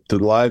like the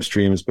live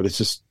streams, but it's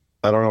just,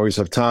 I don't always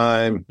have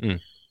time,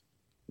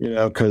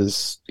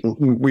 because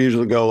we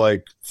usually go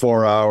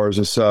 4 hours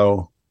or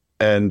so.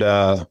 And,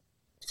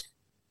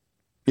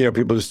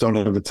 people just don't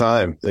have the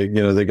time. They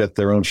get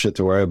their own shit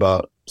to worry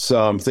about.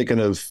 So I'm thinking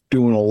of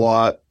doing a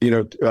lot,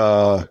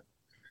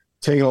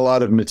 taking a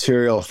lot of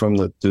material from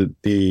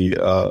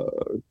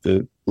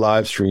the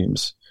live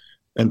streams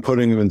and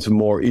putting them into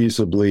more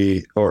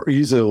easily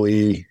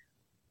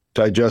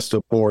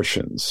digestible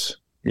portions,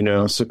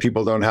 so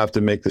people don't have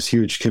to make this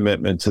huge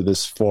commitment to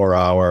this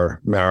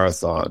 4-hour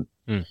marathon.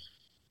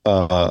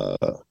 But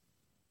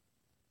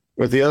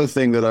the other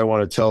thing that I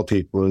want to tell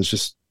people is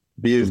just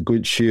be of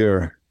good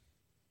cheer.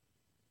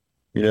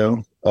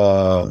 You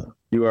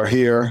are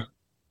here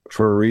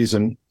for a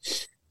reason.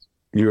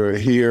 You are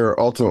here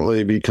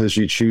ultimately because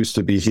you choose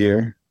to be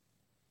here.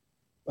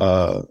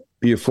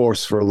 Be a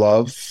force for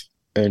love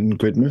and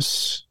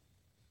goodness.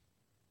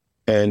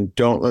 And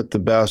don't let the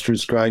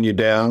bastards grind you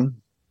down.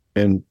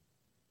 And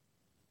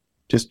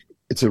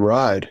it's a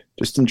ride.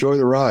 Just enjoy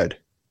the ride.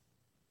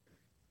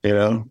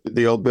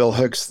 The old Bill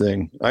Hicks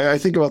thing. I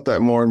think about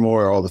that more and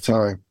more all the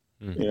time,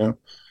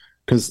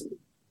 because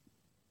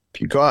if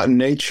you go out in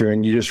nature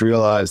and you just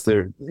realize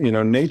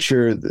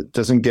nature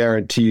doesn't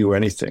guarantee you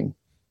anything.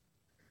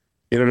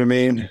 You know what I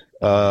mean?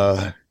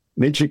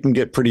 Nature can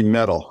get pretty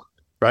metal,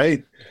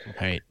 right?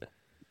 Right.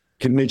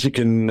 Nature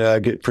can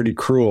get pretty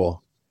cruel.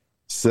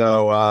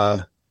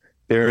 So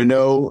there are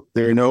no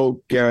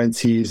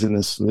guarantees in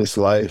this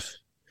life.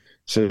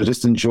 So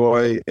just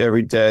enjoy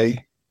every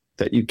day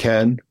that you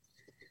can,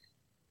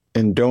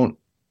 and don't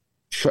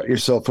shut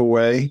yourself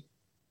away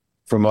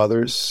from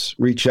others.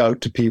 Reach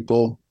out to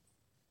people.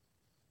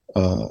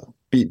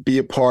 Be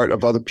a part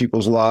of other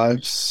people's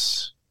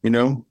lives.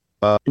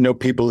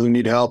 People who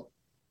need help,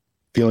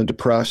 feeling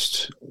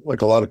depressed,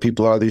 like a lot of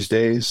people are these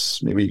days.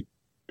 Maybe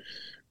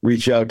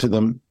reach out to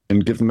them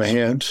and give them a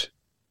hand.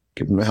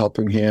 Give them a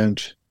helping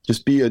hand.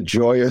 Just be a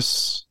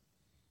joyous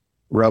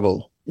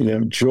rebel.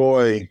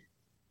 Joy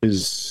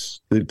is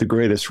the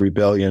greatest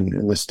rebellion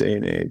in this day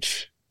and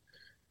age.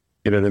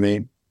 You know what I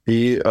mean?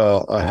 Be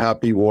a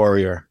happy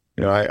warrior.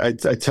 I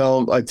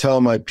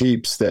tell my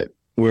peeps that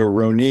we're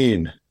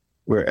Ronin,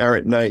 we're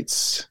errant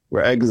knights,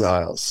 we're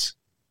exiles.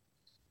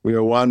 We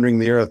are wandering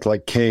the earth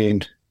like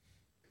Cain,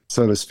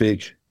 so to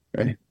speak.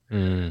 Right?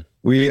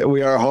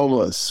 We are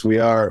homeless. We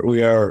are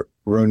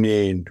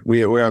Ronin. We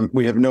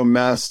have no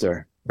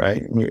master.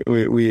 Right?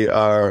 We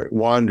are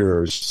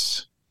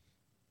wanderers,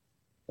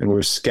 and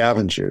we're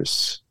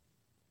scavengers,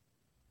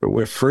 but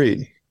we're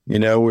free.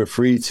 We're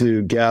free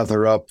to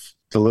gather up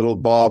the little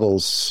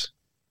baubles,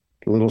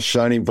 the little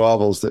shiny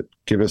baubles that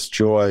give us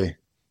joy.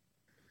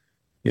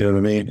 You know what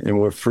I mean? And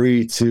we're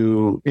free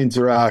to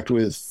interact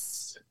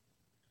with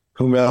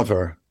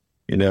whomever.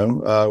 We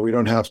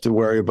don't have to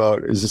worry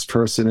about, is this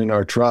person in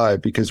our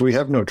tribe? Because we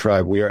have no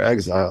tribe. We are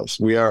exiles.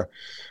 We are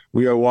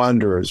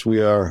wanderers.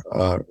 We are,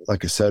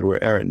 like I said, we're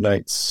errant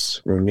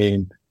knights,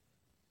 Ronin.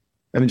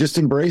 And just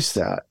embrace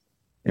that.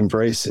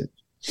 Embrace it.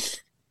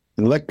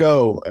 And let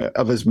go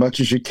of as much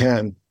as you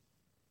can.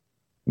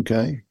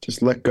 Okay?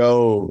 Just let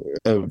go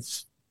of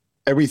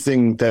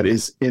everything that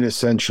is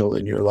inessential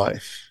in your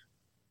life.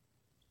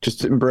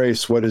 Just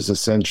embrace what is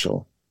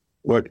essential,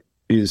 what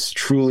is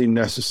truly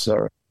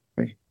necessary,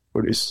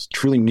 what is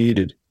truly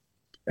needed,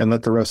 and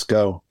let the rest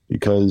go,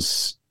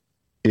 because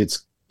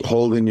it's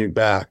holding you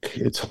back.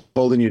 It's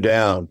holding you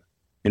down.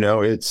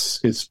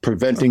 It's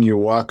preventing your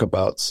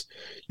walkabouts.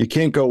 You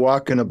can't go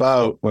walking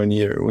about when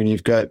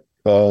you've got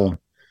all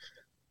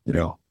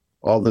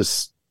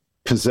this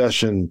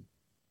possession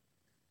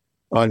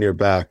on your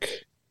back.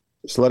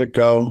 Just let it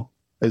go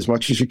as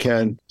much as you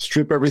can.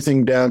 Strip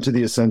everything down to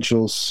the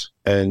essentials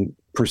and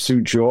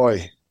pursue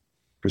joy.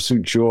 Pursue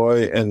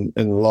joy and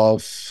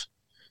love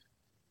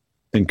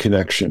and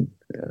connection.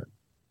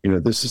 Yeah.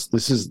 This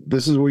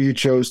is where you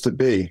chose to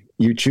be.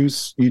 You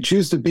choose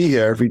to be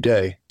here every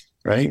day,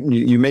 right?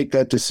 You make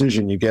that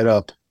decision. You get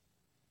up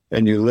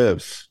and you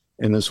live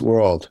in this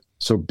world.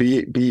 So be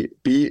in it.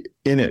 Be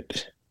in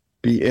it.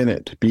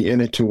 Be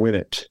in it to win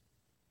it.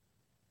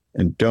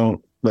 And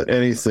don't let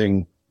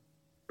anything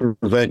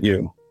prevent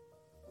you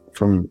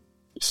from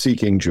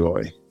seeking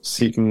joy,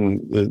 seeking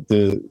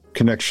the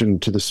connection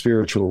to the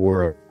spiritual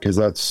world, because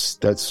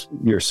that's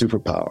your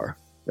superpower.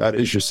 That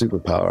is your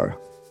superpower,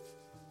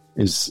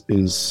 is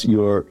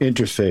your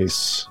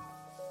interface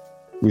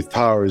with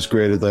powers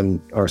greater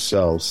than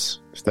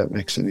ourselves, if that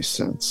makes any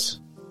sense.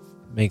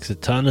 Makes a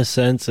ton of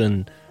sense,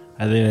 and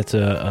I think it's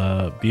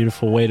a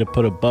beautiful way to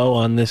put a bow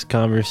on this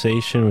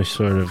conversation. We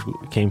sort of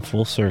came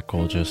full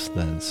circle just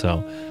then.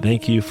 So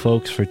thank you,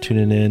 folks, for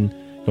tuning in.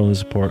 Go and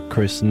support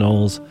Chris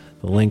Knowles.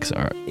 The links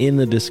are in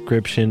the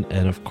description.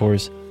 And, of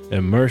course,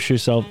 immerse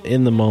yourself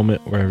in the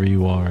moment wherever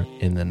you are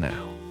in the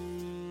now.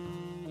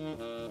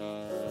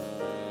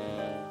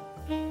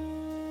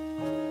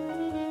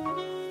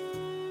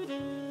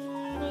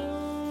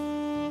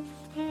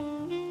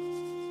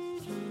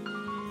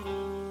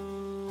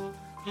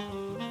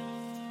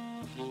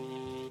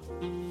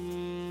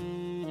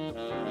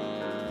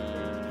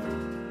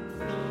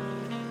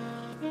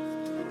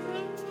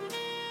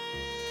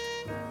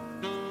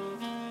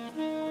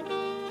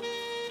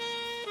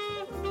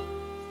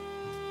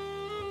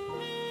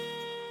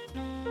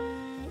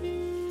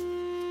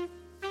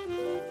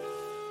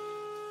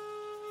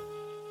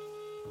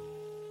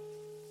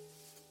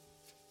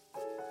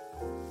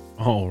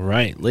 All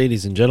right,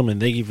 ladies and gentlemen,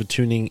 thank you for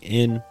tuning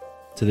in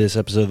to this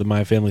episode of the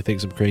My Family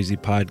Thinks I'm Crazy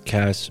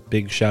podcast.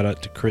 Big shout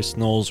out to Chris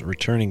Knowles,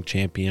 returning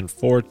champion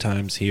 4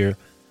 times here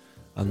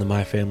on the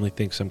My Family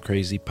Thinks I'm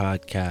Crazy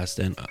podcast.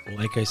 And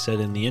like I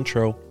said in the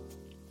intro,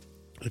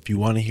 if you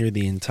want to hear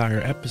the entire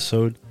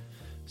episode,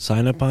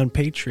 sign up on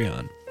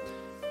Patreon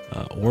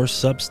or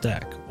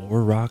Substack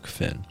or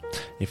Rockfin.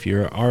 If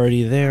you're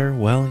already there,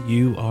 well,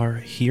 you are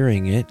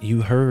hearing it.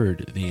 You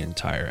heard the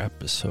entire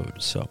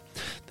episode. So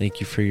thank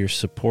you for your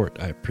support.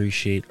 I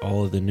appreciate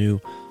all of the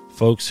new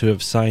folks who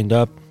have signed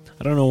up.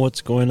 I don't know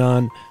what's going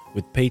on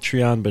with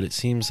Patreon, but it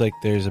seems like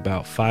there's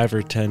about 5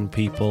 or 10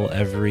 people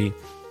every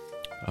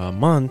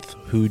month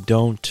who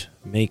don't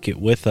make it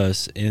with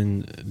us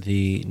in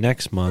the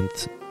next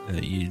month.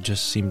 You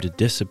just seem to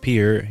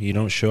disappear. You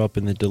don't show up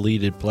in the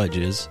deleted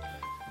pledges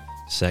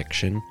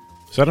section.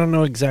 So I don't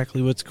know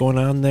exactly what's going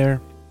on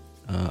there.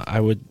 I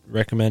would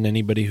recommend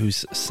anybody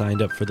who's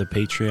signed up for the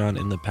Patreon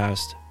in the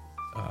past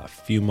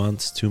few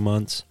months, 2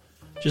 months,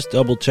 just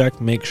double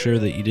check, make sure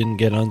that you didn't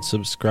get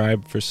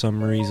unsubscribed for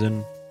some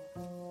reason.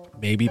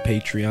 Maybe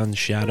Patreon's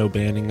shadow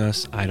banning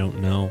us. I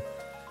don't know.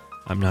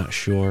 I'm not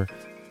sure.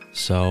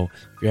 So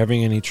if you're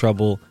having any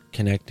trouble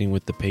connecting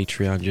with the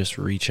Patreon, just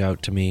reach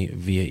out to me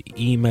via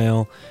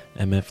email,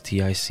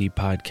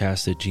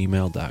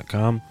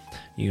 mfticpodcast@gmail.com.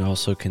 You can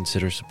also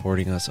consider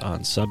supporting us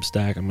on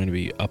Substack. I'm going to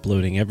be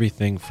uploading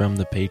everything from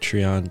the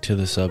Patreon to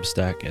the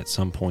Substack at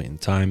some point in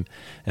time.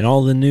 And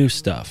all the new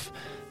stuff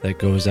that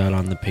goes out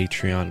on the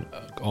Patreon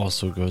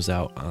also goes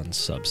out on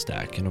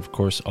Substack. And of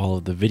course, all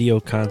of the video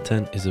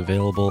content is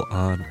available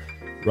on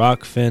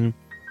Rockfin.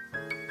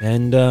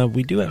 And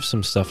we do have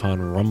some stuff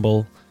on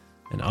Rumble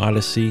and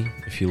Odyssey.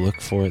 If you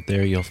look for it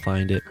there, you'll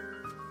find it.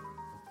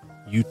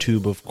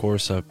 YouTube, of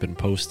course, I've been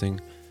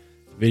posting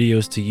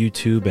videos to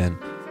YouTube, and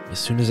as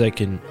soon as I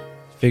can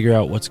figure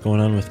out what's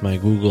going on with my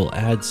Google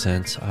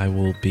AdSense, I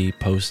will be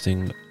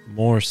posting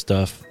more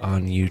stuff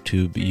on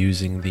YouTube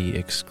using the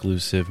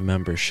exclusive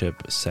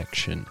membership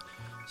section.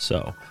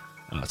 So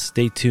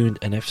stay tuned,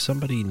 and if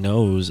somebody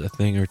knows a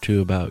thing or two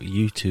about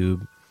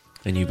YouTube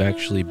and you've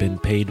actually been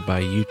paid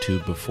by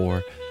YouTube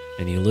before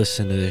and you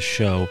listen to this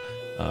show,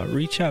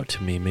 reach out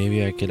to me.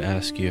 Maybe I could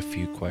ask you a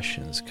few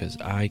questions, because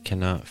I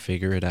cannot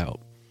figure it out.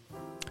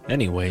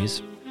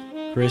 Anyways,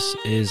 Chris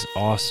is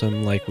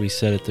awesome. Like we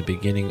said at the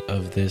beginning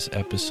of this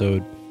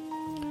episode,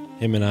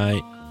 him and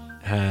I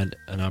had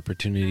an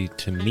opportunity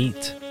to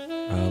meet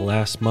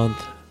last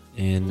month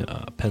in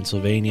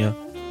Pennsylvania.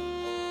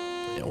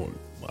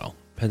 Well,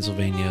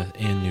 Pennsylvania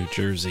and New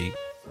Jersey,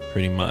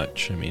 pretty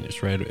much. I mean,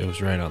 it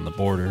was right on the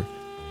border.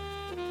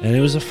 And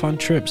it was a fun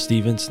trip.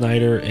 Steven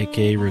Snyder,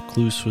 a.k.a.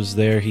 Recluse, was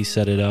there. He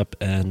set it up,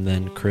 and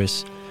then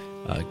Chris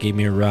gave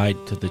me a ride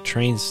to the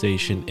train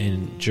station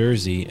in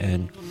Jersey,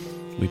 and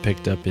we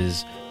picked up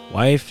his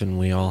wife, and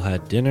we all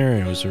had dinner,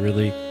 and it was a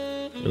really,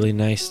 really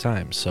nice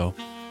time. So,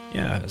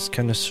 yeah, it's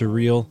kind of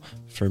surreal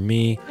for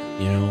me,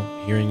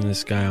 hearing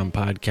this guy on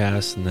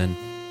podcasts and then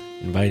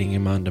inviting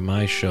him onto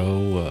my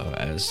show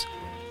as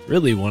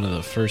really one of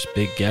the first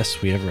big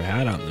guests we ever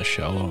had on the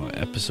show,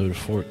 episode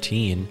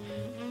 14.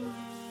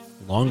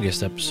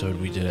 Longest episode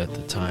we did at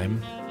the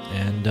time,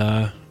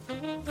 and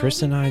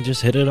Chris and I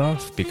just hit it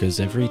off, because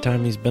every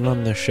time he's been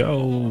on the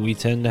show we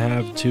tend to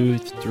have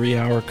 2-3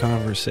 hour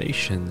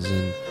conversations,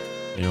 and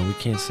we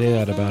can't say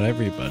that about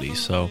everybody.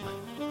 So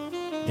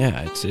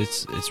yeah,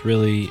 it's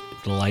really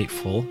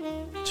delightful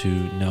to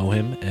know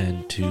him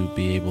and to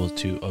be able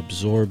to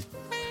absorb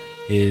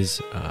his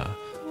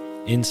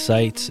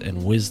insights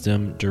and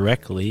wisdom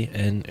directly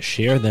and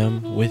share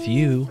them with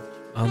you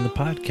on the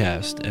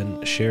podcast,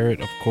 and share it,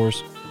 of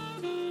course,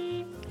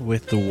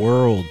 with the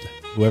world,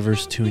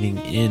 whoever's tuning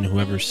in,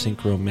 whoever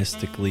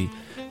synchromistically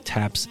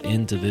taps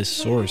into this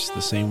source the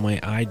same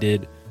way I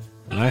did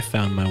when I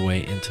found my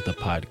way into the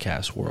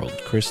podcast world.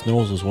 Chris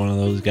Knowles was one of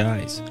those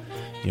guys.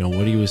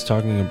 What he was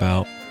talking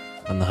about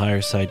on the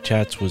Higher Side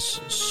Chats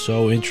was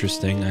so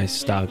interesting. I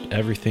stopped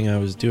everything I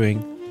was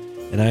doing,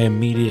 and I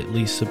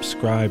immediately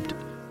subscribed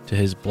to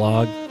his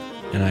blog,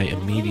 and I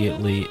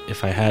immediately,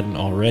 if I hadn't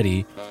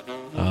already,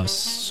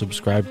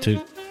 subscribed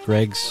to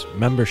Greg's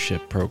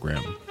membership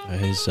program,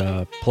 his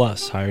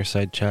Plus, Higher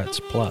Side Chats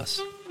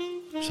Plus,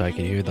 so I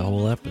could hear the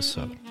whole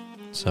episode.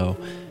 So,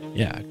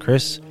 yeah,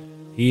 Chris,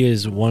 he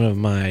is one of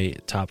my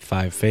top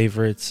 5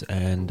 favorites,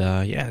 and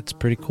it's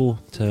pretty cool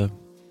to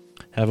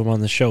have him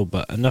on the show.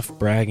 But enough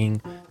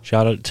bragging.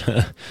 Shout out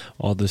to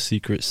all the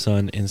Secret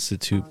Sun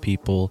Institute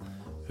people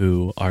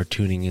who are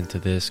tuning into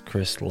this.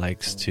 Chris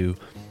likes to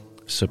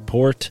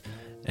support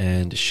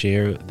and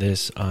share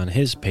this on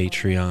his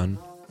Patreon.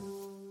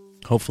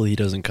 Hopefully he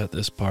doesn't cut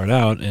this part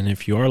out, and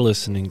if you are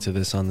listening to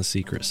this on the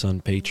Secret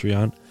Sun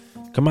Patreon,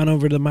 come on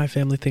over to My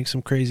Family Thinks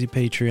I'm Crazy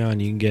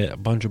Patreon. You can get a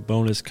bunch of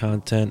bonus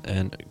content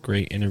and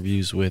great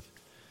interviews with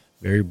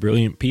very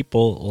brilliant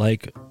people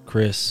like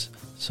Chris.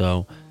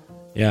 So,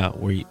 yeah,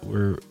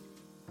 we're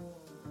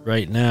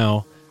right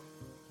now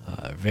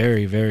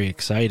very, very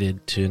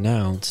excited to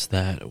announce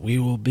that we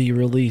will be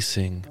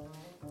releasing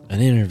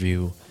an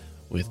interview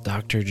with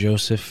Dr.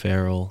 Joseph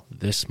Farrell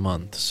this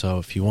month. So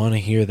if you want to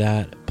hear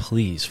that,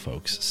 please,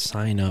 folks,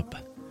 sign up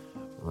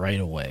right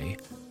away.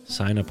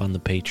 Sign up on the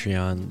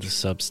Patreon, the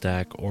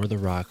Substack, or the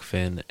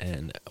Rockfin,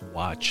 and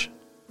watch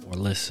or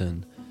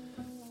listen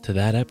to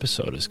that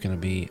episode. It's going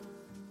to be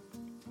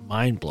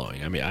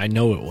mind-blowing. I mean, I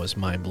know it was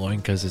mind-blowing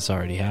because it's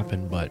already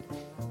happened, but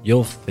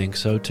you'll think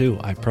so too,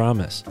 I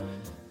promise.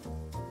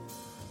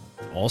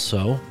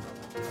 Also,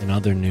 in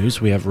other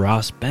news, we have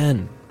Ross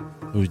Ben,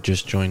 who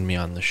just joined me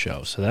on the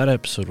show. So that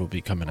episode will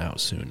be coming out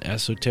soon.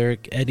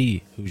 Esoteric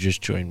Eddie, who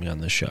just joined me on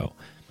the show.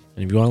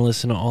 And if you want to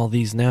listen to all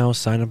these now,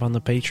 sign up on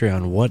the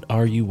Patreon. What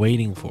are you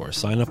waiting for?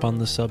 Sign up on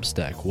the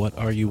Substack. What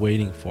are you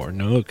waiting for?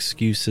 No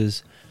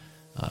excuses.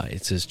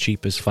 It's as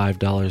cheap as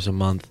 $5 a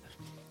month.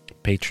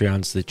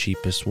 Patreon's the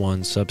cheapest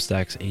one.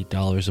 Substack's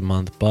 $8 a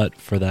month. But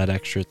for that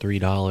extra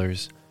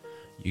 $3,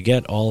 you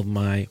get all of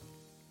my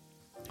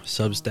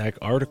Substack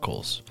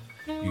articles.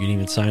 You can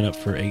even sign up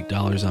for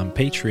 $8 on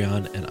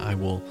Patreon, and I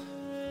will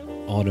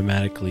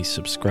automatically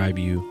subscribe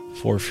you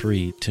for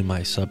free to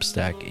my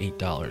Substack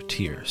 $8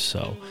 tier.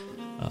 So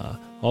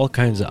all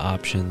kinds of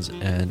options,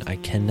 and I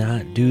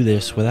cannot do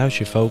this without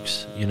you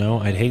folks.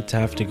 I'd hate to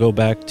have to go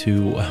back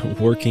to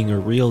working a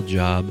real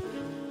job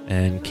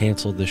and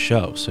cancel the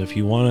show. So if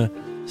you want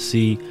to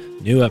see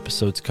new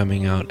episodes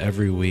coming out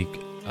every week,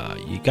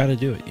 you got to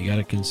do it. You got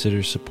to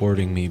consider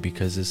supporting me,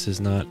 because this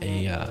is not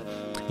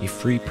a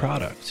free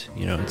product.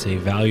 It's a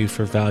value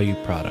for value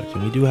product,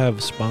 and we do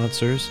have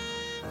sponsors,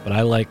 but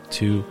I like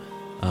to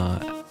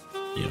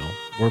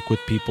work with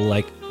people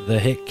like the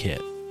Hit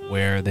Kit,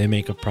 where they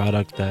make a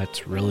product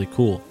that's really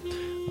cool.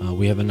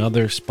 We have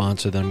another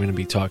sponsor that I'm going to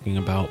be talking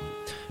about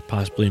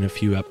possibly in a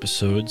few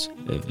episodes,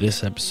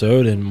 this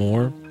episode and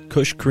more,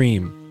 Kush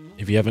Cream.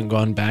 If you haven't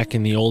gone back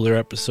in the older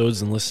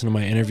episodes and listened to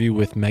my interview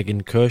with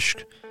Megan Kush,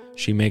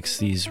 she makes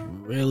these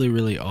really,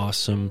 really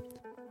awesome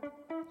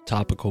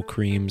topical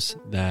creams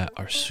that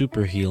are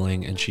super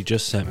healing, and she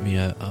just sent me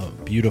a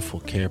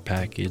beautiful care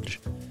package.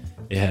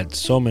 It had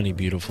so many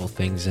beautiful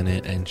things in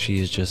it, and she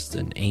is just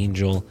an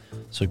angel.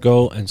 So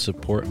go and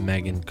support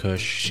Megan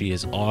Kush. She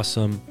is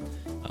awesome.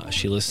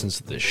 She listens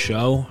to this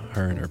show,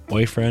 her and her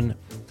boyfriend.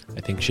 I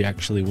think she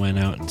actually went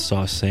out and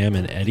saw Sam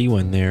and Eddie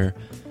when they're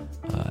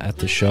at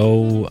the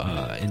show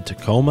in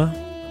Tacoma,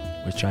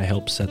 which I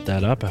helped set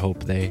that up. I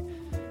hope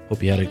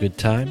you had a good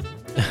time.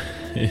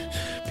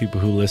 People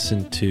who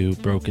listen to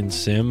Broken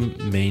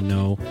Sim may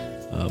know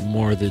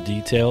more of the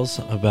details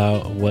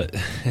about what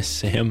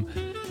Sam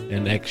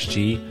and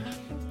XG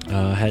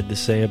had to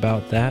say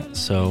about that.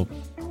 So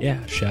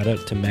yeah, shout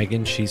out to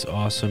Megan. She's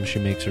awesome. She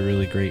makes a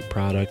really great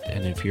product,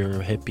 and if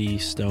you're a hippie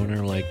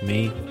stoner like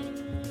me,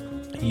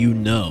 you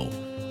know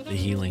the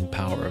healing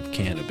power of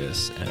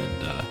cannabis,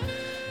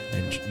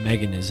 and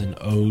Megan is an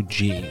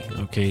OG.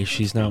 Okay,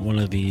 she's not one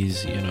of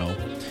these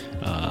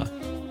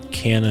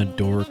canna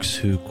dorks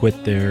who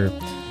quit their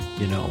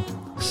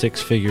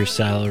six-figure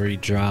salary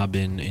job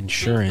in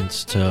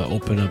insurance to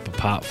open up a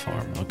pot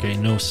farm. Okay,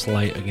 no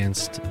slight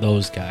against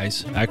those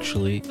guys.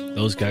 Actually,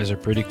 those guys are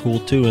pretty cool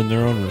too in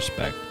their own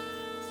respect.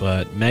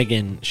 But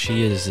Megan,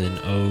 she is an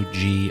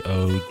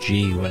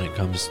OG when it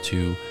comes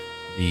to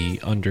the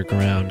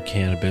underground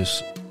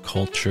cannabis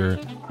culture,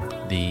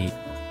 the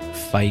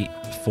fight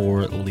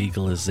for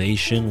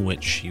legalization,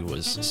 which she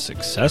was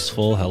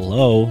successful.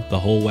 Hello, the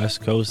whole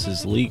West Coast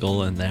is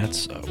legal, and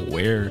that's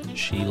where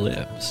she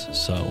lives.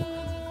 So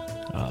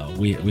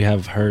we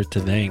have her to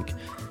thank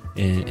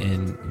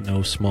in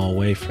no small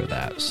way for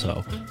that.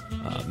 So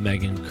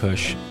Megan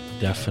Kush,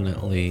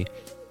 definitely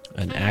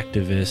an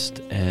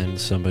activist and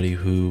somebody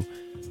who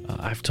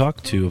I've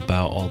talked to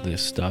about all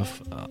this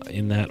stuff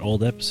in that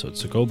old episode.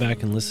 So go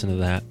back and listen to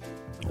that,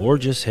 or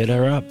just hit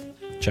her up.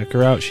 Check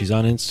her out. She's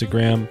on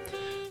Instagram.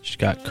 She's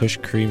got Kush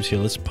Creams here.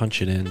 Let's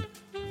punch it in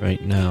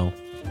right now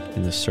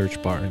in the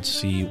search bar and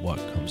see what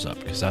comes up,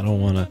 because I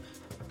don't want to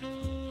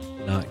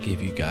not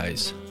give you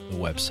guys the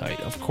website.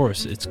 Of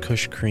course, it's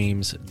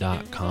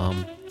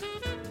kushcreams.com,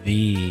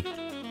 the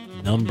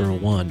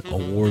 #1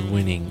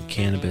 award-winning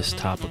cannabis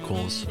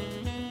topicals.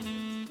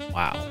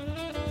 Wow.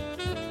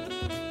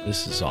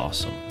 This is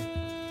awesome.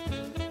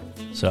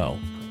 So,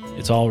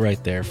 it's all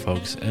right there,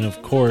 folks. And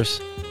of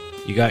course,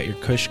 you got your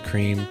Kush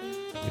Cream.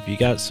 If you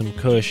got some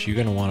Kush, you're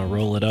going to want to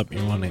roll it up.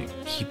 You want to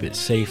keep it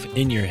safe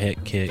in your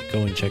Hit Kit. Go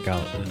and check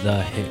out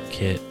The Hit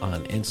Kit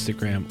on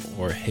Instagram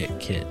or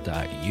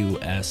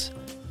hitkit.us.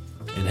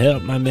 And hit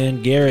up my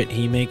man Garrett.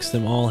 He makes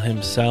them all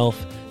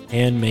himself,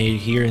 handmade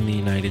here in the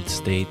United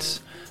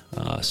States.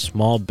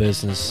 Small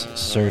business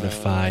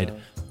certified.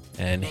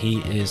 And he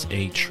is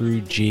a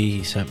true G.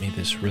 He sent me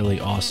this really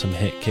awesome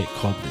Hit Kit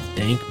called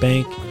the Dank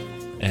Bank.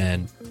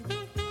 And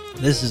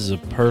this is a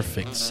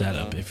perfect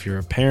setup. If you're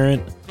a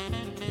parent,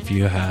 if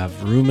you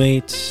have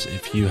roommates,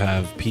 if you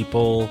have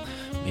people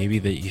maybe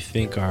that you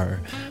think are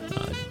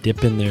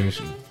dipping their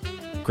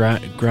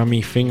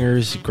grimy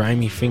fingers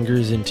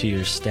into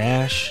your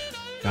stash,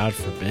 God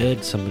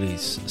forbid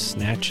somebody's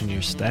snatching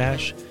your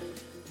stash,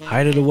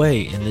 hide it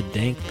away in the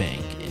Dank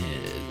Bank.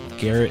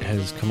 Garrett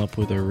has come up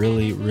with a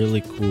really,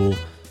 really cool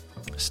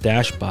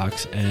stash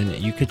box, and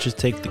you could just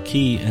take the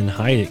key and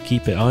hide it,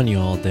 keep it on you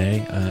all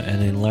day,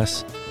 and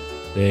unless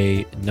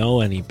they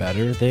know any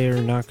better, they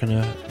are not going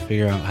to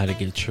figure out how to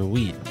get your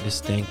weed.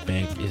 This Dank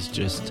Bank is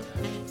just,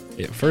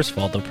 first of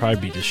all, they'll probably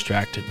be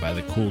distracted by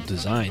the cool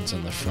designs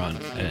on the front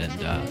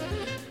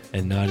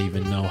and not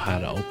even know how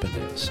to open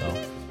it. So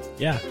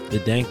yeah, the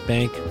Dank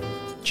Bank,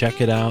 check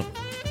it out.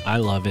 I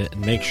love it.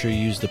 And make sure you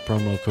use the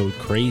promo code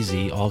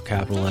CRAZY, all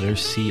capital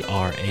letters,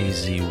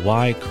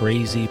 CRAZY,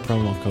 crazy,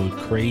 promo code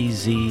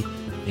CRAZY,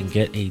 and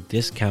get a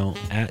discount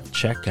at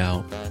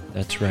checkout.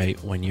 That's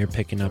right, when you're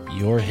picking up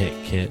your Hit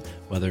Kit,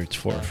 whether it's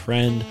for a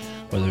friend,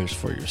 whether it's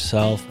for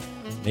yourself,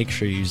 make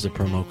sure you use the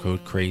promo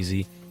code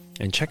CRAZY.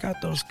 And check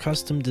out those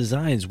custom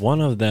designs.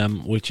 One of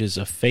them, which is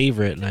a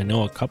favorite, and I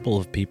know a couple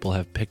of people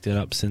have picked it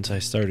up since I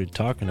started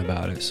talking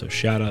about it, so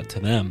shout out to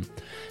them.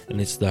 And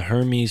it's the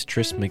Hermes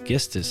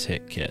Trismegistus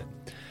Hit Kit.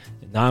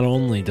 Not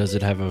only does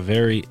it have a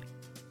very,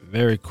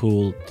 very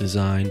cool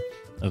design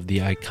of the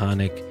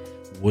iconic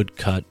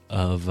woodcut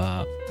of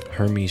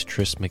Hermes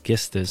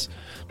Trismegistus,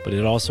 but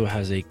it also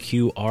has a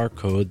QR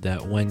code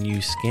that when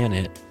you scan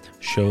it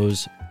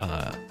shows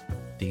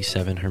the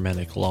 7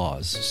 Hermetic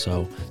laws.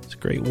 So it's a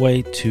great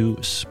way to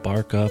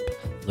spark up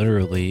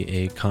literally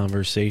a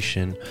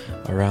conversation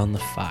around the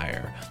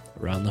fire,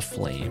 around the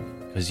flame,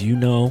 because you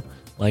know,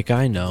 like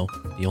I know,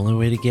 the only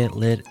way to get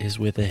lit is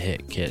with a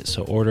Hit Kit.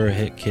 So order a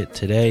Hit Kit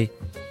today.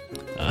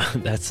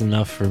 That's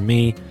enough for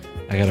me.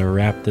 I gotta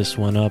wrap this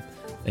one up.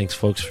 Thanks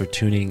folks for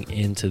tuning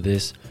into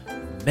this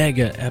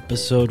mega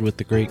episode with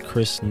the great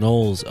Chris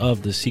Knowles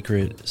of the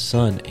Secret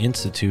Sun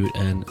Institute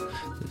and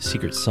the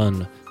Secret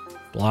Sun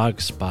blog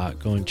spot.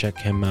 Go and check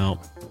him out.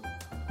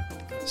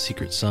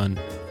 Secret Sun.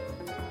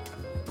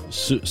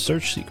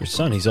 Search Secret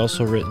Sun. He's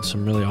also written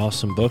some really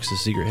awesome books: The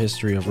Secret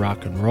History of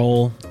Rock and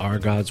Roll, Our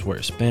Gods Wear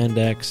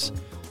Spandex,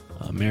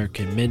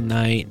 American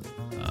Midnight,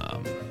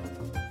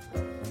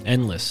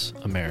 Endless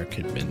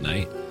American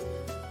Midnight.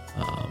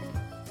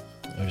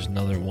 There's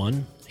another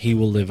one, He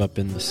Will Live Up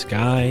in the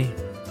Sky.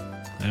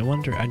 I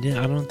wonder, I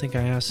don't think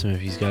I asked him if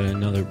he's got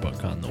another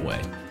book on the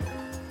way.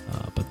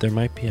 But there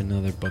might be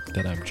another book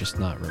that I'm just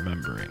not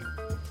remembering.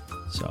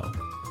 So,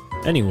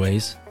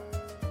 anyways,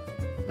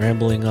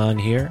 rambling on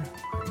here.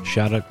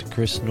 Shout out to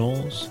Chris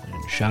Knowles,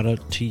 and shout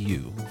out to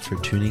you for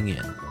tuning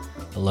in.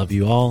 I love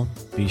you all.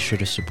 Be sure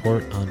to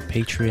support on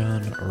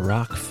Patreon,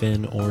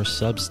 Rockfin, or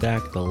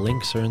Substack. The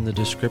links are in the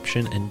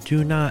description. And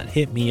do not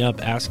hit me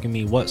up asking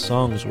me what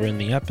songs were in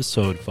the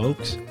episode,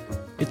 folks.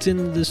 It's in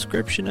the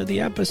description of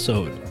the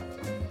episode.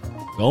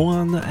 Go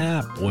on the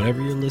app, whatever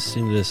you're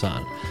listening to this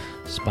on.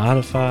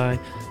 Spotify,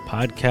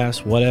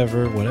 podcast,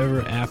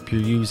 whatever app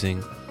you're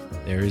using.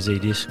 There is a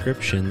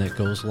description that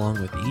goes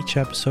along with each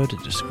episode.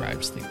 It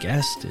describes the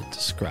guest, it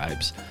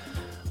describes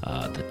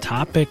the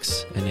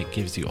topics, and it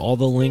gives you all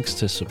the links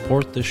to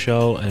support the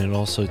show, and it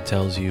also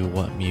tells you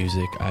what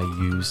music I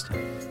used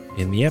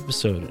in the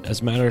episode.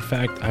 As a matter of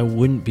fact, I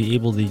wouldn't be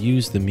able to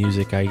use the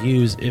music I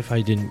use if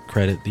I didn't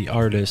credit the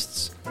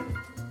artists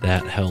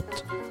that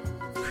helped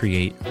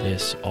create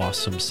this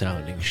awesome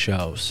sounding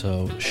show.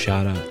 So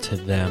shout out to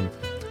them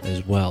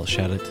as well.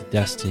 Shout out to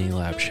Destiny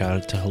Lab, shout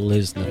out to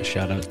Halizna,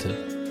 shout out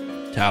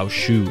to Tao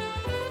Shu,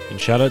 and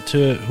shout out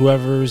to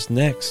whoever's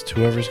next,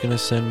 whoever's gonna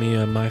send me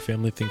a My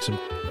Family Thinks I'm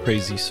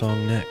Crazy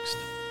song next.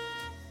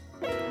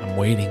 I'm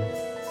waiting.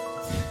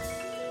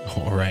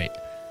 All right.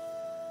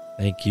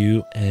 Thank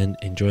you, and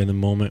enjoy the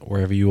moment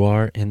wherever you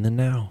are in the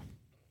now.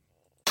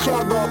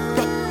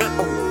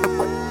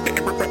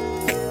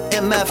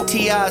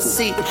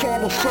 MFTIC.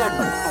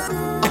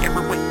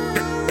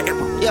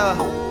 Yeah.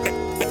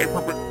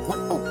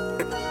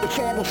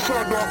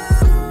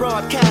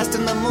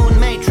 Broadcasting the moon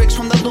matrix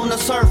from the lunar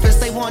surface.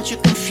 They want you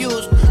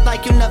confused,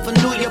 like you never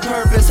knew your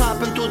purpose.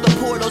 Hopping through the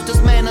portals,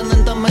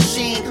 dismantling the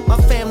machine. My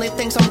family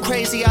thinks I'm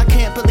crazy, I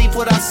can't believe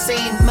what I've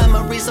seen.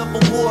 Memories of a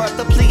war,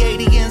 the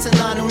Pleiadians and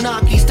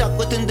Anunnaki, stuck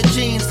within the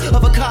genes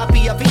of a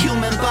copy of a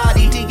human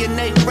body.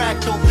 DNA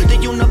fractal, the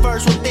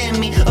universe within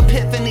me.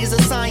 Epiphanies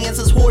of science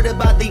is hoarded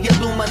by the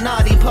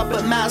Illuminati.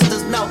 Puppet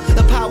masters know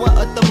the power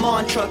of the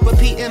mantra,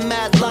 repeating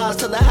mad lies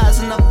till it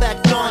has an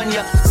effect on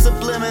ya.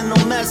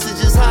 Subliminal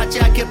messages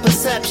hijack your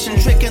perception,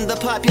 tricking the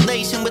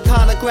population with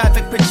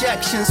holographic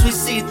projections. We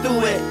see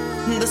through it.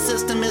 The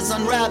system is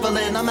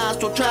unraveling. I'm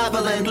astral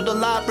traveling through the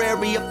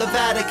library of the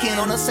Vatican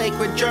on a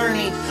sacred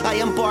journey. I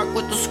embark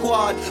with the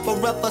squad,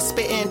 forever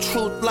spitting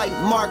truth like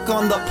Mark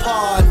on the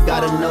pod.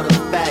 Gotta know the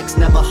facts,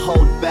 never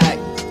hold back,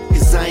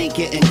 cause I ain't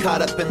getting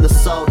caught up in the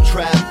soul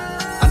trap.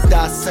 I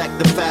dissect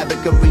the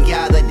fabric of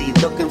reality,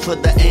 looking for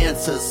the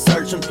answers,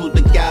 searching through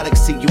the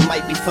galaxy. You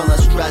might be feeling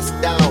stressed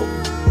out.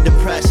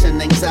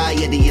 Depression,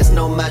 anxiety is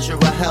no measure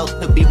of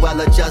health. To be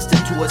well adjusted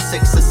to a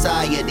sick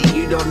society,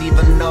 you don't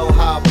even know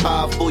how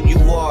powerful you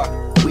are.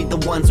 We the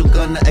ones who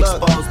gonna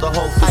expose the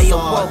whole facade. I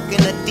awoke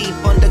in a deep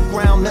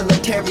underground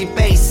military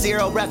base.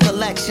 Zero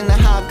recollection of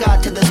how I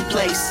got to this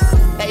place.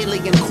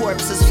 Alien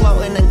corpses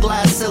floating in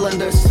glass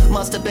cylinders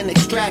must have been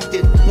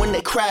extracted when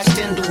they crashed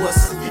into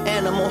us.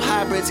 Animal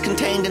hybrids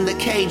contained in the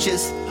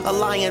cages. A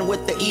lion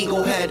with the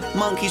eagle head,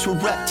 monkeys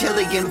with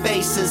reptilian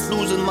bases.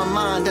 Losing my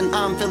mind and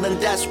I'm feeling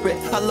desperate.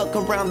 I look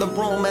around the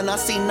room and I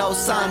see no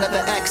sign of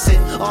an exit.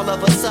 All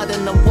of a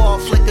sudden the wall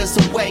flickers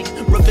away,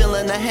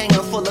 revealing a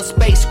hangar full of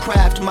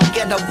spacecraft. My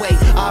getaway,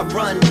 I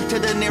run to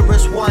the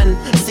nearest one.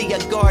 See a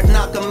guard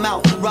knock him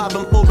out, rob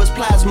him for his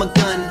plasma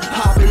gun.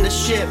 Hop in the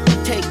ship,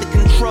 take the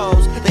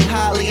controls. They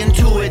highly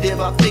intuitive,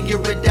 I figure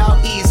it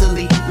out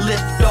easily.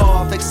 Lift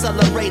off,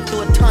 accelerate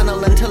through a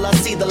tunnel until I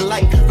see the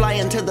light. Fly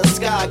into the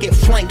sky, get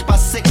flanked by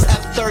 6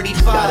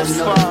 F-35s. Gotta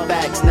know the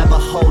facts, never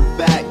hold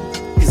back,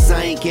 cause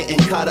I ain't getting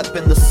caught up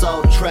in the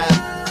soul trap.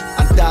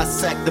 I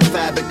dissect the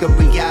fabric of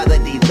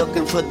reality,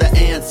 looking for the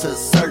answers,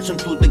 searching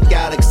through the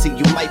galaxy.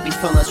 You might be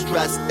feeling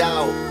stressed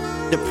out.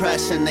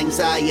 Depression,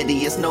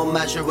 anxiety is no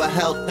measure of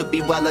health. To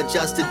be well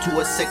adjusted to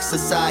a sick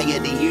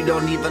society, you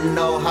don't even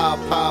know how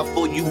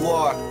powerful you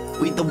are.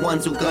 We the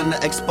ones who gonna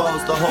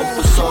expose the whole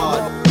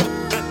facade.